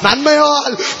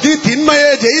 നന്മയാൽ നീ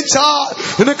തിന്മയെ ജയിച്ചാൽ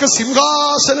നിനക്ക്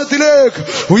സിംഹാസനത്തിലേക്ക്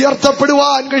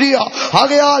ഉയർത്തപ്പെടുവാൻ കഴിയുക.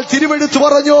 ആകയാൽ തിരുവെടുത്ത്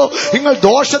പറഞ്ഞു, നിങ്ങൾ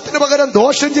ദോഷത്തിന് പകരം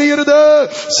ദോഷം ചെയ്യരുത്,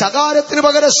 ശകാരത്തിന്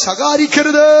പകരം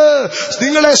ശകാരിക്കരുത്.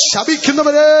 നിങ്ങളെ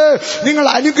ശപിക്കുന്നവരെ നിങ്ങൾ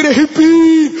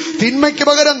അനുഗ്രഹിപ്പീൻ, തിന്മയ്ക്ക്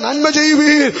പകരം നന്മ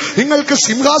ചെയ്യുവീൻ, നിങ്ങൾക്ക്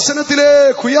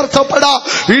സിംഹാസനത്തിലേക്ക് ഉയർത്തപ്പെടാം.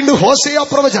 വീണ്ടും ഹോശേയ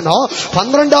പ്രവചനം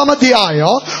 12-ാം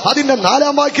അധ്യായം അതിന്റെ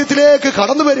 4-ാം വാക്യത്തിലേക്ക്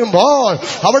കടന്നു വരുമ്പോൾ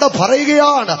അവിടെ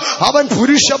പറയുകയാണ്, അവൻ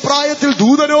പുരുഷപ്രായത്തിൽ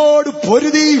ദൂതനോട്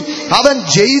പൊരുതി അവൻ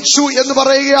ജയിച്ചു എന്ന്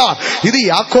പറയുകയാണ്. ഇത്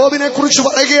യാക്കോബിനെ കുറിച്ച്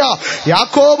പറയുകയാ.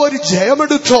 യാക്കോബ് ഒരു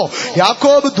ജയമെടുത്തോ,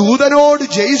 യാക്കോബ് ദൂതനോട്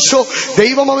ജയിച്ചു.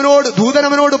 ദൂതൻ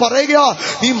അവനോട് പറയുക,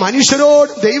 നീ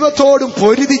മനുഷ്യരോടും ദൈവത്തോടും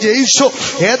പൊരുതി ജയിച്ചു.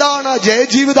 ഏതാണ്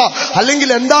ജയജീവിതം? അല്ലെങ്കിൽ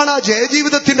എന്താണ് ആ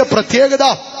ജയജീവിതത്തിന്റെ പ്രത്യേകത?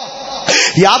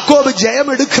 യാക്കോബ് ജയം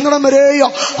എടുക്കുന്നിടം വരെയോ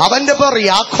അവന്റെ പേർ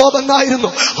യാക്കോബ് എന്നായിരുന്നു,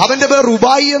 അവന്റെ പേർ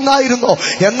ഉബായി എന്നായിരുന്നു.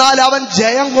 എന്നാൽ അവൻ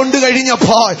ജയം കൊണ്ടു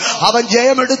കഴിഞ്ഞപ്പോൾ, അവൻ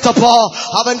ജയമെടുത്തപ്പോ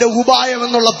അവന്റെ ഉപായം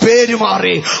എന്നുള്ള പേര്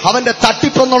മാറി, അവന്റെ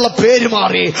തട്ടിപ്പെന്നുള്ള പേര്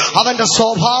മാറി, അവന്റെ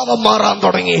സ്വഭാവം മാറാൻ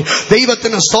തുടങ്ങി.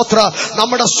 ദൈവത്തിന് സ്തോത്രം.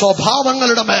 നമ്മുടെ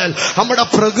സ്വഭാവങ്ങളുടെ മേൽ, നമ്മുടെ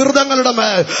പ്രകൃതങ്ങളുടെ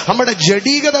മേൽ, നമ്മുടെ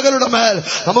ജഡീകതകളുടെ മേൽ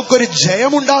നമുക്കൊരു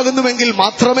ജയമുണ്ടാകുന്നുവെങ്കിൽ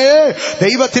മാത്രമേ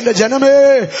ദൈവത്തിന്റെ ജനമേ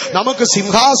നമുക്ക്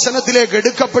സിംഹാസനത്തിലേക്ക്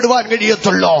എടുക്കപ്പെടുവാൻ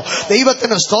കഴിയത്തുള്ളൂ.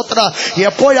 ദൈവത്തിന് സ്തോത്രം.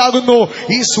 എപ്പോഴാകുന്നു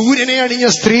ഈ സൂര്യനെ അണിഞ്ഞ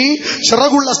സ്ത്രീ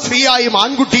ചിറകുള്ള സ്ത്രീയായും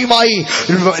ആൺകുട്ടിയുമായി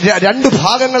 2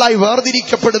 ഭാഗങ്ങളായി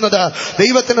വേർതിരിക്കപ്പെടുന്നത്?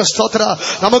 ദൈവത്തിന് സ്തോത്രം.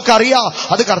 നമുക്കറിയാം,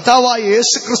 അത് കർത്താവായ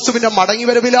യേശു ക്രിസ്തുവിന്റെ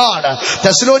മടങ്ങിവരവിലാണ്.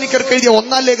 തെസ്സലോനിക്കർക്ക് എഴുതിയ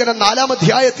 1-ാം ലേഖനം 4-ാം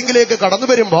അധ്യായത്തിലേക്ക് കടന്നു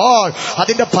വരുമ്പോൾ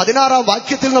അതിന്റെ 16-ാം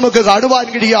വാക്യത്തിൽ നമുക്ക് കാണുവാൻ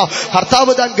കഴിയാം,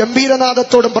 കർത്താവ് താൻ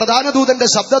ഗംഭീരനാദത്തോടും പ്രധാന ദൂതന്റെ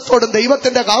ശബ്ദത്തോടും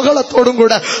ദൈവത്തിന്റെ കാഹളത്തോടും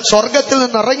കൂടെ സ്വർഗത്തിൽ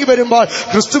നിന്ന് ഇറങ്ങി വരുമ്പോൾ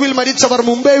ക്രിസ്തുവിൽ മരിച്ചവർ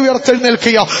മുമ്പേ ഉയർത്തപ്പെട്ട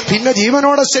ഉയർത്തെഴുന്നേൽക്കുകയോ പിന്നെ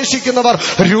ജീവനോടെ ശേഷിക്കുന്നവർ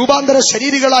രൂപാന്തര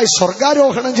ശരീരികളായി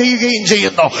സ്വർഗാരോഹണം ചെയ്യുകയും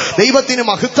ചെയ്യുന്നു. ദൈവത്തിന്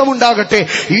മഹത്വമുണ്ടാകട്ടെ.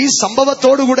 ഈ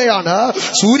സംഭവത്തോടുകൂടെയാണ്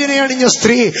സൂര്യനെ അണിഞ്ഞ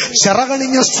സ്ത്രീ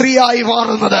ചിറകണിഞ്ഞ സ്ത്രീയായി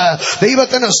മാറുന്നത്.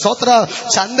 ദൈവത്തിന് സ്തോത്ര.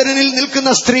 ചന്ദ്രനിൽ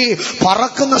നിൽക്കുന്ന സ്ത്രീ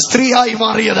പറക്കുന്ന സ്ത്രീയായി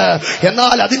മാറിയത്.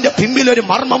 എന്നാൽ അതിന്റെ പിമ്പിൽ ഒരു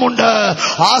മർമ്മമുണ്ട്.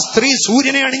 ആ സ്ത്രീ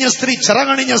സൂര്യനെ അണിഞ്ഞ സ്ത്രീ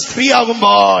ചിറകണിഞ്ഞ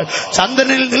സ്ത്രീയാകുമ്പോൾ,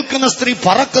 ചന്ദ്രനിൽ നിൽക്കുന്ന സ്ത്രീ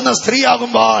പറക്കുന്ന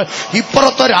സ്ത്രീയാകുമ്പോൾ,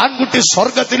 ഇപ്പുറത്തൊരു ആൺകുട്ടി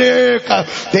സ്വർഗത്തിലേക്ക്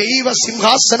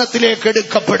ദൈവസിംഹാസനത്തിലേക്ക്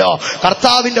എടുക്കപ്പെടോ,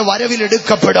 കർത്താവിന്റെ വരവിൽ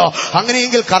എടുക്കപ്പെടോ.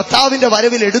 അങ്ങനെയെങ്കിൽ കർത്താവിന്റെ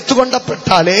വരവിൽ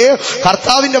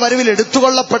കർത്താവിന്റെ വരവിൽ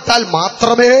എടുത്തുകൊള്ളപ്പെട്ടാൽ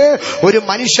മാത്രമേ ഒരു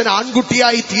മനുഷ്യൻ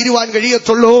ആൺകുട്ടിയായി തീരുവാൻ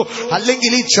കഴിയത്തുള്ളൂ.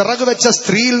 അല്ലെങ്കിൽ ഈ ചിറക് വെച്ച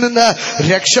സ്ത്രീയിൽ നിന്ന്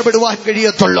രക്ഷപ്പെടുവാൻ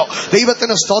കഴിയത്തുള്ളൂ.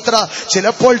 ദൈവത്തിന് സ്തോത്ര.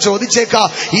 ചിലപ്പോൾ ചോദിച്ചേക്കാം,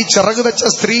 ഈ ചിറക് വെച്ച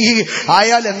സ്ത്രീ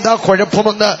ആയാൽ എന്താ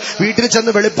കുഴപ്പമെന്ന്. വീട്ടിൽ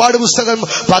ചെന്ന് വെളിപ്പാട് പുസ്തകം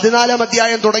 14-ാം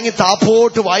അധ്യായം തുടങ്ങി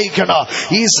താപ്പോട്ട് വായിക്കണം.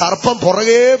 ഈ സർപ്പം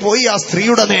പുറകെ പോയി ആ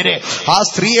സ്ത്രീയുടെ നേരെ, ആ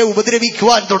സ്ത്രീയെ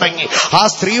ഉപദ്രവിക്കുവാൻ തുടങ്ങി. ആ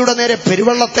സ്ത്രീയുടെ നേരെ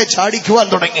പെരുവെള്ളത്തെ ചാടിക്കുവാൻ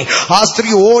തുടങ്ങി. ആ സ്ത്രീ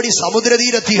ഓടി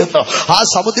സമുദ്രതീരത്ത് ചെന്നു. ആ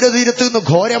സമുദ്രതീരത്ത് നിന്ന്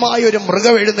ഘോരമായ ഒരു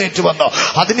മൃഗം എഴുന്നേറ്റ് വന്നു.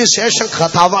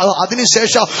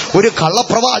 അതിനുശേഷം ഒരു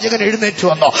കള്ളപ്രവാചകൻ എഴുന്നേറ്റ്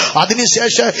വന്നു.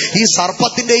 അതിനുശേഷം ഈ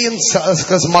സർപ്പത്തിന്റെയും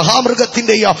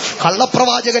മഹാമൃഗത്തിന്റെയും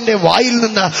കള്ളപ്രവാചകന്റെ വായിൽ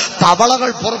നിന്ന് തവളകൾ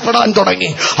പുറപ്പെടാൻ തുടങ്ങി.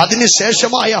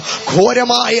 അതിനുശേഷമായ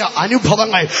ഘോരമായ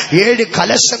അനുഭവങ്ങൾ, 7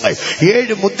 കലശങ്ങൾ,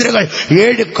 7 മുദ്രകൾ,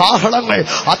 7 കാഹളങ്ങൾ,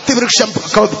 അത്തിവൃക്ഷം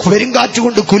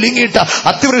പെരുങ്കാറ്റുകൊണ്ട് കുലുങ്ങിയിട്ട്,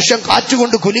 അത്തിവൃക്ഷം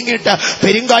കാറ്റുകൊണ്ട് കുലുങ്ങിയിട്ട്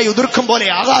പെരുങ്കായി ഉതിർക്കും പോലെ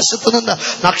ആകാശത്ത് നിന്ന്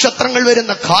നക്ഷത്രങ്ങൾ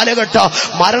വരുന്ന കാലഘട്ട.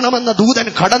 മരണമെന്ന ദൂതൻ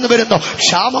കടന്നു വരുന്നു,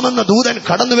 ക്ഷാമമെന്ന ദൂതൻ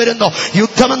കടന്നു വരുന്നു,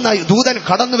 യുദ്ധമെന്ന ദൂതൻ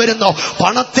കടന്നു വരുന്നു,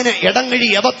 പണത്തിന് ഇടങ്ങഴി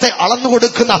യവത്തെ അളന്നു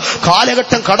കൊടുക്കുന്ന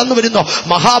കാലഘട്ടം കടന്നു വരുന്നു,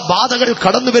 മഹാബാധകൾ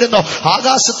കടന്നു വരുന്നു.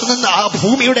 ആകാശത്ത് നിന്ന്, ആ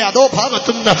ഭൂമിയുടെ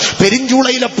അധോഭാഗത്തു നിന്ന്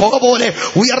പെരിഞ്ചൂളയിലെ പുക പോലെ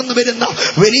ഉയർന്നു വരുന്ന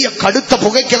വലിയ കടുത്ത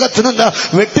പുകയ്ക്കകത്ത് നിന്ന്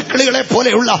വെട്ടുക്കിളികളെ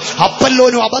പോലെയുള്ള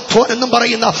അപ്പല്ലോനും അബദ്ധോൻ എന്നും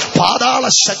പറയുന്ന പാതാള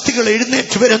ശക്തികൾ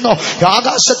എഴുന്നേറ്റ് വരുന്നു.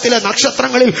 ആകാശത്തിലെ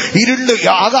നക്ഷത്രങ്ങളിൽ ഇരുണ്ട്,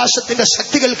 ആകാശത്തിന്റെ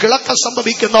ശക്തികൾ കിളക്കം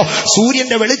സംഭവിക്കുന്നു.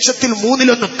 സൂര്യന്റെ വെളിച്ചത്തിൽ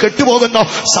 1/3 കെട്ടുപോകുന്നു.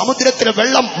 സമുദ്രത്തിലെ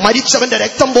വെള്ളം മരിച്ചവന്റെ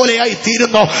രക്തം പോലെയായി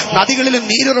തീരുന്നു. നദികളിലും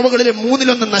നീരുറവുകളിലും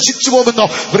 1/3 നശിച്ചു പോകുന്നു.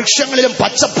 വൃക്ഷങ്ങളിലും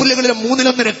പച്ചപ്പുല്ലുകളിലും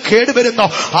 1/3 കേടുവരുന്നു.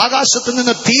 ആകാശത്ത്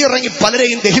നിന്ന് തീയിറങ്ങി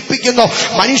പലരെയും ദഹിപ്പിക്കുന്നു.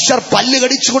 മനുഷ്യർ പല്ല്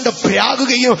കടിച്ചുകൊണ്ട്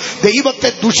പ്രാകുകയും ദൈവത്തെ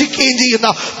ദുഷിക്കുകയും ചെയ്യുന്ന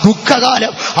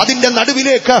ദുഃഖകാലം. അതിന്റെ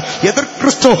നടുവിലേക്ക്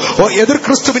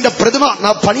എതിർക്രിസ്തുവിന്റെ പ്രതിമ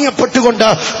പണിയപ്പെട്ടുകൊണ്ട്,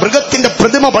 മൃഗത്തിന്റെ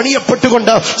പ്രതിമ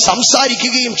പണിയപ്പെട്ടുകൊണ്ട്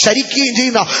സംസാരിക്കുകയും ചരിക്കുകയും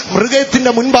ചെയ്യുന്ന,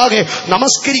 മൃഗത്തിന്റെ മുൻപാകെ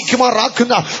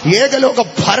നമസ്കരിക്കുമാറാക്കുന്ന ഏകലോക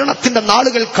ഭരണത്തിന്റെ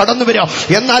നാളുകൾ കടന്നു വരാം.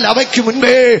 എന്നാൽ അവയ്ക്ക്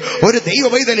മുൻപേ ഒരു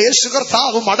ദൈവവൈതൽ യേശു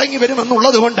കർത്താവ് മടങ്ങി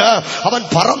വരുമെന്നുള്ളത് കൊണ്ട് അവൻ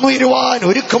പറന്നുയരുവാൻ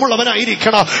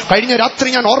ഒരുക്കമുള്ളവനായിരിക്കണം. കഴിഞ്ഞ രാത്രി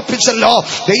ഞാൻ ഓർപ്പിച്ചല്ലോ,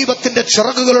 ദൈവത്തിന്റെ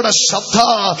ചിറകുകളുടെ ശബ്ദ,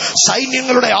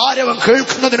 സൈന്യങ്ങളുടെ ആരവം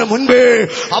കേൾക്കുന്നതിന് മുൻപേ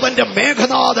അവന്റെ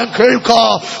മേഘനാദം കേൾക്ക,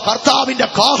 കർത്താവിന്റെ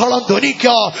കാഹളം ധ്വനിക്ക.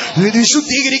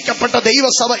 വിശുദ്ധീകരിക്കപ്പെട്ട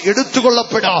ദൈവസഭ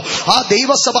എടുത്തുകൊള്ളപ്പെടാം. ആ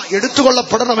ദൈവസഭ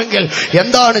എടുത്തുകൊള്ളപ്പെടണമെങ്കിൽ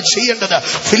എന്താണ് ചെയ്യേണ്ടത്?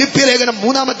 ഫിലിപ്പിയ ലേഖനം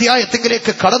 3-ാം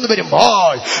അധ്യായത്തിലേക്ക് കടന്നു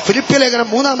വരുമ്പോൾ, ഫിലിപ്പിയ ലേഖനം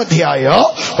 3-ാം അധ്യായം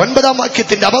 9-ാം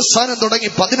വാക്യത്തിന്റെ അവസാനം തുടങ്ങി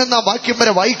 11-ാം വാക്യം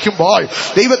വരെ വായിക്കുമ്പോൾ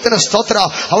ദൈവത്തിന് സ്തോത്ര,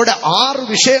 അവിടെ 6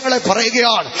 വിഷയങ്ങളെ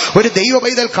പറയുകയാണ്. ഒരു ദൈവ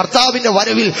പൈതൽ കർത്താവിന്റെ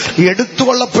വരവിൽ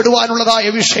എടുത്തുകൊള്ളപ്പെടുവാനുള്ളതായ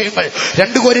വിഷയങ്ങൾ.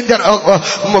 2 കൊരിന്ത്യർ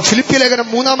ഫിലിപ്പിയ ലേഖനം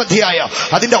 3-ാം അധ്യായം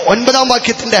അതിന്റെ 9-ാം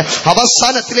വാക്യത്തിന്റെ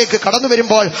അവസാനത്തിലേക്ക് കടന്നു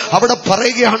വരുമ്പോൾ അവിടെ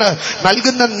പറയുകയാണ്,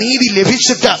 നൽകുന്ന നീതി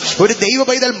ലഭിച്ചിട്ട്, ഒരു ദൈവ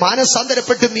പൈതൽ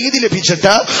മാനസാന്തരപ്പെട്ട് നീതി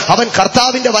ലഭിച്ചിട്ട് അവൻ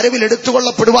കർത്താവിന്റെ വരവിൽ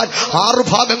എടുത്തുകൊള്ളപ്പെടുവാൻ 6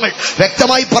 ഭാഗങ്ങൾ,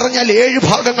 വ്യക്തമായി പറഞ്ഞാൽ 7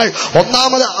 ഭാഗങ്ങൾ.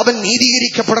 ഒന്നാമത് അവൻ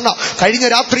നീതീകരിക്കപ്പെടണം. കഴിഞ്ഞ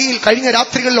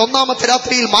രാത്രികളിൽ 1-ാമത്തെ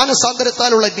രാത്രിയിൽ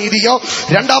മാനസാന്തരത്താലുള്ള നീതിയോ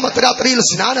 2-ാമത്തെ രാത്രിയിൽ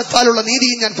സ്നാനത്താലുള്ള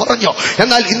നീതിയും ഞാൻ പറഞ്ഞു.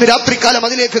 എന്നാൽ ഇന്ന് രാത്രികാലം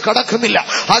അതിലേക്ക് കടക്കുന്നില്ല.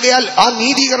 ആകയാൽ ആ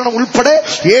നീതീകരണം ഉൾപ്പെടെ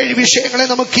 7 വിഷയങ്ങളെ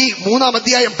നമുക്ക് ഈ 3-ാം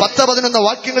അധ്യായം 10-11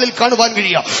 വാക്യങ്ങളിൽ കാണുവാൻ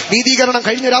കഴിയാം. നീതീകരണം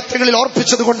കഴിഞ്ഞ രാത്രികളിൽ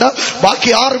ഓർപ്പിച്ചതുകൊണ്ട്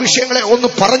ബാക്കി 6 വിഷയങ്ങളെ ഒന്ന്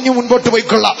പറഞ്ഞു മുൻപോട്ട്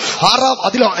പോയിക്കൊള്ളാം.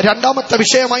 അതിൽ 2-ാമത്തെ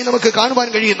വിഷയമായി നമുക്ക് കാണുവാൻ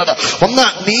കഴിയുന്നത്, ഒന്ന്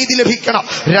നീതി ലഭിക്കണം.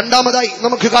 2-ാമതായി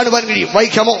നമുക്ക് കാണുവാൻ കഴിയും.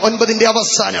 വായിക്കാമോ 9-ന്റെ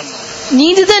അവസാനം?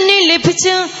 നീതി തന്നെ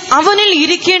ലഭിച്ച് അവനിൽ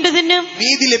ഇരിക്കേണ്ടതിന്,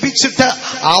 നീതി ലഭിച്ചിട്ട്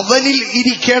അവനിൽ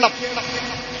ഇരിക്കണം.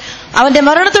 അവന്റെ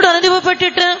മരണത്തോട്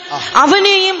അനുഭവപ്പെട്ടിട്ട്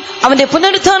അവനെയും അവന്റെ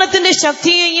പുനരുത്ഥാനത്തിന്റെ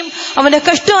ശക്തിയെയും അവന്റെ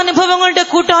കഷ്ടാനുഭവങ്ങളുടെ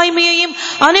കൂട്ടായ്മയെയും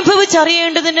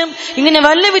അനുഭവിച്ചറിയേണ്ടതിനും, ഇങ്ങനെ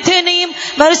വല്ലവിധേനയും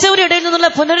മരിച്ചവരുടെ ഇടയിൽ നിന്നുള്ള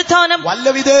പുനരുത്ഥാനം,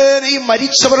 വല്ലവിധേനയും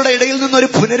മരിച്ചവരുടെ ഇടയിൽ നിന്നൊരു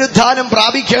പുനരുത്ഥാനം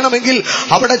പ്രാപിക്കണമെങ്കിൽ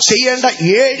അവിടെ ചെയ്യേണ്ട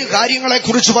 7 കാര്യങ്ങളെ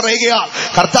കുറിച്ച് പറയുകയാണ്.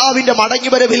 കർത്താവിന്റെ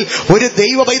മടങ്ങിവരവിൽ ഒരു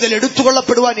ദൈവ പൈതൽ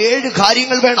എടുത്തുകൊള്ളപ്പെടുവാൻ 7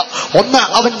 കാര്യങ്ങൾ വേണം. ഒന്ന്,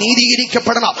 അവൻ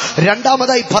നീതീകരിക്കപ്പെടണം.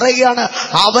 2-ാമതായി പറയുകയാണ്,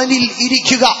 അവനിൽ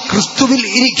ഇരിക്കുക, ക്രിസ്തുവിൽ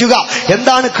ഇരിക്കുക.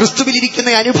 എന്താണ് ക്രിസ്തുവിൽ ഇരിക്കുന്ന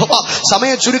അനുഭവം?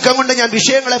 സമയ ചുരുക്കം കൊണ്ട് ഞാൻ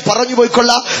വിഷയങ്ങളെ പറഞ്ഞു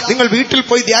പോയിക്കൊള്ളാം. നിങ്ങൾ വീട്ടിൽ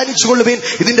പോയി ധ്യാനിച്ചു കൊള്ളുവീൻ.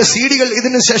 ഇതിന്റെ സീഡികൾ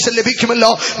ഇതിന് ശേഷം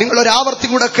ലഭിക്കുമല്ലോ. നിങ്ങൾ ഒരാവർത്തി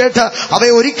കൂടെ കേട്ട്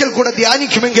അവയെ ഒരിക്കൽ കൂടെ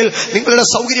ധ്യാനിക്കുമെങ്കിൽ നിങ്ങളുടെ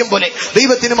സൗകര്യം പോലെ.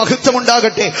 ദൈവത്തിന് മഹത്വം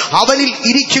ഉണ്ടാകട്ടെ. അവനിൽ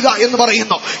ഇരിക്കുക എന്ന്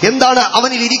പറയുന്നു. എന്താണ്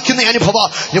അവനിൽ ഇരിക്കുന്ന അനുഭവം?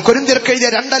 കൊരിന്ത്യർക്ക് എഴുതിയ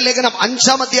 2 ലേഖനം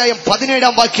 5 അധ്യായം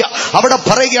 17 വാക്യം. അവിടെ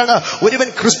പറയുകയാണ്, ഒരുവൻ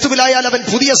ക്രിസ്തുവിലായാൽ അവൻ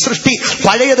പുതിയ സൃഷ്ടി,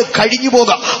 പഴയത് കഴിഞ്ഞു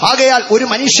പോകാം. ആകയാൽ ഒരു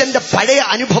മനുഷ്യന്റെ പഴയ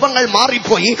അനുഭവങ്ങൾ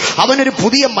മാറിപ്പോയി അവനൊരു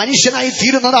പുതിയ മനുഷ്യനായി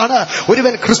തീരുന്നതാണ്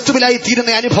ഒരുവൻ ക്രിസ്തുവിലായി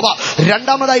തീരുന്ന അനുഭവം.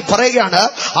 രണ്ടാമതായി പറയുകയാണ്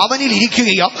അവനിൽ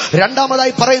ഇരിക്കുകയോ.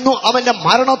 രണ്ടാമതായി പറയുന്നു അവന്റെ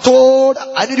മരണത്തോട്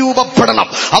അനുരൂപപ്പെടണം.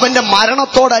 അവന്റെ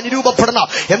മരണത്തോട് അനുരൂപപ്പെടണം.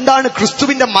 എന്താണ്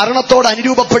ക്രിസ്തുവിന്റെ മരണത്തോട്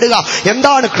അനുരൂപപ്പെടുക?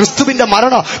 എന്താണ് ക്രിസ്തുവിന്റെ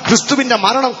മരണം? ക്രിസ്തുവിന്റെ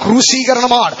മരണം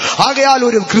ക്രൂശീകരണമാണ്. ആകയാൽ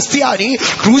ഒരു ക്രിസ്ത്യാനി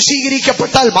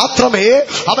ക്രൂശീകരിക്കപ്പെട്ടാൽ മാത്രമേ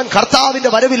അവൻ കർത്താവിന്റെ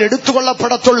വരവിൽ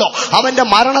എടുത്തുകൊള്ളപ്പെടത്തുള്ളൂ. അവന്റെ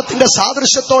മരണത്തിന്റെ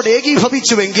സാദൃശ്യത്തോട്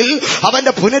ഏകീഭവിച്ചുവെങ്കിൽ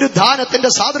അവന്റെ പുനരുദ്ധാനത്തിന്റെ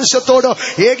സാദൃശ്യത്തോട്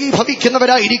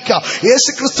ഏകീഭവിക്കുന്നവരായിരിക്കുക.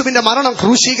 യേശുക്രിസ്തുവിന്റെ മരണം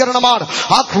ക്രൂശീകരണമാണ്.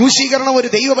 ആ ക്രൂശീകരണം ഒരു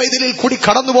ദൈവ പൈതലിൽ കൂടി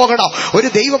കടന്നു പോകണം. ഒരു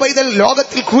ദൈവ പൈതൽ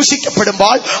ലോകത്തിൽ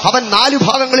ക്രൂശിക്കപ്പെടുമ്പോൾ അവൻ 4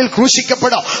 ഭാഗങ്ങളിൽ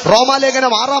ക്രൂശിക്കപ്പെടും.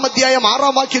 റോമാലേഖനം 6 അധ്യായം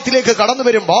 6 വാക്യത്തിലേക്ക് കടന്നു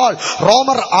വരുമ്പോൾ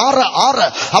റോമർ 6:6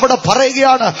 അവിടെ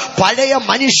പറയുകയാണ്, പഴയ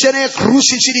മനുഷ്യനെ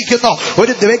ക്രൂശിച്ചിരിക്കുന്നു.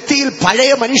 ഒരു വ്യക്തിയിൽ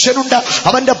പഴയ മനുഷ്യനുണ്ട്.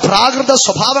 അവന്റെ പ്രാകൃത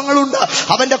സ്വഭാവങ്ങളുണ്ട്,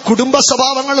 അവന്റെ കുടുംബ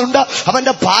സ്വഭാവങ്ങളുണ്ട്,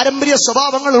 അവന്റെ പാരമ്പര്യ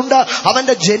സ്വഭാവങ്ങളുണ്ട്,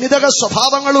 അവന്റെ ജനിതക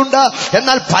സ്വഭാവങ്ങളുണ്ട്.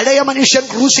 എന്നാൽ പഴയ മനുഷ്യൻ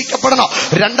ക്രൂശിക്കപ്പെടണം.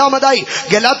 രണ്ടാമതായി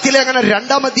ഗലാത്യലേഖനം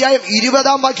 2 അധ്യായം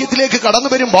 20 വാക്യത്തിലേക്ക് കടന്നു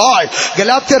വരുമ്പോൾ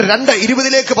ഗലാത്യർ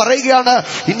 2:20 പറയുകയാണ്,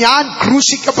 ഞാൻ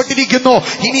ക്രൂശിക്കപ്പെട്ടിരിക്കുന്നു,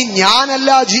 ഇനി ഞാനല്ല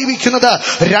ജീവിക്കുന്നത്.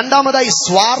 രണ്ടാമതായി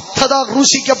സ്വാർത്ഥത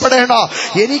ക്രൂശിക്കപ്പെടണം.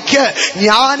 എനിക്ക്,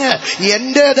 ഞാന്,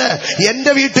 എന്റേത്,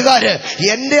 എന്റെ വീട്ടുകാര്,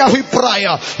 എന്റെ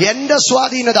അഭിപ്രായം, എന്റെ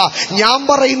സ്വാധീനത, ഞാൻ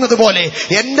പറയുന്നത് പോലെ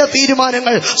എന്റെ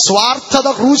തീരുമാനങ്ങൾ, സ്വാർത്ഥത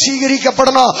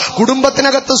ക്രൂശീകരിക്കപ്പെടണം.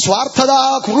 കുടുംബത്തിനകത്ത് സ്വാർത്ഥത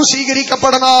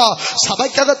ക്രൂശീകരിക്കപ്പെടണം.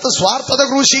 സഭയ്ക്കകത്ത് സ്വാർത്ഥത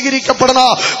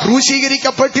ക്രൂശീകരിക്കപ്പെടണം.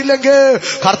 ക്രൂശീകരിക്കപ്പെട്ടില്ലെങ്കിൽ,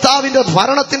 കർത്താവിന്റെ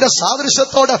മരണത്തിന്റെ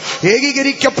സാദൃശ്യത്തോട്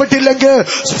ഏകീകരിക്കപ്പെട്ടില്ലെങ്കിൽ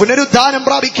പുനരുദ്ധാനം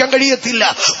പ്രാപിക്കാൻ കഴിയത്തില്ല.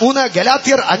 3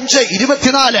 ഗലാത്യർ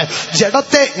 5:24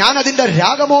 ജഡത്തെ ഞാൻ അതിന്റെ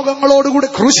രാഗമോഹങ്ങളോടുകൂടി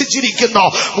ക്രൂശിച്ചിരിക്കുന്നു.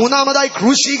 മൂന്നാമതായി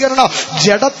ക്രൂശീകരണം,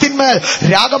 ജഡത്തിന്മേൽ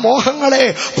രാഗമോഹങ്ങളെ,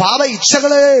 പാപ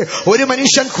ഇച്ഛകളെ ഒരു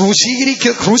മനുഷ്യൻ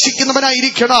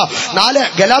ക്രൂശിക്കുന്നവനായിരിക്കണം. 4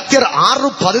 ഗലാത്യർ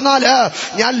 6:14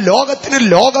 ഞാൻ ലോകത്തിന്,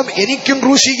 ലോകം എനിക്കും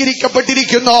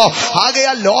ക്രൂശീകരിക്കപ്പെട്ടിരിക്കുന്നു.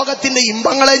 ആകയാൽ ലോകത്തിന്റെ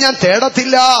ഇമ്പങ്ങളെ ഞാൻ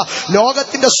തേടത്തില്ല,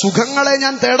 ലോകത്തിന്റെ സുഖങ്ങളെ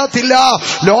ഞാൻ തേടത്തില്ല,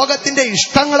 ലോകത്തിന്റെ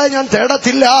ഇഷ്ടങ്ങളെ ഞാൻ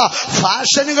തേടത്തില്ല,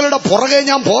 ഫാഷനുകളുടെ പുറകെ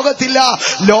ഞാൻ പോകത്തില്ല.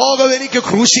 ലോകം എനിക്ക്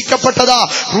ക്രൂശിക്കപ്പെട്ടതാ.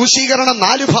 ക്രൂശീകരണം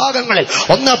 4 ഭാഗങ്ങളിൽ.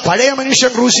 1 പഴയ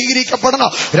മനുഷ്യൻ ക്രൂശീകരിക്കപ്പെടണം.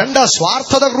 2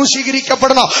 സ്വാർത്ഥത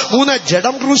ക്രൂശീകരിക്കപ്പെടണം. 3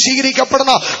 ജഡം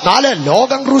ക്രൂശീകരിക്കപ്പെടണം. 4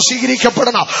 ലോകം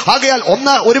ക്രൂശീകരിക്കപ്പെടണം. ആകയാൽ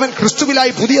 1 ഒരുവൻ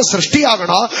ക്രിസ്തുവിലായി പുതിയ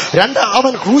സൃഷ്ടിയാകണം. 2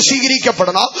 അവൻ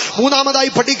ക്രൂശീകരിക്കപ്പെടണം.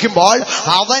 മൂന്നാമതായി പഠിക്കുമ്പോൾ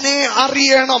അവനെ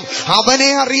അറിയണം. അവനെ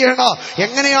അറിയണം.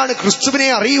 എങ്ങനെയാണ് ക്രിസ്തുവിനെ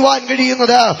അറിയുവാൻ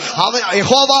കഴിയുന്നത്? അവൻ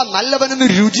യഹോവ നല്ലവനെന്ന്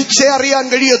രുചിച്ചേ അറിയാൻ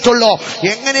കഴിയത്തുള്ളൂ.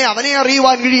 എങ്ങനെ അവനെ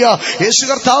അറിയുവാൻ കഴിയുക? യേശു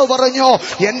കർത്താവ് പറഞ്ഞു,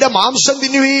 എന്റെ മാംസം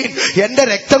തിന്നുവീൻ, എന്റെ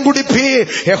രക്തം കുടിപ്പീൻ,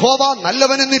 യഹോവ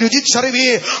നല്ലവനെന്ന്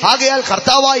രുചിച്ചറിവീൻ. ആകയാൽ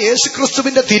കർത്താവായ യേശു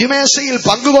ക്രിസ്തുവിന്റെ തിരുമേശയിൽ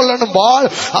പങ്കുകൊള്ളണമ്പോൾ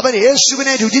അവൻ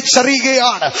യേശുവിനെ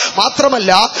രുചിച്ചറിയുകയാണ്.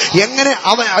 മാത്രമല്ല, എങ്ങനെ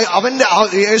അവന്റെ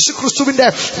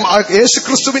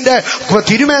യേശുക്രിസ്തുവിന്റെ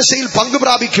തിരുമേശയിൽ പങ്കു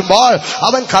പ്രാപിക്കുമ്പോൾ,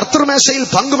 അവൻ കർത്തൃമേശയിൽ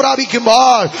പങ്കു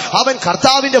പ്രാപിക്കുമ്പോൾ അവൻ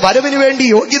കർത്താവിന്റെ വരവിന് വേണ്ടി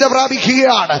യോഗ്യത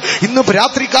പ്രാപിക്കുകയാണ്. ഇന്ന്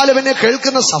രാത്രികാലം എന്നെ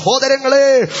കേൾക്കുന്ന സഹോദരങ്ങളെ,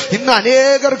 ഇന്ന്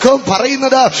അനേകർക്കും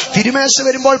പറയുന്നത്, തിരുമേശ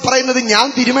വരുമ്പോൾ പറയുന്നത്, ഞാൻ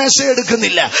തിരുമേശ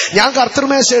എടുക്കുന്നില്ല, ഞാൻ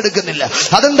കർത്തൃമേശ എടുക്കുന്നില്ല.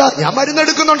 അതെന്താ? ഞാൻ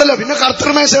മരുന്നെടുക്കുന്നുണ്ടല്ലോ, പിന്നെ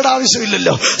കർത്തൃമേശയുടെ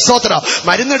ആവശ്യമില്ലല്ലോ. സ്തോത്രം.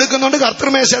 മരുന്നെടുക്കുന്നുണ്ട്,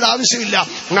 കർത്തൃമേശയുടെ ആവശ്യമില്ല.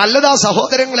 നല്ലതാ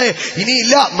സഹോദരങ്ങളെ.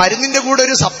 ഇനിയില്ല, മരുന്നിന്റെ കൂടെ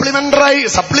ഒരു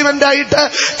സപ്ലിമെന്റ് ആയിട്ട്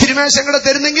തിരുമേശം കൂടെ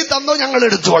തരുന്നെങ്കിൽ തന്നോ, ഞങ്ങൾ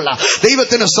എടുത്തുകൊള്ളാം.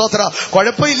 ദൈവത്തിന് സ്തോത്രം.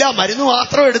 കുഴപ്പമില്ല, മരുന്ന്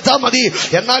മാത്രം എടുത്താൽ മതി.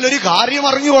 എന്നാൽ ഒരു കാര്യം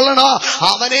അറിഞ്ഞുകൊള്ളണം,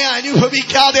 അവനെ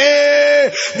അനുഭവിക്കാതെ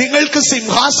നിങ്ങൾക്ക്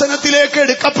സിംഹാസനത്തിലേക്ക്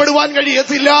എടുക്കപ്പെടുവാൻ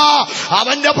കഴിയത്തില്ല.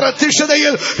 അവന്റെ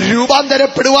പ്രത്യക്ഷതയിൽ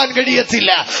രൂപാന്തരപ്പെടുവാൻ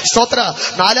കഴിയത്തില്ല. സ്തോത്ര.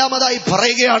 4-മതായി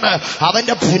പറയുകയാണ്,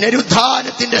 അവന്റെ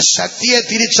പുനരുദ്ധാനത്തിന്റെ ശക്തിയെ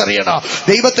തിരിച്ചറിയണം.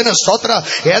 ദൈവത്തിന് സ്തോത്ര.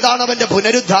 ഏതാണ് അവന്റെ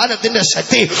പുനരുദ്ധാനത്തിന്റെ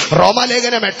ശക്തി?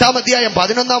 റോമാലേഖനം 8 അധ്യായം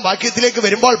 11 വാക്യത്തിലേക്ക്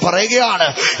വരുമ്പോൾ പറയുകയാണ്,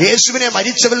 യേശുവിനെ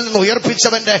മരിച്ചവരിൽ നിന്ന്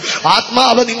ഉയർപ്പിച്ചവന്റെ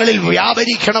ആത്മാവ് നിങ്ങളിൽ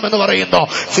വ്യാപരിക്കണമെന്ന് പറയുന്നു.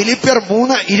 ഫിലിപ്പിയർ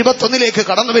 3:21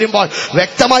 കടന്നു വരുമ്പോൾ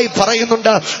വ്യക്തമായി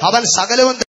പറയുന്നുണ്ട്, അവൻ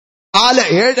സകലവും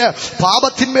 4:7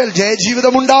 പാപത്തിന്മേൽ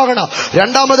ജയജീവിതം ഉണ്ടാകണം.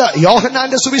 രണ്ടാമത്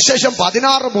യോഹന്നാന്റെ സുവിശേഷം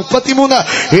 16:33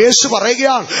 യേശു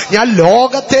പറയുകയാണ്, ഞാൻ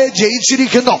ലോകത്തെ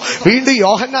ജയിച്ചിരിക്കുന്നു. വീണ്ടും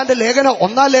യോഹന്നാന്റെ ലേഖനം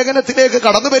 1-ാം ലേഖനത്തിലേക്ക്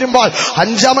കടന്നു വരുമ്പോൾ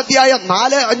 5-ാം അധ്യായം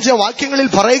 4-5 വാക്യങ്ങളിൽ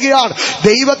പറയുകയാണ്,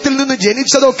 ദൈവത്തിൽ നിന്ന്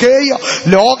ജനിച്ചതൊക്കെയോ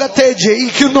ലോകത്തെ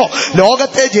ജയിക്കുന്നു.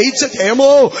 ലോകത്തെ ജയിച്ച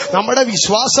ജയമോ നമ്മുടെ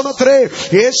വിശ്വാസമത്രേ.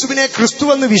 യേശുവിനെ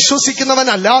ക്രിസ്തുവെന്ന്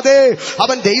വിശ്വസിക്കുന്നവനല്ലാതെ,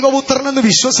 അവൻ ദൈവപുത്രനെന്ന്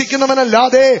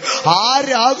വിശ്വസിക്കുന്നവനല്ലാതെ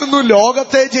ആരാകുന്നു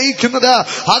ലോകത്തെ ജയിക്കുന്നത്?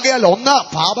 ആകയാൽ 1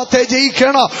 പാപത്തെ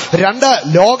ജയിക്കണം, 2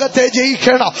 ലോകത്തെ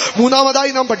ജയിക്കണം.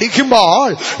 മൂന്നാമതായി നാം പഠിക്കുമ്പോൾ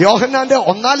യോഹന്നാന്റെ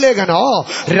 1-ാം ലേഖനം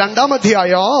 2-ാം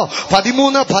അധ്യായം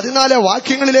 13-14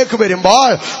 വാക്യങ്ങളിലേക്ക്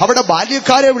വരുമ്പോൾ അവിടെ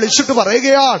ബാല്യക്കാരെ വിളിച്ചിട്ട്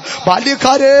പറയുകയാണ്,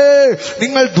 ബാല്യക്കാരെ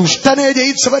നിങ്ങൾ ദുഷ്ടനെ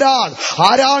ജയിച്ചവരാണ്.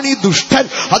 ആരാണ് ഈ ദുഷ്ടൻ?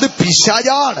 അത്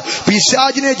പിശാചാണ്.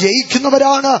 പിശാചിനെ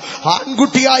ജയിക്കുന്നവരാണ്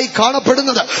ആൺകുട്ടിയായി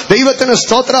കാണപ്പെടുന്നത്. ദൈവത്തിന്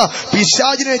സ്തോത്ര.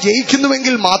 പിശാചിനെ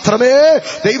ജയിക്കുന്നുവെങ്കിൽ മാത്രമേ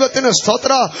ദൈവത്തിന്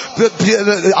സ്തോത്ര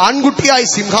ആൺകുട്ടിയായി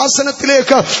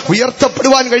സിംഹാസനത്തിലേക്ക്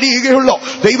ഉയർത്തപ്പെടുവാൻ കഴിയുകയുള്ളൂ.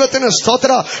 ദൈവത്തിന്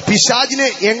സ്തോത്ര. പിശാചിനെ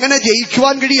എങ്ങനെ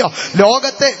ജയിക്കുവാൻ കഴിയോ?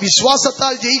 ലോകത്തെ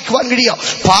വിശ്വാസത്താൽ ജയിക്കുവാൻ കഴിയോ?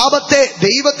 പാപത്തെ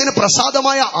ദൈവത്തിന്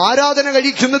പ്രസാദമായ ആരാധന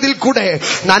കഴിക്കുന്നതിൽ കൂടെ,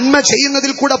 നന്മ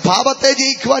ചെയ്യുന്നതിൽ കൂടെ പാപത്തെ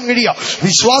ജയിക്കുവാൻ കഴിയോ?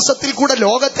 വിശ്വാസത്തിൽ കൂടെ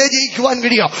ലോകത്തെ ജയിക്കുവാൻ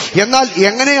കഴിയോ? എന്നാൽ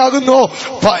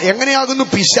എങ്ങനെയാകുന്നു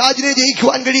പിശാചിനെ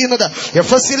ജയിക്കുവാൻ കഴിയുന്നത്?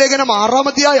 എഫെസ്യ ലേഖനം 6-ാം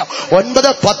അധ്യായം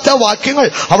 9-10 വാക്യങ്ങൾ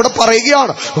അവിടെ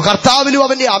പറയുകയാണ്, കർത്താവിലും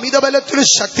അവന്റെ അമിതബലത്തിലും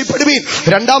ശക്തിപ്പെടുവീൻ.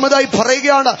 രണ്ടാമതായി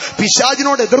പറയുകയാണ്,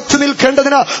 പിശാചിനോട് എതിർത്ത്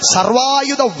നിൽക്കേണ്ടതിന്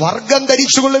സർവായുധ വർഗം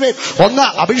ധരിച്ചുകൊള്ളുവേൻ. 1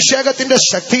 അഭിഷേകത്തിന്റെ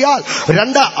ശക്തിയാൽ,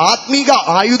 2 ആത്മീക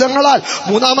ആയുധങ്ങളാൽ,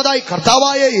 മൂന്നാമതായി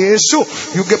കർത്താവായ യേശു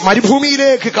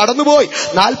മരുഭൂമിയിലേക്ക് കടന്നുപോയി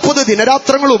 40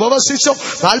 ദിനരാത്രങ്ങൾ ഉപവസിച്ചു.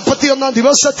 41-ാം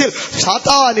ദിവസത്തിൽ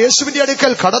സാത്താൻ യേശുവിന്റെ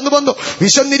അടുക്കൽ കടന്നു വന്നു.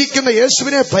 വിശന്നിരിക്കുന്ന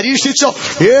യേശുവിനെ പരീക്ഷിച്ചു.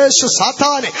 യേശു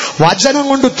സാത്താനെ വചനം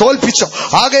കൊണ്ട് തോൽപ്പിച്ചു.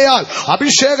 ആകയാൽ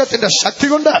അഭിഷേകത്തിന്റെ ശക്തി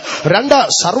കൊണ്ട്, 2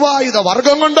 സർവായുധ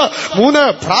വർഗം കൊണ്ട്, 3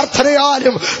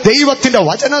 പ്രാർത്ഥനയാലും ദൈവത്തിന്റെ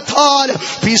വചനത്താലും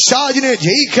പിശാചിനെ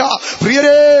ജയിക്കാം.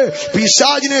 പ്രിയരെ,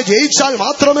 പിശാചിനെ ജയിച്ചാൽ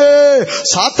മാത്രമേ,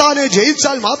 സാത്താനെ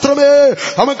ജയിച്ചാൽ മാത്രമേ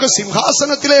നമുക്ക്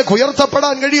സിംഹാസനത്തിലേക്ക്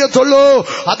ഉയർത്തപ്പെടാൻ കഴിയത്തുള്ളൂ.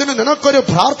 അതിന് നിനക്കൊരു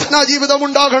പ്രാർത്ഥനാ ജീവിതം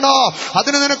ഉണ്ടാകണം.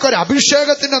 അതിന് നിനക്കൊരു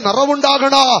അഭിഷേകത്തിന്റെ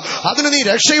നിറവുണ്ടാകണം. അതിന് നീ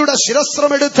രക്ഷയുടെ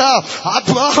ശിരസ്ത്രമെടുത്ത്,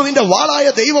 ആത്മാവിന്റെ വാളായ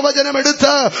ദൈവവചനം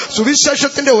എടുത്ത്,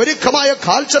 സുവിശേഷത്തിന്റെ ഒരുക്കമായ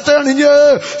കാൽച്ചട്ട അണിഞ്ഞ്,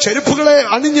 ചെരുപ്പുകളെ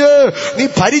അണിഞ്ഞ്, നീ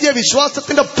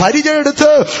വിശ്വാസത്തിന്റെ പരിചയം എടുത്ത്,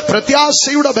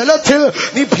 പ്രത്യാശയുടെ ബലത്തിൽ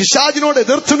നീ പിശാചിനോട്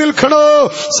എതിർത്ത് നിൽക്കണോ.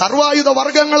 സർവായുധ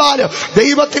വർഗങ്ങളാല്,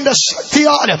 ദൈവത്തിന്റെ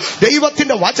ശക്തിയാല്,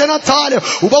 ദൈവത്തിന്റെ വചനത്താല്,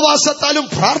 ഉപവാസത്താലും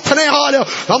പ്രാർത്ഥനയാല്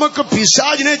നമുക്ക്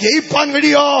പിശാചിനെ ജയിപ്പാൻ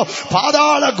കഴിയോ?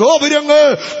 പാതാള ഗോപുരങ്ങൾ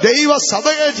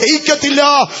ദൈവസഭയെ ജയിക്കത്തില്ല.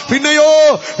 പിന്നെയോ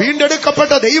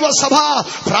വീണ്ടെടുക്കപ്പെട്ട ദൈവസഭ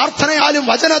പ്രാർത്ഥനയാലും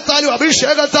വചനത്താലും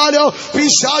അഭിഷേകത്താലും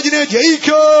പിശാചിനെ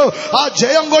ജയിക്കൂ. ആ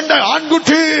ജയം കൊണ്ട്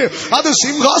ആൺകുട്ടി അത്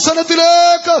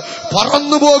സിംഹാസനത്തിലേക്ക്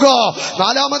പറന്നു പോകുക.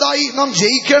 4-മതായി നാം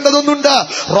ജയിക്കേണ്ടതൊന്നുണ്ട്.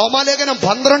 റോമാലേഖനം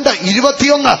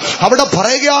 12:21 അവിടെ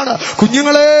പറയുകയാണ്,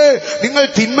 കുഞ്ഞുങ്ങളെ നിങ്ങൾ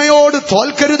തിന്മയോട്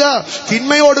തോൽക്കരുത്.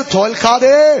 തിന്മയോട്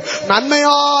തോൽക്കാതെ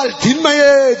നന്മയാൽ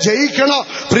തിന്മയെ ജയിക്കണം.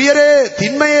 പ്രിയരെ,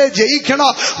 തിന്മയെ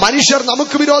ജയിക്കണം. മനുഷ്യർ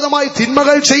നമുക്ക് വിരോധമായി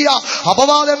തിന്മകൾ ചെയ്യാം,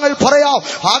 അപവാദങ്ങൾ പറയാം,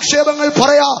 ആക്ഷേപങ്ങൾ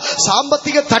പറയാം,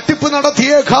 സാമ്പത്തിക തട്ടിപ്പ്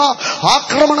നടത്തിയേക്കാം,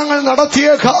 ആക്രമണങ്ങൾ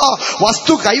നടത്തിയേക്കാം,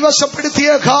 വസ്തു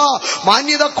കൈവശപ്പെടുത്തിയേക്കാം,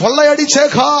 മാന്യത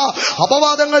കൊള്ളയടിച്ചേക്കാം,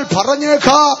 അപവാദങ്ങൾ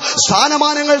പറഞ്ഞേക്കാം,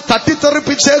 സ്ഥാനമാനങ്ങൾ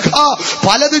തട്ടിത്തെറിപ്പിച്ചേക്കാം,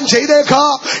 പലതും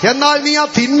ചെയ്തേക്കാം. എന്നാൽ നീ ആ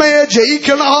തിന്മയെ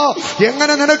ജയിക്കണം.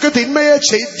 എങ്ങനെ നിനക്ക് തിന്മയെ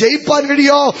ജയിപ്പാൻ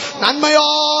കഴിയോ?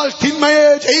 നന്മയാൽ തിന്മയെ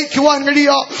ജയിക്കുവാൻ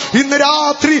കഴിയോ? ഇന്ന്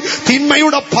രാത്രി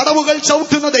തിന്മയുടെ പടവുകൾ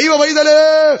ചവിട്ടുന്ന ദൈവവൈതലേ,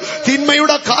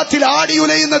 തിന്മയുടെ കാറ്റിൽ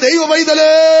ആടിയുലയുന്ന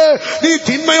ദൈവവൈതലേ, നീ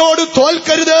തിന്മയോട്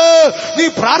തോൽക്കരുത്. നീ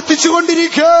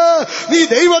പ്രാർത്ഥിച്ചുകൊണ്ടിരിക്കുക, നീ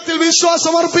ദൈവത്തിൽ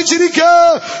വിശ്വാസം അർപ്പിച്ചിരിക്കുക,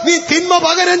 നീ തിന്മ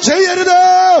പകരം ചെയ്യരുത്.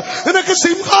 നിനക്ക്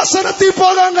സിംഹാസനത്തിൽ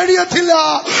പോകാൻ കഴിയത്തില്ല.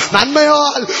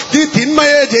 നന്മയാൽ നീ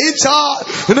തിന്മയെ ജയിച്ചാൽ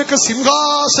നിനക്ക്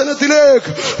സിംഹാസനത്തിലേക്ക്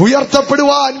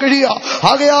ഉയർത്തപ്പെടുവാൻ കഴിയുക.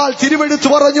 ആകയാൽ തിരുവെടുത്ത്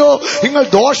പറഞ്ഞു, നിങ്ങൾ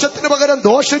ദോഷത്തിന് പകരം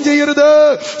ദോഷം ചെയ്യരുത്,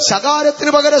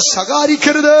 ശകാരത്തിന് പകരം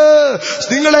ശകാരിക്കരുത്.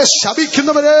 നിങ്ങളെ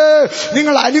ശപിക്കുന്നവരെ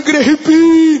നിങ്ങൾ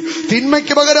അനുഗ്രഹിപ്പീൻ,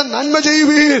 തിന്മയ്ക്ക് പകരം നന്മ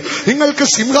ചെയ്യുവീൻ, നിങ്ങൾക്ക്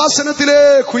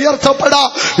സിംഹാസനത്തിലേക്ക് ഉയർത്തപ്പെടാം.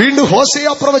 വീണ്ടും ഹോശേയ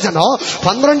പ്രവചനം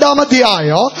 12-ാം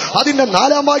അധ്യായം അതിന്റെ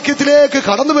 4-ാം വാക്യത്തിലേക്ക്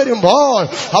കടന്നു വരുമ്പോൾ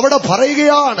അവിടെ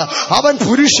പറയുകയാണ്, അവൻ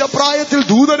പുരുഷപ്രായത്തിൽ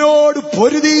ദൂതനോട്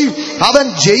പൊരുതി അവൻ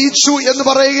ജയിച്ചു എന്ന്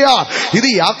പറയുകയാണ്. ഇത്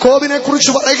യാക്കോബിനെ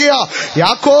കുറിച്ച് പറയുക.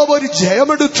 യാക്കോബ് ഒരു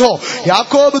ജയമെടുത്തോ,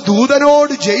 യാക്കോബ്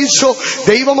ദൂതനോട് ജയിച്ചു.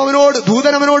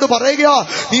 ദൂതൻ അവനോട് പറയുക,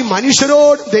 നീ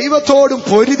മനുഷ്യരോടും ദൈവത്തോടും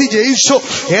പൊരുതി ജയിച്ചു.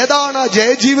 ഏതാണ്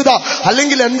ജയജീവിതം?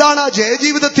 അല്ലെങ്കിൽ എന്താണ്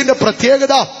ജയജീവിതത്തിന്റെ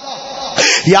പ്രത്യേകത?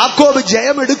 യാക്കോബ്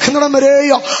ജയം എടുക്കുന്നിടം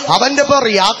വരെയോ അവന്റെ പേർ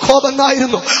യാക്കോബ്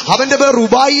എന്നായിരുന്നു, അവന്റെ പേർ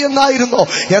ഉബായി എന്നായിരുന്നു.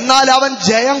 എന്നാൽ അവൻ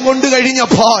ജയം കൊണ്ടു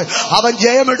കഴിഞ്ഞപ്പോൾ, അവൻ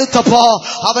ജയമെടുത്തപ്പോ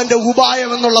അവന്റെ ഉപായം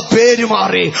എന്നുള്ള പേര്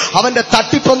മാറി, അവന്റെ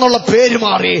തട്ടിപ്പെന്നുള്ള പേര്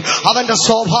മാറി, അവന്റെ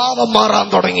സ്വഭാവം മാറാൻ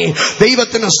തുടങ്ങി.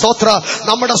 ദൈവത്തിന് സ്തോത്രം.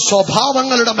 നമ്മുടെ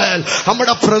സ്വഭാവങ്ങളുടെ മേൽ,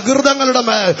 നമ്മുടെ പ്രകൃതങ്ങളുടെ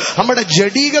മേൽ, നമ്മുടെ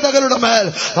ജഡീകതകളുടെ മേൽ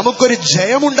നമുക്കൊരു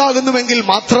ജയമുണ്ടാകുന്നുവെങ്കിൽ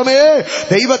മാത്രമേ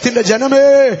ദൈവത്തിന്റെ ജനമേ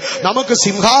നമുക്ക്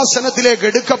സിംഹാസനത്തിലേക്ക്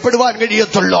എടുക്കപ്പെടുവാൻ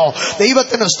കഴിയത്തുള്ളൂ.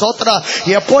 ദൈവത്തിന് സ്തോത്രം.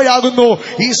 എപ്പോഴാകുന്നു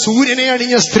ഈ സൂര്യനെ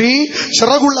അണിഞ്ഞ സ്ത്രീ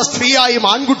ചിറകുള്ള സ്ത്രീയായും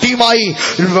ആൺകുട്ടിയുമായി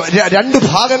രണ്ട്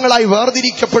ഭാഗങ്ങളായി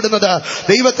വേർതിരിക്കപ്പെടുന്നത്?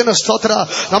 ദൈവത്തിന് സ്തോത്രം.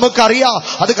 നമുക്കറിയാം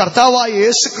അത് കർത്താവായ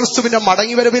യേശു ക്രിസ്തുവിന്റെ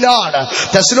മടങ്ങിവരവിലാണ്.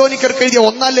 തെസ്സലോനിക്കർക്ക് എഴുതിയ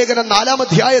 1-ാം ലേഖനം 4-ാം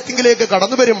അധ്യായത്തിലേക്ക്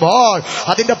കടന്നു വരുമ്പോൾ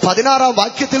അതിന്റെ 16-ാം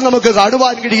വാക്യത്തിൽ നമുക്ക്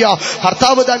കാണുവാൻ കഴിയാം,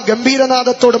 കർത്താവ് താൻ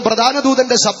ഗംഭീരനാദത്തോടും പ്രധാന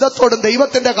ദൂതന്റെ ശബ്ദത്തോടും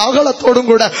ദൈവത്തിന്റെ കാഹളത്തോടും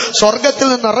കൂടെ സ്വർഗത്തിൽ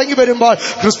നിന്ന് ഇറങ്ങി വരുമ്പോൾ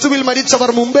ക്രിസ്തുവിൽ മരിച്ചവർ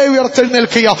മുമ്പേ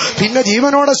ഉയർത്തെഴുന്നേൽക്കുക, പിന്നെ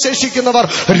ജീവനോടെ ശേഷിക്കുന്നവർ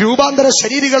രൂപാന്തര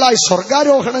ശരീരികളായി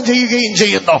സ്വർഗാരോഹണം ചെയ്യുകയും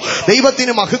ചെയ്യുന്നു.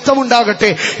 ദൈവത്തിന് മഹത്വമുണ്ടാകട്ടെ.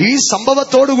 ഈ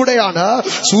സംഭവത്തോടുകൂടെയാണ്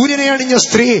സൂര്യനെ അണിഞ്ഞ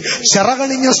സ്ത്രീ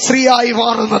ചിറകണിഞ്ഞ സ്ത്രീയായി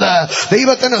മാറുന്നത്.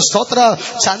 ദൈവത്തിന് സ്തോത്രം.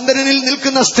 ചന്ദ്രനിൽ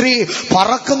നിൽക്കുന്ന സ്ത്രീ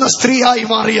പറക്കുന്ന സ്ത്രീയായി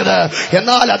മാറിയത്.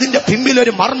 എന്നാൽ അതിന്റെ പിമ്പിൽ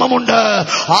ഒരു മർമ്മമുണ്ട്.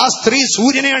 ആ സ്ത്രീ,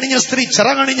 സൂര്യനെ അണിഞ്ഞ സ്ത്രീ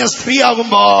ചിറകണിഞ്ഞ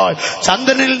സ്ത്രീയാകുമ്പോൾ,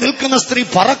 ചന്ദ്രനിൽ നിൽക്കുന്ന സ്ത്രീ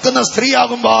പറക്കുന്ന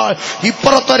സ്ത്രീയാകുമ്പോൾ,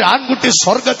 ഇപ്പുറത്തൊരു ആൺകുട്ടി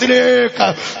സ്വർഗത്തിലേക്ക്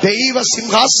ദൈവ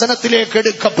സിംഹാസനത്തിലേക്ക്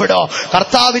എടുക്കപ്പെടോ,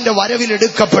 കർത്താവിന്റെ വരവിൽ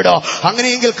എടുക്കപ്പെടോ.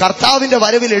 അങ്ങനെയെങ്കിൽ കർത്താവിന്റെ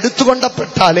വരവിൽ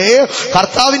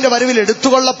കർത്താവിന്റെ വരവിൽ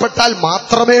എടുത്തുകൊള്ളപ്പെട്ടാൽ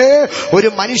മാത്രമേ ഒരു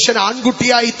മനുഷ്യൻ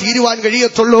ആൺകുട്ടിയായി തീരുവാൻ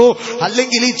കഴിയത്തുള്ളൂ.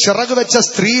 അല്ലെങ്കിൽ ഈ ചിറക് വെച്ച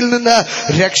സ്ത്രീയിൽ നിന്ന്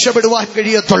രക്ഷപ്പെടുവാൻ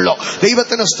കഴിയത്തുള്ളൂ.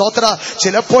 ദൈവത്തിന് സ്തോത്ര.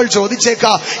 ചിലപ്പോൾ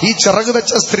ചോദിച്ചേക്കാം, ഈ ചിറക്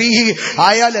വെച്ച സ്ത്രീ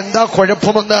ആയാൽ എന്താ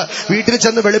കുഴപ്പമെന്ന്. വീട്ടിൽ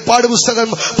ചെന്ന് വെളിപ്പാട് പുസ്തകം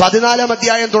 14-ാം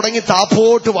അധ്യായം തുടങ്ങി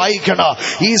താപ്പോട്ട് വായിക്കണം.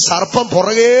 ഈ സർപ്പം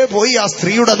പുറകെ പോയി ആ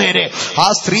സ്ത്രീയുടെ നേരെ, ആ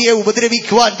സ്ത്രീയെ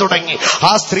ഉപദ്രവിക്കുവാൻ തുടങ്ങി.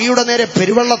 ആ സ്ത്രീയുടെ നേരെ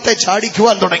പെരുവെള്ളത്തെ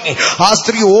ചാടിക്കുവാൻ തുടങ്ങി. ആ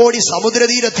സ്ത്രീ ഓടി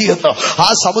സമുദ്രതീരത്ത് ചെന്നു. ആ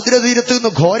സമുദ്രതീരത്ത്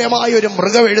നിന്ന് ഘോരമായ ഒരു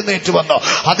മൃഗം എഴുന്നേറ്റ് വന്നു.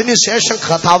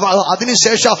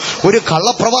 അതിനുശേഷം ഒരു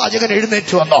കള്ളപ്രവാചകൻ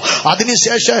എഴുന്നേറ്റ് വന്നു.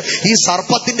 അതിനുശേഷം ഈ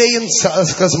സർപ്പത്തിന്റെയും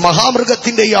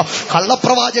മഹാമൃഗത്തിന്റെയും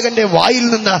കള്ളപ്രവാചകന്റെ വായിൽ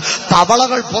നിന്ന്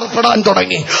തവളകൾ പുറപ്പെടാൻ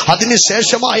തുടങ്ങി.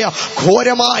 അതിനുശേഷമായ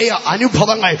ഘോരമായ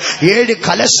അനുഭവങ്ങൾ, 7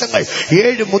 കലശങ്ങൾ,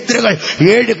 7 മുദ്രകൾ,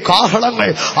 7 കാഹളങ്ങൾ,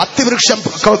 അത്തിവൃക്ഷം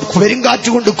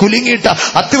പെരുങ്കാറ്റുകൊണ്ട് കുലുങ്ങിയിട്ട്,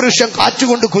 അത്തിവൃക്ഷം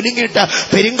കാറ്റുകൊണ്ട് കുലുങ്ങിയിട്ട്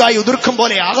പെരുങ്കായി ഉതിർക്കും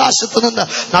പോലെ ആകാശത്ത് നിന്ന്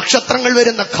നക്ഷത്രങ്ങൾ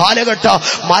വരുന്ന കാലഘട്ടം.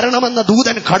 മരണമെന്ന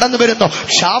ദൂതൻ കടന്നു വരുന്നു,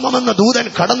 ക്ഷാമമെന്ന ദൂതൻ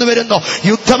കടന്നു വരുന്നു,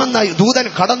 യുദ്ധമെന്ന ദൂതൻ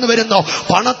കടന്നു വരുന്നു,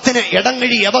 പണത്തിന്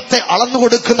ഇടങ്ങഴി യവത്തെ അളന്നു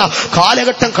കൊടുക്കുന്ന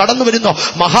കാലഘട്ടം കടന്നു വരുന്നു,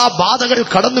 മഹാബാധകൾ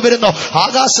കടന്നു വരുന്നു.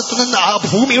 ആകാശത്തു നിന്ന്, ആ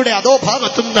ഭൂമിയുടെ അതോ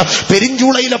ഭാഗത്തു നിന്ന്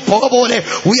പെരിഞ്ചൂളയിലെ പുക പോലെ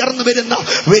ഉയർന്നു വരുന്ന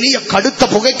വലിയ കടുത്ത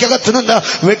പുകയ്ക്കകത്തു നിന്ന്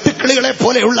വെട്ടുക്കിളികളെ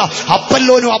പോലെയുള്ള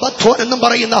അപ്പല്ലോനും അബദ്ധോൻ എന്നും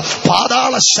പറയുന്ന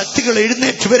പാതാള ശക്തികൾ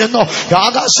എഴുന്നേറ്റ് വരുന്നു.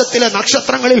 ആകാശത്തിലെ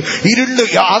നക്ഷത്രങ്ങളിൽ ഇരുണ്ട്,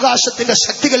 ആകാശത്തിന്റെ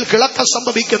ശക്തികൾ കിളക്കം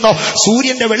സംഭവിക്കുന്നു.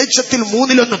 സൂര്യന്റെ വെളിച്ചത്തിൽ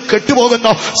 1/3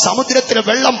 കെട്ടുപോകുന്നു. സമുദ്രത്തിലെ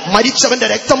വെള്ളം മരിച്ചവന്റെ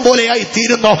രക്തം പോലെയായി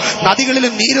തീരുന്നു.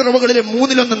 നദികളിലും നീരുറവുകളിലും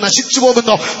 1/3 നശിച്ചു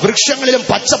പോകുന്നു. വൃക്ഷങ്ങളിലും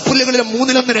പച്ചപ്പുല്ലുകളിലും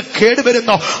 1/3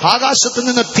 കേടുവരുന്നു. ആകാശത്ത്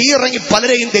നിന്ന് തീയിറങ്ങി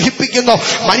പലരെയും ദഹിപ്പിക്കുന്നു.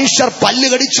 മനുഷ്യർ പല്ല്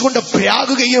കടിച്ചുകൊണ്ട്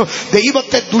പ്രാകുകയും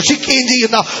ദൈവത്തെ ദുഷിക്കുകയും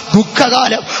ചെയ്യുന്ന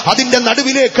ദുഃഖകാലം. അതിന്റെ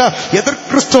നടുവിലേക്ക്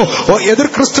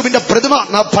എതിർക്രിസ്തുവിന്റെ പ്രതിമ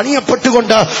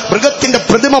പണിയപ്പെട്ടുകൊണ്ട്, മൃഗത്തിന്റെ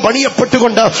പ്രതിമ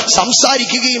പണിയപ്പെട്ടുകൊണ്ട്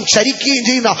സംസാരിക്കുകയും ചരിക്കുകയും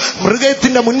ചെയ്യുന്ന,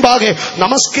 മൃഗത്തിന്റെ മുൻപാകെ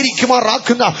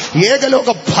നമസ്കരിക്കുമാറാക്കുന്ന ഏകലോക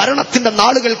ഭരണത്തിന്റെ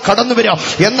നാളുകൾ കടന്നു വരാം.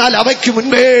 എന്നാൽ അവയ്ക്ക്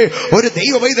മുൻപേ ഒരു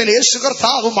ദൈവവൈതൽ യേശു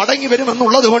കർത്താവ് മടങ്ങി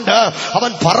വരുമെന്നുള്ളത് കൊണ്ട്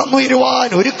അവൻ പറന്നുയരുവാൻ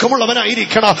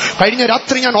ഒരുക്കമുള്ളവനായിരിക്കണം. കഴിഞ്ഞ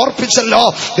രാത്രി ഞാൻ ഓർപ്പിച്ചല്ലോ,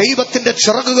 ദൈവത്തിന്റെ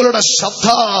ചിറകുകളുടെ ശബ്ദ,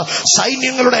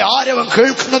 സൈന്യങ്ങളുടെ ആരവം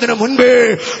കേൾക്കുന്നതിന് മുൻപേ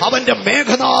അവന്റെ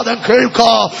മേഘനാദം കേൾക്കുക,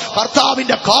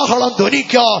 കർത്താവിന്റെ കാഹളം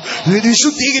ധ്വനിക്കുക.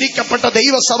 വിശുദ്ധീകരിക്കപ്പെട്ട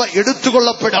ദൈവസഭ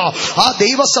എടുത്തുകൊള്ളപ്പെടുക. ആ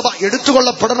ദൈവസഭ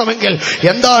എടുത്തുകൊള്ളപ്പെടണമെങ്കിൽ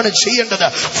എന്താണ് ചെയ്യേണ്ടത്?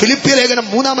 ഫിലിപ്പിയ ലേഖനം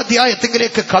 3-ാം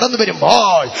അധ്യായത്തിലേക്ക് കടന്നു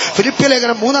വരുമ്പോൾ, ഫിലിപ്പിയ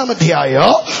ലേഖനം 3-ാം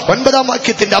അധ്യായം 9-ാം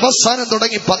വാക്യത്തിന്റെ അവസാനം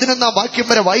തുടങ്ങി 11-ാം വാക്യം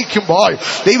വരെ വായിക്കുമ്പോൾ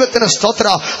ദൈവത്തിന് സ്തോത്ര,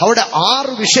 അവിടെ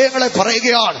 6 വിഷയങ്ങളെ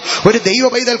പറയുകയാണ്. ഒരു ദൈവ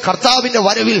പൈതൽ കർത്താവിന്റെ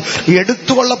വരവിൽ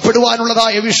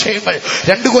എടുത്തുകൊള്ളപ്പെടുവാനുള്ളതായ വിഷയങ്ങൾ.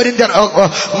 2 കൊരിന്ത്യർ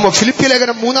ഫിലിപ്പിയ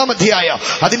ലേഖനം 3-ാം അധ്യായം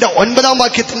അതിന്റെ 9-ാം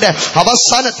വാക്യത്തിന്റെ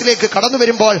അവസാനത്തിലേക്ക് കടന്നു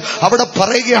വരുമ്പോൾ അവിടെ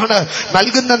പറയുകയാണ്,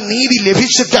 നൽകുന്ന നീതി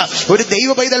ലഭിച്ചിട്ട്, ഒരു ദൈവ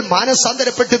പൈതൽ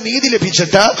മാനസാന്തരപ്പെട്ട് നീതി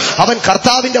ലഭിച്ചിട്ട് അവൻ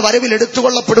കർത്താവിന്റെ വരവിൽ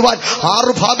എടുത്തുകൊള്ളപ്പെടുവാൻ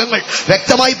 6 ഭാഗങ്ങൾ,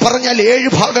 വ്യക്തമായി പറഞ്ഞാൽ 7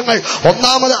 ഭാഗങ്ങൾ.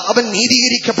 ഒന്നാമത് അവൻ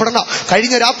നീതീകരിക്കപ്പെടണം.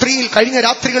 കഴിഞ്ഞ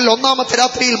രാത്രികളിൽ 1-ാമത്തെ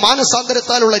രാത്രിയിൽ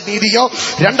മാനസാന്തരത്താലുള്ള നീതിയോ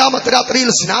 2-ാമത്തെ രാത്രിയിൽ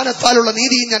സ്നാനത്താലുള്ള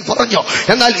നീതിയും ഞാൻ പറഞ്ഞു.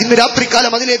 എന്നാൽ ഇന്ന്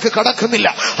രാത്രികാലം അതിലേക്ക് കടക്കുന്നില്ല.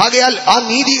 ആകയാൽ ആ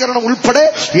നീതീകരണം ഉൾപ്പെടെ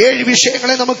 7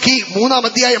 വിഷയങ്ങളെ നമുക്ക് ഈ 3-ാം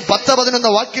അധ്യായം 10-11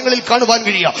 വാക്യങ്ങളിൽ കാണുവാൻ കാണുവാൻ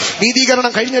കഴിയുക.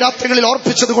 നീതീകരണം കഴിഞ്ഞ രാത്രികളിൽ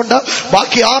ഓർപ്പിച്ചതുകൊണ്ട്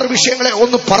ബാക്കി 6 വിഷയങ്ങളെ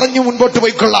ഒന്ന് പറഞ്ഞു മുൻപോട്ട്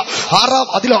പോയിക്കൊള്ളാം.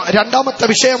 രണ്ടാമത്തെ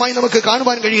വിഷയമായി നമുക്ക്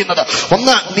കാണുവാൻ കഴിയുന്നത്,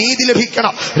 ഒന്ന് നീതി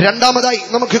ലഭിക്കണം. രണ്ടാമതായി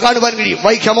നമുക്ക് കാണുവാൻ കഴിയും,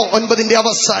 വായിക്കാമോ 9ന്റെ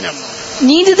അവസാനം.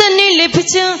 നീതി തന്നെ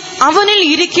ലഭിച്ച് അവനിൽ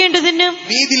ഇരിക്കേണ്ടതിന്,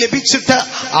 നീതി ലഭിച്ചിട്ട്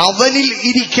അവനിൽ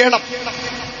ഇരിക്കണം.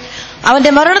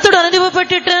 അവന്റെ മരണത്തോട്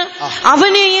അനുഭവപ്പെട്ടിട്ട്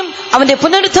അവനെയും അവന്റെ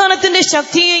പുനരുത്ഥാനത്തിന്റെ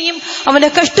ശക്തിയെയും അവന്റെ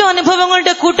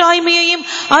കഷ്ടാനുഭവങ്ങളുടെ കൂട്ടായ്മയെയും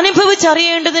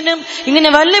അനുഭവിച്ചറിയേണ്ടതിനും, ഇങ്ങനെ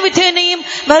വല്ലവിധേനയും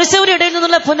മരിച്ചവരുടെ ഇടയിൽ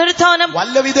നിന്നുള്ള പുനരുത്ഥാനം,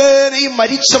 വല്ലവിധേനയും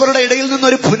മരിച്ചവരുടെ ഇടയിൽ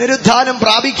നിന്നൊരു പുനരുത്ഥാനം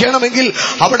പ്രാപിക്കണമെങ്കിൽ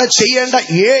അവിടെ ചെയ്യേണ്ട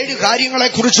 7 കാര്യങ്ങളെ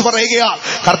കുറിച്ച് പറയുകയാണ്.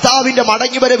 കർത്താവിന്റെ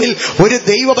മടങ്ങിവരവിൽ ഒരു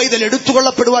ദൈവ പൈതൽ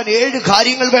എടുത്തുകൊള്ളപ്പെടുവാൻ 7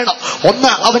 കാര്യങ്ങൾ വേണം.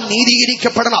 ഒന്ന്, അവൻ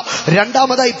നീതീകരിക്കപ്പെടണം.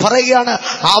 രണ്ടാമതായി പറയുകയാണ്,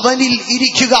 അവനിൽ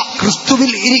ഇരിക്കുക,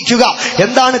 ക്രിസ്തുവിൽ ഇരിക്കുക.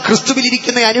 എന്താണ് ക്രിസ്തുവിൽ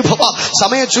ഇരിക്കുന്ന അനുഭവം?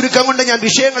 സമയ ചുരുക്കം കൊണ്ട് ഞാൻ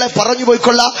വിഷയങ്ങളെ പറഞ്ഞു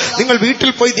പോയിക്കൊള്ളാം. നിങ്ങൾ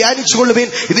വീട്ടിൽ പോയി ധ്യാനിച്ചുകൊള്ളുവീൻ.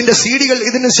 ഇതിന്റെ CD-കൾ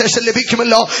ഇതിന് ശേഷം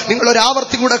ലഭിക്കുമല്ലോ. നിങ്ങൾ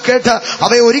ഒരാവർത്തി കൂടെ കേട്ട്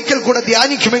അവയെ ഒരിക്കൽ കൂടെ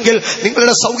ധ്യാനിക്കുമെങ്കിൽ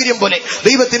നിങ്ങളുടെ സൗകര്യം പോലെ.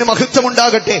 ദൈവത്തിന് മഹത്വം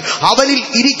ഉണ്ടാകട്ടെ. അവനിൽ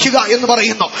ഇരിക്കുക എന്ന്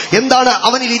പറയുന്നു. എന്താണ്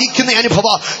അവനിൽ ഇരിക്കുന്ന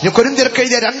അനുഭവം? കൊരിന്ത്യർക്ക്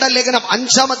എഴുതിയ 2 ലേഖനം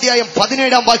 5-ാം അധ്യായം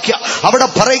 17-ാം വാക്യം. അവിടെ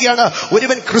പറയുകയാണ്,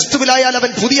 ഒരുവൻ ക്രിസ്തുവിലായാൽ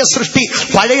അവൻ പുതിയ സൃഷ്ടി,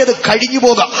 പഴയത് കഴിഞ്ഞു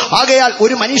പോകാം. ആകയാൽ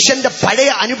ഒരു മനുഷ്യന്റെ പഴയ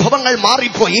അനുഭവങ്ങൾ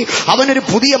മാറിപ്പോയി അവനൊരു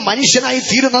പുതിയ മനുഷ്യനായി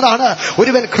തീരുന്നതാണ്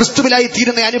ഒരുവൻ ക്രിസ്തുവിലായി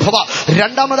തീരുന്ന അനുഭവം.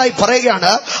 രണ്ടാമതായി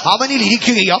പറയുകയാണ്, അവനിൽ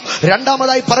ഇരിക്കുകയും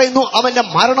രണ്ടാമതായി പറയുന്നു, അവന്റെ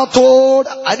മരണത്തോട്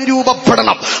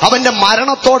അനുരൂപപ്പെടണം. അവന്റെ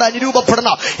മരണത്തോട്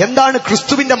അനുരൂപപ്പെടണം. എന്താണ്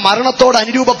ക്രിസ്തുവിന്റെ മരണത്തോട്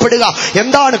അനുരൂപപ്പെടുക?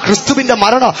 എന്താണ് ക്രിസ്തുവിന്റെ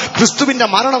മരണം? ക്രിസ്തുവിന്റെ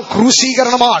മരണം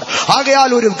ക്രൂശീകരണമാണ്. ആകയാൽ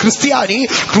ഒരു ക്രിസ്ത്യാനി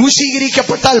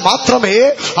ക്രൂശീകരിക്കപ്പെട്ടാൽ മാത്രമേ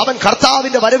അവൻ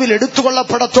കർത്താവിന്റെ വരവിൽ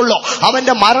എടുത്തുകൊള്ളപ്പെടത്തുള്ളൂ.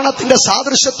 അവന്റെ മരണത്തിന്റെ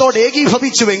സാദൃശ്യത്തോട്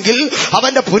ഏകീഭവിച്ചുവെങ്കിൽ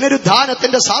അവന്റെ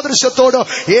പുനരുദ്ധാനത്തിന്റെ സാദൃശ്യത്തോട്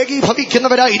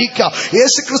ഏകീഭവിക്കുന്നവരായിരിക്കുക.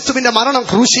 യേശുക്രിസ്തുവിന്റെ മരണം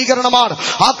ക്രൂശീകരണമാണ്.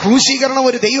 ആ ക്രൂശീകരണം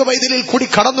ഒരു ദൈവ പൈതലിൽ കൂടി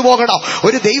കടന്നു പോകണം.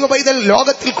 ഒരു ദൈവ പൈതൽ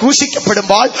ലോകത്തിൽ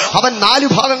ക്രൂശിക്കപ്പെടുമ്പോൾ അവൻ 4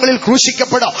 ഭാഗങ്ങളിൽ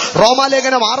ക്രൂശിക്കപ്പെടും.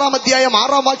 റോമാലേഖനം 6-ാം അധ്യായം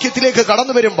 6-ാം വാക്യത്തിലേക്ക്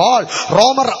കടന്നു വരുമ്പോൾ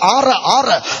റോമർ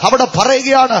 6:6 അവിടെ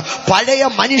പറയുകയാണ്, പഴയ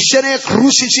മനുഷ്യനെ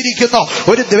ക്രൂശിച്ചിരിക്കുന്നു.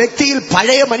 ഒരു വ്യക്തിയിൽ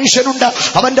പഴയ മനുഷ്യനുണ്ട്.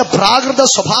 അവന്റെ പ്രാകൃത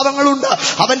സ്വഭാവങ്ങളുണ്ട്,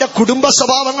 അവന്റെ കുടുംബ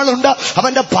സ്വഭാവങ്ങളുണ്ട്,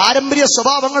 അവന്റെ പാരമ്പര്യ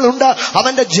സ്വഭാവങ്ങളുണ്ട്,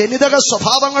 അവന്റെ ജനിതക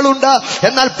സ്വഭാവങ്ങളുണ്ട്.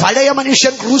 എന്നാൽ പഴയ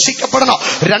മനുഷ്യൻ ക്രൂശിക്കപ്പെടണം.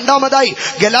 രണ്ടാമതായി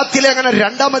ഗലാത്യലേഖനം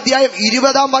 2-ാം അധ്യായം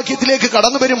 20-ാം വാക്യത്തിലേക്ക്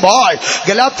കടന്നു വരുമ്പോൾ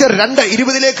ഗലാത്യർ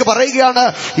 2:20 പറയുകയാണ്,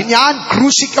 ഞാൻ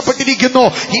ക്രൂശിക്കപ്പെട്ടിരിക്കുന്നു,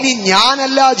 ഇനി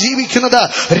ഞാനല്ല ജീവിക്കുന്നത്.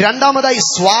 രണ്ടാമതായി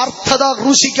സ്വാർത്ഥത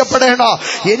ക്രൂശിക്കപ്പെടണം.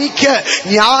 എനിക്ക്,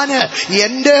 ഞാന്,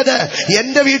 എന്റേത്,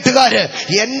 എന്റെ വീട്ടുകാര്,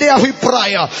 എന്റെ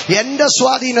അഭിപ്രായം, എന്റെ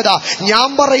സ്വാധീനത, ഞാൻ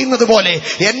പറയുന്നത് പോലെ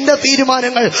എന്റെ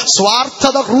തീരുമാനങ്ങൾ,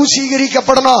 സ്വാർത്ഥത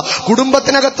ക്രൂശീകരിക്കപ്പെടണം.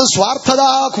 കുടുംബത്തിനകത്ത് സ്വാർത്ഥത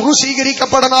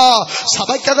ക്രൂശീകരിക്കപ്പെടണം.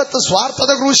 സഭയ്ക്കകത്ത്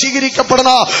സ്വാർത്ഥത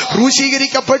ക്രൂശീകരിക്കപ്പെടണം.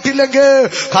 ക്രൂശീകരിക്കപ്പെട്ടില്ലെങ്കിൽ,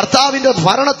 കർത്താവിന്റെ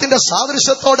മരണത്തിന്റെ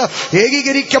സാദൃശ്യത്തോട്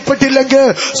ഏകീകരിക്കപ്പെട്ടില്ലെങ്കിൽ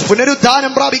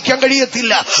പുനരുദ്ധാനം പ്രാപിക്കാൻ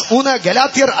കഴിയത്തില്ല. 3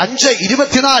 ഗലാത്യർ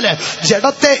 5:24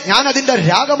 ജഡത്തെ ഞാൻ അതിന്റെ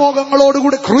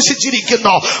രാഗമോഹങ്ങളോടുകൂടി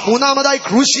ക്രൂശിച്ചിരിക്കുന്നു. മൂന്നാമതായി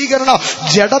ക്രൂശീകരണം,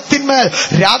 ജഡത്തിന്മേൽ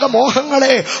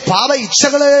രാഗമോഹങ്ങളെ, പാപ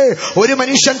ഇച്ഛകളെ ഒരു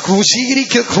മനുഷ്യൻ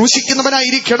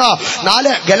ക്രൂശിക്കുന്നവനായിരിക്കണം.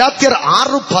 4 ഗലാത്യർ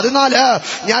 6:14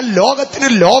 ഞാൻ ലോകത്തിന്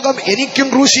ലോകം, എനിക്കും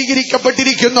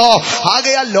ക്രൂശീകരിക്കപ്പെട്ടിരിക്കുന്നു.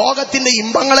 ആകയാൽ ലോകത്തിന്റെ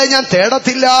ഇമ്പങ്ങളെ ഞാൻ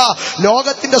തേടത്തില്ല,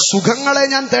 ലോകത്തിന്റെ സുഖങ്ങളെ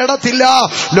ഞാൻ തേടത്തില്ല,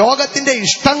 ലോകത്തിന്റെ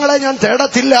ഇഷ്ടങ്ങളെ ഞാൻ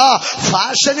തേടത്തില്ല,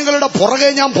 ഫാഷനുകളുടെ പുറകെ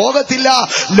ഞാൻ പോകത്തില്ല.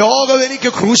 ലോകം എനിക്ക്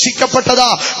ക്രൂശിക്കപ്പെട്ടതാ.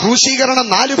 ക്രൂശീകരണം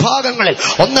 4 ഭാഗങ്ങളിൽ.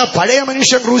 1 പഴയ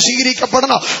മനുഷ്യൻ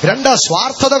ക്രൂശീകരിക്കപ്പെടണം. 2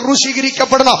 സ്വാർത്ഥത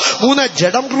ക്രൂശീകരിക്കപ്പെടണം. 3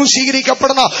 ജഡം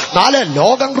ക്രൂശീകരിക്കപ്പെടണം. 4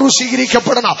 ലോകം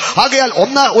ക്രൂശീകരിക്കപ്പെടണം. ആകയാൽ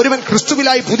 1 ഒരുവൻ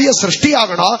ക്രിസ്തുവിലായി പുതിയ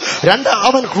സൃഷ്ടിയാകണം. 2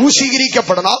 അവൻ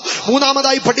ക്രൂശീകരിക്കപ്പെടണം.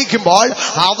 മൂന്നാമതായി പഠിക്കുമ്പോൾ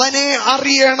അവനെ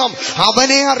അറിയണം.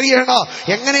 അവനെ അറിയണം.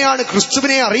 എങ്ങനെയാണ്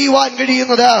ക്രിസ്തുവിനെ അറിയുവാൻ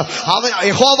കഴിയുന്നത്? അവൻ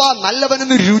യഹോവ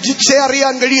നല്ലവനെന്ന് രുചിച്ചേ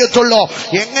അറിയാൻ കഴിയത്തുള്ളൂ.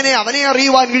 എങ്ങനെ അവനെ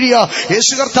അറിയുവാൻ കഴിയുക?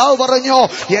 യേശു കർത്താവ് പറഞ്ഞു,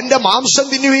 എന്റെ മാംസം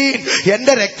തിന്നുവീൻ,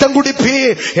 എന്റെ രക്തം കുടിപ്പീൻ,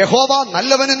 യഹോവ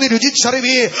നല്ലവനെന്ന്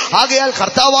രുചിച്ചറിവീൻ. ആകയാൽ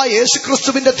കർത്താവായ യേശു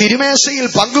ക്രിസ്തുവിന്റെ തിരുമേശയിൽ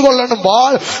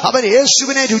പങ്കുകൊള്ളണമ്പോൾ അവൻ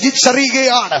യേശുവിനെ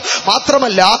രുചിച്ചറിയുകയാണ്.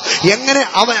 മാത്രമല്ല, എങ്ങനെ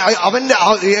അവന്റെ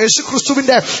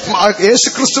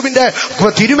യേശുക്രിസ്തുവിന്റെ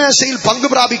തിരുമേശയിൽ പങ്കു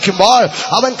പ്രാപിക്കുമ്പോൾ,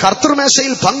 അവൻ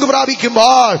കർത്തൃമേശയിൽ പങ്കു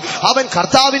പ്രാപിക്കുമ്പോൾ അവൻ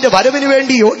കർത്താവിന്റെ വരവിന്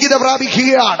വേണ്ടി യോഗ്യത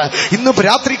പ്രാപിക്കുകയാണ്. ഇന്ന്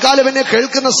രാത്രികാലം എന്നെ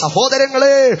കേൾക്കുന്ന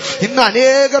സഹോദരങ്ങളെ, ഇന്ന്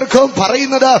അനേകർക്കും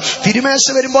പറയുന്നത്, തിരുമേശ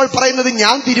വരുമ്പോൾ പറയുന്നത്,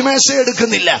 ഞാൻ തിരുമേശ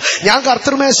എടുക്കുന്നില്ല, ഞാൻ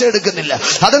കർത്തൃമേശ എടുക്കുന്നില്ല.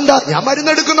 അതെന്താ? ഞാൻ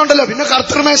മരുന്നെടുക്കുന്നുണ്ടല്ലോ, പിന്നെ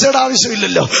കർത്തൃമേശയുടെ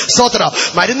ആവശ്യമില്ലല്ലോ. സ്തോത്രം.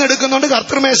 മരുന്നെടുക്കുന്നുണ്ട്,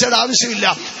 കർത്തൃമേശയുടെ ആവശ്യമില്ല.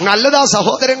 നല്ലതാ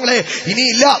സഹോദരങ്ങളെ.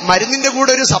 ഇനിയില്ല, മരുന്നിന്റെ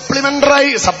കൂടെ ഒരു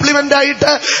സപ്ലിമെന്റ്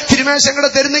ആയിട്ട് തിരുമേശം കൂടെ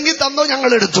തരുന്നെങ്കിൽ തന്നോ, ഞങ്ങൾ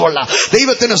ഞങ്ങൾ എടുത്തുകൊള്ളാം.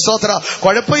 ദൈവത്തിന് സ്തോത്രം.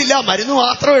 കുഴപ്പമില്ല, മരുന്ന്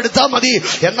മാത്രം എടുത്താൽ മതി.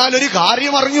 എന്നാൽ ഒരു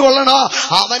കാര്യം അറിഞ്ഞുകൊള്ളണ,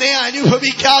 അവനെ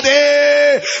അനുഭവിക്കാതെ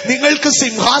നിങ്ങൾക്ക്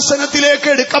സിംഹാസനത്തിലേക്ക്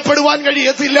എടുക്കപ്പെടുവാൻ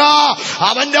കഴിയത്തില്ല.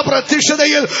 അവന്റെ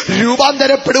പ്രത്യക്ഷതയിൽ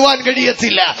രൂപാന്തരപ്പെടുവാൻ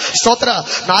കഴിയത്തില്ല. സ്തോത്ര.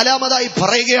 നാലാമതായി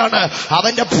പറയുകയാണ്,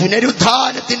 അവന്റെ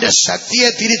പുനരുദ്ധാനത്തിന്റെ ശക്തിയെ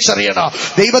തിരിച്ചറിയണം.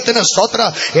 ദൈവത്തിന് സ്തോത്ര.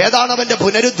 ഏതാണ് അവന്റെ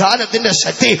പുനരുദ്ധാനത്തിന്റെ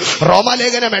ശക്തി?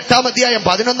 റോമാലേഖനം 8-ാം അധ്യായം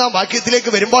 11-ാം വാക്യത്തിലേക്ക്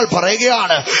വരുമ്പോൾ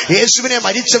പറയുകയാണ്, യേശുവിനെ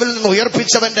മരിച്ചവരിൽ നിന്ന്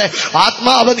ഉയർപ്പിച്ചവന്റെ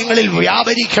ആത്മാവ് നിങ്ങളിൽ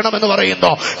വ്യാപരിക്കണമെന്ന്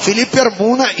പറയുന്നു. ഫിലിപ്പിയർ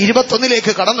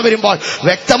 3:21 കടന്നു വരുമ്പോൾ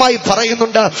വ്യക്തമായി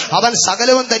പറയുന്നുണ്ട്, അവൻ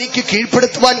സകലവും തനിക്ക്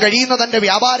കീഴ്പ്പെടുത്തുവാൻ കഴിയുന്ന തന്റെ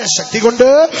വ്യാപാര ശക്തി കൊണ്ട്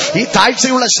ഈ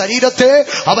താഴ്ചയുള്ള ശരീരത്തെ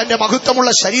അവന്റെ മഹത്വമുള്ള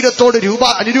ശരീരത്തോട്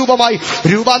അനുരൂപമായി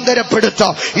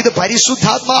രൂപാന്തരപ്പെടുത്താം. ഇത്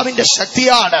പരിശുദ്ധാത്മാവിന്റെ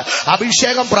ശക്തിയാണ്.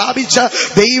 അഭിഷേകം പ്രാപിച്ച്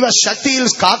ദൈവശക്തിയിൽ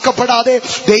കാക്കപ്പെടാതെ,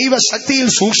 ദൈവശക്തിയിൽ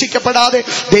സൂക്ഷിക്കപ്പെടാതെ,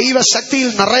 ദൈവശക്തിയിൽ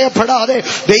നിറയപ്പെടാതെ,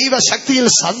 ദൈവശക്തിയിൽ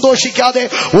സന്തോഷിക്കാതെ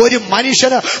ഒരു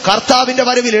മനുഷ്യന് കർത്താവിന്റെ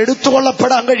വരവിൽ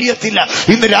എടുത്തുകൊള്ളപ്പെടാൻ കഴിയത്തില്ല.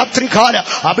 ഇന്ന് രാത്രികാല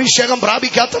അഭിഷേകം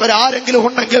പ്രാപിക്കാത്തവരാരെങ്കിലും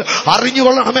ഉണ്ടെങ്കിൽ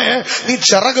അറിഞ്ഞുകൊള്ളണമേ, നീ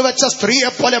ചിറക് വെച്ച സ്ത്രീയെ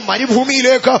പോലെ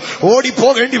മരുഭൂമിയിലേക്ക്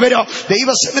ഓടിപ്പോകേണ്ടി വരും.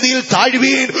 ദൈവസന്നിധിയിൽ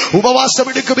താഴുവീൻ,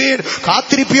 ഉപവാസമെടുക്കുവീൻ,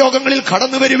 കാത്തിരിപ്പ് യോഗങ്ങളിൽ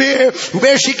കടന്നു വരുവേ,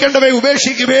 ഉപേക്ഷിക്കേണ്ടവേ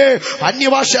ഉപേക്ഷിക്കുവേ,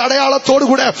 അന്യഭാഷ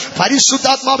അടയാളത്തോടുകൂടെ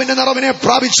പരിശുദ്ധാത്മാവിന്റെ നിറവിനെ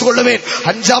പ്രാപിച്ചുകൊള്ളുവേൻ.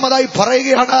 അഞ്ചാമതായി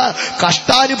പറയുകയാണ്,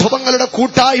 കഷ്ടാനുഭവങ്ങളുടെ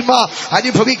കൂട്ടായ്മ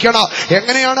അനുഭവിക്കണം.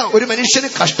 എങ്ങനെയാണ് ഒരു മനുഷ്യന്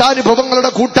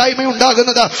കഷ്ടാനുഭവങ്ങളുടെ കൂട്ടായ്മ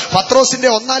ഉണ്ടാകുന്നത്? പത്രോസിന്റെ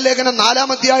 1-ാം ലേഖനം 4-ാം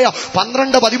അധ്യായം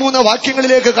 12-13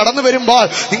 വാക്യങ്ങളിലേക്ക് കടന്നു വരുമ്പോൾ,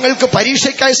 നിങ്ങൾക്ക്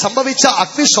പരീക്ഷയ്ക്കായി സംഭവിച്ച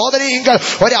അഗ്നിശോധനയെങ്കിൽ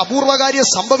ഒരു അപൂർവകാര്യം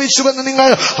സംഭവിച്ചുവെന്ന് നിങ്ങൾ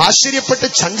ആശ്ചര്യപ്പെട്ട്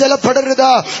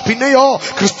ചഞ്ചലപ്പെടരുത്. പിന്നെയോ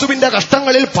ക്രിസ്തുവിന്റെ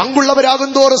കഷ്ടങ്ങളിൽ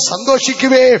പങ്കുള്ളവരാകുന്തോറും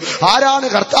സന്തോഷിക്കുവേ. ആരാണ്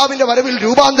കർത്താവിന്റെ വരവിൽ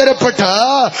രൂപാന്തരപ്പെട്ട്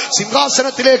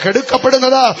സിംഹാസനത്തിലേക്ക്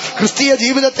എടുക്കപ്പെടുന്നത്? ക്രിസ്തീയ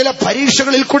ജീവിതത്തിലെ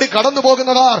പരീക്ഷകളിൽ കൂടി കടന്നു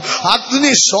പോകുന്നവർ,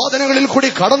 അഗ്നിശോധനകളിൽ കൂടി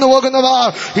കടന്നു പോകുന്നവർ,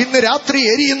 ഇന്ന് രാത്രി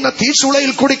എരിയുന്ന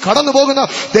തീച്ചുളയിൽ കൂടി കടന്നു പോകുന്ന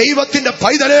ദൈവത്തിന്റെ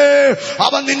പൈതലേ,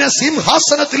 അവൻ നിന്നെ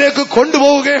സിംഹാസനത്തിലേക്ക്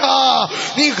കൊണ്ടുപോവുകയാ.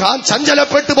 നീ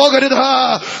ചഞ്ചലപ്പെട്ടു പോകരുത്,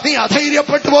 നീ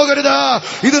അധൈര്യപ്പെട്ടു പോകരുത്.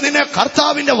 ഇത് നിന്നെ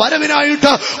കർത്താവിന്റെ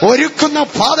വരവിനായിട്ട് ഒരുക്കുന്ന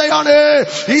പാതയാണ്.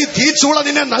 ഈ തീച്ചുള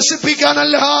നിന്നെ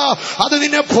നശിപ്പിക്കാനല്ല, അത്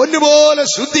നിന്നെ പൊന്നുപോലെ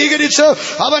ശുദ്ധീകരിച്ച്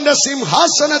അവന്റെ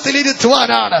സിംഹാസനത്തിൽ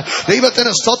ഇരുത്തുവാനാണ്.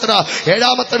 ദൈവത്തിന് സ്തോത്ര.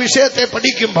 7-ാമത്തെ വിഷയത്തെ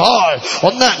പഠിക്കുമ്പോൾ,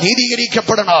 1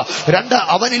 നീതീകരിക്കപ്പെടണം, 2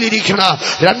 അവനിലിരിക്കണം,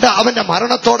 2 അവന്റെ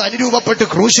മരണത്തോട് അനുരൂപപ്പെട്ട്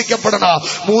ക്രൂശിക്കപ്പെടണം,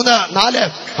 3, 4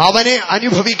 അവനെ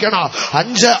അനുഭവിക്കണം,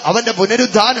 5 അവന്റെ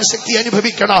പുനരുദ്ധാന ശക്തി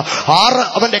അനുഭവിക്കണം, 6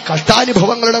 അവന്റെ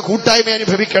കഷ്ടാനുഭവങ്ങളുടെ കൂട്ടായ്മ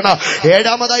അനുഭവിക്കണം.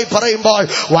 7-ാമതായി പറയുമ്പോൾ,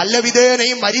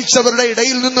 വല്ലവിധേനയും മരിച്ചവരുടെ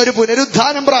ഇടയിൽ നിന്നൊരു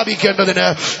പുനരുദ്ധാനം പ്രാപിക്കേണ്ടതിന്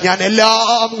ഞാൻ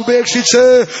എല്ലാം ഉപേക്ഷിച്ച്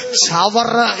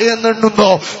ചവറ്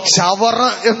എന്നെണ്ണുന്നു. ചവറ്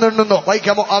എന്നെണ്ണുന്നു.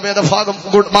 വായിക്കാമോ ആ വേദഭാഗം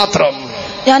മാത്രം?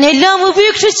 ഞാൻ എല്ലാം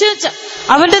ഉപേക്ഷിച്ച്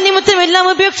അവന്റെ നിമിത്തം എല്ലാം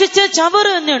ഉപേക്ഷിച്ച്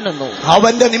ചവറ് എന്നെണ്ണുന്നു.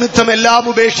 അവന്റെ നിമിത്തം എല്ലാം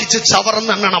ഉപേക്ഷിച്ച്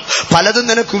ചവറെന്നെണ്ണണം. പലതും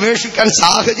നിനക്ക് ഉപേക്ഷിക്കാൻ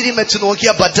സാഹചര്യം വെച്ച്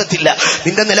നോക്കിയാൽ പറ്റത്തില്ല,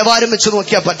 നിന്റെ നിലവാരം വെച്ച്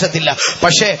നോക്കിയാൽ പറ്റത്തില്ല.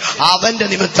 പക്ഷേ അവന്റെ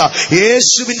നിമിത്തം,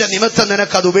 യേശുവിന്റെ നിമിത്തം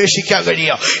നിനക്ക് അത് ഉപേക്ഷിക്കാൻ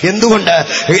കഴിയാം. എന്തുകൊണ്ട്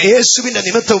യേശുവിന്റെ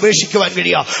നിമിത്തം ഉപേക്ഷിക്കുവാൻ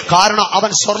കഴിയാം? കാരണം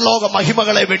അവൻ സ്വർലോക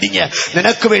മഹിമകളെ വെടിഞ്ഞ്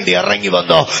നിനക്ക് വേണ്ടി ഇറങ്ങി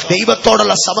വന്നു.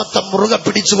 ദൈവത്തോടുള്ള സമത്വം മുറുകെ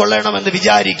പിടിച്ചുകൊള്ളണമെന്ന്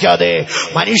വിചാരിക്കാതെ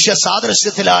മനുഷ്യ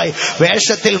സാദൃശ്യത്തിലായി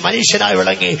വേഷത്തിൽ മനുഷ്യനായി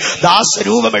വിളങ്ങി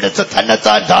ദാസരൂപമെടുത്ത്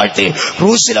തന്നെത്താൻ താഴ്ത്തി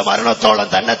ക്രൂശിലെ മരണത്തോളം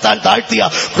തന്നെത്താൻ താഴ്ത്തിയ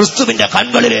ക്രിസ്തുവിന്റെ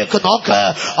കൺകളിലേക്ക് നോക്ക്.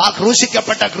 ആ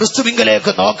ക്രൂശിക്കപ്പെട്ട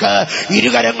ക്രിസ്തുവിങ്കലേക്ക് നോക്ക്.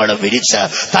 ഇരുകരങ്ങളും വിരിച്ച്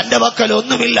തന്റെ പക്കൽ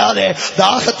ഒന്നുമില്ലാതെ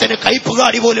ദാഹത്തിന്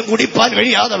കൈപ്പുകാടി പോലും കുടിപ്പാൻ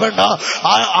കഴിയാതെ വേണ്ട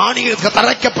ആ ആണിയിൽ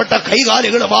തറയ്ക്കപ്പെട്ട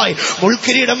കൈകാലുകളുമായി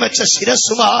മുൾക്കിരീടം വെച്ച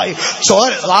ശിരസ്സുമായി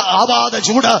ആവാത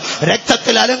ചൂട്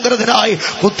രക്തത്തിൽ അലങ്കൃതനായി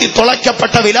കുത്തി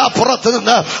തുളയ്ക്കപ്പെട്ട വിലാപ്പുറത്ത്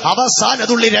നിന്ന്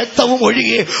അവസാനതുള്ളി രക്തവും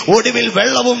ഒഴുകി ഒടുവിൽ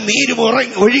വെള്ളവും നീരും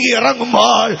ഒഴുകി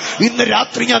ഇറങ്ങുമ്പോൾ ഇന്ന്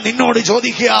രാത്രി ഞാൻ നിന്നോട്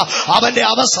ചോദിക്കുക, അവന്റെ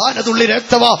അവസാനതുള്ളി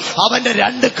രക്തമോ, അവന്റെ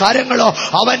 2 കരങ്ങളോ,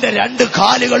 അവന്റെ 2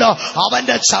 കാലുകളോ,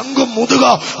 അവന്റെ ചങ്കും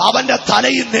മുതുകോ, അവന്റെ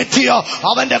തലയും നെറ്റിയോ,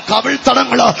 അവന്റെ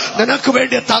കവിൾത്തടങ്ങളോ നിനക്ക്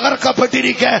വേണ്ടി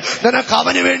തകർക്കപ്പെട്ടിരിക്കെ നിനക്ക്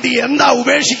അവന് വേണ്ടി എന്താ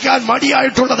ഉപേക്ഷിക്കാൻ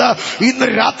മടിയായിട്ടുള്ളത്? ഇന്ന്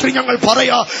രാത്രി ഞങ്ങൾ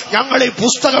പറയാ, ഞങ്ങൾ ഈ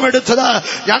പുസ്തകമെടുത്തത്,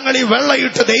 ഞങ്ങൾ ഈ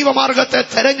വെള്ളയിട്ട് ദൈവമാർഗത്തെ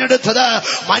തെരഞ്ഞെടുത്തത്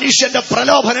മനുഷ്യന്റെ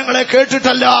പ്രലോഭനങ്ങളെ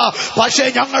കേട്ടിട്ടല്ല. പക്ഷേ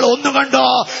ഞങ്ങൾ ഒന്ന് കണ്ടോ,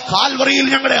 കാൽവറിയിൽ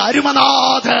ഞങ്ങളുടെ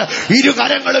അരുമനാഥ്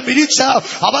ഇരുകരങ്ങളും വിരിച്ച്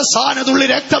അവസാനതുള്ളി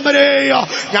രക്തം വരെ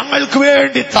ഞങ്ങൾക്ക്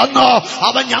വേണ്ടി തന്നു.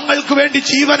 അവൻ ഞങ്ങൾക്ക് വേണ്ടി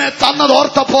ജീവനെ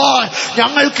തന്നതോർത്തപ്പോൾ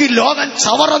ഞങ്ങൾക്ക് ഈ ലോകം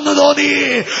ചവറെന്ന് തോന്നി,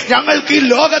 ഞങ്ങൾക്ക് ഈ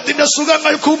ലോകത്തിന്റെ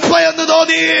സുഖങ്ങൾ കുപ്പയെന്ന്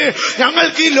തോന്നി,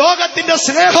 ഞങ്ങൾക്ക് ഈ ലോകത്തിന്റെ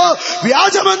സ്നേഹം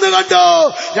വ്യാജമെന്ന് കണ്ടു.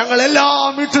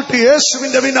 ഞങ്ങളെല്ലാം ഇട്ടിട്ട്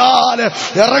യേശുവിന്റെ പിന്നാലെ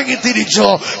ഇറങ്ങി തിരിച്ചു.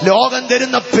 ലോകം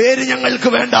തരുന്ന പേര് ഞങ്ങൾക്ക്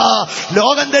വേണ്ട,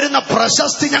 ലോകം തരുന്ന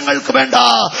പ്രശസ്തി ഞങ്ങൾക്ക് വേണ്ട,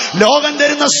 ലോകം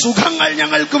തരുന്ന സുഖങ്ങൾ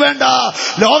ഞങ്ങൾക്ക് വേണ്ട.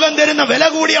 വേണ്ട. ലോകം തരുന്ന വില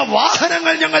കൂടിയ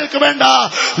വാഹനങ്ങൾ ഞങ്ങൾക്ക് വേണ്ട.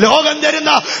 ലോകം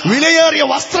തരുന്ന വിലയേറിയ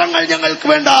വസ്ത്രങ്ങൾ ഞങ്ങൾക്ക്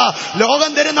വേണ്ട.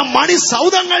 ലോകം തരുന്ന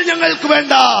മണിസൗധങ്ങൾ ഞങ്ങൾക്ക്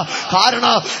വേണ്ട.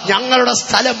 കാരണം ഞങ്ങളുടെ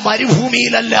സ്ഥലം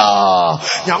മരുഭൂമിയിലല്ല,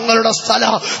 ഞങ്ങളുടെ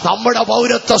സ്ഥലം നമ്മുടെ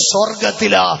പൗരത്വ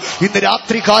സ്വർഗത്തിലാ. ഇന്ന്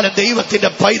രാത്രികാലം ദൈവത്തിന്റെ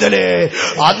പൈതലേ,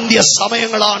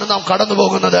 അന്ത്യസമയങ്ങളാണ് നാം കടന്നു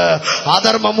പോകുന്നത്.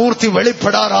 അധർമ്മമൂർത്തി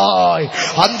വെളിപ്പെടാറായി,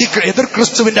 എതിർ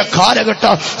ക്രിസ്തുവിന്റെ കാലഘട്ട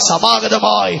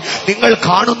സമാഗതമായി. നിങ്ങൾ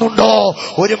കാണുന്നുണ്ടോ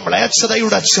ഒരു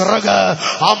മ്ലേച്ഛതയുടെ ചിറക്?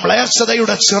 ആ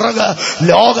മ്ലേച്ഛതയുടെ ചിറക്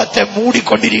ലോകത്തെ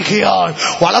മൂടിക്കൊണ്ടിരിക്കുകയാണ്.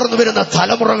 വളർന്നു വരുന്ന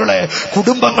തലമുറകളെ,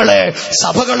 കുടുംബങ്ങളെ,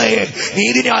 സഭകളെ,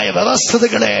 നീതിന്യായ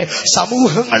വ്യവസ്ഥിതികളെ,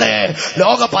 സമൂഹങ്ങളെ,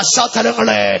 ലോക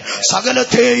പശ്ചാത്തലങ്ങളെ,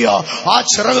 സകലത്തെയും ആ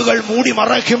ചിറകുകൾ മൂടി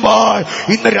മറയ്ക്കുമ്പോൾ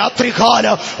ഇന്ന്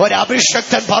രാത്രികാലം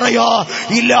ഒരഭിഷക്തൻ പറയാ,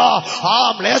 ഇല്ല, ആ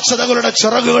മ്ലേച്ഛതകളുടെ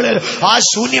ചിറകുകളിൽ ആ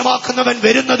ശൂന്യമാക്കുന്നവൻ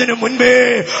വരുന്നതിന് മുൻപേ,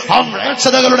 ആ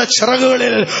മ്ലേച്ഛതകളുടെ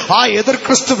ചിറകുകളിൽ ആ എതിർ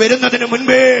ക്രിസ്തു വരുന്നതിന്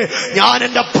മുൻപേ ഞാൻ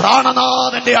എന്റെ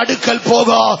പ്രാണനാഥന്റെ അടുക്കൽ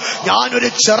പോകാം. ഞാനൊരു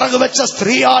ചിറക് വെച്ച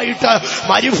സ്ത്രീയായിട്ട്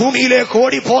മരുഭൂമിയിലേക്ക്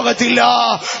ഓടിപ്പോകത്തില്ല.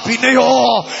 പിന്നെയോ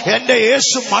എന്റെ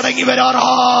യേശു മടങ്ങി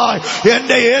വരാറായി,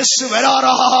 എന്റെ യേശു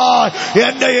വരാറായി,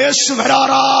 എന്റെ യേശു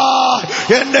വരാറായി,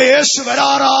 എന്റെ യേശു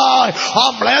വരാറായി. ആ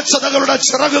മ്ലേച്ഛതകളുടെ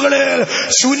ചിറകുകളിൽ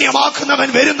ശൂന്യമാക്കുന്നവൻ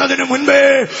വരുന്നതിന് മുൻപേ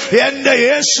എന്റെ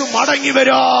യേശു മടങ്ങി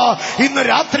വരാ. ഇന്ന്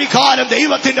രാത്രികാലം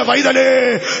ദൈവത്തിന്റെ പൈതലേ,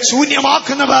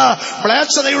 ശൂന്യമാക്കുന്നവ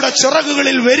മ്ലേച്ഛതയുടെ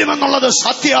ചിറകുകളിൽ വരുമെന്നുള്ളത്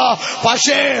സത്യ.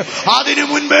 പക്ഷേ അതിനു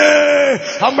മുൻപേ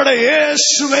നമ്മുടെ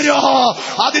യേശു വരോ,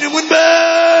 അതിനു മുൻപേ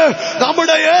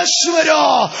നമ്മുടെ യേശു വരോ.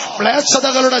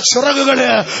 മ്ലേച്ഛതകളുടെ ചിറകുകള്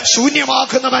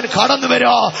ശൂന്യമാക്കുന്നവൻ കടന്നു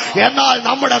വരോ. എന്നാൽ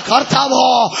നമ്മുടെ കർത്താവോ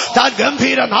താൻ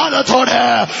ഗംഭീര നാദത്തോടെ,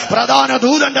 പ്രധാന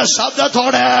ദൂതന്റെ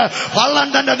ശബ്ദത്തോടെ കള്ളൻ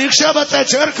തന്റെ നിക്ഷേപത്തെ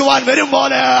ചേർക്കുവാൻ വരും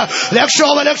പോലെ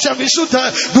ലക്ഷോപലക്ഷം വിശുദ്ധ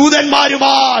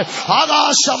ദൂതന്മാരുമായി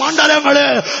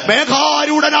ആകാശമണ്ഡലങ്ങളിൽ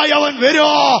മേഘാരൂഢനായി അവൻ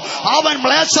വരോ. അവൻ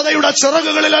മ്ലേച്ഛതയുടെ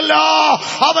ചിറകുകളിലല്ല,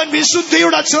 അവൻ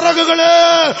വിശുദ്ധിയുടെ ചിറകുകള്,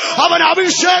 അവൻ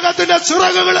അഭിഷേകത്തിന്റെ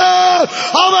ചിറകുകള്,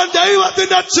 അവൻ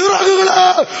ദൈവത്തിന്റെ ചിറകുകള്.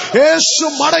 യേശു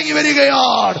മടങ്ങി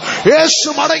വരികയാണ്, യേശു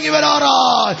മടങ്ങി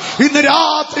വരാറായി. ഇന്ന്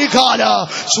രാത്രികാല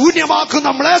ശൂന്യമാക്കുന്ന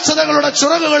മ്ലേച്ഛതകളുടെ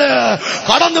ചിറകുകള്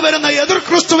കടന്നു വരുന്ന എതിർ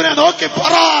ക്രിസ്തുവിനെ നോക്കി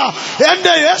പറ,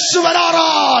 എന്റെ യേശു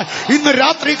വരാറായി. ഇന്ന്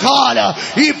രാത്രികാല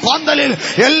ഈ പന്തലിൽ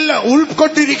എല്ലാം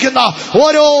ഉൾക്കൊണ്ടിരിക്കുന്ന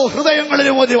ഓരോ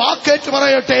ഹൃദയങ്ങളിലും ഒരു വാക്കേറ്റ്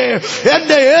പറയട്ടെ,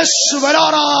 എന്റെ യേശു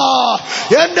വരാറായി,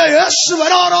 എന്റെ യേശു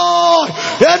വരാറായി,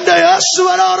 എന്റെ യേശു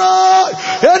വരാറായി,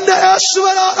 എന്റെ യേശു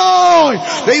വരാറായി.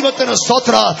 ദൈവത്തിന്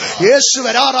സ്തോത്ര. യേശു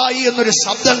വരാറായി എന്നൊരു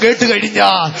ശബ്ദം കേട്ട്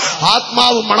കഴിഞ്ഞാൽ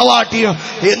ആത്മാവും മണവാട്ടിയും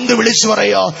എന്ത് വിളിച്ചു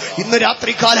പറയോ? ഇന്ന്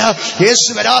രാത്രികാല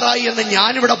യേശു വരാറായി എന്ന്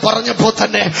ഞാനിവിടെ പറഞ്ഞപ്പോ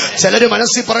തന്നെ ചിലര്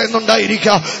മനസ്സിൽ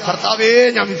പറയുന്നുണ്ടായിരിക്കാം, കർത്താവേ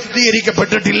ഞാൻ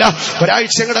വിശുദ്ധീകരിക്കപ്പെട്ടിട്ടില്ല,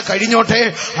 ഒരാഴ്ച കൂടെ കഴിഞ്ഞോട്ടെ,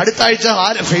 അടുത്ത ആഴ്ച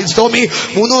ഫെയ്സ്തോമി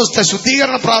 3 ദിവസത്തെ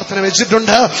ശുദ്ധീകരണ പ്രാർത്ഥന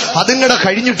വെച്ചിട്ടുണ്ട്, അതും കൂടെ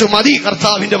കഴിഞ്ഞിട്ട് മതി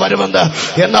കർത്താവിന്റെ വരവെന്ന്.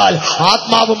 എന്നാൽ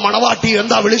ആത്മാവും മണവാട്ടിയും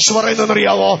എന്താ വിളിച്ചു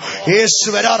പറയുന്നതെന്നറിയാവോ? യേശു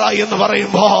വരാറായി എന്ന്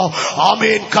പറയുമ്പോ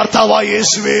ആമേൻ, കർത്താവായ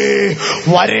യേശുവേ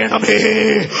വരണമേ,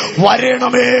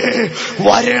 വരണമേ,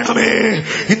 വരണമേ.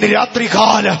 ഇന്ന്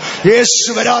രാത്രികാല യേശു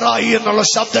വരാറായി എന്നുള്ള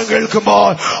ശബ്ദം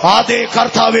കേൾക്കുമ്പോൾ അതേ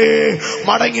കർത്താവേ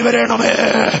മടങ്ങി വരണമേ,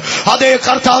 അതേ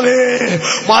കർത്താവേ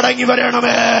മടങ്ങി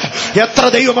വരണമേ. എത്ര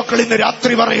ദൈവമക്കൾ ഇന്ന്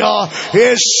രാത്രി പറയാ,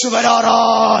 യേശു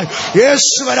വരാറായി,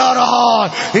 യേശു വരാറായി.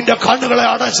 നിന്റെ കണ്ണുകളെ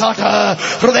അടച്ചാട്ട്,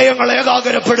 ഹൃദയങ്ങളെ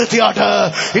ഏകാഗ്രപ്പെടുത്തിയാട്ട്,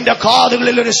 നിന്റെ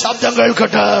കാതുകളിൽ ഒരു ശബ്ദം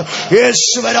കേൾക്കട്ടെ,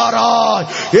 യേശു വരാറായി,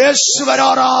 യേശു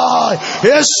വരാറായി,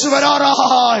 യേശു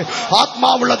വരാറായി.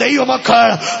 ആത്മാവുള്ള ദൈവമക്കൾ,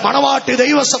 മണവാട്ടി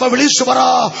ദൈവസഭ വിളിച്ചു പറ,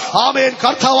 ആമേൻ,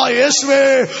 കർത്താവായ യേശുവേ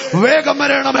വേഗം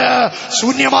വരണമേ.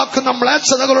 ശൂന്യമാക്കുന്ന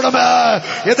മ്ലേച്ഛതകളുടെ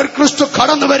എതിർ ക്രിസ്തു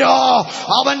കടന്നു വരാ.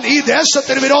 അവൻ ഈ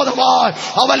ദേശത്തിന് വിരോധമായി,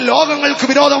 അവൻ ലോകങ്ങൾക്ക്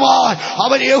വിരോധമായി,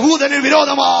 അവൻ യഹൂദന്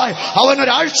വിരോധമായി, അവൻ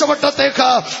ഒരാഴ്ചവട്ടത്തേക്ക്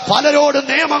പലരോടും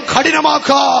നിയമം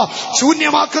കഠിനമാക്ക.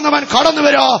 ശൂന്യമാക്കുന്നവൻ കടന്നു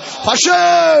വരാ. പക്ഷേ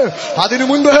അതിനു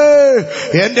മുൻപേ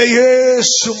എന്റെ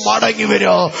യേശു മടങ്ങി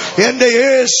വരാ, എന്റെ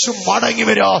യേശു മടങ്ങി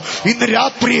വരാ. ഇന്ന്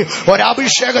രാത്രി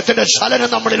ഒരഭിഷേകത്തിന്റെ ചലനം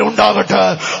നമ്മളിൽ ഉണ്ടാകട്ടെ.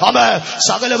 അവൻ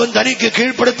സകലവും തനിക്ക്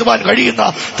കീഴ്പ്പെടുത്തുവാൻ കഴിയുന്ന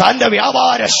തന്റെ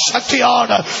വ്യാപാര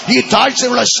ശക്തിയാണ് ഈ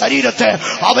താഴ്ചയുള്ള ശരീരത്തെ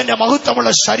അവന്റെ മഹത്വമുള്ള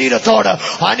ശരീരത്തോട്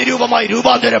അനുരൂപമായി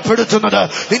രൂപാന്തരപ്പെടുത്തുന്നത്.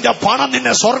 നിന്റെ പണം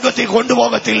നിന്നെ സ്വർഗത്തിൽ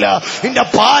കൊണ്ടുപോകത്തില്ല, നിന്റെ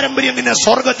പാരമ്പര്യം നിന്നെ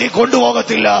സ്വർഗത്തിൽ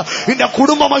കൊണ്ടുപോകത്തില്ല, നിന്റെ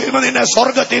കുടുംബ മഹിമ നിന്നെ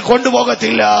സ്വർഗത്തിൽ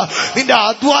കൊണ്ടുപോകത്തില്ല, നിന്റെ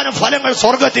അധ്വാന ഫലങ്ങൾ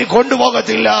സ്വർഗത്തിൽ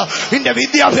കൊണ്ടുപോകത്തില്ല, നിന്റെ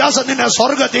വിദ്യാഭ്യാസം നിന്നെ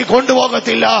സ്വർഗത്തിൽ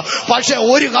കൊണ്ടുപോകത്തില്ല. പക്ഷെ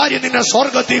ഒരു കാര്യം നിന്നെ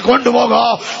സ്വർഗത്തിൽ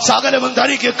കൊണ്ടുപോകാം, സകലവും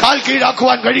തനിക്ക് കാൽ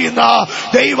കീഴാക്കുവാൻ കഴിയുന്ന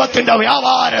ദൈവത്തിന്റെ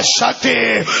വ്യാപാര ശക്തി,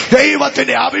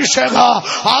 ദൈവത്തിന്റെ അഭിഷേകം,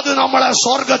 അത് നമ്മളെ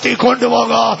സ്വർഗത്തിൽ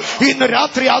കൊണ്ടുപോകാം. ഇന്ന്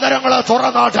രാത്രി ആദരങ്ങളെ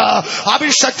തുറന്നാട്ട്,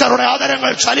 അഭിഷക്തരുടെ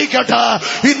ആദരങ്ങൾ ചലിക്കട്ടെ.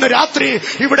 ഇന്ന് രാത്രി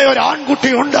ഇവിടെ ഒരു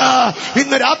ആൺകുട്ടിയുണ്ട്,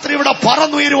 ഇന്ന് രാത്രി ഇവിടെ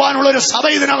പറന്നുയരുവാനുള്ള ഒരു സഭ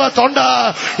ഇതിനകത്തുണ്ട്.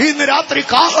 ഇന്ന് രാത്രി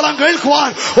കാഹളം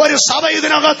കേൾക്കുവാൻ ഒരു സഭ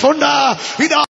ഇതിനകത്തുണ്ട്. ഇതാ